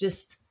it's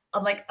just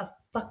like a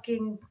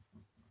fucking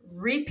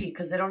repeat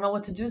because they don't know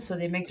what to do, so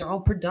they make their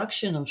own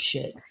production of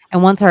shit.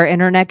 And once our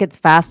internet gets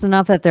fast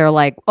enough that they're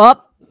like, oh,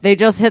 they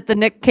just hit the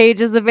Nick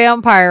Cage as a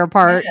vampire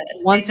part.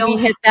 Once we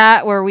hit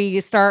that where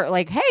we start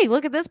like, hey,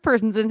 look at this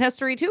person's in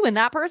history too, and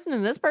that person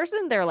and this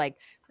person, they're like,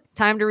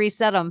 time to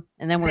reset them,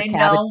 and then we're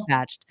cabbage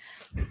patched.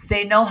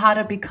 They know how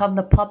to become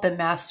the puppet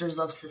masters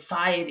of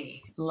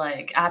society.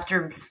 Like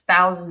after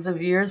thousands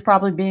of years,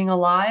 probably being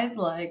alive,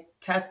 like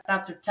test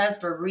after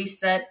test or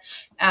reset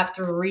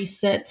after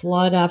reset,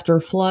 flood after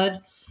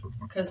flood.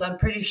 Because I'm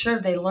pretty sure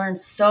they learned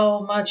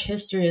so much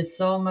history and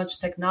so much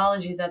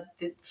technology that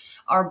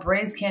our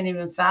brains can't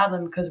even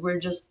fathom because we're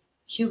just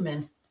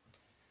human.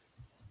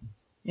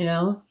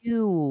 Human.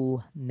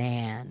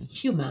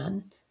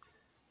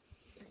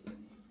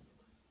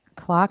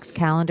 Clocks,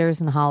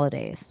 calendars, and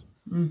holidays.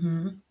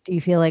 Mm-hmm. Do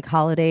you feel like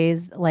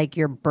holidays, like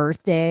your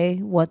birthday,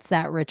 what's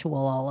that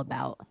ritual all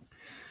about?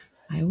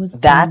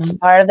 That's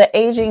part of the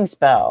aging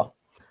spell.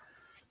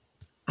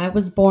 I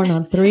was born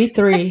on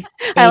 3/3.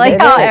 I like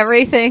how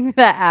everything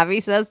that Abby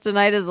says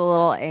tonight is a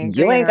little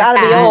angry. You ain't gotta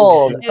be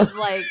old. It's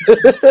like to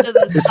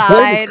the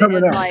side. It's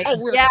like,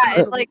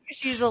 it's like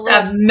she's a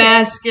little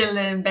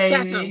masculine,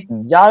 baby.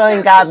 Y'all don't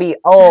even gotta be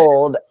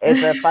old.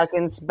 It's a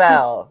fucking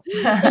spell.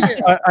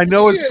 I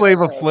know it's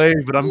Flavor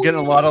Flav, but I'm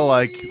getting a lot of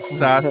like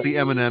sassy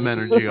Eminem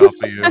energy off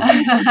of you.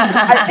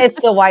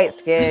 It's the white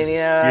skin,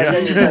 Yeah,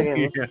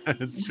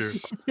 it's true.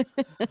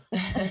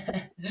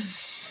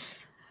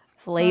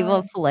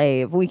 Flavor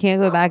Flav. We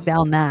can't go back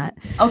down that.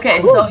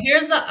 Okay, so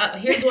here's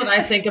what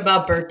I think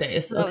about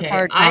birthdays. Okay,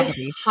 I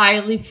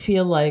highly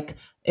feel like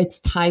it's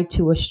tied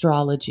to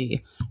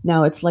astrology.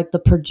 Now it's like the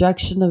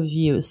projection of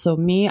you. So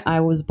me, I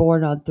was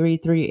born on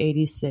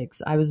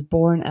 3/3/86. I was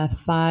born at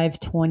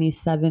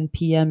 5:27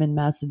 p.m. in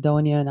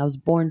Macedonia, and I was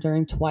born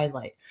during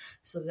twilight.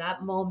 So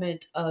that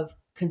moment of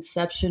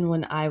conception,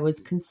 when I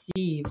was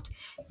conceived,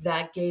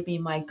 that gave me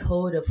my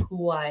code of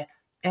who I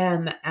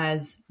am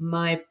as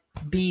my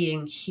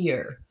being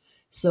here.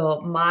 So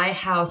my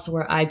house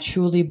where I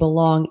truly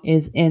belong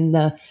is in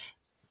the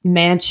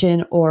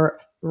mansion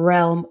or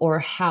realm or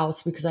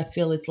house, because I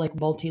feel it's like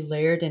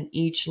multi-layered, and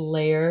each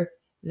layer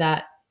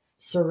that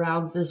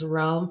surrounds this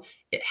realm,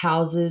 it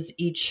houses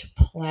each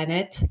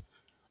planet,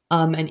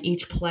 and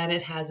each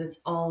planet has its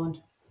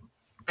own,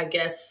 I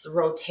guess,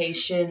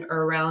 rotation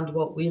around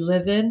what we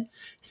live in.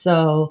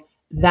 So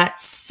that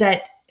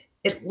set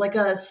it like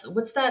a,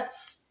 what's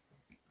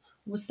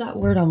that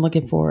word I'm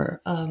looking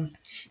for?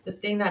 The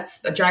thing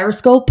that's a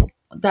gyroscope,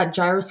 that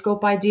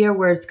gyroscope idea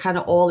where it's kind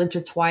of all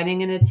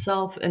intertwining in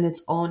itself and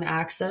its own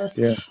axis.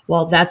 Yeah.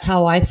 Well, that's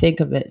how I think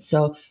of it.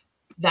 So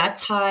that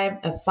time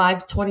at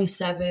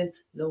 5:27,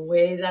 the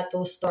way that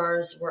those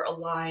stars were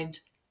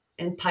aligned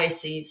in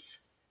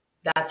Pisces,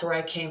 that's where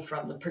I came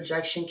from. The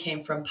projection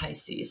came from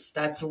Pisces.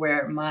 That's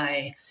where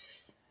my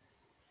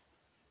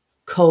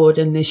code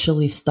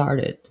initially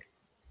started,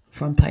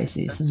 from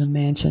Pisces, in the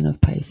mansion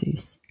of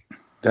Pisces.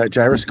 That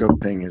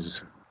gyroscope thing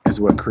is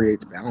what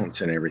creates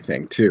balance and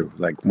everything too.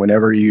 Like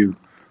whenever you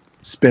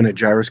spin a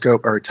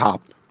gyroscope or a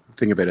top,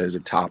 think of it as a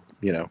top,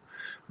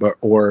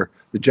 or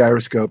the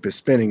gyroscope is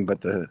spinning,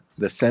 but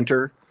the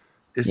center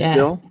is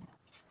still.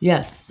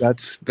 Yes.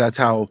 That's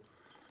how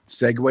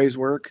segways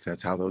work.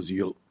 That's how those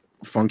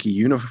funky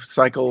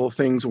unicycle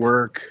things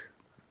work.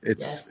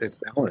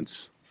 It's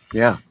balance.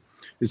 Yeah.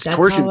 It's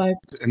torsion.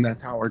 And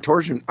that's how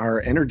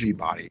our energy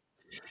body.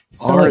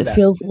 So it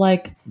feels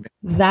like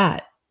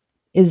that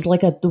is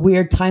like a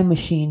weird time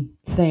machine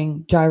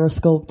thing,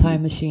 gyroscope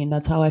time machine.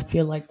 That's how I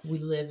feel like we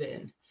live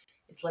in.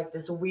 It's like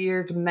this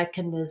weird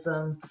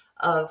mechanism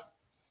of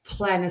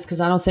planets, because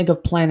I don't think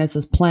of planets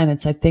as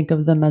planets. I think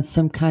of them as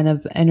some kind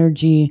of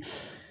energy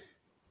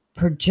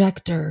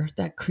projector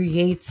that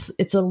creates,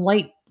 it's a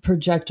light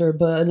projector,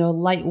 but in a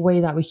light way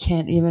that we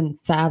can't even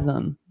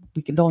fathom.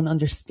 Don't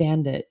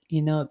understand it.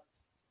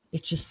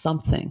 It's just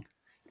something.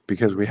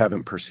 Because we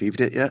haven't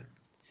perceived it yet?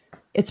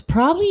 It's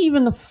probably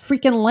even a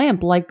freaking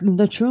lamp, like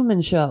the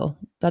Truman Show.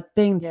 That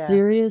thing,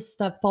 Sirius,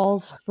 that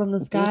falls from the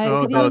sky.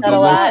 Oh, the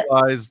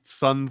localized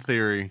sun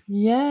theory.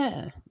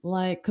 Yeah,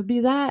 like could be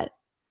that.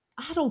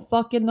 I don't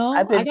fucking know.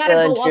 I've been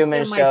feeling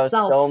Truman Show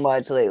so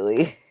much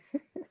lately.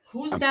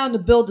 Who's down to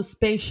build a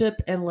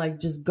spaceship and like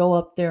just go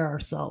up there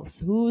ourselves?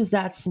 Who's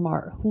that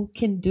smart? Who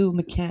can do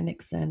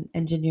mechanics and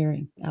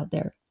engineering out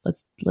there?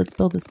 Let's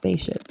build a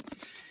spaceship.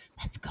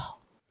 Let's go.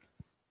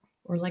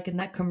 Or like in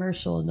that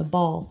commercial in the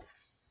ball.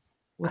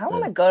 I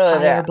want to go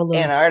to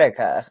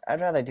Antarctica.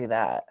 I'd rather do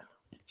that.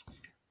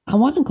 I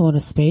want to go to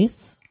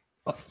space.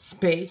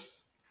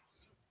 Space.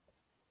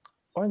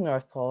 Or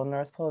North Pole.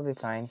 North Pole would be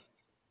fine.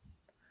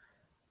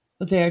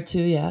 There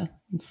too, yeah.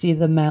 See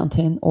the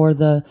mountain or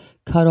the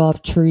cut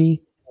off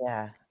tree.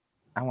 Yeah,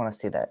 I want to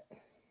see that.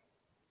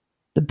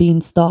 The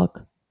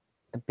beanstalk.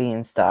 The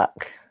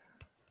beanstalk.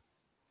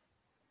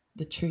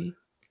 The tree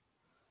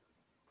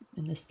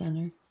in the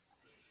center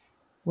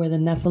where the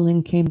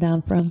Nephilim came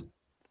down from.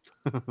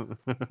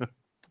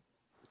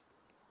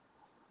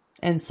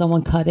 And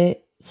someone cut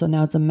it, so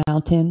now it's a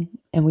mountain,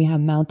 and we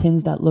have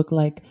mountains that look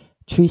like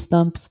tree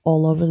stumps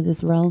all over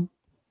this realm.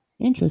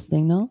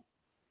 Interesting, no?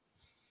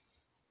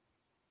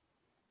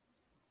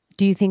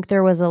 Do you think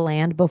there was a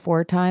land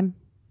before time?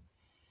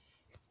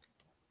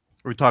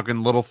 Are we talking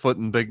Littlefoot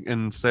and Big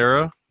and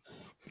Sarah?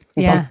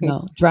 Yeah.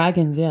 No.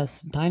 Dragons,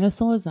 yes.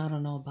 Dinosaurs? I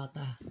don't know about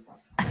that.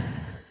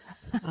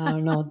 I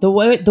don't know. The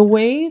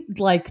way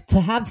like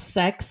to have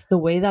sex, the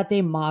way that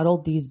they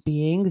modeled these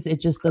beings, it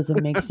just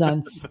doesn't make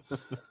sense.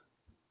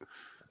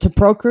 To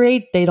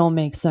procreate, they don't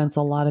make sense,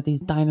 a lot of these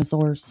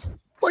dinosaurs.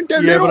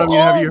 Yeah, but I mean,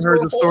 have you heard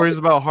the stories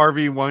about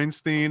Harvey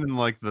Weinstein and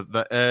like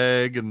the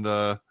egg and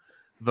the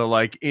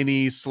like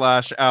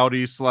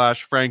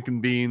innie/outie/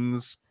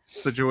 Frankenbeans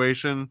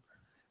situation?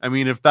 I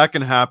mean, if that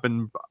can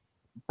happen,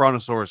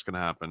 Brontosaurus can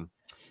happen.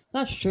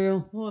 That's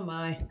true. Who am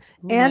I?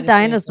 And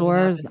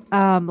dinosaurs,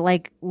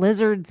 like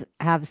lizards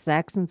have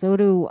sex, and so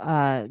do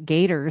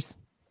gators.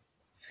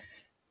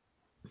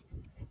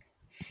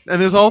 And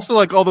there's also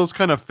like all those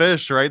kind of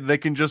fish, right? They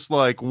can just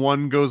like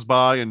one goes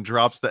by and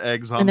drops the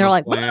eggs on they're the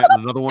like, plant,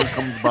 and another one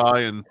comes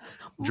by and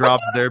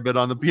drops their bit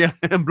on the piano.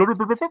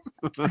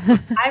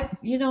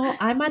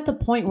 I'm at the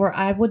point where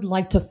I would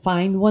like to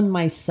find one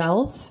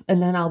myself,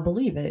 and then I'll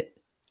believe it.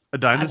 A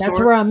dinosaur? That's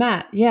where I'm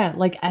at. Yeah,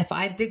 like if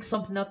I dig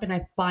something up and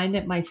I find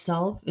it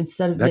myself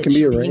instead of that it can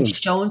be being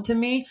arranged. shown to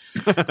me,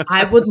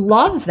 I would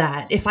love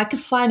that. If I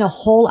could find a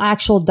whole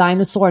actual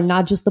dinosaur,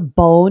 not just a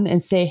bone,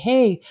 and say,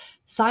 "Hey,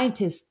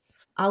 scientist,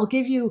 I'll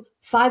give you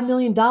 $5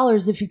 million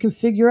if you can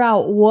figure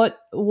out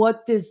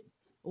what this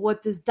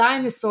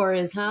dinosaur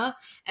is, huh?"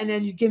 And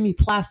then you give me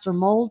plaster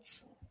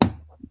molds.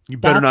 You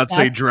better not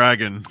say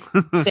dragon.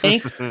 See,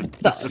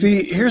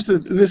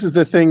 this is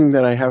the thing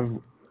that I have.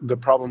 The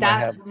problem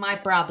that's my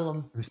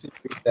problem.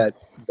 That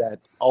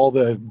all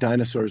the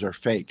dinosaurs are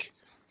fake,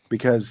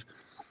 because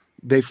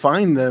they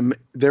find them.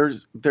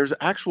 There's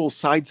actual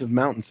sides of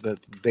mountains that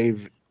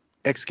they've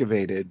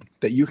excavated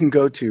that you can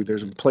go to.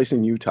 There's a place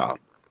in Utah,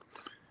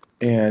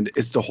 and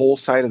it's the whole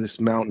side of this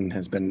mountain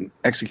has been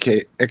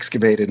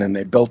excavated, and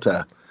they built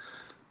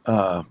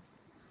a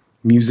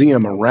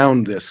museum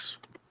around this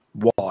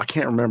wall. I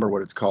can't remember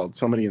what it's called.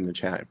 Somebody in the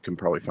chat can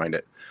probably find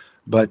it.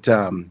 But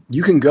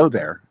you can go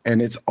there,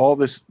 and it's all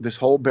this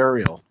whole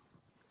burial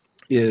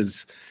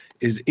is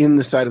in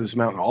the side of this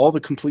mountain. All the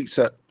complete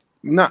set,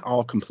 not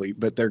all complete,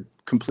 but they're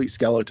complete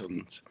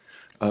skeletons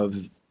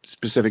of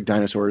specific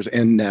dinosaurs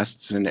and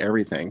nests and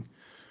everything,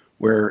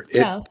 where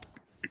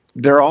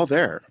they're all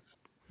there.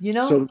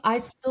 So, I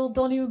still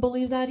don't even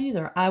believe that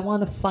either. I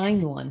want to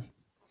find one.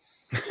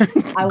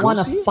 I want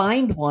to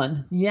find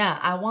one. Yeah,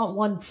 I want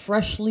one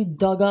freshly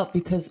dug up,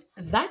 because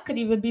that could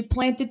even be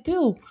planted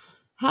too.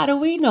 How do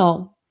we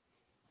know?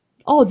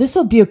 Oh, this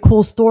will be a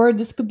cool store.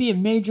 This could be a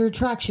major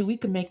attraction. We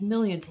could make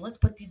millions. Let's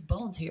put these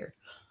bones here.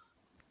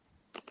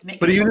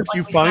 But even if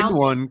you find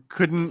one,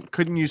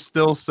 couldn't you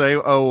still say,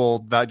 "Oh,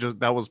 well,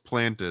 that was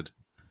planted"?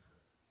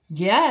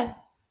 Yeah.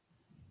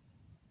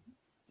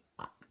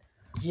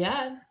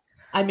 Yeah.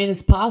 I mean,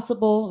 it's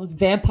possible.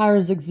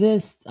 Vampires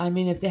exist. I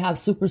mean, if they have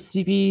super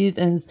speed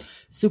and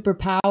super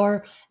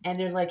power, and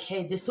they're like,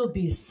 "Hey, this would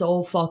be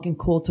so fucking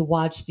cool to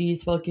watch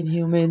these fucking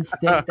humans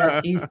think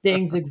that these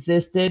things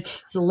existed.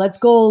 So let's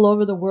go all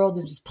over the world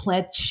and just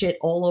plant shit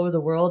all over the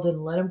world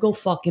and let them go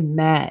fucking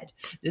mad.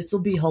 This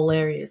will be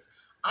hilarious."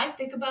 I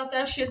think about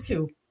that shit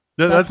too.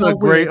 That's a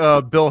great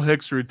Bill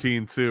Hicks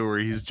routine too, where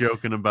he's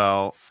joking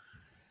about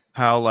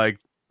how like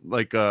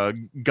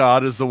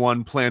God is the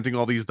one planting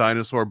all these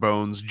dinosaur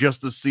bones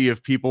just to see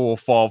if people will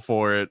fall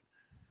for it,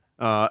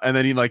 and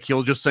then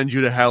he'll just send you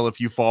to hell if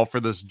you fall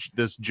for this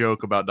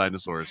joke about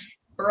dinosaurs.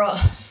 Bro.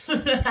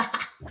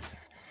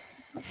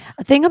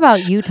 The thing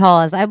about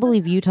Utah is I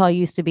believe Utah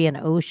used to be an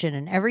ocean,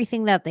 and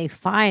everything that they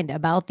find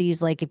about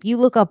these, like if you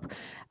look up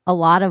a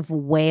lot of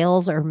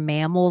whales or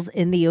mammals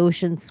in the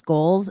ocean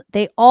skulls,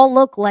 they all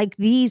look like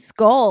these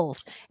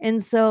skulls.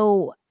 And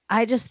so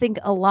I just think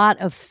a lot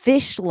of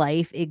fish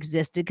life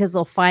existed because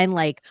they'll find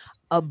like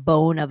a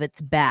bone of its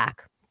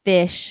back,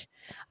 fish,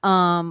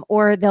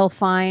 or they'll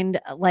find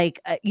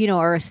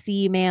or a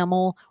sea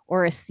mammal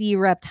or a sea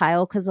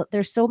reptile, because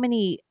there's so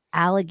many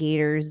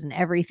alligators and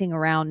everything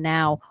around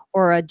now,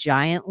 or a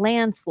giant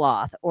land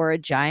sloth or a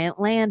giant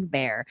land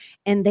bear,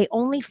 and they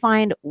only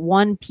find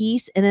one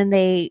piece, and then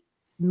they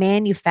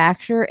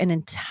manufacture an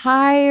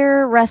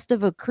entire rest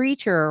of a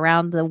creature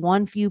around the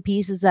one few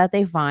pieces that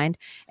they find,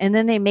 and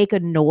then they make a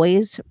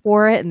noise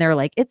for it, and they're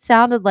like, it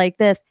sounded like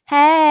this,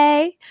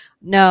 hey.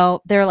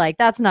 No, they're like,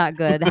 that's not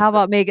good. How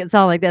about make it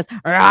sound like this?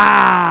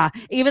 Rah!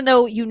 Even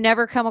though you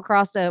never come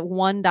across a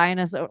one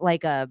dinosaur,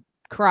 like a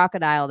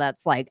crocodile,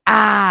 that's like,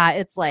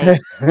 it's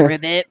like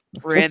ribbit.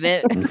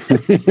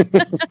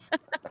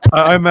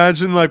 I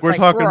imagine like we're Like,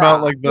 talking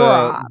about like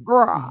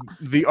grah.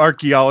 the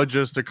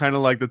archaeologists are kind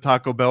of like the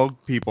Taco Bell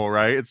people,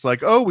 right? It's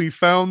like, oh, we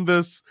found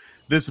this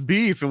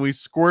beef and we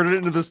squirted it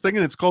into this thing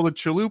and it's called a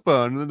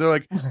chalupa, and they're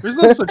like, there's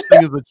no such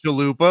thing as a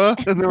chalupa,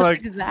 and they're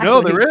like, no,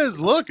 Exactly. there is.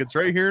 Look, it's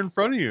right here in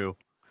front of you.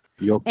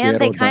 And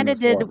they kind of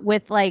did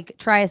with like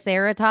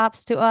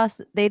Triceratops to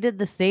us. They did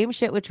the same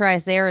shit with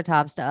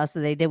Triceratops to us that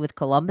they did with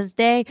Columbus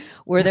Day,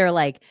 where they're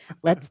like,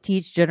 let's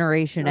teach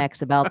Generation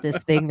X about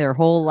this thing their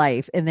whole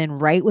life. And then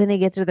right when they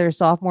get to their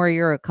sophomore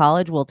year of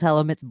college, we'll tell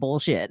them it's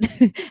bullshit.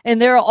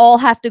 And they'll all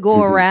have to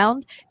go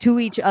around to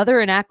each other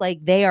and act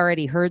like they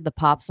already heard the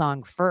pop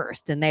song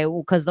first. And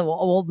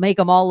we'll make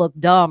them all look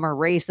dumb or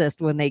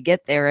racist when they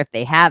get there if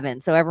they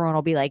haven't. So everyone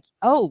will be like,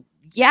 oh,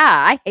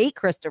 yeah, I hate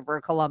Christopher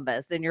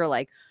Columbus. And you're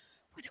like,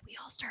 when did we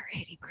all start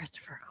hating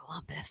Christopher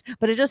Columbus?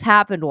 But it just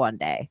happened one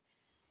day.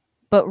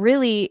 But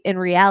really, in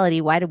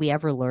reality, why did we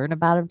ever learn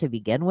about him to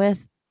begin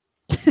with?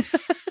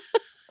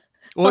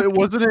 Well, it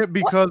wasn't it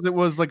because it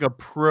was like a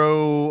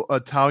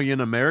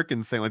pro-Italian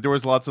American thing. Like there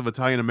was lots of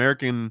Italian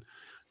American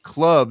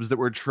clubs that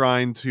were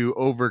trying to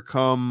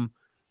overcome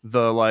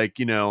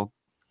the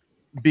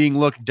being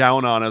looked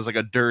down on as like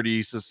a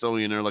dirty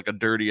Sicilian or like a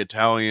dirty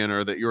Italian,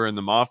 or that you're in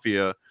the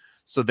mafia.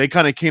 So they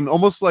kind of came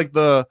almost like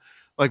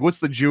what's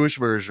the Jewish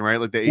version, right?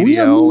 Like the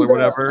ADL or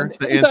whatever,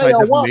 the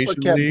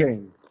Anti-Defamation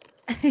League.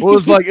 Well,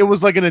 it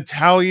was like an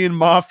Italian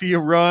mafia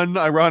run,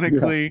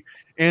 ironically,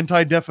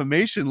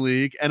 Anti-Defamation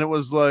League, and it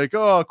was like,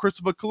 oh,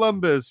 Christopher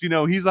Columbus,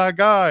 he's our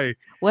guy.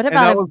 What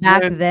about if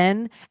back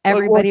then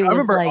everybody was I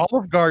remember like,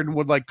 Olive Garden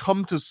would like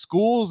come to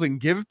schools and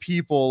give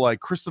people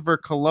like Christopher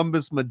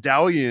Columbus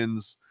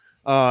medallions,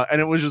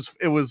 and it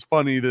was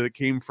funny that it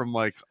came from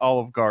like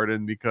Olive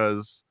Garden,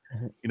 because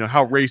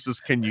how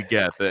racist can you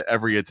get that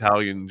every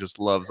Italian just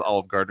loves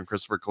Olive Garden and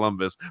Christopher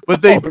Columbus?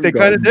 But they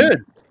kind of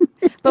did.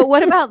 But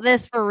what about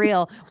this for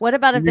real? What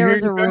about if there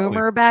was a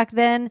rumor back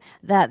then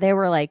that they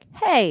were like,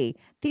 hey,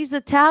 these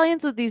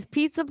Italians with these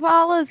pizza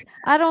parlors,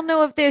 I don't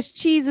know if there's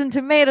cheese and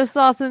tomato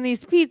sauce in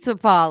these pizza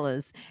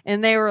parlors.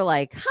 And they were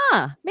like,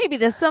 maybe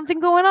there's something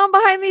going on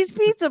behind these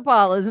pizza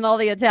parlors. And all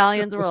the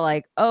Italians were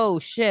like, oh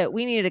shit,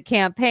 we need a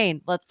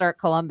campaign. Let's start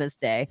Columbus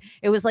Day.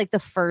 It was like the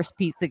first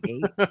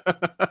Pizzagate.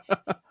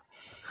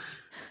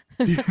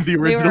 They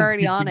were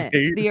already on it.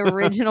 The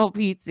original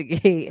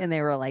Pizzagate, and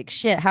they were like,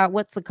 "Shit!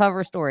 What's the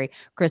cover story?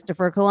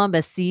 Christopher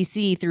Columbus,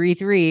 CC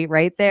 33,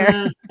 right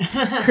there.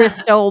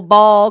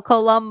 Cristobal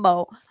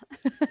Colombo.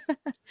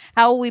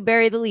 How will we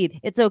bury the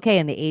lead? It's okay.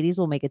 In the 80s,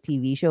 we'll make a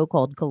TV show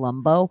called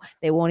Columbo.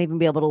 They won't even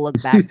be able to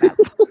look back that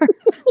far.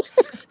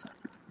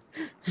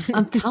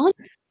 I'm telling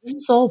you, this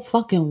is all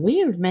fucking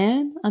weird,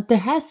 man. There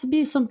has to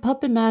be some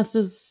puppet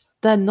masters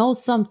that know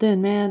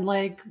something, man.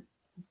 Like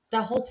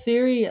that whole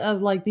theory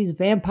of like these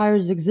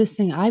vampires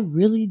existing, I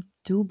really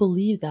do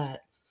believe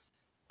that.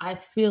 I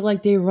feel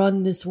like they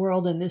run this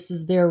world and this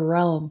is their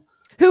realm.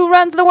 Who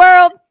runs the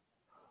world?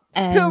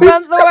 And who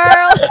runs the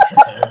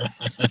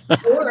world?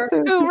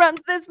 Who runs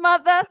this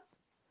mother?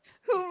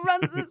 Who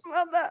runs this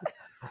mother?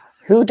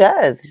 Who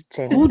does,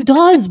 Jamie? Who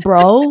does,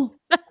 bro?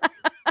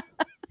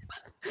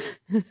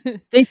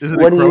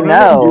 What do you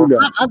know?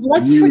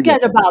 Let's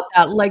forget about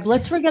that. Like,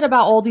 let's forget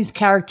about all these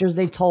characters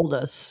they told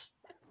us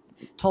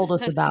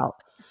about.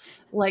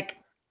 Like,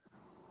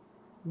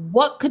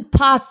 what could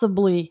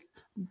possibly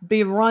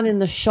be running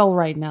the show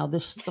right now? The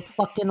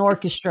fucking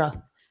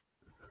orchestra.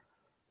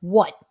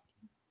 What?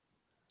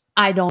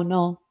 I don't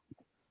know.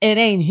 It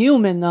ain't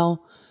human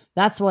though.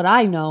 That's what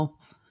I know.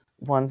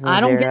 I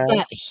don't get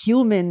that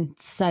human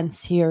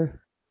sense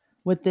here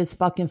with this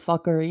fucking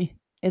fuckery.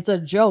 It's a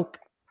joke.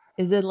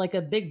 Is it like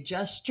a big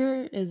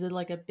gesture? Is it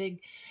like a big,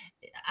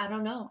 I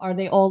don't know. Are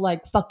they all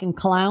like fucking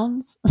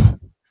clowns?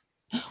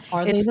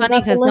 It's funny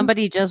because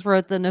somebody just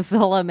wrote the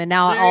Nephilim, and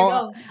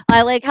now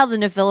I like how the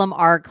Nephilim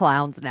are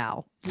clowns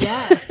now.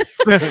 Yeah.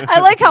 I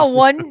like how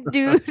one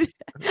dude,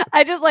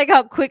 I just like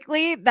how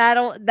quickly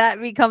that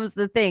becomes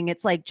the thing.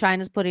 It's like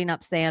China's putting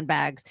up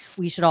sandbags.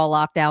 We should all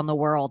lock down the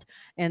world.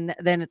 And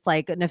then it's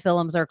like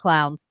Nephilims are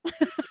clowns.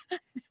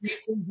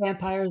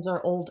 Vampires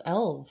are old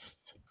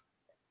elves.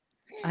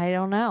 I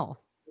don't know.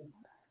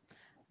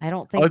 I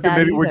don't I think like that that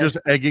maybe we're either. just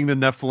egging the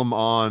Nephilim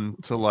on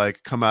to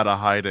like come out of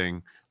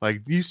hiding.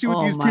 Like, do you see what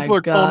Oh these my people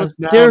are calling us God.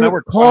 now? Now They're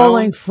we're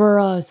calling clowns. for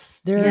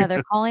us. Yeah,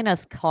 they're calling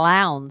us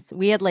clowns.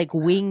 We had like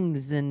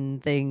wings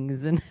and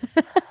things, and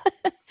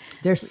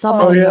they're Oh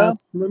summoning yeah, us.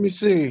 let me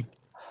see.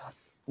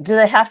 Do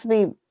they have to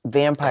be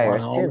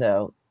vampires too, Clown.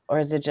 though, or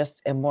is it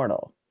just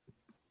immortal?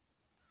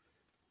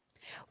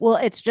 well,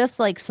 it's just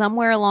like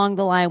somewhere along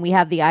the line we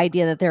have the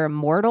idea that they're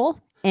immortal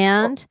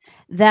and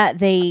that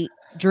they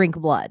drink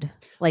blood.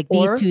 Like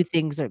these Or two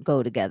things that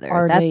go together.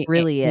 Are That's they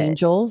really it.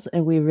 angels?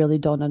 And we really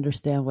don't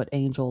understand what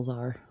angels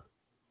are.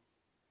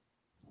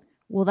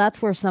 Well,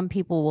 that's where some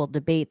people will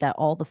debate that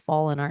all the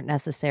fallen aren't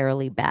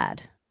necessarily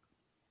bad.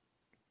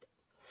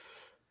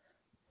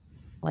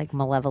 Like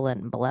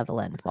malevolent and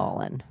benevolent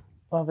fallen.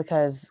 Well,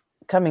 because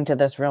coming to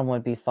this realm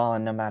would be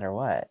fallen no matter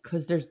what.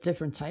 Because there's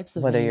different types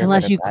of Whether you're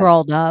Unless good or you bad.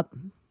 crawled up.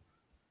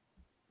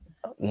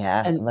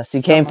 Yeah, And unless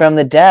you some came are- from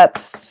the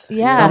depths.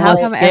 Yeah, Some how are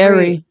come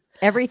scary. And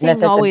everything if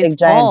it's a always big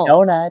giant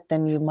falls? donut,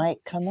 then you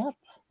might come up.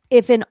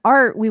 If in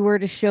art we were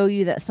to show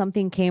you that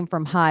something came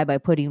from high by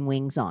putting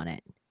wings on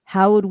it,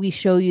 how would we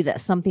show you that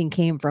something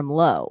came from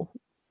low?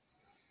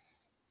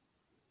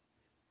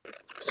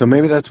 So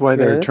maybe that's why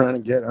they're Truth. trying to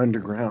get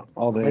underground.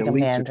 All the Like a elites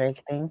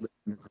mandrake thing.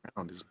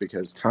 underground is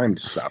because time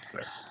stops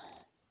there.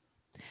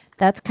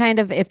 That's kind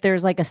of if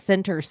there's like a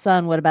center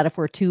sun. What about if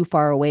we're too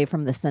far away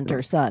from the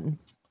center sun?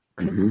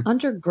 Because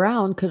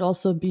underground could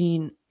also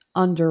be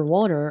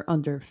underwater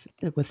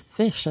with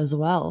fish as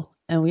well.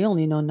 And we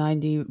only know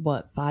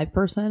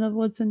 5% of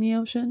what's in the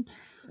ocean.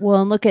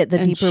 Well, and look at the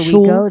And deeper we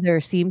go, there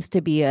seems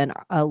to be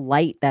a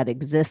light that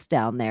exists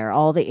down there.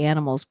 All the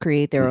animals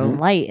create their own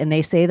light. And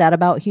they say that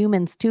about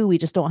humans too. We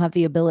just don't have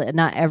the ability.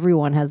 Not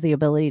everyone has the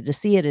ability to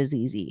see it as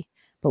easy,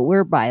 but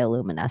we're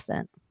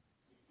bioluminescent.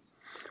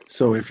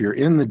 So if you're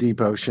in the deep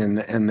ocean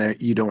and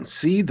that you don't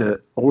see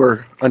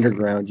or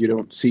underground, you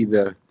don't see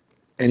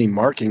any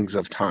markings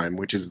of time,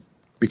 which is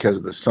because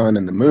of the sun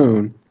and the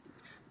moon,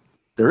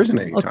 there isn't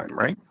any time,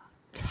 right?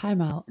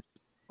 Time out.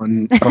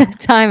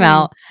 Time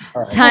out.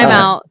 Time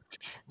out.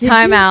 Did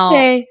you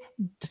say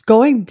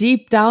going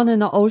deep down in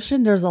the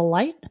ocean, there's a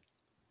light?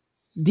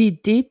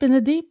 Deep in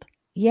the deep?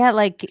 Yeah,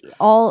 like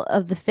all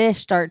of the fish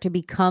start to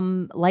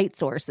become light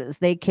sources.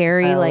 They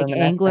carry like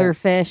angler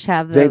fish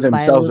have the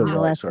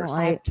bioluminescent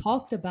light. I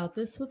talked about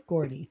this with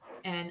Gordy,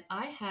 and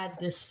I had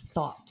this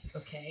thought,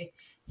 okay?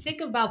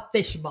 Think about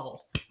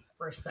fishbowl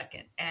for a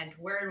second, and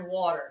we're in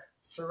water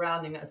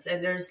surrounding us,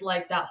 and there's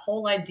like that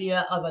whole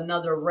idea of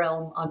another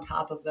realm on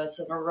top of us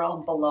and a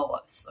realm below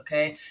us,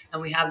 okay?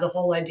 And we have the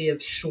whole idea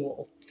of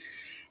Shul.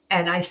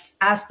 And I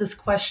asked this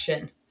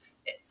question,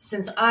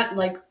 since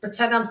I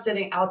pretend I'm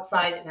sitting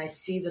outside and I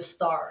see the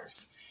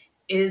stars,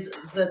 is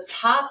the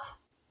top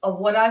of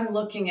what I'm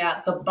looking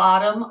at the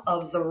bottom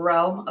of the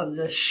realm of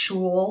the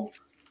Shul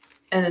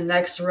and the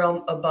next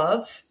realm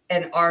above?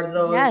 And are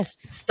those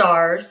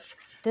stars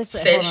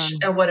fish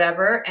and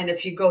whatever? And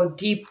if you go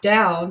deep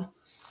down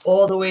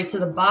all the way to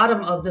the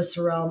bottom of this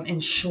realm in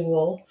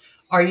Shul,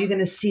 are you going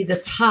to see the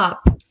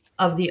top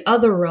of the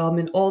other realm,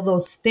 and all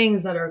those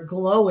things that are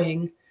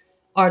glowing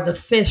are the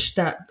fish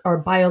that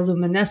are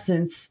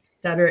bioluminescence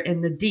that are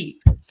in the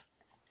deep?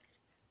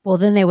 Well,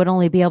 then they would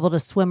only be able to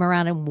swim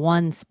around in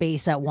one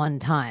space at one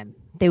time.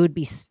 They would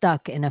be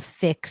stuck in a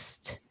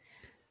fixed.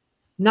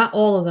 Not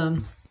all of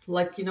them.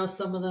 Like,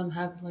 some of them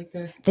have like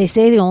their. They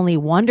say the only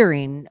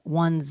wandering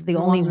ones, the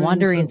only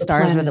wandering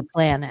stars are the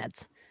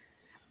planets.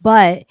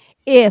 But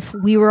if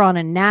we were on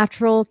a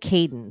natural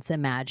cadence,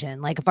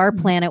 imagine, like if our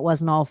planet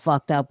wasn't all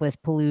fucked up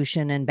with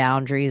pollution and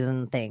boundaries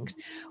and things,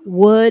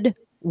 would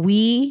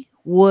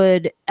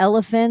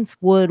elephants,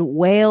 would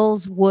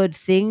whales, would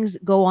things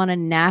go on a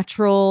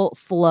natural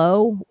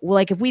flow?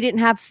 Like if we didn't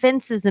have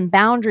fences and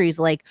boundaries,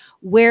 like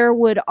where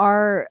would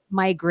our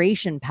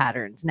migration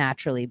patterns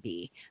naturally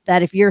be?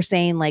 That if you're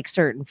saying like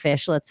certain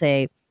fish, let's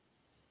say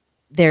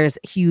there's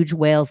huge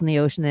whales in the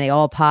ocean and they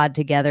all pod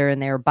together and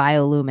they're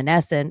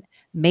bioluminescent,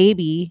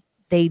 maybe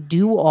they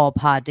do all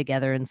pod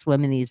together and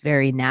swim in these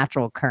very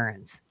natural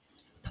currents,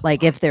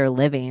 like if they're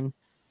living.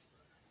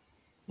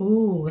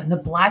 Ooh, and the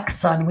black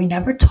sun. We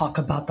never talk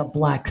about the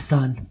black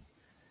sun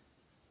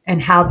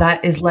and how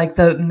that is like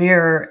the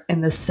mirror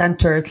in the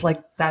center. It's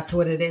like, that's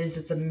what it is.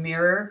 It's a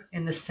mirror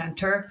in the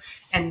center.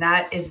 And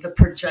that is the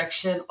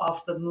projection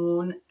off the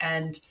moon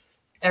and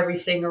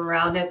everything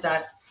around it.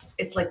 That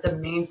it's like the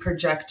main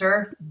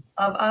projector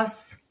of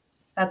us.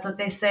 That's what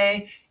they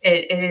say.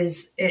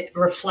 It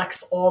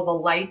reflects all the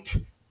light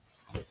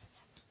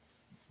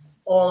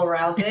all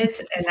around it,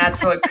 and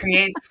that's what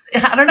creates.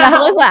 I don't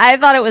know. I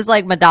thought it was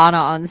like Madonna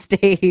on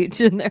stage,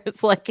 and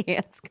there's like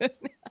hands going.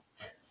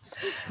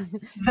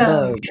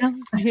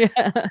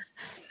 Yeah.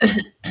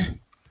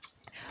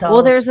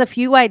 Well, there's a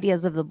few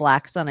ideas of the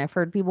black sun. I've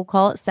heard people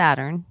call it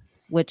Saturn.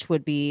 which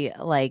would be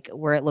like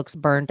where it looks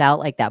burned out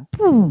like that.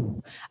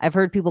 Boom. I've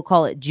heard people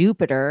call it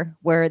Jupiter,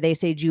 where they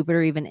say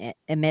Jupiter even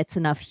emits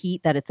enough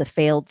heat that it's a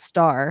failed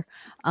star,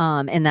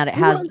 and that it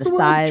Who has runs the the world?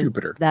 size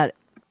Jupiter. that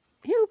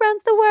who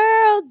runs the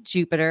world?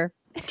 Jupiter.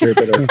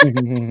 Jupiter.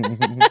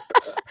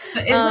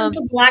 But isn't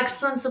the black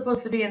sun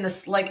supposed to be in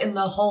this, like in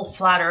the whole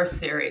flat Earth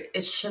theory?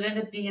 Shouldn't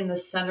it be in the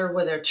center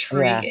where their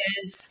tree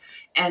is,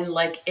 and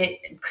like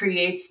it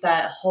creates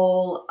that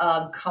whole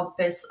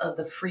compass of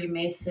the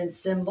Freemason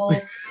symbol,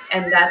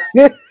 and that's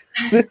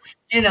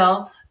you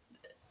know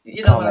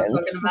what I'm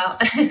talking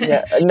about.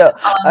 Yeah, no,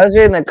 I was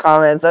reading the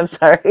comments. I'm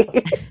sorry.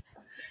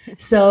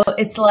 So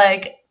it's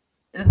like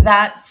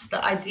that's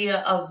the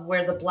idea of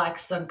where the black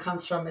sun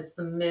comes from. It's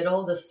the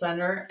middle, the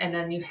center, and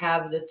then you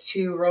have the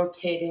two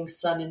rotating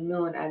sun and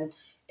moon, and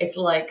it's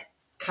like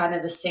kind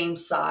of the same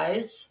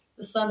size,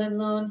 the sun and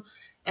moon,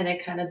 and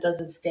it kind of does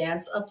its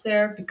dance up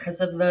there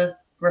because of the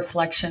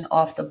reflection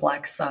off the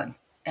black sun.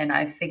 And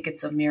I think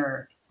it's a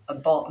mirror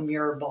ball,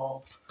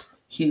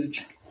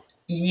 huge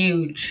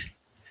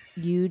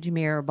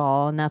mirror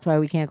ball, and that's why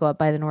we can't go up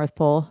by the North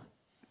Pole.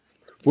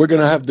 We're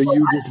gonna have the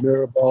hugest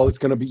mirror ball. It's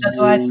gonna be That's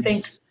huge. why I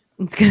think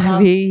It's gonna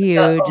be huge.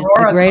 It's the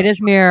aurora greatest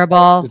comes mirror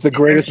ball. It's the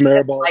greatest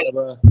mirror ball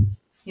ever.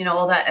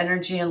 all that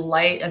energy and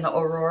light and the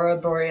aurora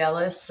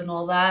borealis and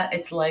all that.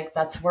 It's like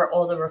that's where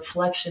all the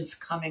reflections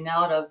coming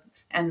out of.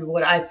 And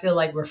what I feel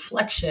like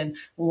reflection,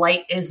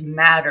 light is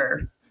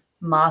matter.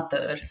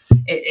 But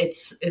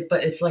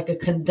it's like a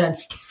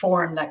condensed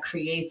form that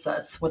creates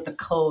us with the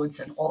codes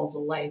and all the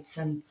lights.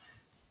 And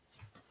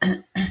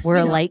We're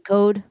a light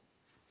code.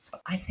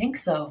 I think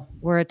so.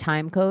 We're a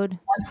time code.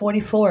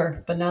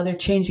 144, but now they're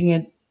changing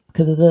it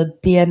because of the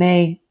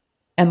DNA,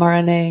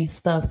 mRNA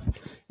stuff,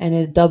 and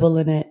it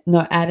doubling it.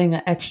 No, adding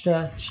an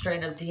extra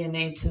strand of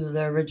DNA to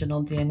the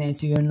original DNA,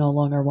 so you're no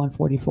longer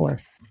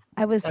 144.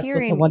 I was That's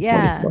hearing, what the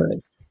 144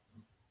 is.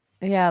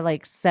 Yeah,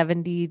 like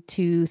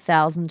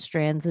 72,000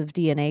 strands of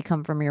DNA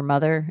come from your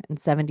mother, and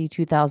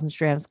 72,000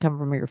 strands come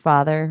from your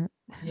father.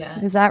 Yeah,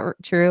 is that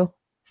true?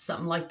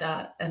 Something like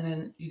that, and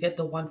then you get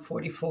the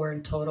 144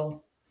 in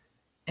total.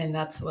 And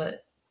that's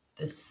what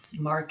this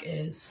mark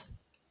is.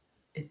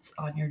 It's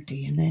on your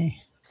DNA.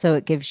 So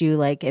it gives you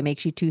it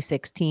makes you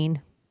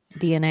 216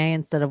 DNA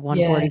instead of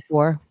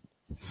 144.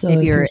 Yeah. So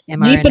if you're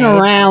sleeping mRNA.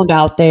 around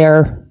out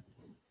there.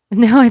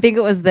 No, I think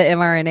it was the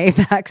mRNA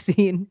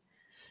vaccine.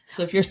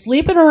 So if you're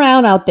sleeping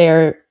around out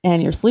there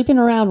and you're sleeping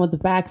around with the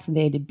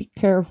vaccinated, be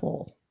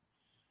careful.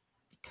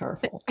 Be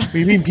careful.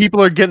 You mean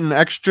people are getting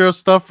extra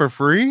stuff for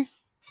free?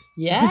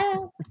 Yeah.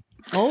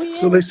 Oh yeah.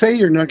 So they say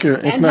you're not gonna.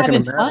 It's and not gonna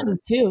having matter. fun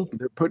too.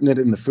 They're putting it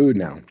in the food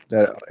now.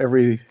 Nah,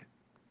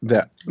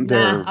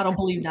 I don't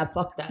believe that.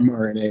 Fuck that.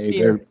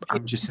 mRNA.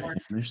 I'm just saying.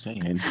 They're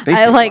saying.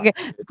 I like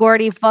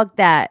Gordy. Fuck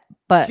that.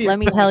 But let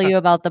me tell you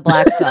about the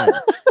black sun.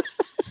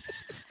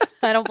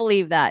 I don't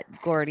believe that,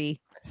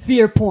 Gordy.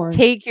 Fear porn.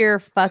 Take your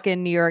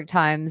fucking New York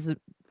Times.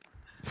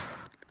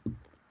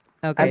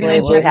 Okay, I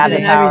believe we have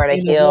the power to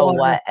heal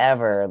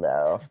whatever,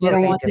 though. They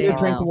don't want you to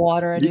drink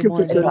water anymore. You can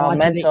fix they it don't all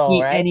want you to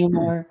eat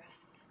anymore.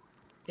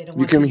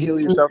 You can heal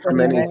yourself from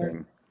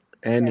anything.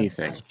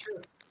 Anything. That's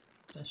true.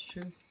 That's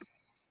true.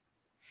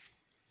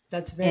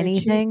 That's very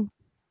anything.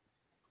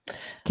 True.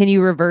 Can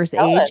you reverse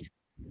age?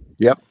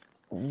 Yep.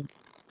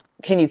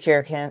 Can you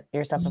cure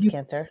yourself of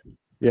cancer?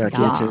 Yeah,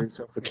 can you cure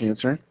yourself of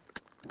cancer?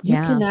 You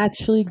can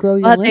actually grow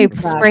your limbs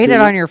back. They sprayed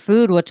it on your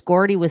food, which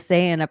Gordy was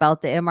saying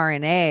about the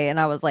mRNA. And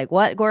I was like,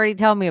 what, Gordy?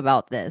 Tell me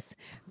about this.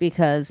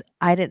 Because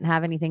I didn't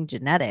have anything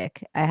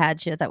genetic. I had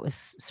shit that was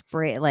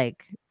sprayed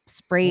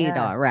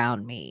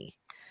around me.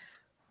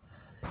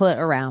 Put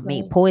around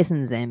me.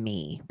 Poisons in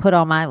me. Put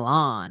on my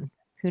lawn.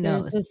 Who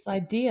knows? There's this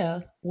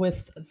idea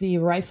with the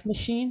Rife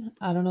machine.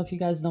 I don't know if you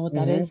guys know what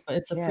that is, but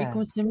it's a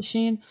frequency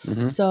machine.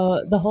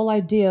 So the whole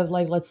idea of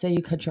let's say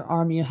you cut your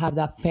arm, you have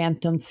that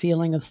phantom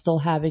feeling of still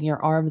having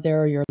your arm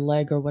there or your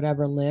leg or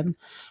whatever limb.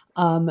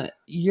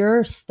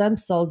 Your stem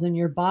cells in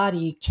your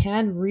body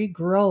can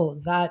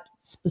regrow that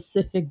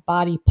specific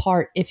body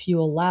part if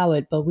you allow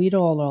it, but we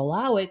don't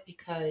allow it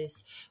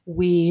because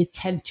we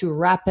tend to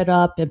wrap it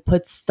up and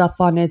put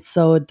stuff on it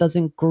so it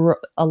doesn't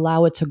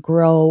allow it to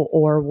grow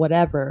or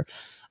whatever.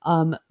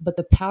 But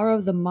the power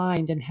of the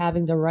mind and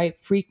having the right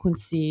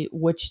frequency,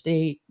 which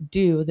they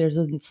do, there's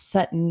a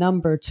set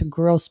number to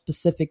grow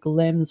specific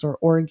limbs or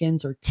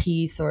organs or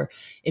teeth, or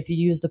if you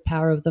use the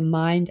power of the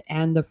mind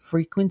and the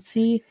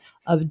frequency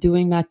of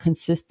doing that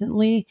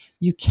consistently,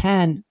 you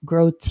can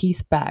grow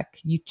teeth back.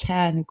 You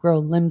can grow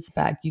limbs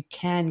back. You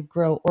can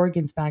grow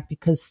organs back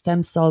because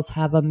stem cells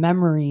have a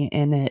memory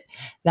in it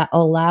that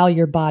allow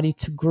your body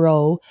to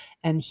grow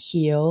and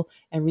heal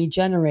and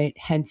regenerate.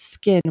 Hence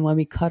skin. When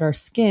we cut our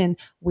skin,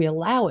 we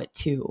allow it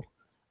to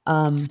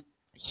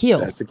heal.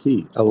 That's the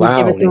key. Allow.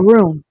 We give it the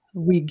room.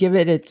 We give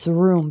it its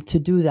room to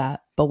do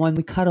that. But when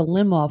we cut a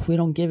limb off, we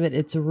don't give it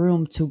its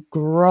room to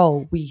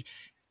grow. We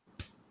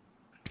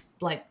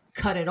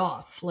cut it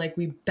off.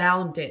 We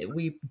bound it.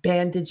 We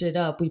bandage it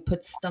up. We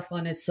put stuff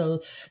on it so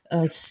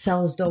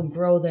cells don't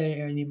grow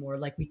there anymore.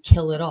 We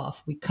kill it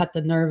off. We cut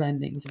the nerve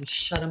endings. We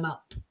shut them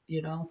up.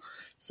 you know?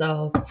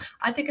 So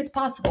I think it's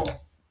possible.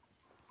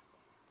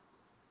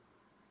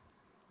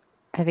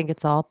 I think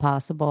it's all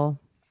possible.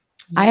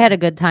 Yeah. I had a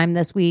good time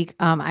this week.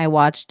 I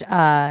watched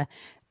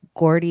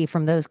Gordy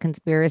from those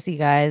conspiracy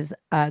guys,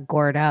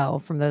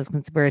 Gordo from those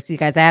conspiracy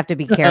guys. I have to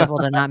be careful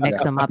to not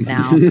mix them up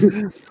now.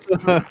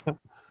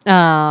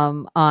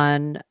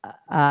 On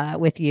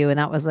with you, and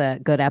that was a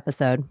good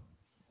episode,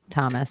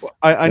 Thomas.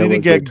 I need to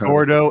get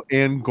Gordo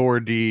and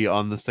Gordy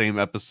on the same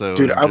episode.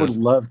 Dude, I would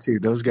love to.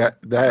 Those guys,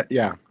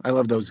 I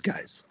love those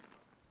guys.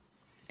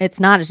 It's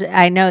not.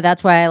 I know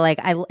that's why I like.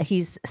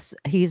 He's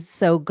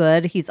so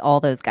good. He's all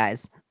those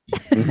guys.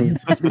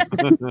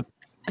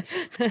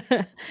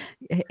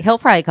 He'll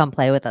probably come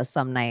play with us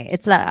some night.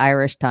 It's that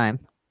Irish time.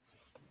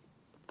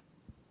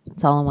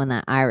 It's all when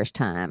that Irish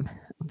time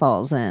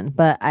falls in.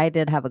 But I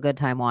did have a good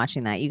time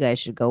watching that. You guys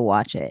should go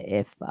watch it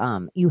if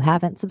you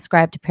haven't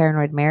subscribed to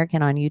Paranoid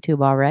American on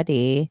YouTube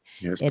already.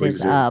 Yes, it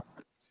is up.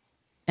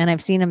 And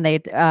I've seen them. They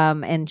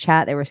in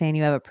chat they were saying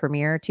you have a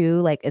premiere too.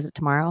 Like, is it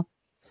tomorrow?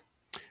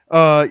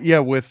 Yeah,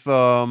 with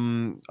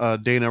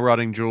Dana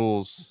Rotting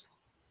Jules.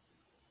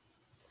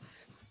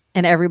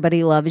 And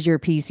everybody loves your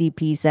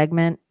PCP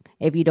segment.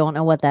 If you don't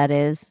know what that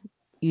is,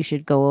 you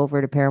should go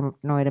over to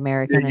Paranoid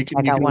American and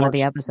check out one of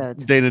the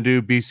episodes. Dana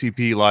do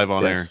BCP live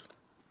on air.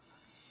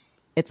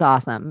 It's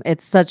awesome.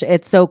 It's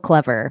so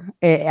clever.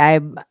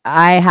 I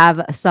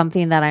have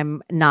something that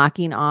I'm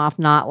knocking off,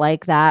 not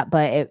like that,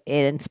 but it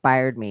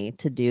inspired me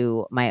to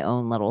do my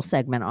own little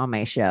segment on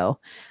my show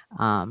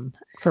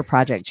for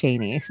Project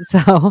Cheney.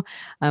 So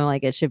I'm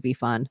like, it should be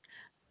fun.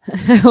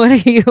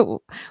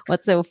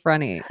 What's so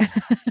funny?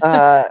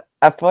 A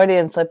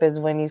Freudian slip is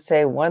when you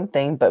say one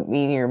thing but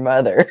mean your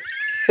mother.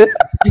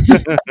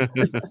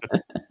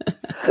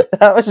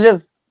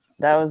 that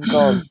was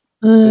gold.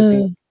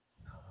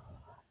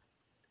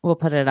 We'll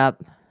put it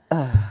up.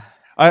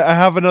 I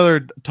have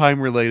another time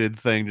related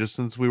thing just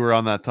since we were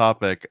on that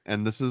topic,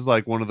 and this is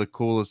like one of the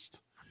coolest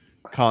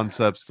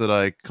concepts that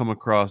I come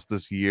across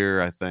this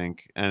year, I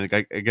think. And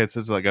I guess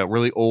it's like a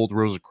really old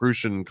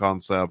Rosicrucian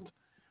concept,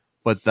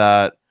 but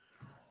that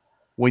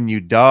when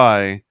you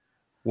die,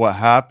 what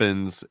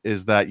happens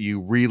is that you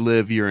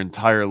relive your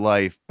entire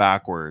life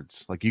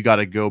backwards. Like you got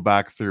to go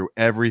back through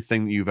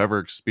everything that you've ever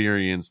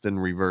experienced in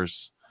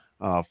reverse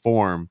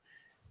form,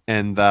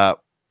 and that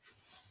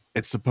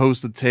it's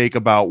supposed to take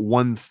about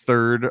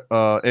 1/3.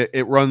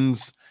 It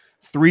runs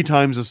 3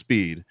 times the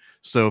speed.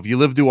 So if you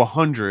live to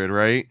 100,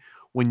 right,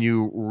 when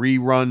you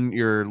rerun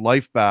your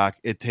life back,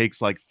 it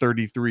takes like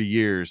 33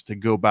 years to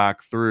go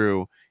back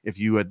through if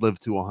you had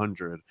lived to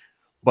 100.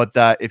 But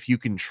that if you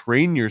can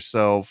train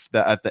yourself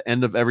that at the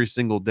end of every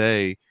single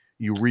day,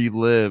 you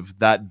relive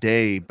that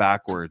day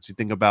backwards. You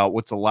think about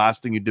what's the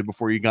last thing you did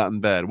before you got in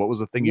bed? What was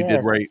the thing you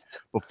did right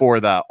before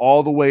that?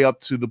 All the way up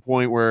to the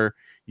point where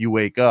you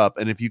wake up.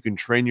 And if you can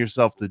train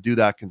yourself to do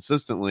that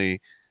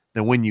consistently,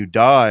 then when you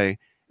die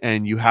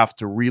and you have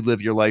to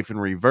relive your life in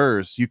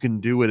reverse, you can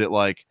do it at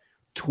like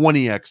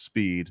 20x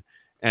speed.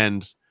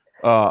 And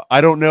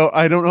I don't know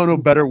no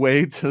better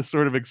way to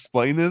sort of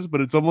explain this,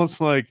 but it's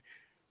almost like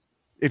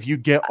if you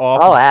get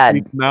off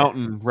a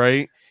mountain,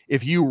 right?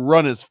 If you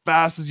run as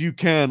fast as you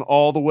can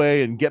all the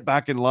way and get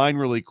back in line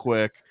really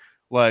quick,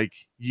 like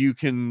you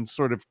can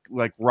sort of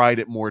like ride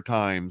it more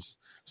times.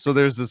 So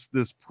there's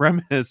this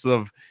premise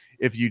of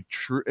if you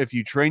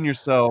train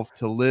yourself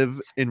to live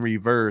in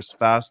reverse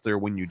faster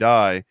when you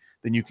die,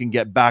 then you can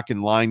get back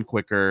in line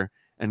quicker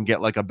and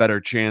get like a better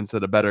chance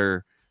at a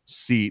better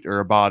seat or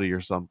a body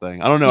or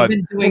something. I don't know.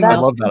 I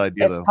love that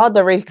idea. It's called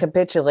the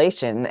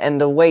recapitulation,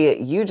 and the way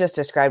you just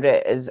described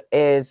it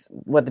is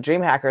what the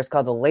dream hackers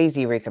call the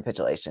lazy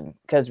recapitulation,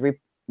 because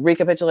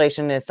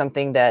recapitulation is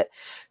something that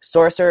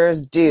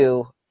sorcerers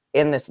do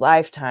in this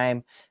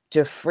lifetime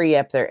to free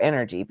up their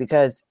energy.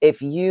 Because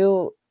if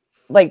you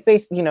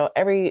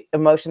every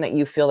emotion that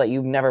you feel that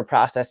you've never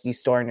processed, you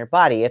store in your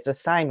body. It's a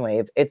sine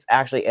wave. It's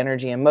actually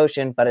energy in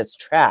motion, but it's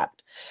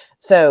trapped.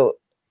 So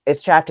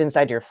it's trapped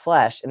inside your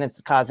flesh and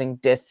it's causing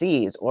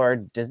disease,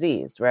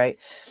 right?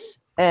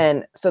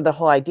 And so the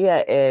whole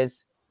idea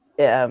is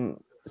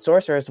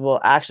sorcerers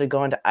will actually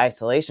go into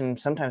isolation,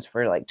 sometimes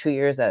for like 2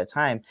 years at a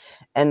time.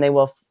 And they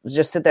will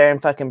just sit there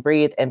and fucking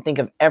breathe and think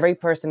of every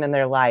person in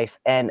their life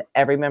and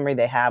every memory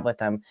they have with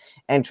them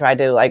and try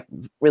to like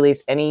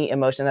release any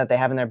emotion that they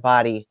have in their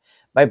body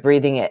by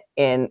breathing it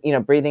in,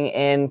 breathing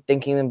in,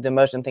 thinking of the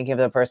emotion, thinking of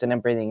the person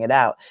and breathing it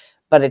out.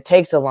 But it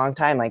takes a long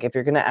time. Like if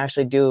you're going to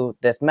actually do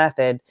this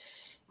method,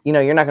 you're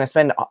not going to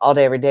spend all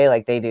day, every day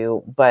like they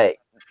do, but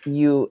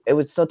it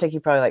would still take you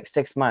probably like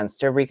 6 months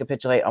to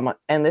recapitulate.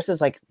 And this is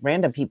like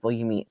random people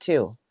you meet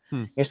too.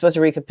 You're supposed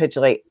to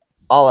recapitulate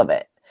all of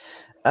it.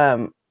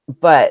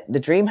 But the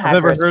dream hackers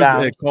I've never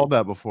heard it called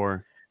that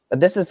before.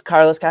 This is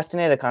Carlos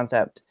Castaneda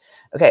concept.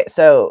 Okay.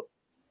 So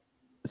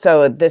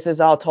this is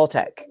all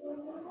Toltec,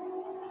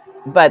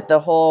 but the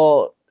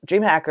whole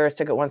dream hackers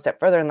took it one step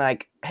further and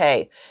like,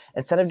 hey,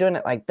 instead of doing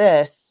it like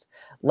this,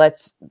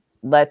 let's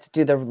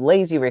do the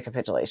lazy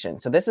recapitulation.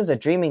 So this is a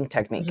dreaming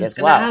technique as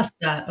well. Ask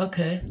that.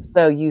 Okay.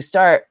 So you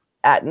start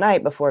at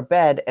night before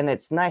bed, and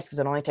it's nice because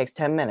it only takes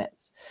 10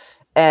 minutes.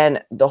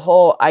 And the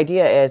whole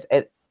idea is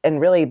it, and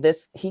really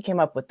this, he came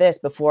up with this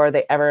before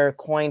they ever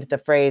coined the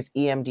phrase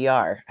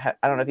EMDR.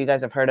 I don't know if you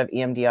guys have heard of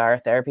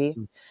EMDR therapy.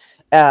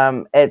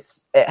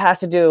 It has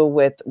to do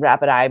with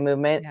rapid eye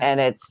movement, and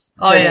it's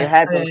turning your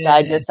head from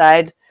side to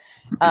side.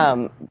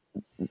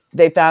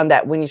 They found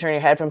that when you turn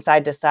your head from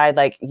side to side,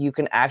 like you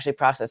can actually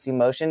process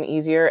emotion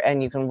easier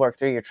and you can work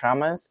through your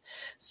traumas.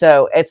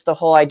 So it's the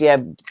whole idea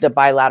of the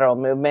bilateral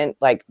movement,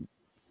 like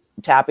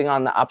tapping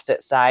on the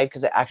opposite side,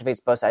 because it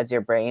activates both sides of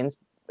your brains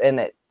and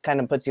it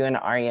kind of puts you in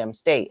an REM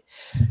state.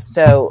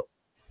 So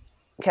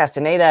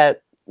Castaneda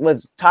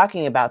was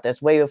talking about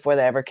this way before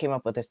they ever came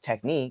up with this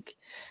technique.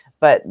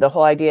 But the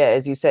whole idea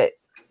is you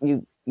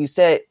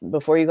sit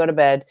before you go to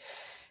bed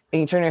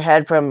and you turn your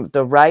head from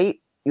the right,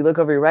 you look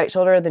over your right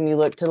shoulder, then you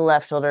look to the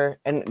left shoulder.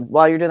 And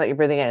while you're doing that, you're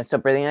breathing in. So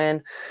breathing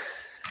in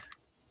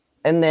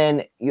and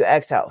then you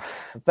exhale.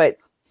 But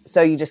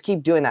so you just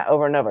keep doing that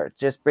over and over.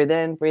 Just breathe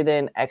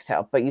in,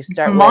 exhale. But you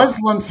start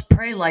Muslims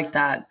pray like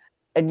that.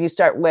 And you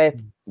start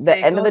with the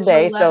end of the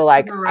day. So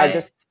like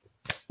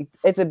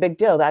it's a big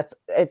deal.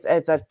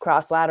 It's a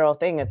cross-lateral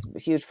thing. It's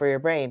huge for your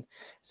brain.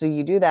 So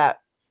you do that.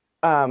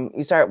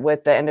 You start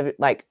with the end of it,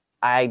 like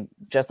I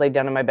just laid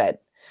down in my bed.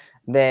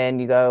 Then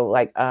you go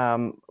like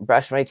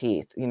brush my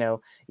teeth. You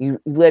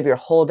live your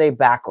whole day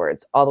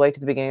backwards all the way to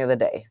the beginning of the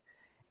day.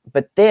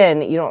 But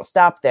then you don't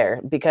stop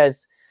there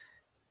because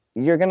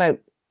you're gonna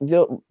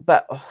do.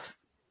 But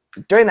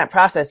during that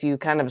process, you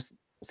kind of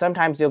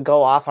sometimes you'll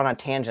go off on a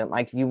tangent.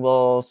 Like you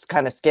will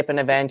kind of skip an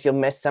event, you'll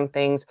miss some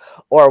things,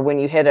 or when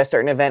you hit a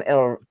certain event,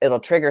 it'll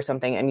trigger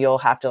something, and you'll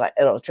have to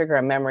it'll trigger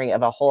a memory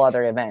of a whole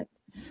other event.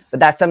 But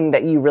that's something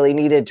that you really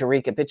needed to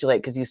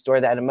recapitulate because you store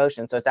that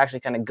emotion. So it's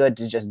actually kind of good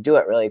to just do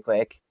it really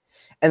quick.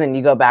 And then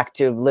you go back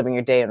to living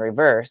your day in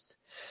reverse.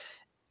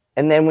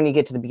 And then when you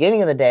get to the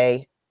beginning of the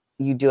day,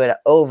 you do it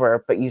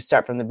over, but you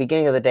start from the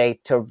beginning of the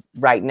day to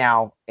right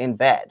now in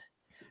bed.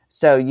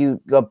 So you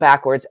go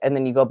backwards and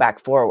then you go back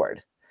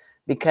forward,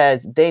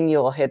 because then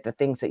you'll hit the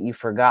things that you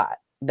forgot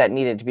that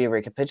needed to be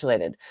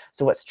recapitulated.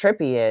 So what's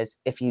trippy is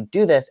if you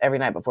do this every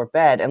night before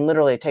bed, and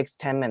literally it takes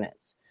 10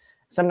 minutes,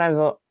 sometimes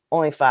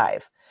only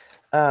 5,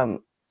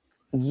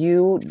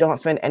 you don't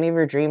spend any of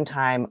your dream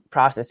time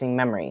processing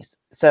memories.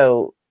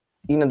 So,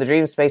 the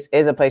dream space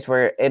is a place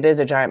where it is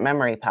a giant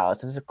memory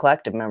palace. It's a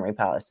collective memory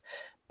palace,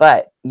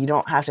 but you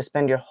don't have to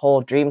spend your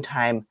whole dream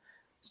time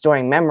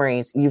storing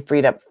memories. You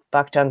freed up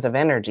fuck tons of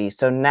energy.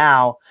 So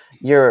now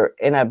you're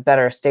in a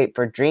better state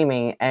for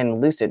dreaming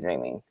and lucid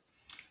dreaming.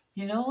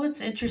 You know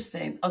what's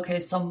interesting? Okay,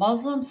 so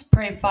Muslims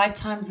pray 5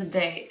 times a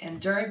day, and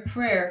during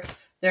prayer,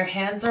 their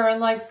hands are on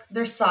like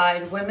their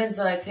side. Women's,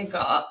 I think,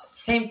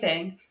 same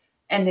thing.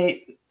 And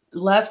they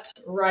left,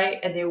 right,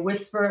 and they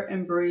whisper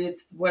and breathe,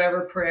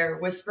 whatever prayer,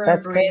 whisper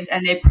and breathe,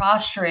 and they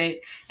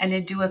prostrate, and they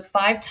do it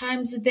 5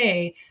 times a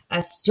day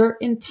at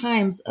certain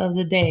times of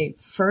the day.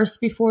 First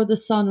before the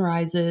sun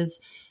rises,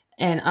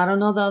 and I don't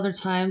know the other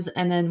times,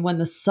 and then when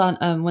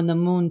the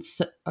moon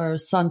or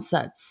sun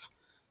sets.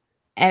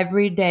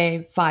 Every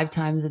day, 5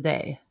 times a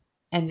day.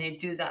 And they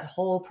do that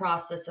whole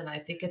process, and I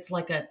think it's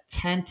like a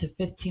 10 to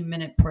 15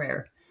 minute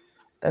prayer.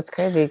 That's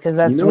crazy, because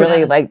that's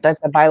really that's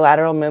a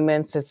bilateral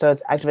movement. So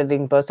it's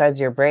activating both sides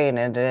of your brain,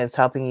 and it's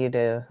helping you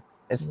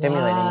it's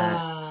stimulating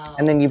that.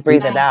 And then you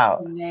breathe it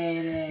out.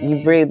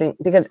 You breathe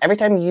because every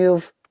time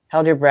you've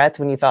held your breath,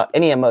 when you felt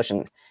any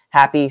emotion,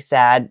 happy,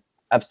 sad,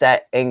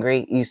 upset,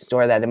 angry, you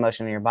store that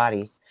emotion in your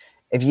body.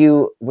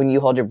 When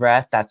you hold your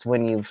breath, that's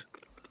when you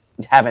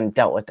haven't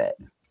dealt with it.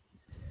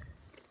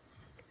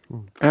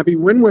 Abby,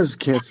 when was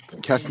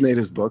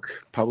Castaneda's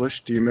book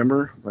published? Do you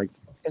remember? Like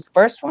his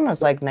first one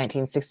was like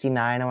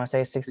 1969. I want to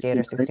say 68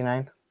 or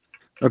 69.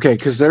 Okay,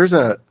 because there's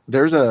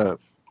a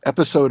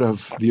episode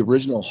of the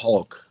original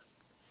Hulk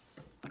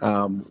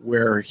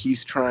where he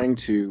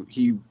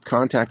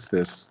contacts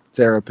this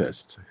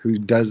therapist who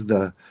does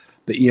the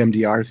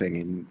EMDR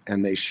thing,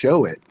 and they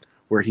show it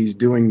where he's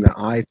doing the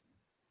eye,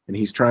 and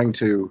he's trying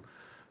to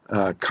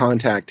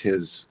contact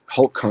his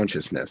Hulk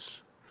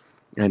consciousness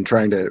and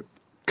trying to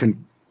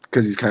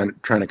because he's kind of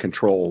trying to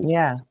control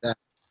that,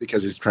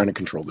 because he's trying to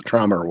control the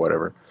trauma or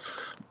whatever.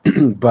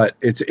 But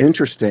it's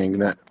interesting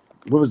that,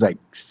 what was like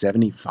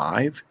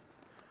 75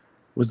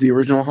 was the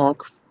original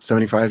Hulk,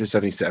 75 to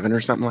 77 or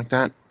something like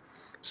that.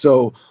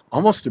 So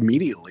almost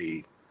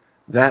immediately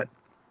that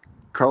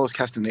Carlos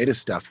Castaneda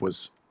stuff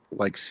was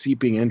like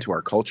seeping into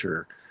our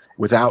culture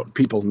without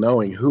people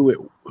knowing who it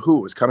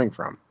was coming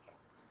from.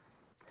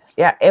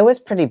 Yeah, it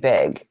was pretty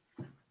big.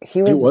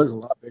 He was a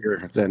lot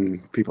bigger than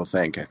people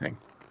think, I think.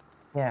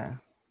 Yeah.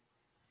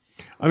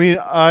 I mean,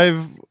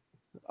 I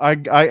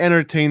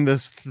entertained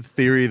this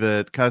theory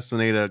that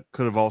Castaneda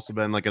could have also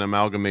been like an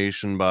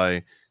amalgamation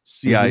by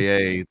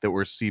CIA that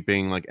were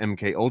seeping like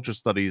MK Ultra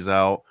studies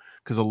out,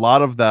 because a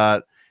lot of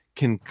that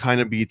can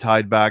kind of be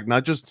tied back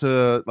not just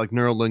to like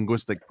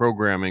neuro-linguistic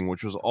programming,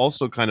 which was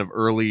also kind of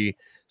early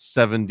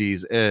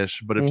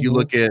 70s-ish, but if you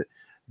look at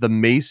the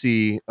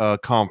Macy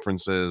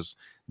conferences,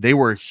 they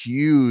were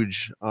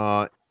huge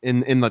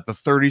in like the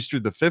 30s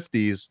through the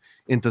 50s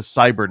into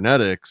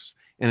cybernetics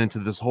and into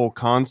this whole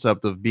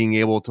concept of being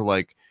able to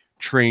like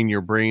train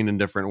your brain in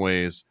different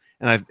ways.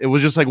 And it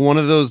was just like one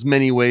of those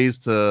many ways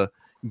to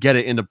get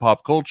it into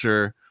pop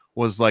culture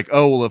was like,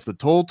 oh, well, if the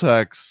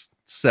Toltecs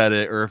said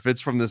it, or if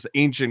it's from this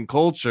ancient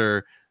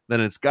culture,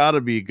 then it's got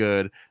to be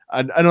good.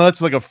 I know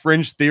that's like a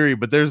fringe theory,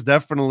 but there's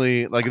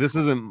definitely like, this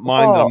isn't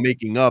mine that I'm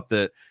making up,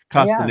 that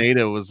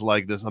Castaneda was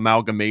like this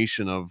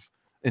amalgamation of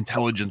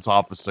intelligence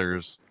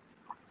officers.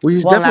 Well,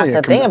 that's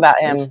the thing about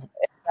him, is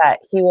that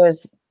he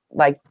was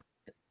like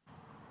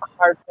a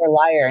hardcore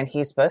liar, and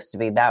he's supposed to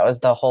be. That was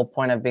the whole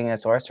point of being a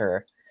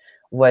sorcerer,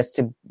 was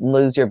to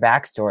lose your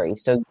backstory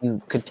so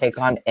you could take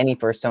on any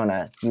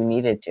persona you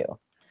needed to.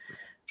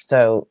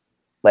 So,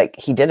 like,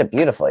 he did it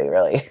beautifully,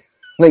 really.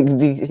 Like,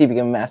 he became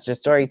a master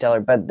storyteller,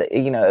 but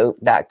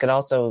that could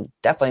also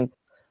definitely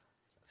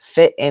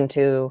fit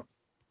into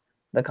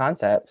the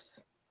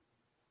concepts.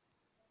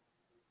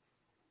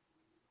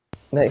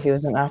 That he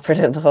was an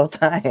operative the whole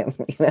time,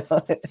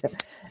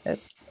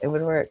 it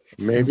would work.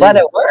 Maybe. But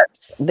it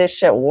works. This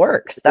shit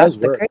works. That's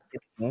the crazy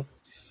thing.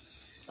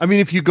 I mean,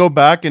 if you go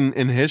back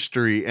in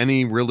history,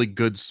 any really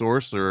good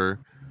sorcerer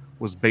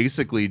was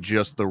basically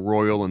just the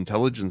Royal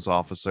Intelligence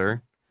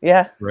Officer.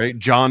 Yeah. Right?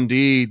 John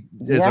Dee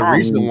is a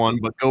recent one,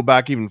 but go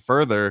back even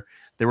further,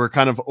 they were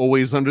kind of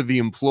always under the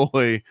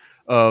employ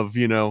of,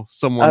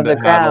 someone that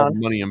had all the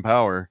money and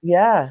power.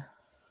 Yeah.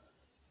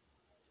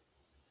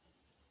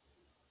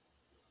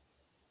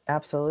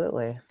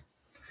 Absolutely.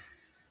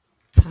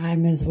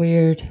 Time is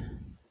weird.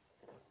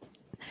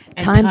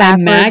 And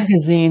Time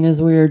Magazine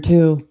is weird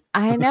too.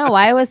 I know.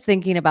 I was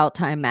thinking about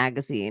Time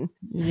Magazine.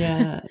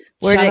 Yeah.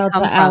 Where Shout did it out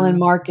come to from? Alan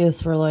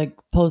Marcus for like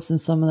posting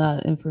some of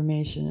that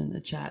information in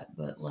the chat.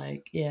 But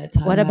like, yeah,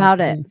 Time What about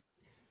Magazine.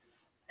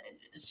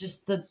 It's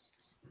just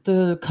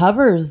the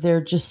covers.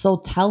 They're just so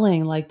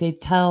telling. Like they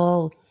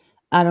tell.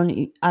 I don't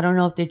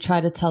know if they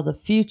try to tell the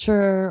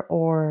future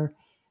or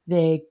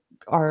they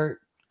are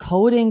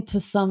coding to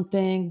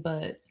something,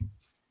 but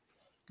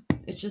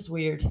it's just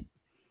weird.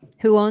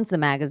 Who owns the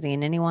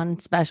magazine? Anyone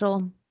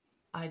special?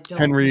 I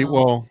don't know.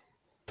 Well,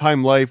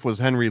 Time Life was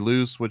Henry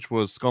Luce, which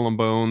was Skull and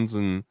Bones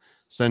and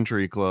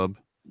Century Club.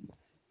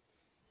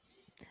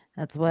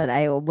 That's what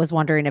I was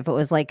wondering, if it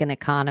was like an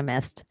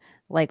Economist,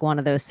 like one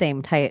of those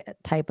same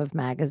type of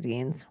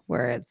magazines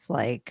where it's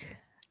like.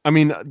 I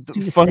mean,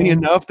 funny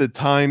enough, that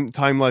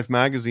Time Life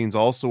magazines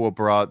also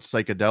brought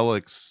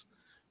psychedelics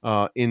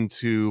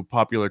into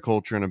popular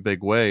culture in a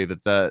big way.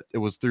 That it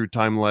was through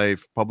Time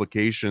Life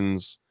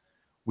publications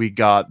we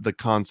got the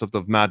concept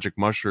of magic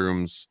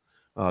mushrooms.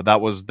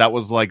 That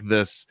was like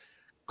this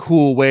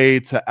cool way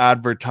to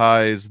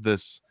advertise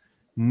this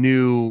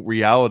new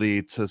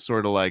reality to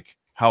sort of like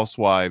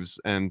housewives,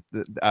 and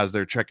as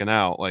they're checking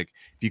out, like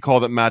if you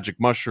called it magic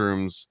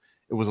mushrooms,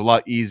 it was a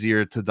lot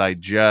easier to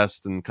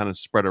digest and kind of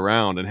spread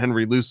around. And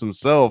Henry Luce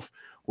himself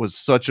was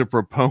such a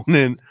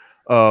proponent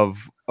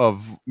of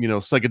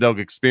psychedelic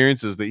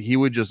experiences that he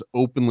would just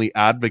openly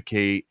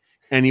advocate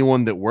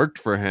anyone that worked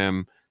for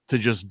him to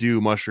just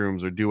do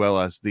mushrooms or do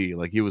LSD.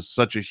 Like he was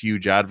such a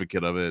huge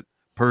advocate of it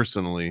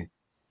personally.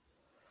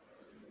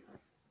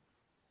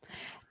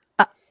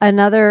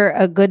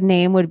 A good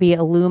name would be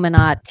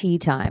Illuminati Tea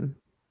Time.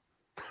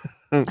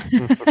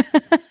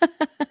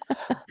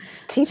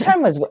 Tea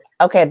Time was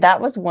okay.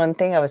 That was one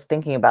thing I was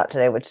thinking about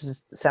today, which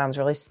sounds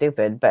really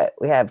stupid, but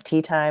we have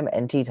tea time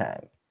and tea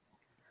time.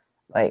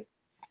 Like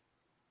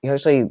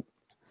usually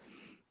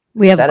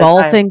we have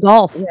golf and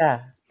golf.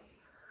 Yeah.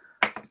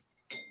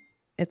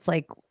 It's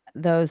like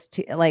those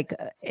like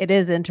it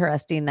is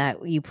interesting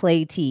that you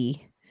play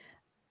tea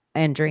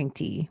and drink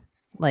tea.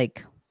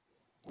 Like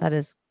that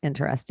is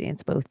interesting.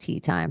 It's both tea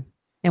time.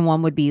 And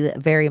one would be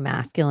very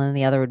masculine and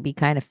the other would be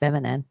kind of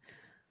feminine.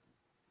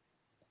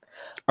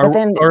 But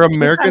then are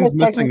Americans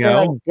missing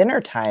out? Like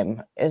dinner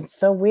time. It's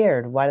so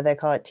weird. Why do they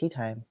call it tea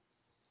time?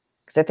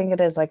 Because I think it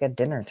is like a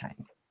dinner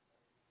time.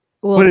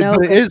 Well,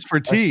 but it is for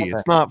tea.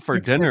 It's not for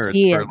dinner. For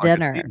tea it's for at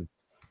dinner.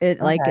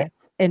 Like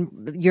in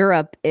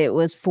Europe, it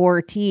was for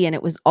tea, and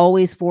it was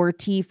always for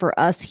tea for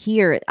us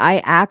here. I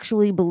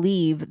actually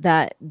believe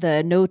that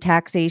the no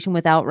taxation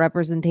without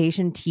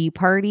representation tea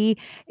party,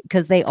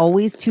 because they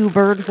always two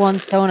birds, one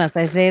stone us.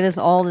 I say this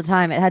all the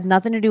time. It had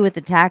nothing to do with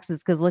the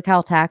taxes, because look how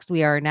taxed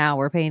we are now.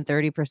 We're paying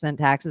 30%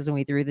 taxes, and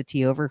we threw the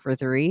tea over for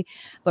 3%.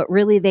 But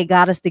really, they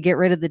got us to get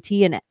rid of the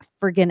tea and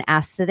friggin'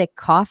 acidic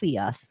coffee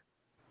us.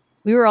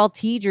 We were all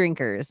tea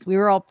drinkers. We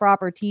were all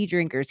proper tea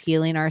drinkers,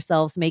 healing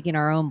ourselves, making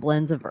our own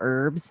blends of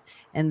herbs.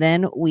 And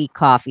then we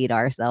coffeeed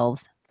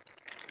ourselves.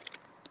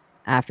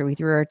 After we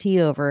threw our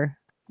tea over,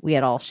 we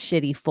had all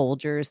shitty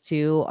Folgers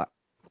too,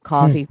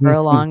 coffee for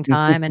a long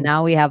time. And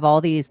now we have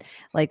all these,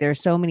 like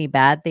there's so many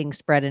bad things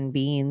spread in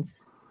beans.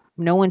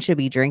 No one should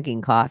be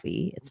drinking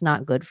coffee. It's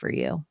not good for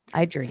you.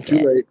 I drink Too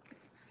late.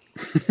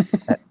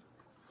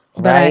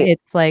 But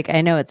it's like,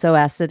 I know it's so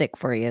acidic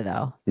for you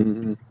though.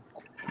 Mm-hmm.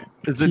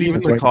 Is it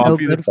even the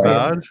coffee that's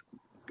bad?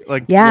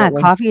 Like,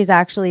 coffee is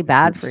actually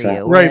bad for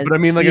you. Right, but I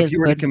mean, like, if you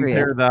were to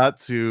compare that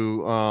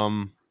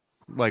to,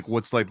 like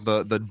what's like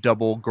the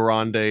double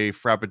grande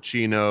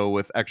frappuccino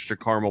with extra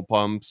caramel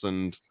pumps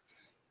and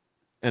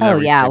Oh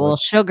yeah, everything. well Like,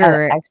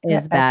 sugar extra,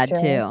 is bad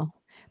extra. too.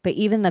 But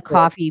even the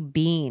coffee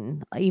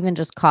bean, even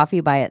just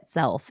coffee by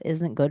itself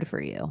isn't good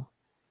for you.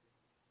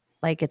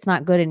 Like, it's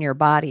not good in your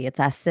body. It's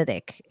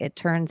acidic. It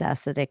turns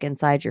acidic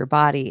inside your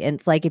body. And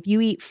it's like if you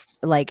eat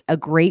like a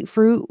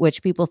grapefruit,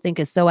 which people think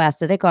is so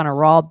acidic on a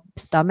raw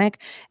stomach,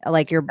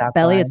 like your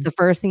belly, it's Alkaline. the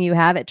first thing you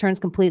have. It turns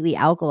completely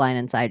alkaline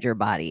inside your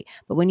body.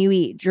 But when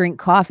you drink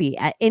coffee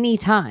at any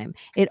time,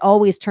 it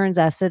always turns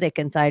acidic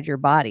inside your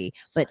body.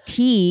 But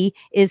tea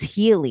is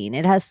healing.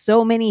 It has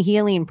so many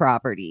healing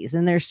properties.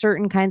 And there's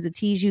certain kinds of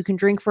teas you can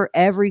drink for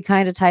every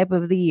kind of type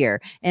of the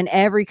year and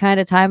every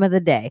kind of time of the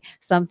day.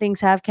 Some things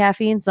have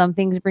caffeine, some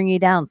things bring you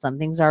down, some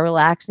things are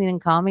relaxing and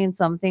calming,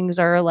 some things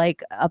are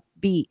like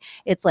upbeat.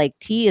 It's like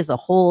tea is a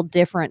whole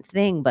different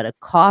thing, but a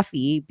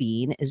coffee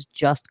bean is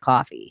just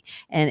coffee,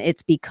 and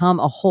it's become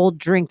a whole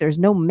drink. There's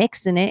no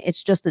mix in it.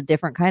 It's just a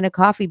different kind of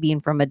coffee bean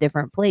from a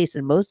different place,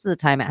 and most of the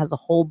time it has a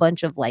whole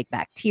bunch of like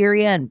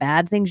bacteria and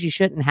bad things you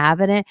shouldn't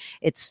have in it.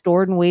 It's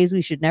stored in ways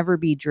we should never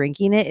be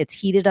drinking it. It's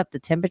heated up to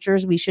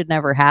temperatures we should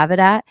never have it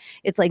at.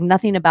 It's like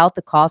nothing about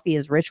the coffee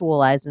is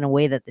ritualized in a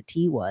way that the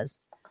tea was.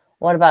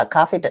 What about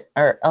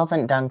or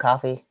elephant dung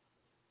coffee?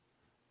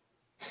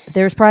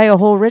 There's probably a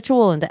whole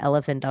ritual into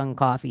elephant dung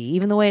coffee,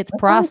 even the way it's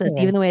That's what I'm processed,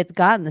 thinking. even the way it's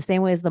gotten, the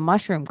same way as the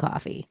mushroom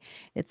coffee.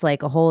 It's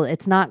like a whole,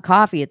 it's not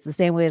coffee. It's the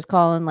same way as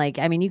calling, like,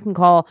 I mean, you can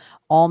call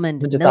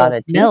almond Would you call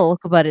it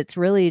milk, tea? but it's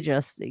really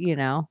just,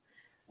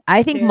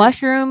 I think There's-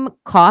 mushroom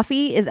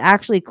coffee is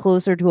actually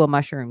closer to a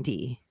mushroom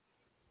tea.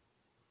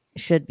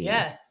 It should be.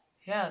 Yeah,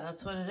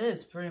 that's what it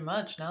is, pretty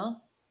much. No.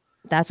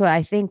 That's what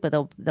I think, but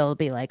they'll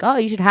be like, oh,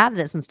 you should have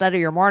this instead of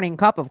your morning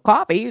cup of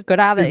coffee. You could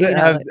have it,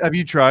 have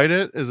you tried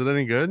it? Is it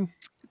any good?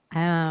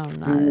 I'm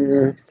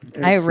not.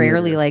 I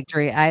rarely like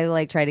drink. I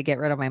like try to get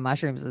rid of my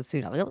mushrooms as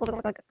soon as I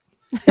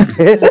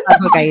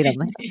eat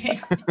them.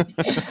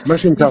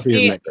 Mushroom coffee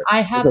See, is not good.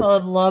 I have It's a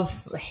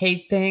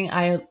love-hate thing.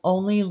 I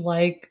only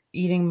like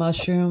eating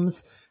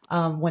mushrooms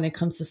when it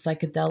comes to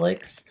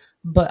psychedelics,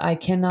 but I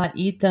cannot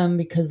eat them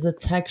because the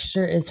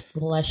texture is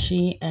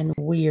fleshy and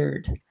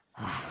weird.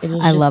 It is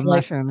I just love like,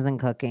 mushrooms and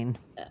cooking.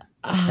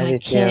 I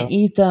can't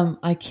eat them.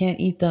 I can't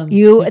eat them.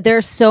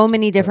 There's so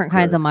many different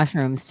kinds of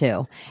mushrooms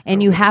too,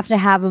 and you have to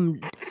have them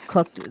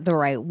cooked the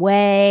right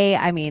way.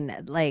 I mean,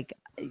 like,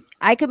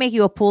 I could make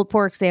you a pulled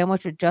pork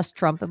sandwich with just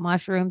trumpet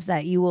mushrooms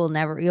that you'll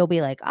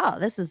be like, oh,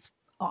 this is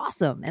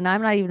awesome. And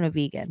I'm not even a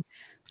vegan,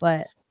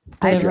 but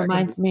it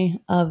reminds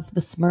me of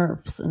the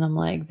Smurfs, and I'm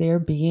like, they're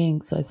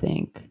beings. I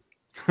think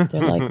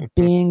they're like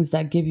beings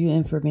that give you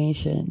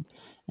information,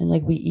 and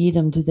like we eat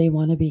them. Do they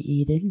want to be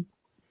eaten?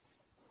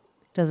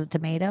 Does a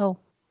tomato?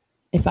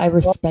 If I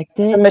respect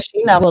it, The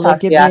machine elves will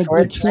talk it to give you me a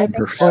afterwards. good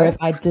trip? Or if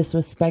I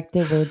disrespect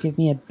it, will it give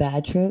me a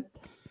bad trip?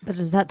 But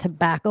does that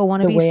tobacco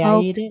want to The be way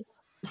smoked? I eat it?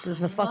 Does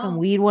the fucking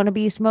weed want to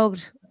be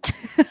smoked?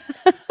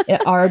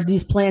 Are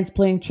these plants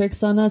playing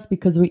tricks on us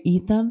because we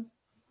eat them?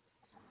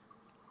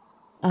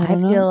 I don't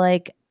feel know.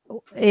 like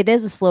it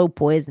is a slow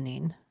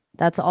poisoning.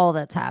 That's all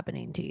that's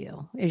happening to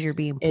you is you're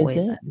being Is it?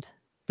 poisoned.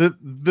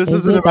 This Is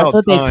isn't it? about That's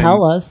what time. they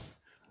tell us.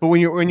 But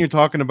when you're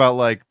talking about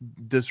like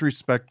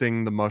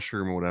disrespecting the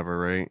mushroom or whatever,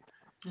 right?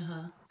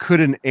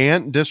 Could an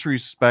ant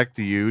disrespect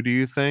you? Do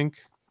you think?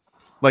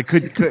 Like,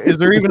 could is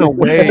there even a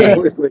way that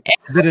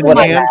an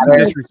ant could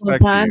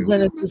disrespect Sometimes you?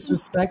 and it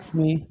disrespects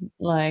me.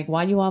 Like,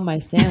 why you want my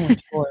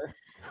sandwich for?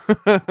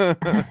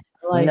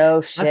 Like, No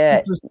that's shit.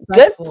 Good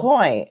disrespectful.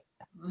 point.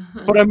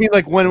 But I mean,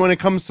 like when it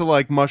comes to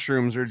like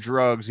mushrooms or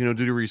drugs, do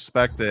you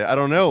respect it? I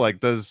don't know.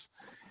 Like,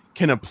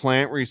 can a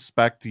plant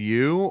respect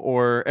you,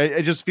 or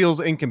it just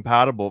feels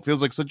incompatible? It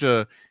feels like such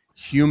a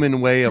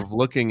human way of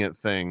looking at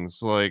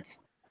things. Like,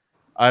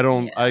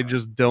 I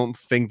just don't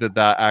think that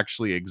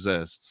actually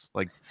exists.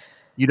 Like,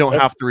 you don't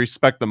have to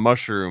respect the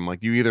mushroom.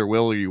 Like, you either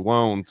will or you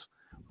won't.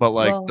 But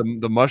like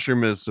the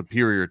mushroom is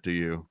superior to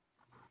you.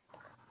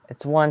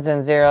 It's ones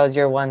and zeros,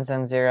 you're ones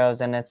and zeros,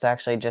 and it's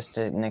actually just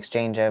an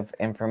exchange of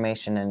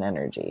information and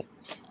energy.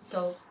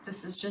 So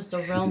this is just a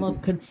realm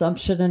of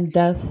consumption and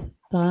death.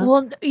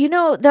 Well,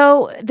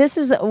 though, this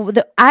is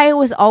I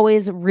was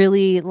always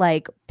really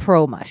like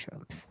pro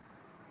mushrooms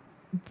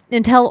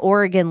until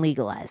Oregon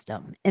legalized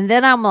them. And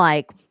then I'm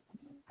like,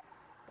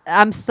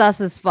 I'm sus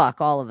as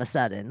fuck all of a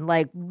sudden.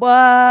 Like,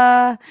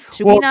 what?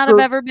 Should we not have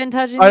ever been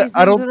touching these things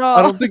at all?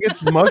 I don't think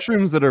it's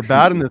mushrooms that are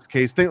bad in this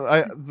case.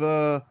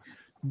 The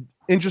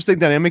interesting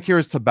dynamic here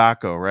is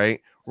tobacco,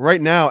 right?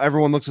 Right now,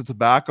 everyone looks at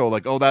tobacco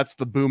like, oh, that's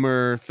the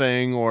boomer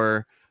thing,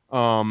 or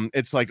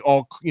it's like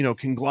all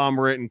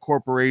conglomerate and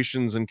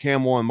corporations and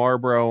Camel and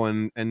Marlboro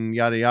and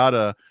yada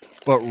yada.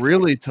 But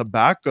really,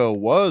 tobacco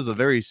was a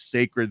very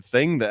sacred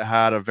thing that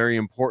had a very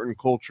important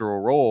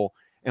cultural role,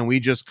 and we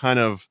just kind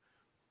of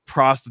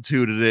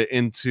prostituted it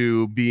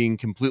into being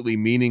completely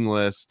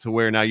meaningless to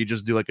where now you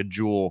just do like a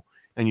jewel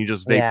and you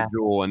just vape a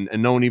jewel, and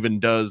no one even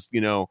does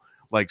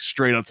like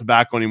straight up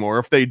tobacco anymore.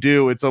 If they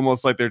do, it's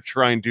almost like they're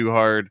trying too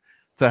hard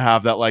to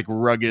have that like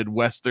rugged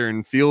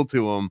Western feel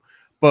to them.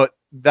 But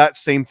that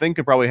same thing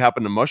could probably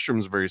happen to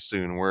mushrooms very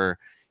soon, where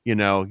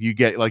you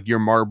get like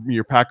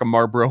your pack of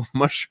Marlboro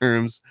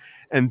mushrooms,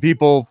 and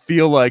people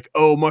feel like,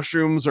 oh,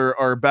 mushrooms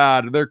are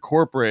bad, they're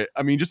corporate.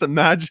 I mean, just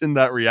imagine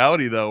that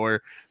reality though,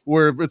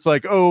 where it's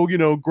like, oh,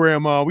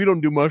 grandma, we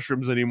don't do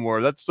mushrooms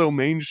anymore. That's so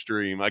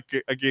mainstream. I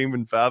can't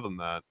even fathom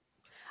that.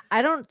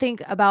 I don't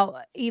think about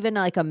even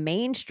like a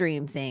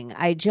mainstream thing.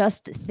 I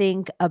just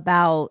think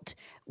about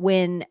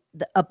when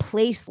a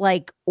place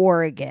like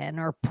Oregon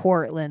or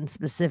Portland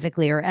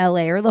specifically, or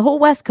LA, or the whole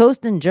West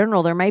Coast in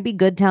general, there might be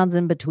good towns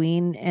in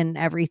between and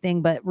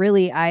everything, but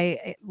really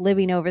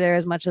living over there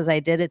as much as I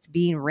did, it's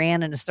being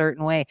ran in a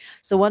certain way.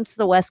 So once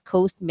the West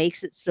Coast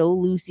makes it so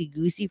loosey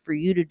goosey for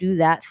you to do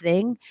that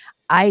thing,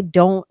 I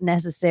don't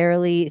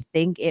necessarily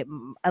think it,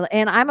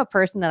 and I'm a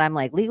person that I'm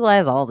like,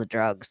 legalize all the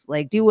drugs,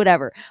 like do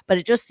whatever. But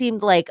it just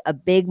seemed like a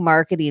big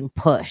marketing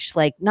push,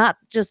 like not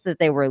just that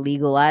they were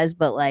legalized,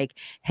 but like,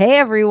 hey,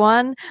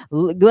 everyone,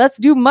 let's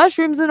do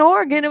mushrooms in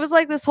Oregon. It was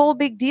like this whole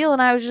big deal.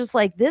 And I was just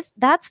like,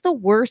 that's the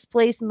worst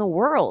place in the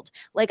world.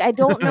 Like, I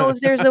don't know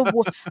if there's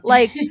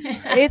like,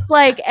 it's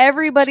like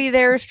everybody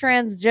there's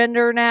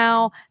transgender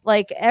now.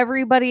 Like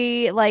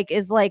everybody like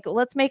is like,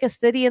 let's make a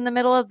city in the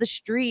middle of the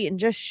street and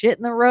just shit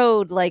in the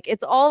road. Like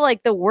it's all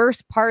like the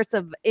worst parts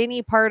of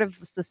any part of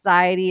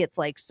society. It's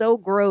like so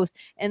gross.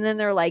 And then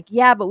they're like,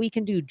 yeah, but we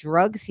can do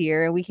drugs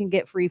here and we can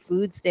get free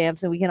food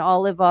stamps and we can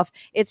all live off.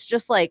 It's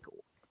just like,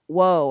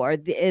 whoa,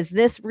 is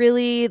this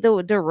really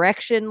the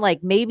direction?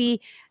 Like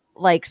maybe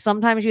like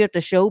sometimes you have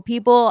to show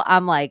people.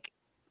 I'm like,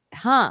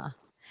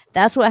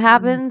 that's what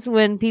happens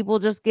when people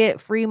just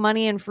get free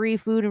money and free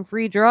food and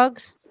free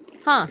drugs.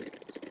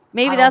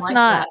 Maybe that's like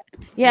not.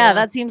 Yeah,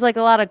 that seems like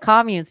a lot of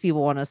communes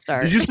people want to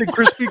start. Did you say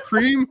Krispy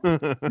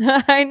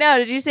Kreme? I know.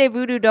 Did you say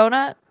Voodoo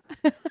Donut?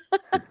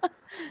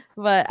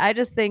 But I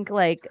just think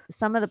like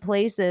some of the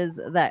places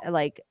that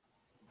like,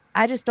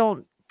 I just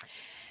don't.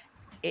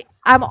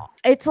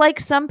 It's like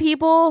some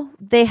people,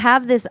 they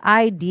have this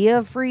idea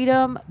of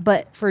freedom,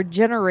 but for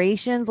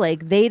generations,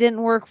 like they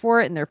didn't work for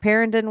it and their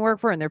parent didn't work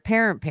for it and their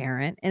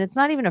parent. And it's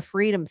not even a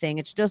freedom thing.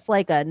 It's just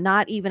like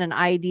not even an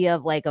idea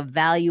of like a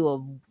value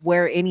of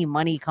where any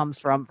money comes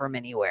from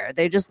anywhere.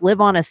 They just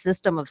live on a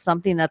system of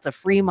something that's a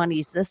free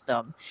money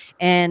system.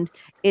 And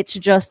it's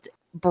just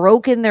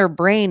broken their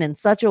brain in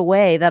such a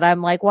way that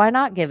I'm like, why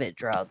not give it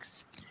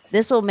drugs?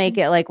 This will make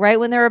it like right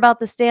when they're about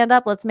to stand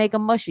up, let's make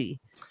them mushy.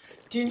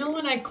 Do you know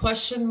when I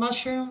question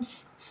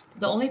mushrooms?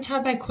 The only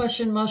time I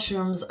question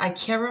mushrooms, I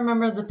can't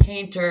remember the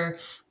painter,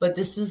 but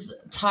this is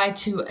tied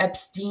to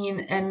Epstein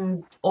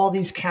and all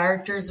these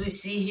characters we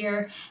see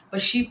here. But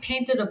she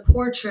painted a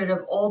portrait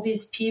of all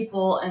these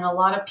people and a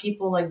lot of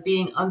people like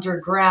being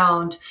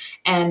underground,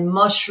 and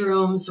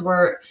mushrooms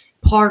were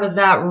part of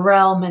that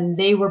realm and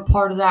they were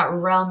part of that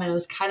realm. And it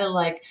was kind of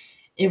like,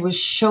 it was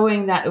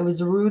showing that it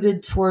was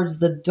rooted towards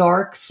the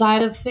dark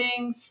side of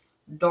things,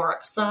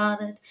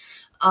 dark-sided.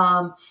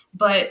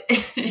 But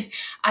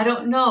I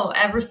don't know.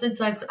 Ever since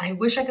I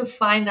wish I could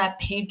find that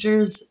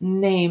painter's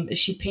name.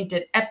 She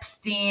painted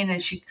Epstein,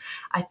 and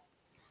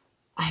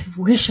I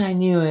wish I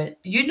knew it.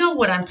 You know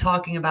what I'm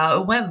talking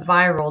about. It went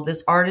viral.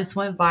 This artist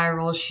went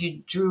viral.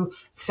 She drew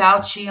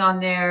Fauci on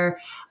there.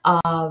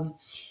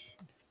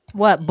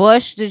 What,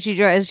 Bush? Did she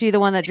draw? Is she the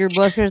one that drew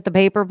Bush with the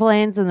paper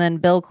planes and then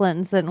Bill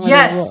Clinton sitting with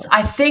Yes,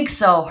 I think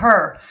so.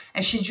 Her.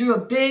 And she drew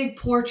a big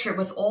portrait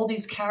with all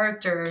these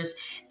characters,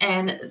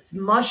 and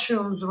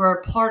mushrooms were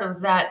a part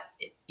of that,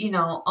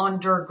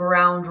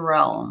 underground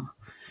realm.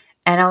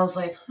 And I was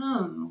like,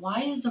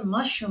 why is a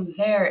mushroom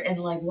there? And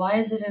like, why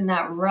is it in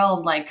that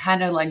realm? Like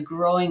kind of like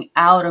growing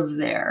out of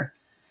there.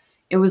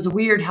 It was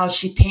weird how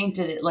she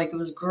painted it. Like it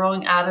was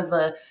growing out of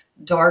the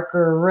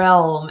darker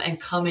realm and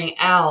coming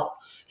out.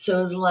 So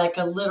it was like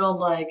a little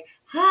like,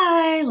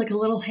 hi, like a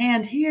little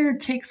hand here,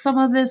 take some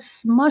of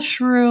this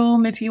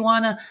mushroom if you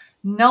want to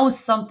know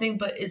something.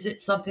 But is it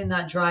something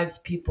that drives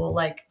people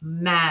like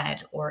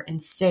mad or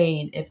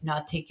insane if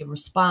not taken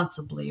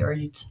responsibly? Or are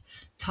you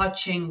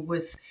touching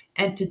with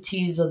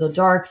entities of the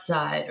dark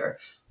side, or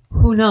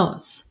who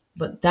knows?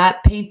 But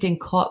that painting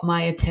caught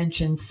my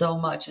attention so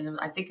much. And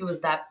I think it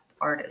was that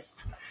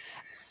artist.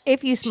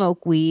 If you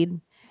smoke weed,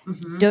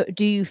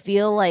 do you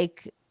feel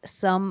like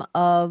some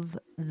of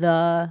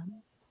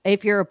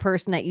if you're a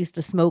person that used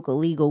to smoke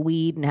illegal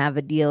weed and have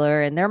a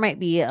dealer, and there might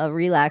be a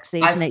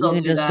relaxation that you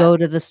can just go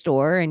to the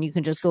store and you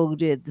can just go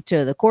to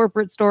the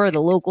corporate store or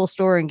the local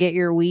store and get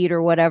your weed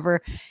or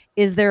whatever,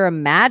 is there a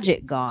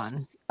magic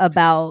gone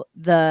about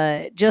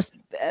the just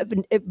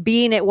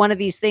being at one of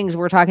these things?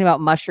 We're talking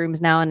about mushrooms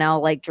now, and now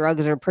like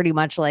drugs are pretty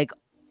much like,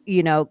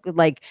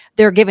 like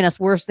they're giving us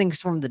worse things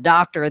from the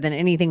doctor than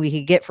anything we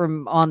could get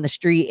from on the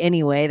street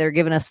anyway. They're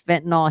giving us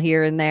fentanyl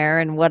here and there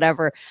and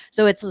whatever.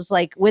 So it's just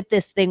like with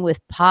this thing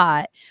with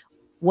pot,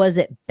 was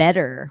it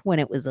better when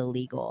it was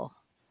illegal?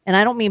 And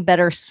I don't mean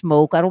better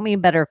smoke. I don't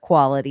mean better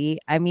quality.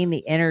 I mean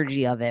the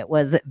energy of it.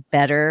 Was it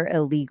better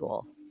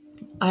illegal?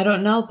 I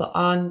don't know, but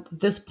on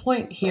this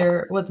point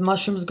here, with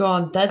mushrooms grow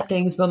on dead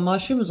things, but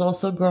mushrooms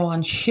also grow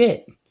on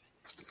shit.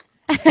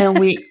 And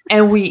we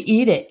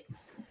eat it.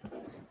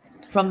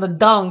 from the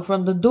dung,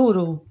 from the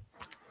doodoo.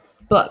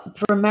 But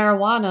for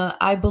marijuana,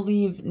 I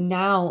believe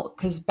now,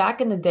 because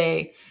back in the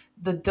day,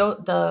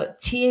 the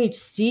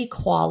THC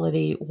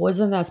quality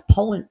wasn't as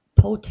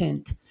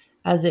potent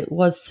as it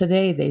was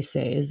today, they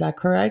say. Is that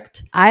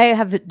correct? I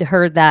have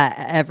heard that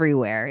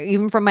everywhere,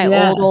 even from my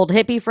old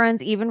hippie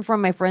friends, even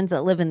from my friends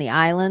that live in the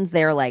islands.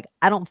 They're like,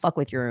 I don't fuck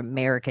with your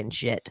American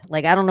shit.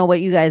 Like, I don't know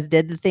what you guys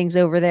did to things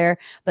over there,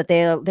 but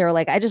they're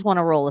like, I just want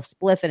to roll a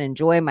spliff and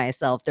enjoy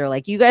myself. They're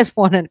like, you guys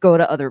want to go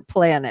to other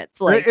planets.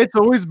 Like, it's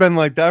always been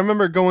like that. I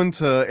remember going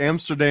to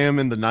Amsterdam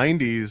in the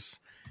 90s,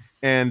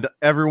 and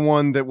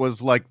everyone that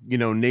was like,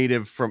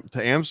 native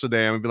to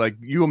Amsterdam would be like,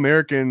 you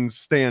Americans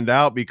stand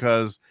out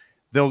because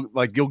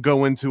you'll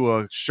go into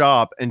a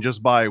shop and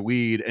just buy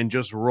weed and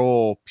just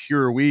roll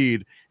pure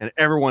weed, and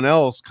everyone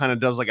else kind of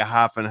does like a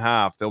half and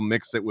half. They'll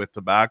mix it with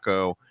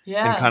tobacco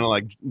and kind of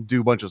like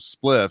do a bunch of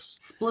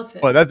spliffs.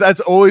 But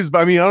that's always,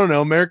 I mean, I don't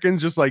know,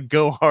 Americans just like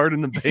go hard in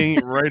the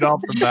paint right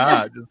off the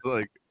bat. Just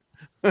like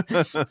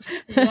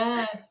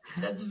yeah,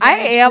 I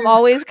am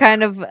always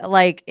kind of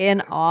like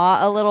in awe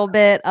a little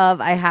bit of,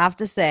 I have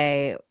to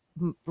say,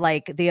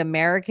 like the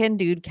American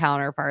dude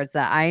counterparts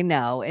that I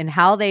know and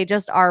how they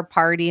just are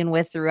partying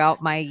with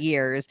throughout my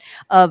years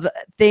of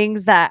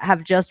things that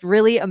have just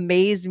really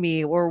amazed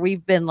me, where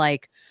we've been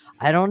like,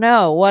 I don't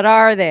know, what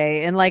are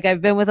they? And like,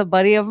 I've been with a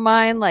buddy of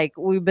mine, like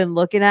we've been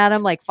looking at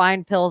them, like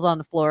find pills on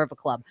the floor of a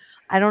club.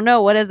 I don't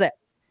know. What is it?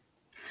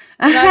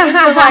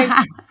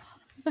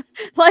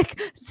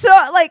 Like, so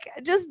like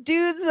just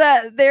dudes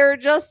that they're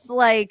just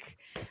like,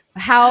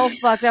 how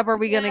fucked up are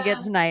we going to get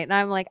tonight? And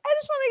I'm like, I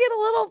just want to get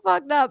a little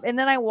fucked up. And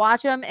then I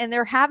watch them and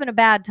they're having a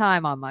bad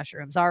time on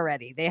mushrooms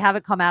already. They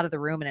haven't come out of the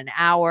room in an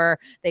hour.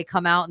 They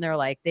come out and they're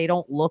like, they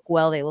don't look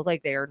well. They look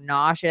like they're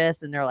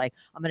nauseous. And they're like,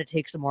 I'm going to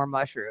take some more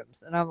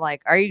mushrooms. And I'm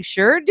like, are you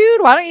sure,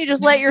 dude? Why don't you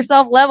just let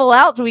yourself level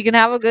out so we can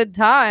have a good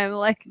time?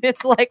 Like,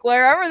 it's like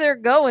wherever they're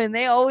going,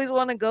 they always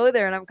want to go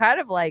there. And I'm kind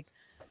of like,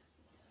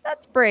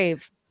 that's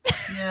brave.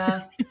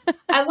 Yeah.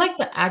 I like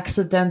the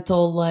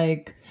accidental,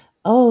 like,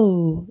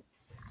 oh,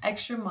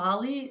 extra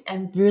Molly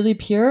and really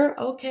pure.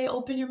 Okay,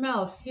 open your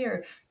mouth.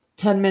 Here.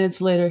 10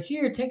 minutes later,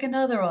 here, take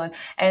another one.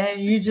 And then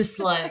you just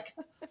like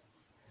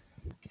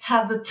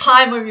have the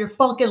time of your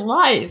fucking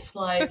life.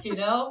 Like,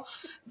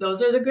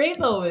 those are the great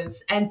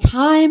moments. And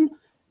time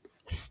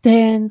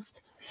stands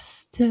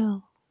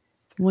still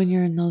when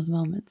you're in those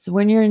moments.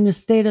 When you're in a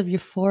state of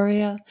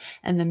euphoria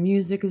and the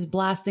music is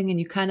blasting and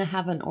you kind of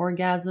have an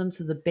orgasm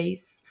to the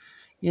bass,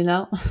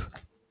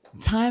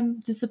 time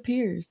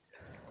disappears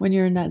when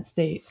you're in that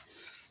state.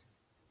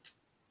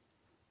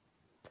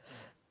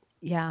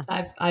 Yeah.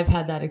 I've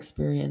had that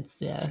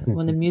experience,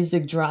 when the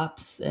music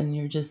drops and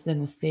you're just in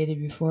a state of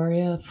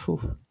euphoria.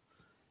 Whew,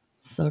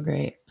 so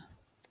great.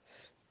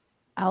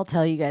 I'll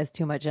tell you guys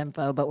too much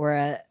info, but we're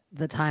at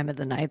the time of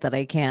the night that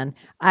I can.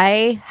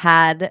 I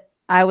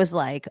was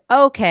like,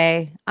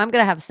 okay, I'm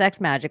going to have sex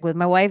magic with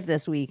my wife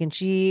this week. And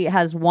she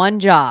has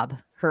one job.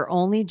 Her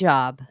only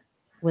job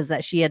was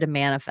that she had to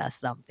manifest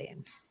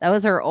something. That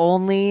was her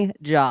only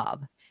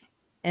job.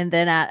 And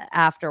then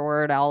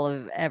afterward,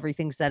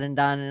 everything said and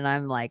done. And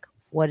I'm like,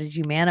 what did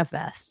you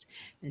manifest?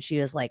 And she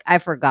was like, I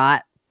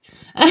forgot.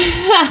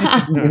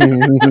 I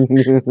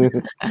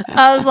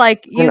was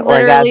like, you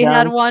literally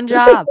had one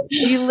job.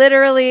 You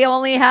literally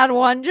only had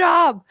one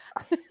job.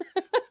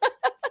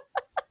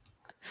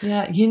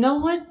 Yeah. You know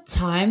what?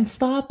 Time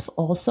stops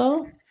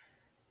also.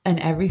 And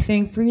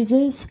everything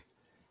freezes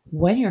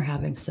when you're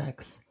having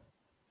sex.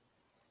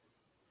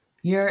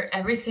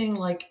 Everything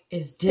like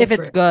is different. If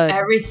it's good.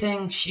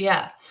 Everything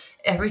shifts.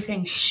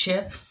 Everything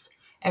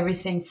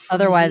freezes.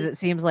 Otherwise, it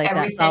seems like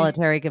that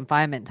solitary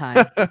confinement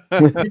time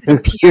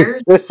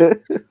disappears.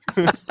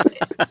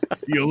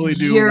 You only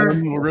do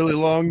one really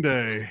long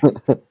day.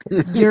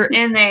 You're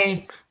in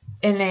a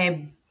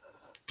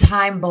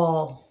time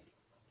ball.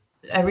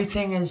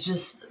 Everything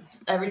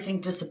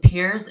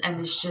disappears, and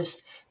it's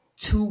just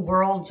two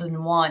worlds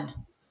in one.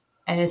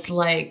 And it's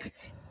like,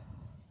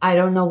 I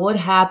don't know what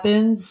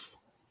happens.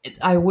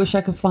 I wish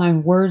I could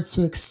find words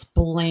to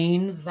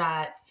explain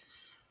that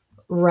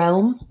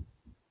realm.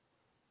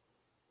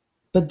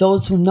 But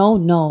those who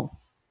know.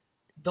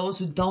 Those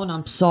who don't,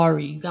 I'm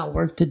sorry. You got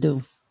work to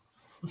do.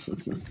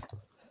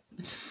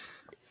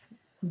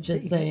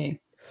 Just saying.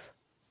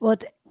 Well,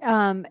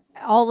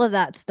 all of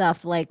that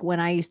stuff, like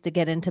when I used to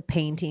get into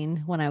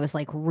painting, when I was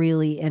like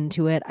really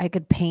into it, I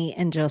could paint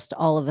and just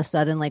all of a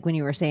sudden, like when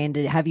you were saying,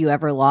 have you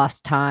ever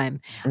lost time?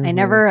 Mm-hmm. I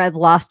never had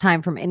lost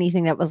time from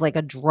anything that was like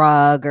a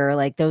drug or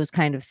like those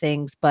kind of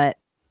things, but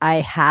I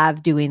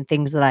have doing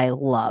things that I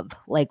love,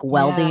 like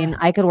welding. Yeah.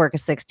 I could work a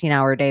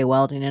 16-hour day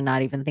welding and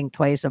not even think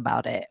twice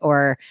about it.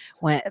 Or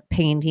when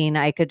painting,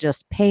 I could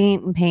just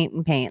paint and paint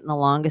and paint, and the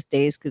longest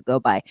days could go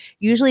by.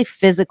 Usually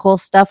physical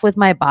stuff with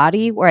my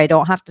body where I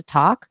don't have to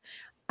talk,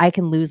 I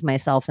can lose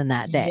myself in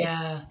that day.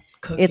 Yeah,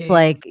 cooking. It's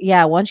like,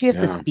 once you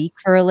have to speak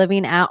for a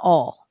living at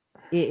all,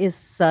 it is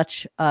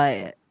such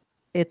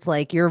it's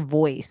like your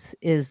voice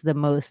is the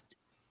most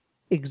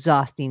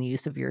exhausting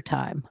use of your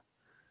time.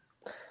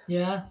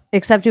 Yeah.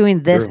 Except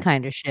doing this True.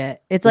 kind of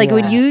shit. It's like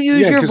when you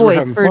use Yeah, your 'cause we're voice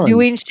having for fun.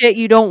 doing shit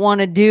you don't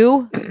want to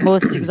do,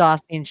 most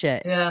exhausting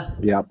shit. Yeah.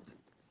 Yep.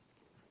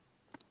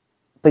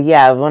 But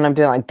yeah, when I'm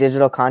doing like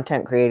digital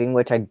content creating,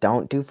 which I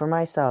don't do for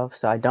myself,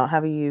 so I don't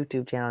have a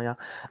YouTube channel,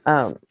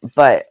 y'all.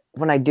 But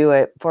when I do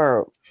it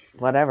for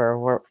whatever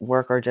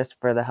work or just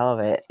for the hell of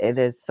it, it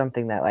is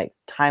something that like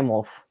time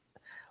will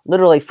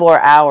literally 4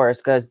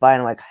 hours goes by,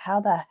 and I'm like,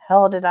 how the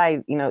hell did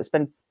I,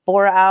 spend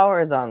 4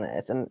 hours on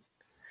this?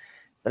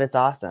 But it's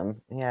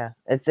awesome. Yeah,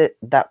 it's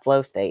that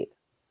flow state.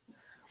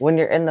 When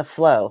you're in the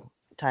flow,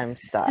 time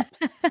stops.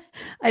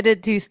 I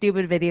did 2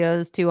 stupid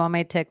videos too on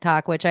my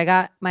TikTok, which I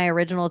got my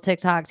original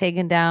TikTok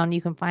taken down.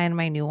 You can find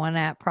my new one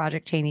at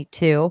Project Cheney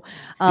 2.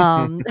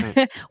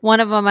 One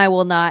of them I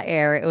will not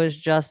air. It was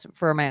just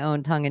for my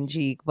own tongue in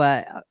cheek,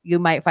 but you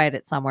might find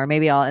it somewhere.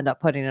 Maybe I'll end up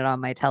putting it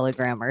on my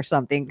Telegram or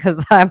something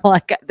because I'm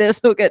like,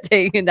 this will get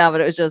taken down,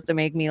 but it was just to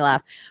make me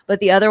laugh. But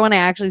the other one I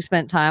actually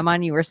spent time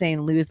on. You were saying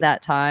lose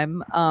that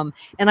time.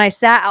 And I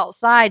sat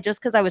outside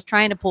just because I was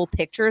trying to pull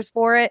pictures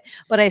for it.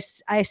 But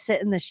I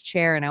sit in this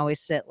chair and I always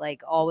sit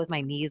like all with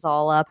my knees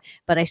all up.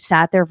 But I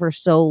sat there for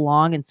so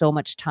long and so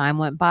much time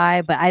went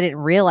by, but I didn't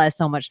realize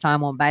so much time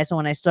went by. So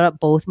when I stood up,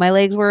 both my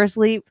legs were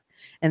asleep.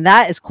 And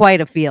that is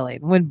quite a feeling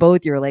when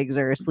both your legs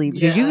are asleep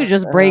because you could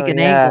just break an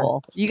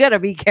ankle. You got to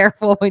be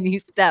careful when you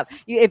step.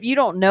 If you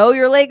don't know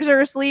your legs are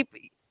asleep,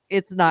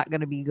 it's not going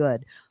to be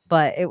good.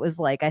 But it was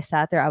like I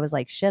sat there. I was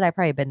like, shit, I've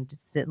probably been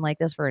sitting like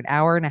this for an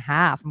hour and a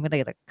half. I'm going to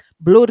get a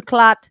blood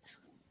clot.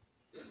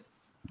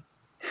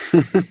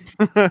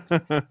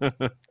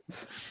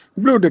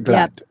 Blood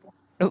clot.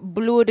 Yep.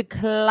 Blood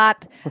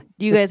clot.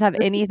 Do you guys have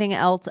anything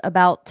else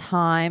about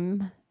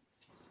time?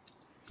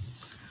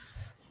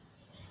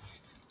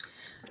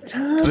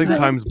 I think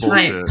time's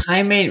bullshit.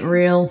 Time ain't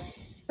real.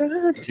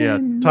 Yeah,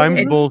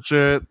 time's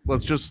bullshit.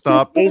 Let's just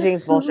stop.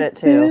 Aging's bullshit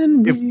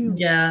too.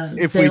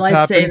 If we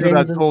tap into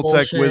that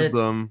Toltec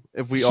wisdom,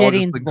 if we all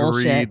just agree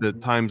bullshit.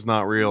 that time's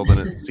not real,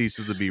 then it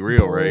ceases to be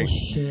real, right?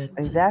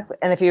 Exactly.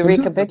 And if you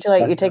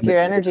recapitulate, you take your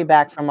energy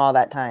back from all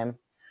that time.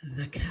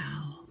 The cow.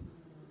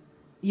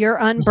 Your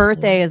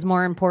unbirthday is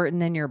more important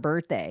than your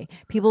birthday.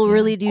 People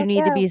really do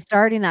need to be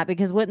starting that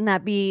because wouldn't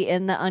that be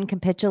in the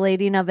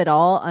uncapitulating of it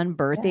all?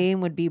 Unbirthing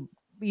would be,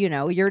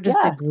 you're just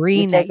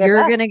agreeing that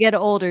you're going to get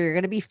older. You're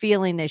going to be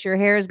feeling this. Your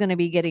hair is going to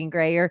be getting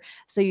grayer.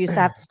 So you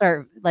have to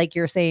start, like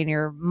you're saying,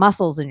 your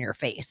muscles in your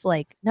face.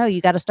 Like, no,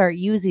 you got to start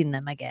using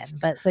them again.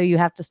 But so you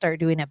have to start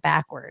doing it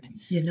backward.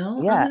 Yeah.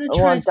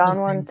 Well, Don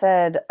one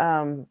said,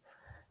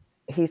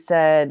 he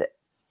said,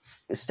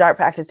 start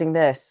practicing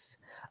this.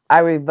 I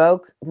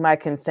revoke my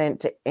consent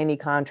to any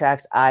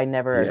contracts I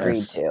never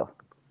agreed to.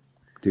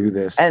 Do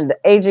this. And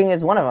aging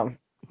is one of them.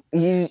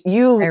 You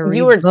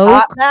were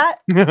taught that.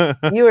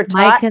 You were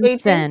taught my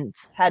consent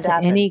had to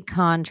happen. Any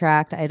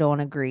contract I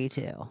don't agree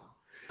to.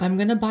 I'm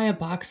gonna buy a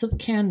box of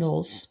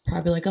candles,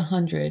 probably like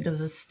 100 of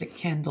the stick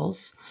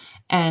candles,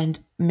 and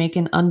make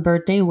an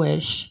unbirthday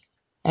wish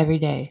every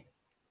day,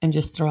 and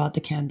just throw out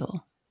the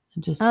candle.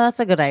 And just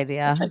that's a good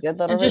idea. That's a good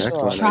little just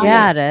ritual.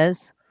 try it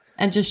is.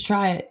 And just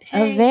try it.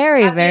 Hey, a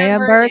very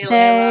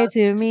birthday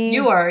to me.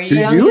 You are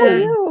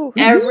you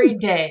every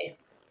day,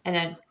 and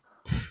then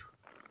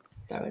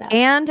throw it out.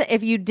 And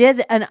if you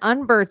did an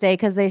unbirthday,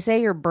 because they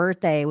say your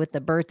birthday with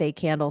the birthday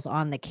candles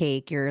on the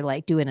cake, you're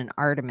like doing an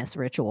Artemis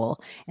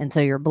ritual, and so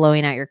you're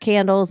blowing out your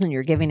candles and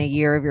you're giving a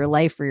year of your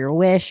life for your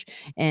wish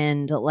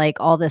and like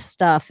all this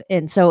stuff.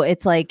 And so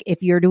it's like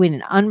if you're doing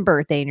an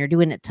unbirthday and you're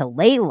doing it to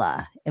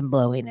Layla and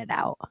blowing it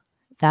out,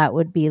 that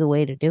would be the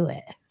way to do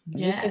it.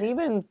 You could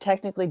even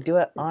technically do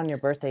it on your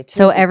birthday too.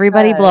 So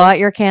everybody blow out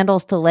your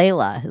candles to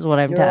Layla is what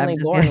I'm telling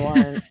you. Only born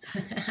once.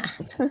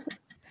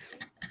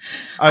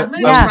 I'm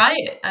going to try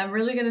it. I'm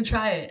really going to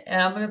try it.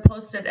 And I'm going to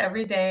post it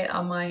every day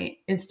on my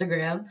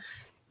Instagram.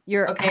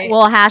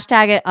 We'll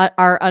hashtag it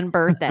our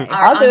unbirthday.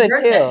 I'll do it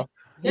too.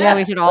 Yeah,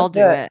 we should all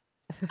do it.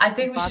 I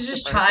think we should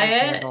just try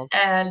it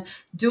and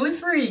do it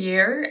for a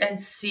year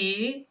and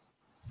see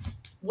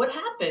what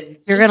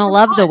happens. You're going to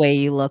love the way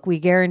you look. We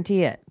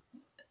guarantee it.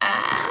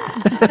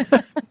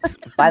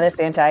 Buy this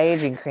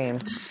anti-aging cream.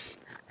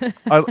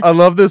 I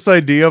love this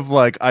idea of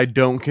like I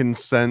don't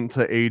consent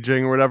to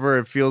aging or whatever.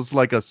 It feels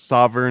like a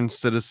sovereign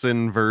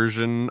citizen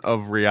version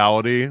of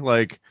reality.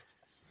 Like,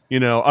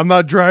 I'm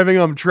not driving,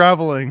 I'm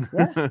traveling.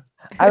 Yeah.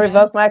 I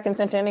revoke my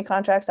consent to any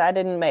contracts I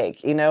didn't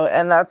make, and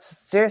that's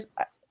serious.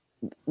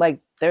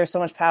 Like, there's so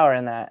much power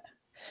in that.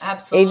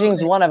 Absolutely.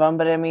 Aging's one of them,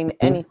 but I mean,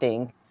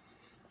 anything.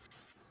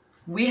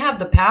 We have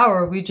the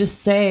power. We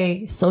just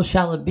say, so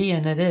shall it be,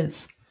 and it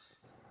is.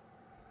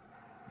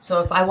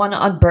 So if I want to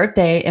on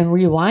birthday and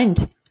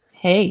rewind,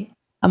 hey,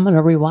 I'm going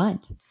to rewind.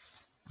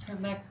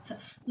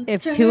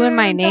 If 2 in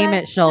my name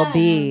it shall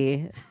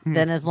be,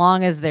 then as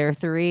long as they're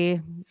 3,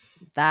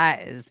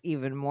 that is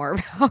even more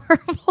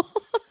powerful.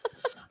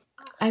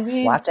 I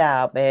mean, watch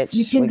out, bitch.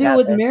 You can do it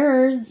with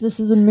mirrors. This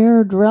is a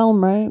mirrored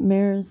realm, right?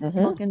 Mirrors,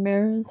 smoke and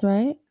mirrors,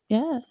 right?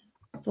 Yeah.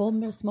 It's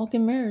all smoke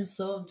and mirrors.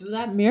 So do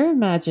that mirror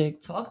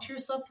magic. Talk to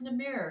yourself in the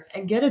mirror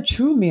and get a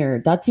true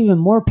mirror. That's even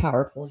more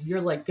powerful.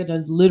 You're like going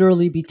to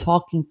literally be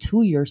talking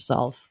to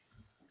yourself.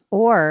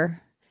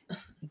 Or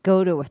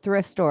go to a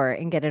thrift store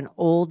and get an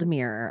old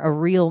mirror, a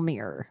real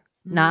mirror,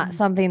 not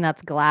something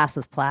that's glass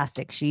with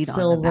plastic sheet on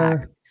the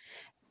back.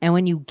 And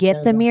when you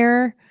get the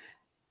mirror,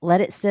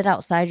 let it sit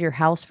outside your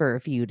house for a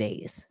few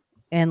days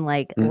and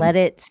let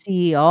it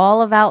see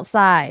all of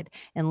outside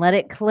and let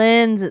it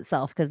cleanse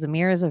itself, because the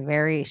mirror is a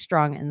very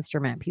strong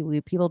instrument.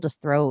 People just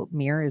throw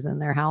mirrors in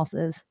their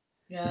houses.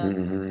 Yeah.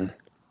 And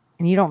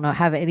you don't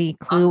have any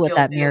clue what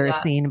that mirror is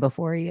seen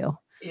before you.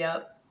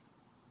 Yep.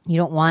 You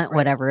don't want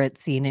whatever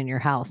it's seen in your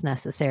house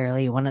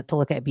necessarily. You want it to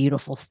look at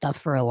beautiful stuff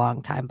for a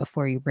long time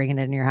before you bring it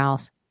in your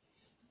house.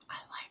 I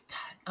like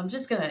that. I'm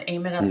just going to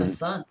aim it at the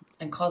sun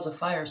and cause a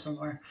fire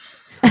somewhere.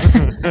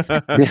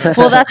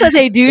 Well, that's what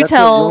they do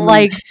tell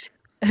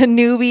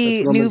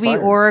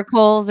newbie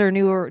oracles or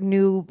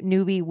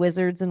newbie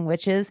wizards and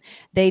witches.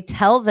 They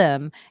tell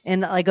them,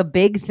 and a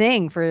big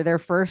thing for their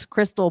first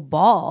crystal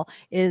ball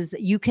is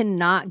you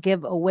cannot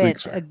give a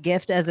witch a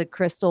gift as a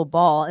crystal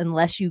ball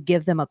unless you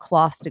give them a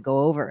cloth to go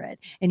over it.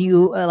 And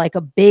you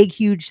a big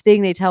huge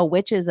thing they tell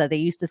witches that they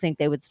used to think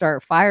they would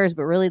start fires,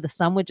 but really the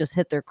sun would just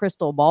hit their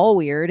crystal ball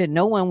weird, and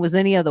no one was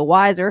any of the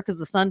wiser because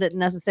the sun didn't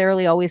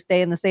necessarily always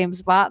stay in the same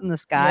spot in the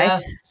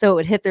sky. So it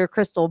would hit their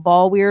crystal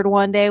ball weird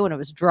one day when it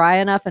was dry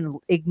enough and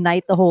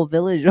ignite the whole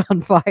village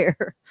on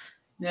fire.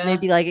 They'd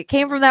be like, it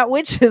came from that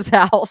witch's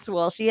house.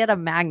 Well, she had a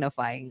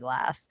magnifying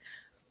glass.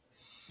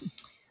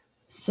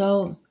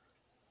 So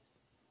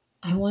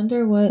I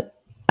wonder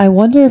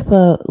if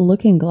a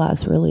looking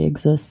glass really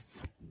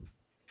exists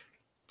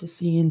to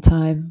see in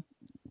time.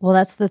 Well,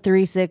 that's the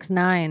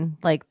 369.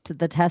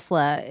 The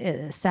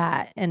Tesla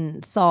sat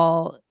and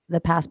saw the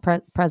past,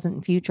 present,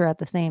 and future at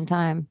the same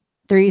time.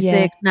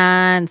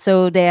 369,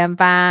 so damn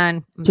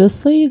fine. Just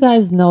so you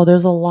guys know,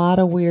 there's a lot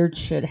of weird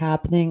shit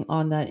happening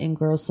on that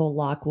Ingrosso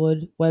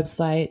Lockwood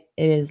website.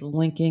 It is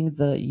linking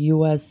the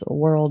U.S.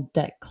 World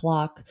Debt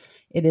Clock.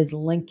 It is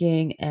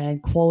linking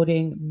and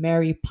quoting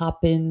Mary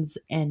Poppins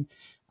and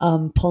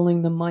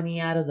pulling the money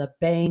out of the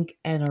bank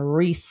and a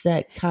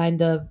reset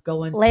kind of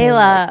going.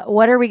 Layla,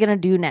 what are we going to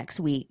do next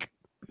week?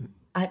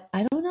 I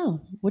don't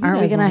know.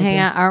 Aren't we going to hang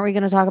out? Aren't we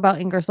going to talk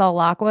about Ingersoll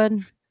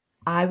Lockwood?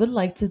 I would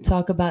like to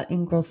talk about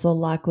Ingrosso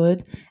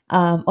Lockwood.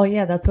 Oh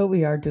yeah, that's what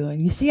we are doing.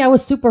 You see, I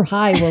was super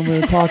high when we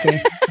were talking.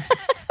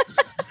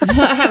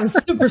 I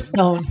was super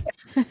stoned.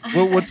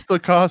 Well, what's the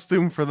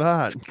costume for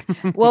that?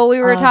 Well, we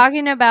were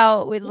talking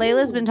about,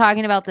 Layla's been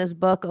talking about this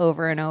book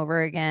over and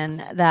over again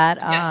that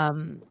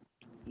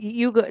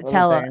you go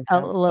tell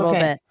a little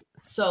bit.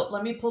 So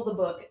let me pull the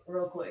book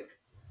real quick.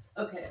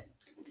 Okay.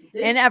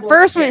 And at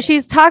first,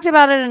 she's talked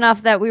about it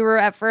enough that we were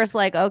at first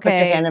like, okay. Put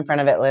your hand in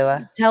front of it,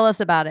 Layla. Tell us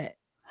about it.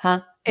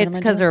 Huh? It's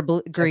because they're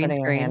green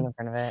screen. Hand in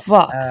front of it.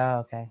 Fuck. Oh,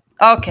 okay.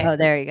 Okay. Oh,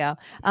 there you go.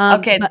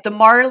 Okay. The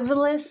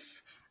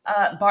marvelous,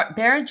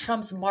 Baron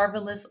Trump's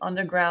marvelous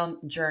underground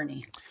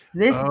journey.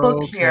 This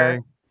book here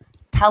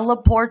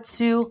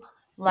teleports you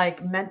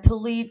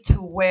mentally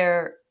to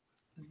where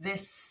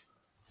this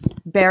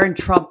Baron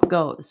Trump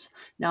goes.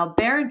 Now,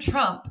 Baron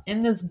Trump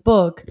in this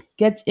book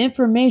gets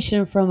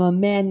information from a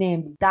man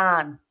named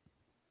Don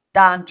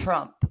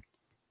Trump.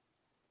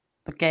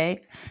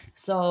 Okay,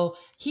 so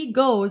he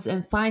goes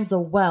and finds a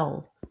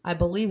well, I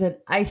believe in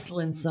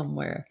Iceland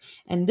somewhere.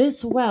 And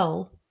this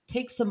well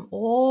takes him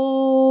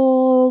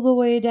all the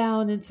way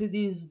down into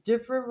these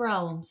different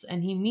realms.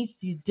 And he meets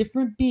these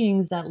different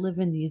beings that live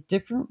in these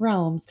different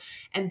realms.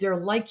 And they're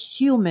like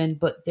human,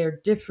 but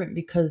they're different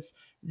because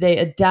they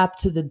adapt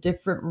to the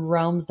different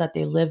realms that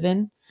they live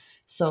in.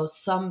 So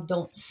some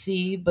don't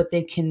see, but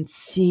they can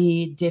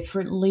see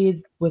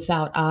differently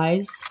without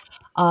eyes.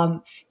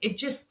 It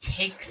just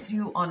takes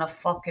you on a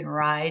fucking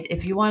ride.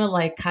 If you want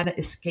to kind of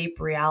escape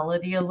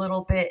reality a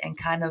little bit and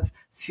kind of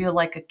feel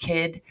like a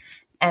kid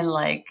and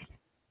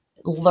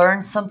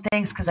learn some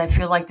things, because I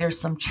feel like there's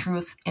some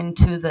truth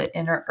into the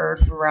inner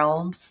earth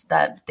realms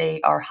that they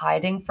are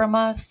hiding from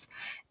us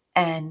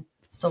and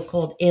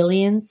so-called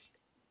aliens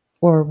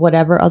or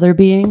whatever other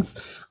beings.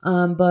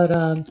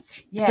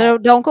 So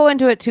don't go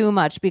into it too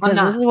much because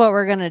this is what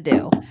we're going to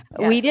do.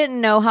 Yes. We didn't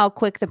know how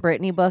quick the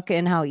Britney book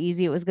and how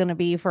easy it was going to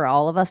be for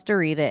all of us to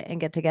read it and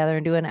get together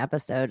and do an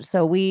episode.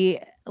 So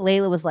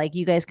Layla was like,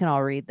 you guys can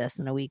all read this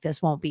in a week.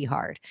 This won't be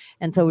hard.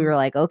 And so we were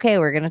like, okay,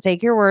 we're going to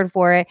take your word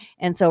for it.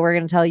 And so we're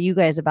going to tell you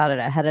guys about it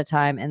ahead of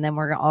time. And then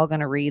we're all going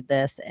to read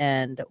this,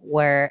 and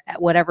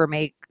whatever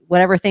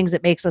things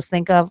it makes us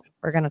think of,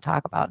 we're going to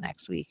talk about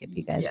next week if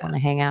you guys want to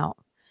hang out.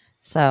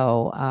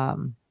 So,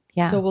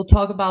 So we'll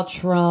talk about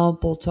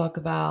Trump. We'll talk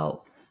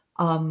about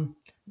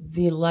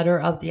the letter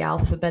of the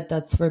alphabet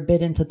that's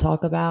forbidden to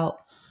talk about.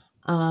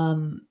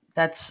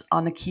 That's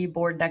on the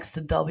keyboard next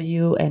to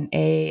W and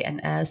A and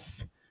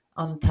S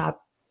on the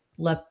top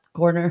left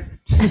corner.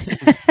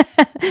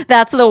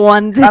 That's the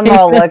one thing. I'm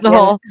all looking.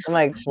 I'm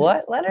like,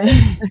 what letter?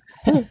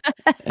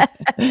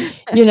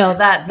 You know,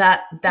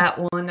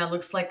 that one that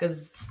looks like a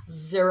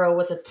zero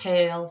with a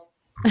tail.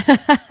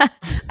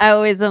 I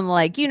always am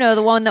like,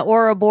 the one that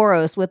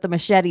Ouroboros with the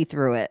machete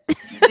through it.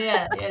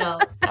 Yeah,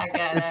 I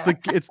got it.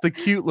 It's the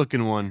cute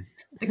looking one.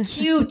 The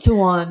cute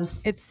one.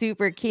 It's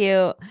super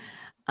cute.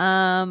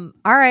 All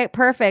right,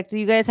 perfect. Do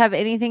you guys have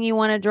anything you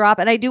want to drop?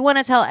 And I do want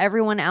to tell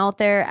everyone out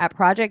there at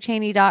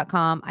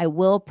projectchaney.com, I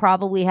will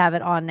probably have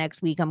it on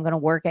next week. I'm going to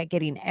work at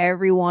getting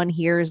everyone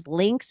here's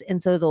links.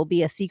 And so there'll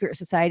be a Secret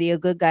Society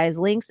of Good Guys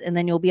links, and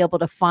then you'll be able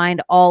to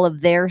find all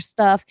of their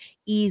stuff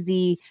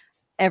easy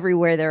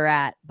everywhere they're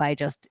at by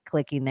just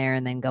clicking there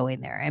and then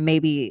going there. And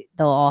maybe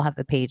they'll all have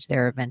a page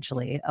there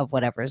eventually of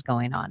whatever is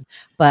going on.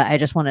 But I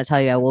just want to tell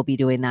you, I will be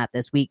doing that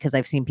this week because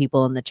I've seen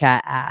people in the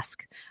chat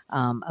ask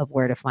of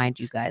where to find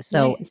you guys.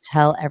 So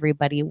tell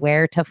everybody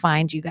where to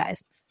find you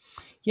guys.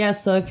 Yeah.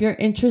 So if you're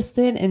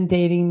interested in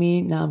dating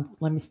me, no,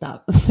 let me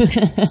stop.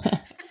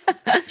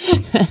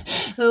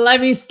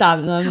 Let me stop.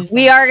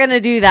 We are going to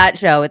do that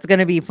show. It's going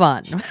to be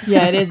fun.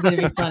 Yeah, it is going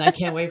to be fun. I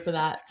can't wait for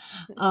that.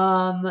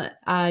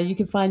 You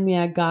can find me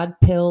at God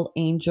Pill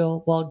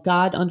Angel. Well,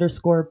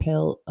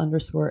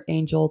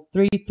 God_Pill_Angel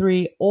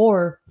 33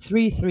 or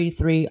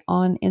 333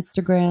 on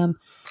Instagram.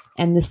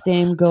 And the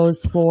same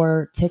goes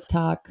for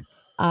TikTok.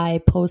 I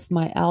post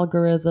my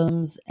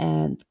algorithms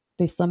and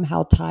they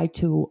somehow tie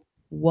to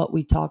what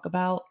we talk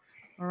about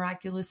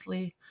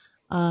miraculously.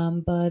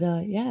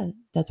 Yeah,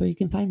 that's where you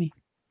can find me.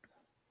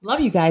 Love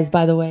you guys,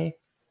 by the way.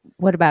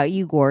 What about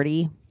you,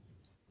 Gordy?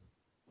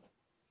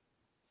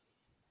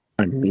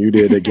 I'm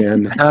muted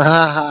again.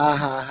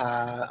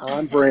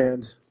 On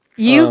brand.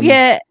 You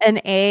get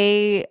an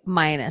A-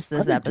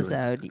 this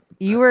episode.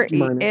 You were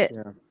A-.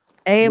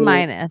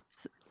 Right.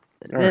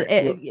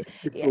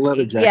 It's the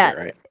leather jacket,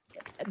 right?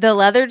 The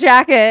leather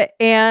jacket,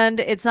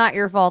 and it's not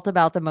your fault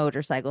about the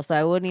motorcycle. So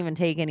I wouldn't even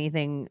take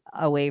anything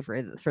away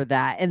for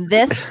that. And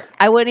this,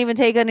 I wouldn't even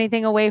take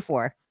anything away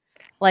for.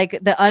 Like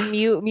the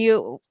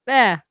mute,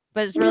 but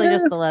it's really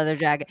just the leather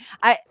jacket.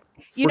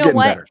 You know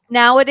what? Better.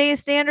 Nowadays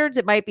standards,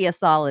 it might be a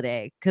solid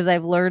A because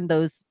I've learned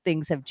those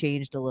things have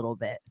changed a little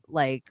bit.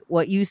 Like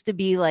what used to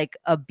be like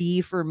a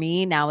B for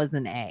me now is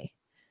an A.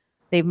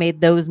 They've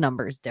made those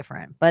numbers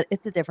different, but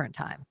it's a different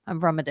time. I'm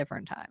from a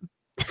different time.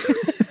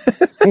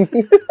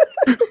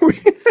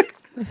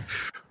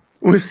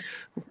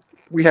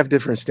 we have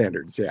different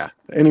standards. Yeah.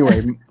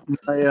 Anyway,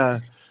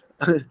 my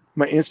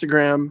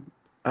Instagram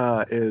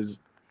is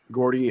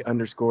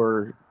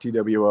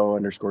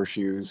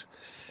Gordy_TWO_shoes.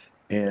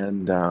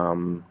 And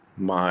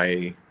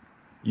my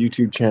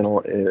YouTube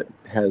channel, it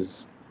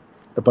has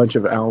a bunch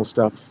of owl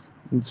stuff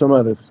and some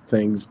other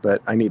things,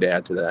 but I need to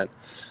add to that.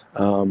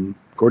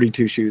 Gordy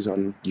 2 Shoes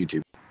on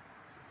YouTube.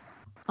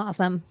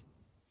 Awesome.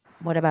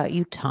 What about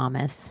you,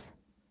 Thomas?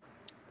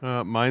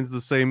 Mine's the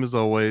same as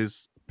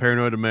always,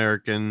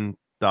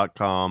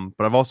 paranoidamerican.com.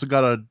 But I've also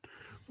got a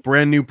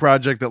brand new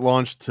project that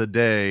launched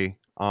today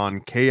on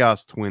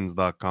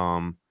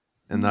chaostwins.com.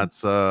 And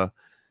that's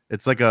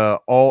it's like a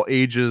all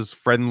ages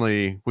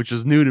friendly, which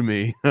is new to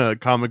me,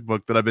 comic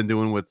book that I've been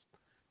doing with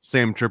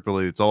Sam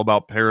Tripoli. It's all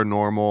about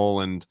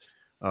paranormal and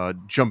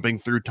jumping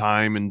through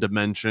time and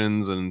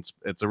dimensions, and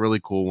it's a really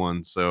cool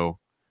one. So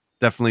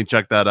definitely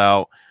check that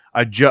out.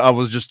 I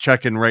was just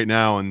checking right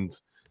now, and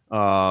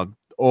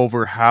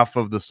over half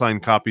of the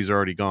signed copies are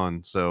already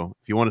gone. So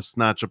if you want to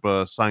snatch up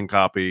a signed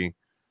copy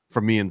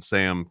from me and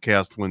Sam,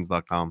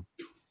 chaostwins.com.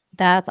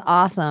 That's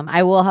awesome.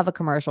 I will have a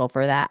commercial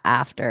for that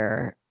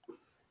after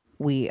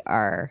we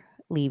are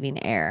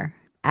leaving air.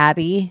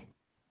 Abby,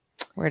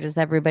 where does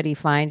everybody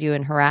find you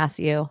and harass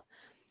you?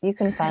 You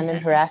can find and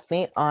harass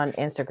me on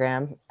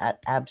Instagram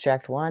at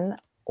abstract1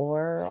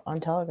 or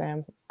on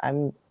Telegram.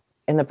 I'm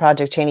in the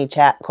Project Cheney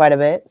chat quite a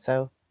bit,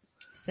 so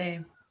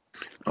same.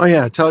 Oh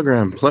yeah,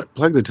 Telegram.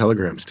 Plug the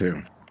Telegrams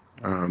too.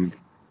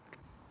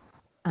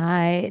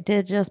 I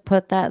did just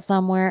put that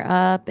somewhere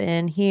up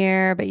in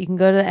here, but you can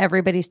go to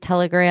everybody's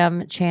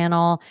Telegram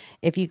channel.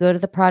 If you go to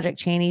the Project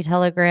Cheney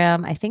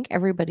Telegram, I think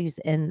everybody's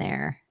in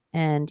there,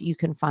 and you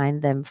can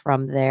find them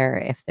from there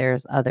if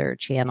there's other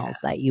channels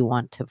that you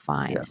want to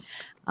find. Yes.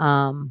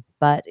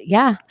 But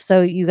yeah,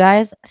 so you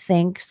guys,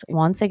 thanks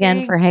once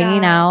again for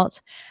hanging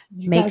out.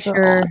 Make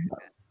sure. Awesome.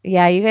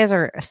 Yeah, you guys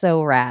are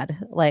so rad.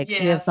 Like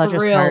you have such a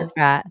smart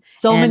chat.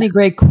 So many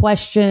great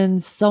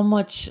questions, so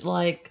much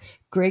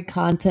great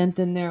content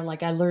in there.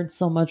 Like I learned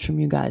so much from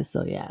you guys.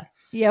 So yeah.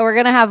 Yeah, we're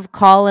gonna have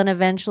call in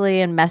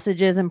eventually and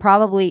messages, and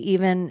probably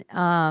even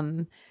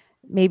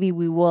maybe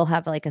we will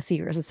have like a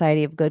Secret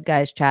Society of Good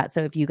Guys chat.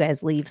 So if you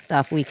guys leave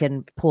stuff, we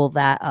can pull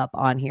that up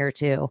on here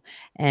too,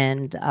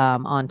 and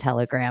on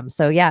Telegram.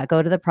 So yeah,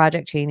 go to the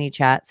Project Cheney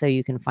chat so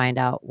you can find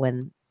out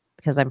when,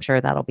 because I'm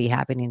sure that'll be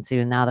happening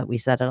soon. Now that we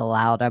said it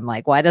aloud, I'm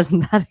like, why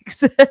doesn't that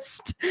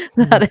exist?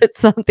 That it's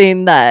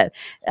something that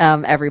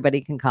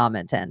everybody can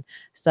comment in.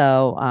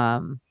 So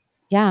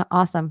yeah,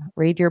 awesome.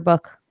 Read your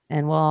book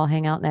and we'll all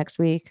hang out next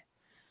week.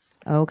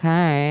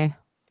 Okay.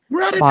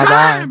 We're out of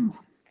time.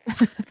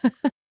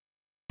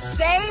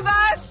 Save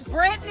us,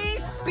 Britney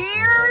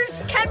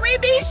Spears. Can we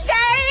be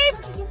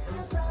saved?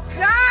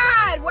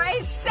 God, why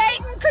is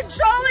Satan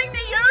controlling the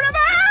universe?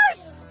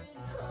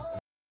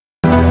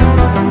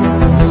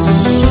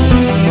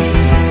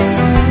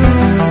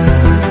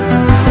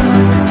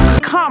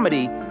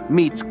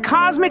 meets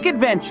cosmic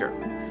adventure.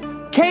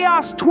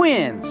 Chaos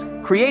Twins,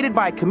 created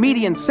by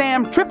comedian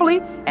Sam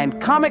Tripoli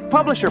and comic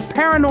publisher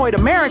Paranoid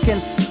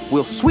American,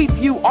 will sweep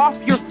you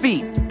off your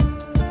feet.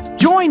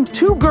 Join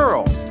two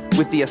girls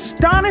with the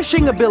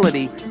astonishing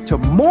ability to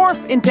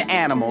morph into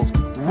animals,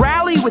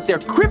 rally with their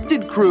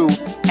cryptid crew,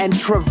 and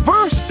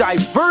traverse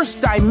diverse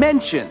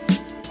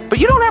dimensions. But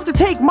you don't have to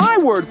take my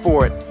word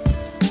for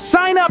it.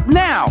 Sign up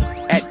now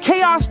at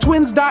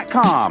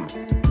chaostwins.com.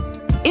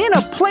 In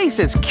a place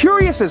as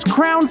curious as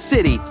Crown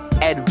City,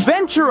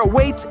 adventure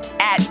awaits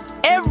at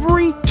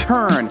every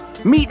turn.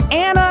 Meet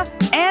Anna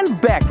and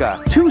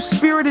Becca, two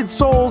spirited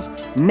souls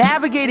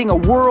navigating a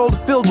world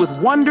filled with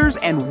wonders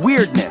and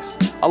weirdness,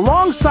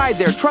 alongside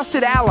their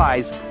trusted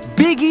allies,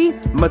 Biggie,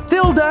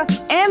 Mathilda,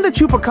 and the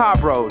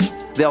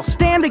Chupacabros. They'll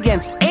stand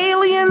against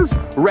aliens,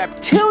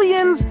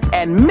 reptilians,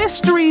 and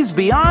mysteries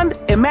beyond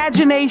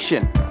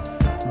imagination.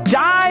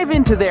 Dive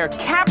into their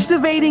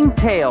captivating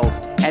tales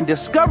and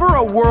discover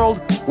a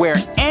world where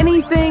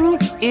anything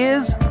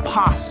is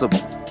possible.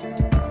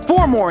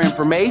 For more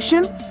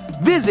information,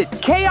 visit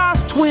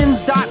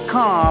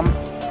chaostwins.com,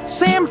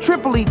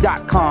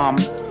 samtripoli.com,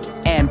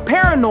 and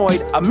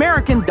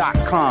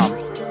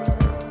paranoidamerican.com.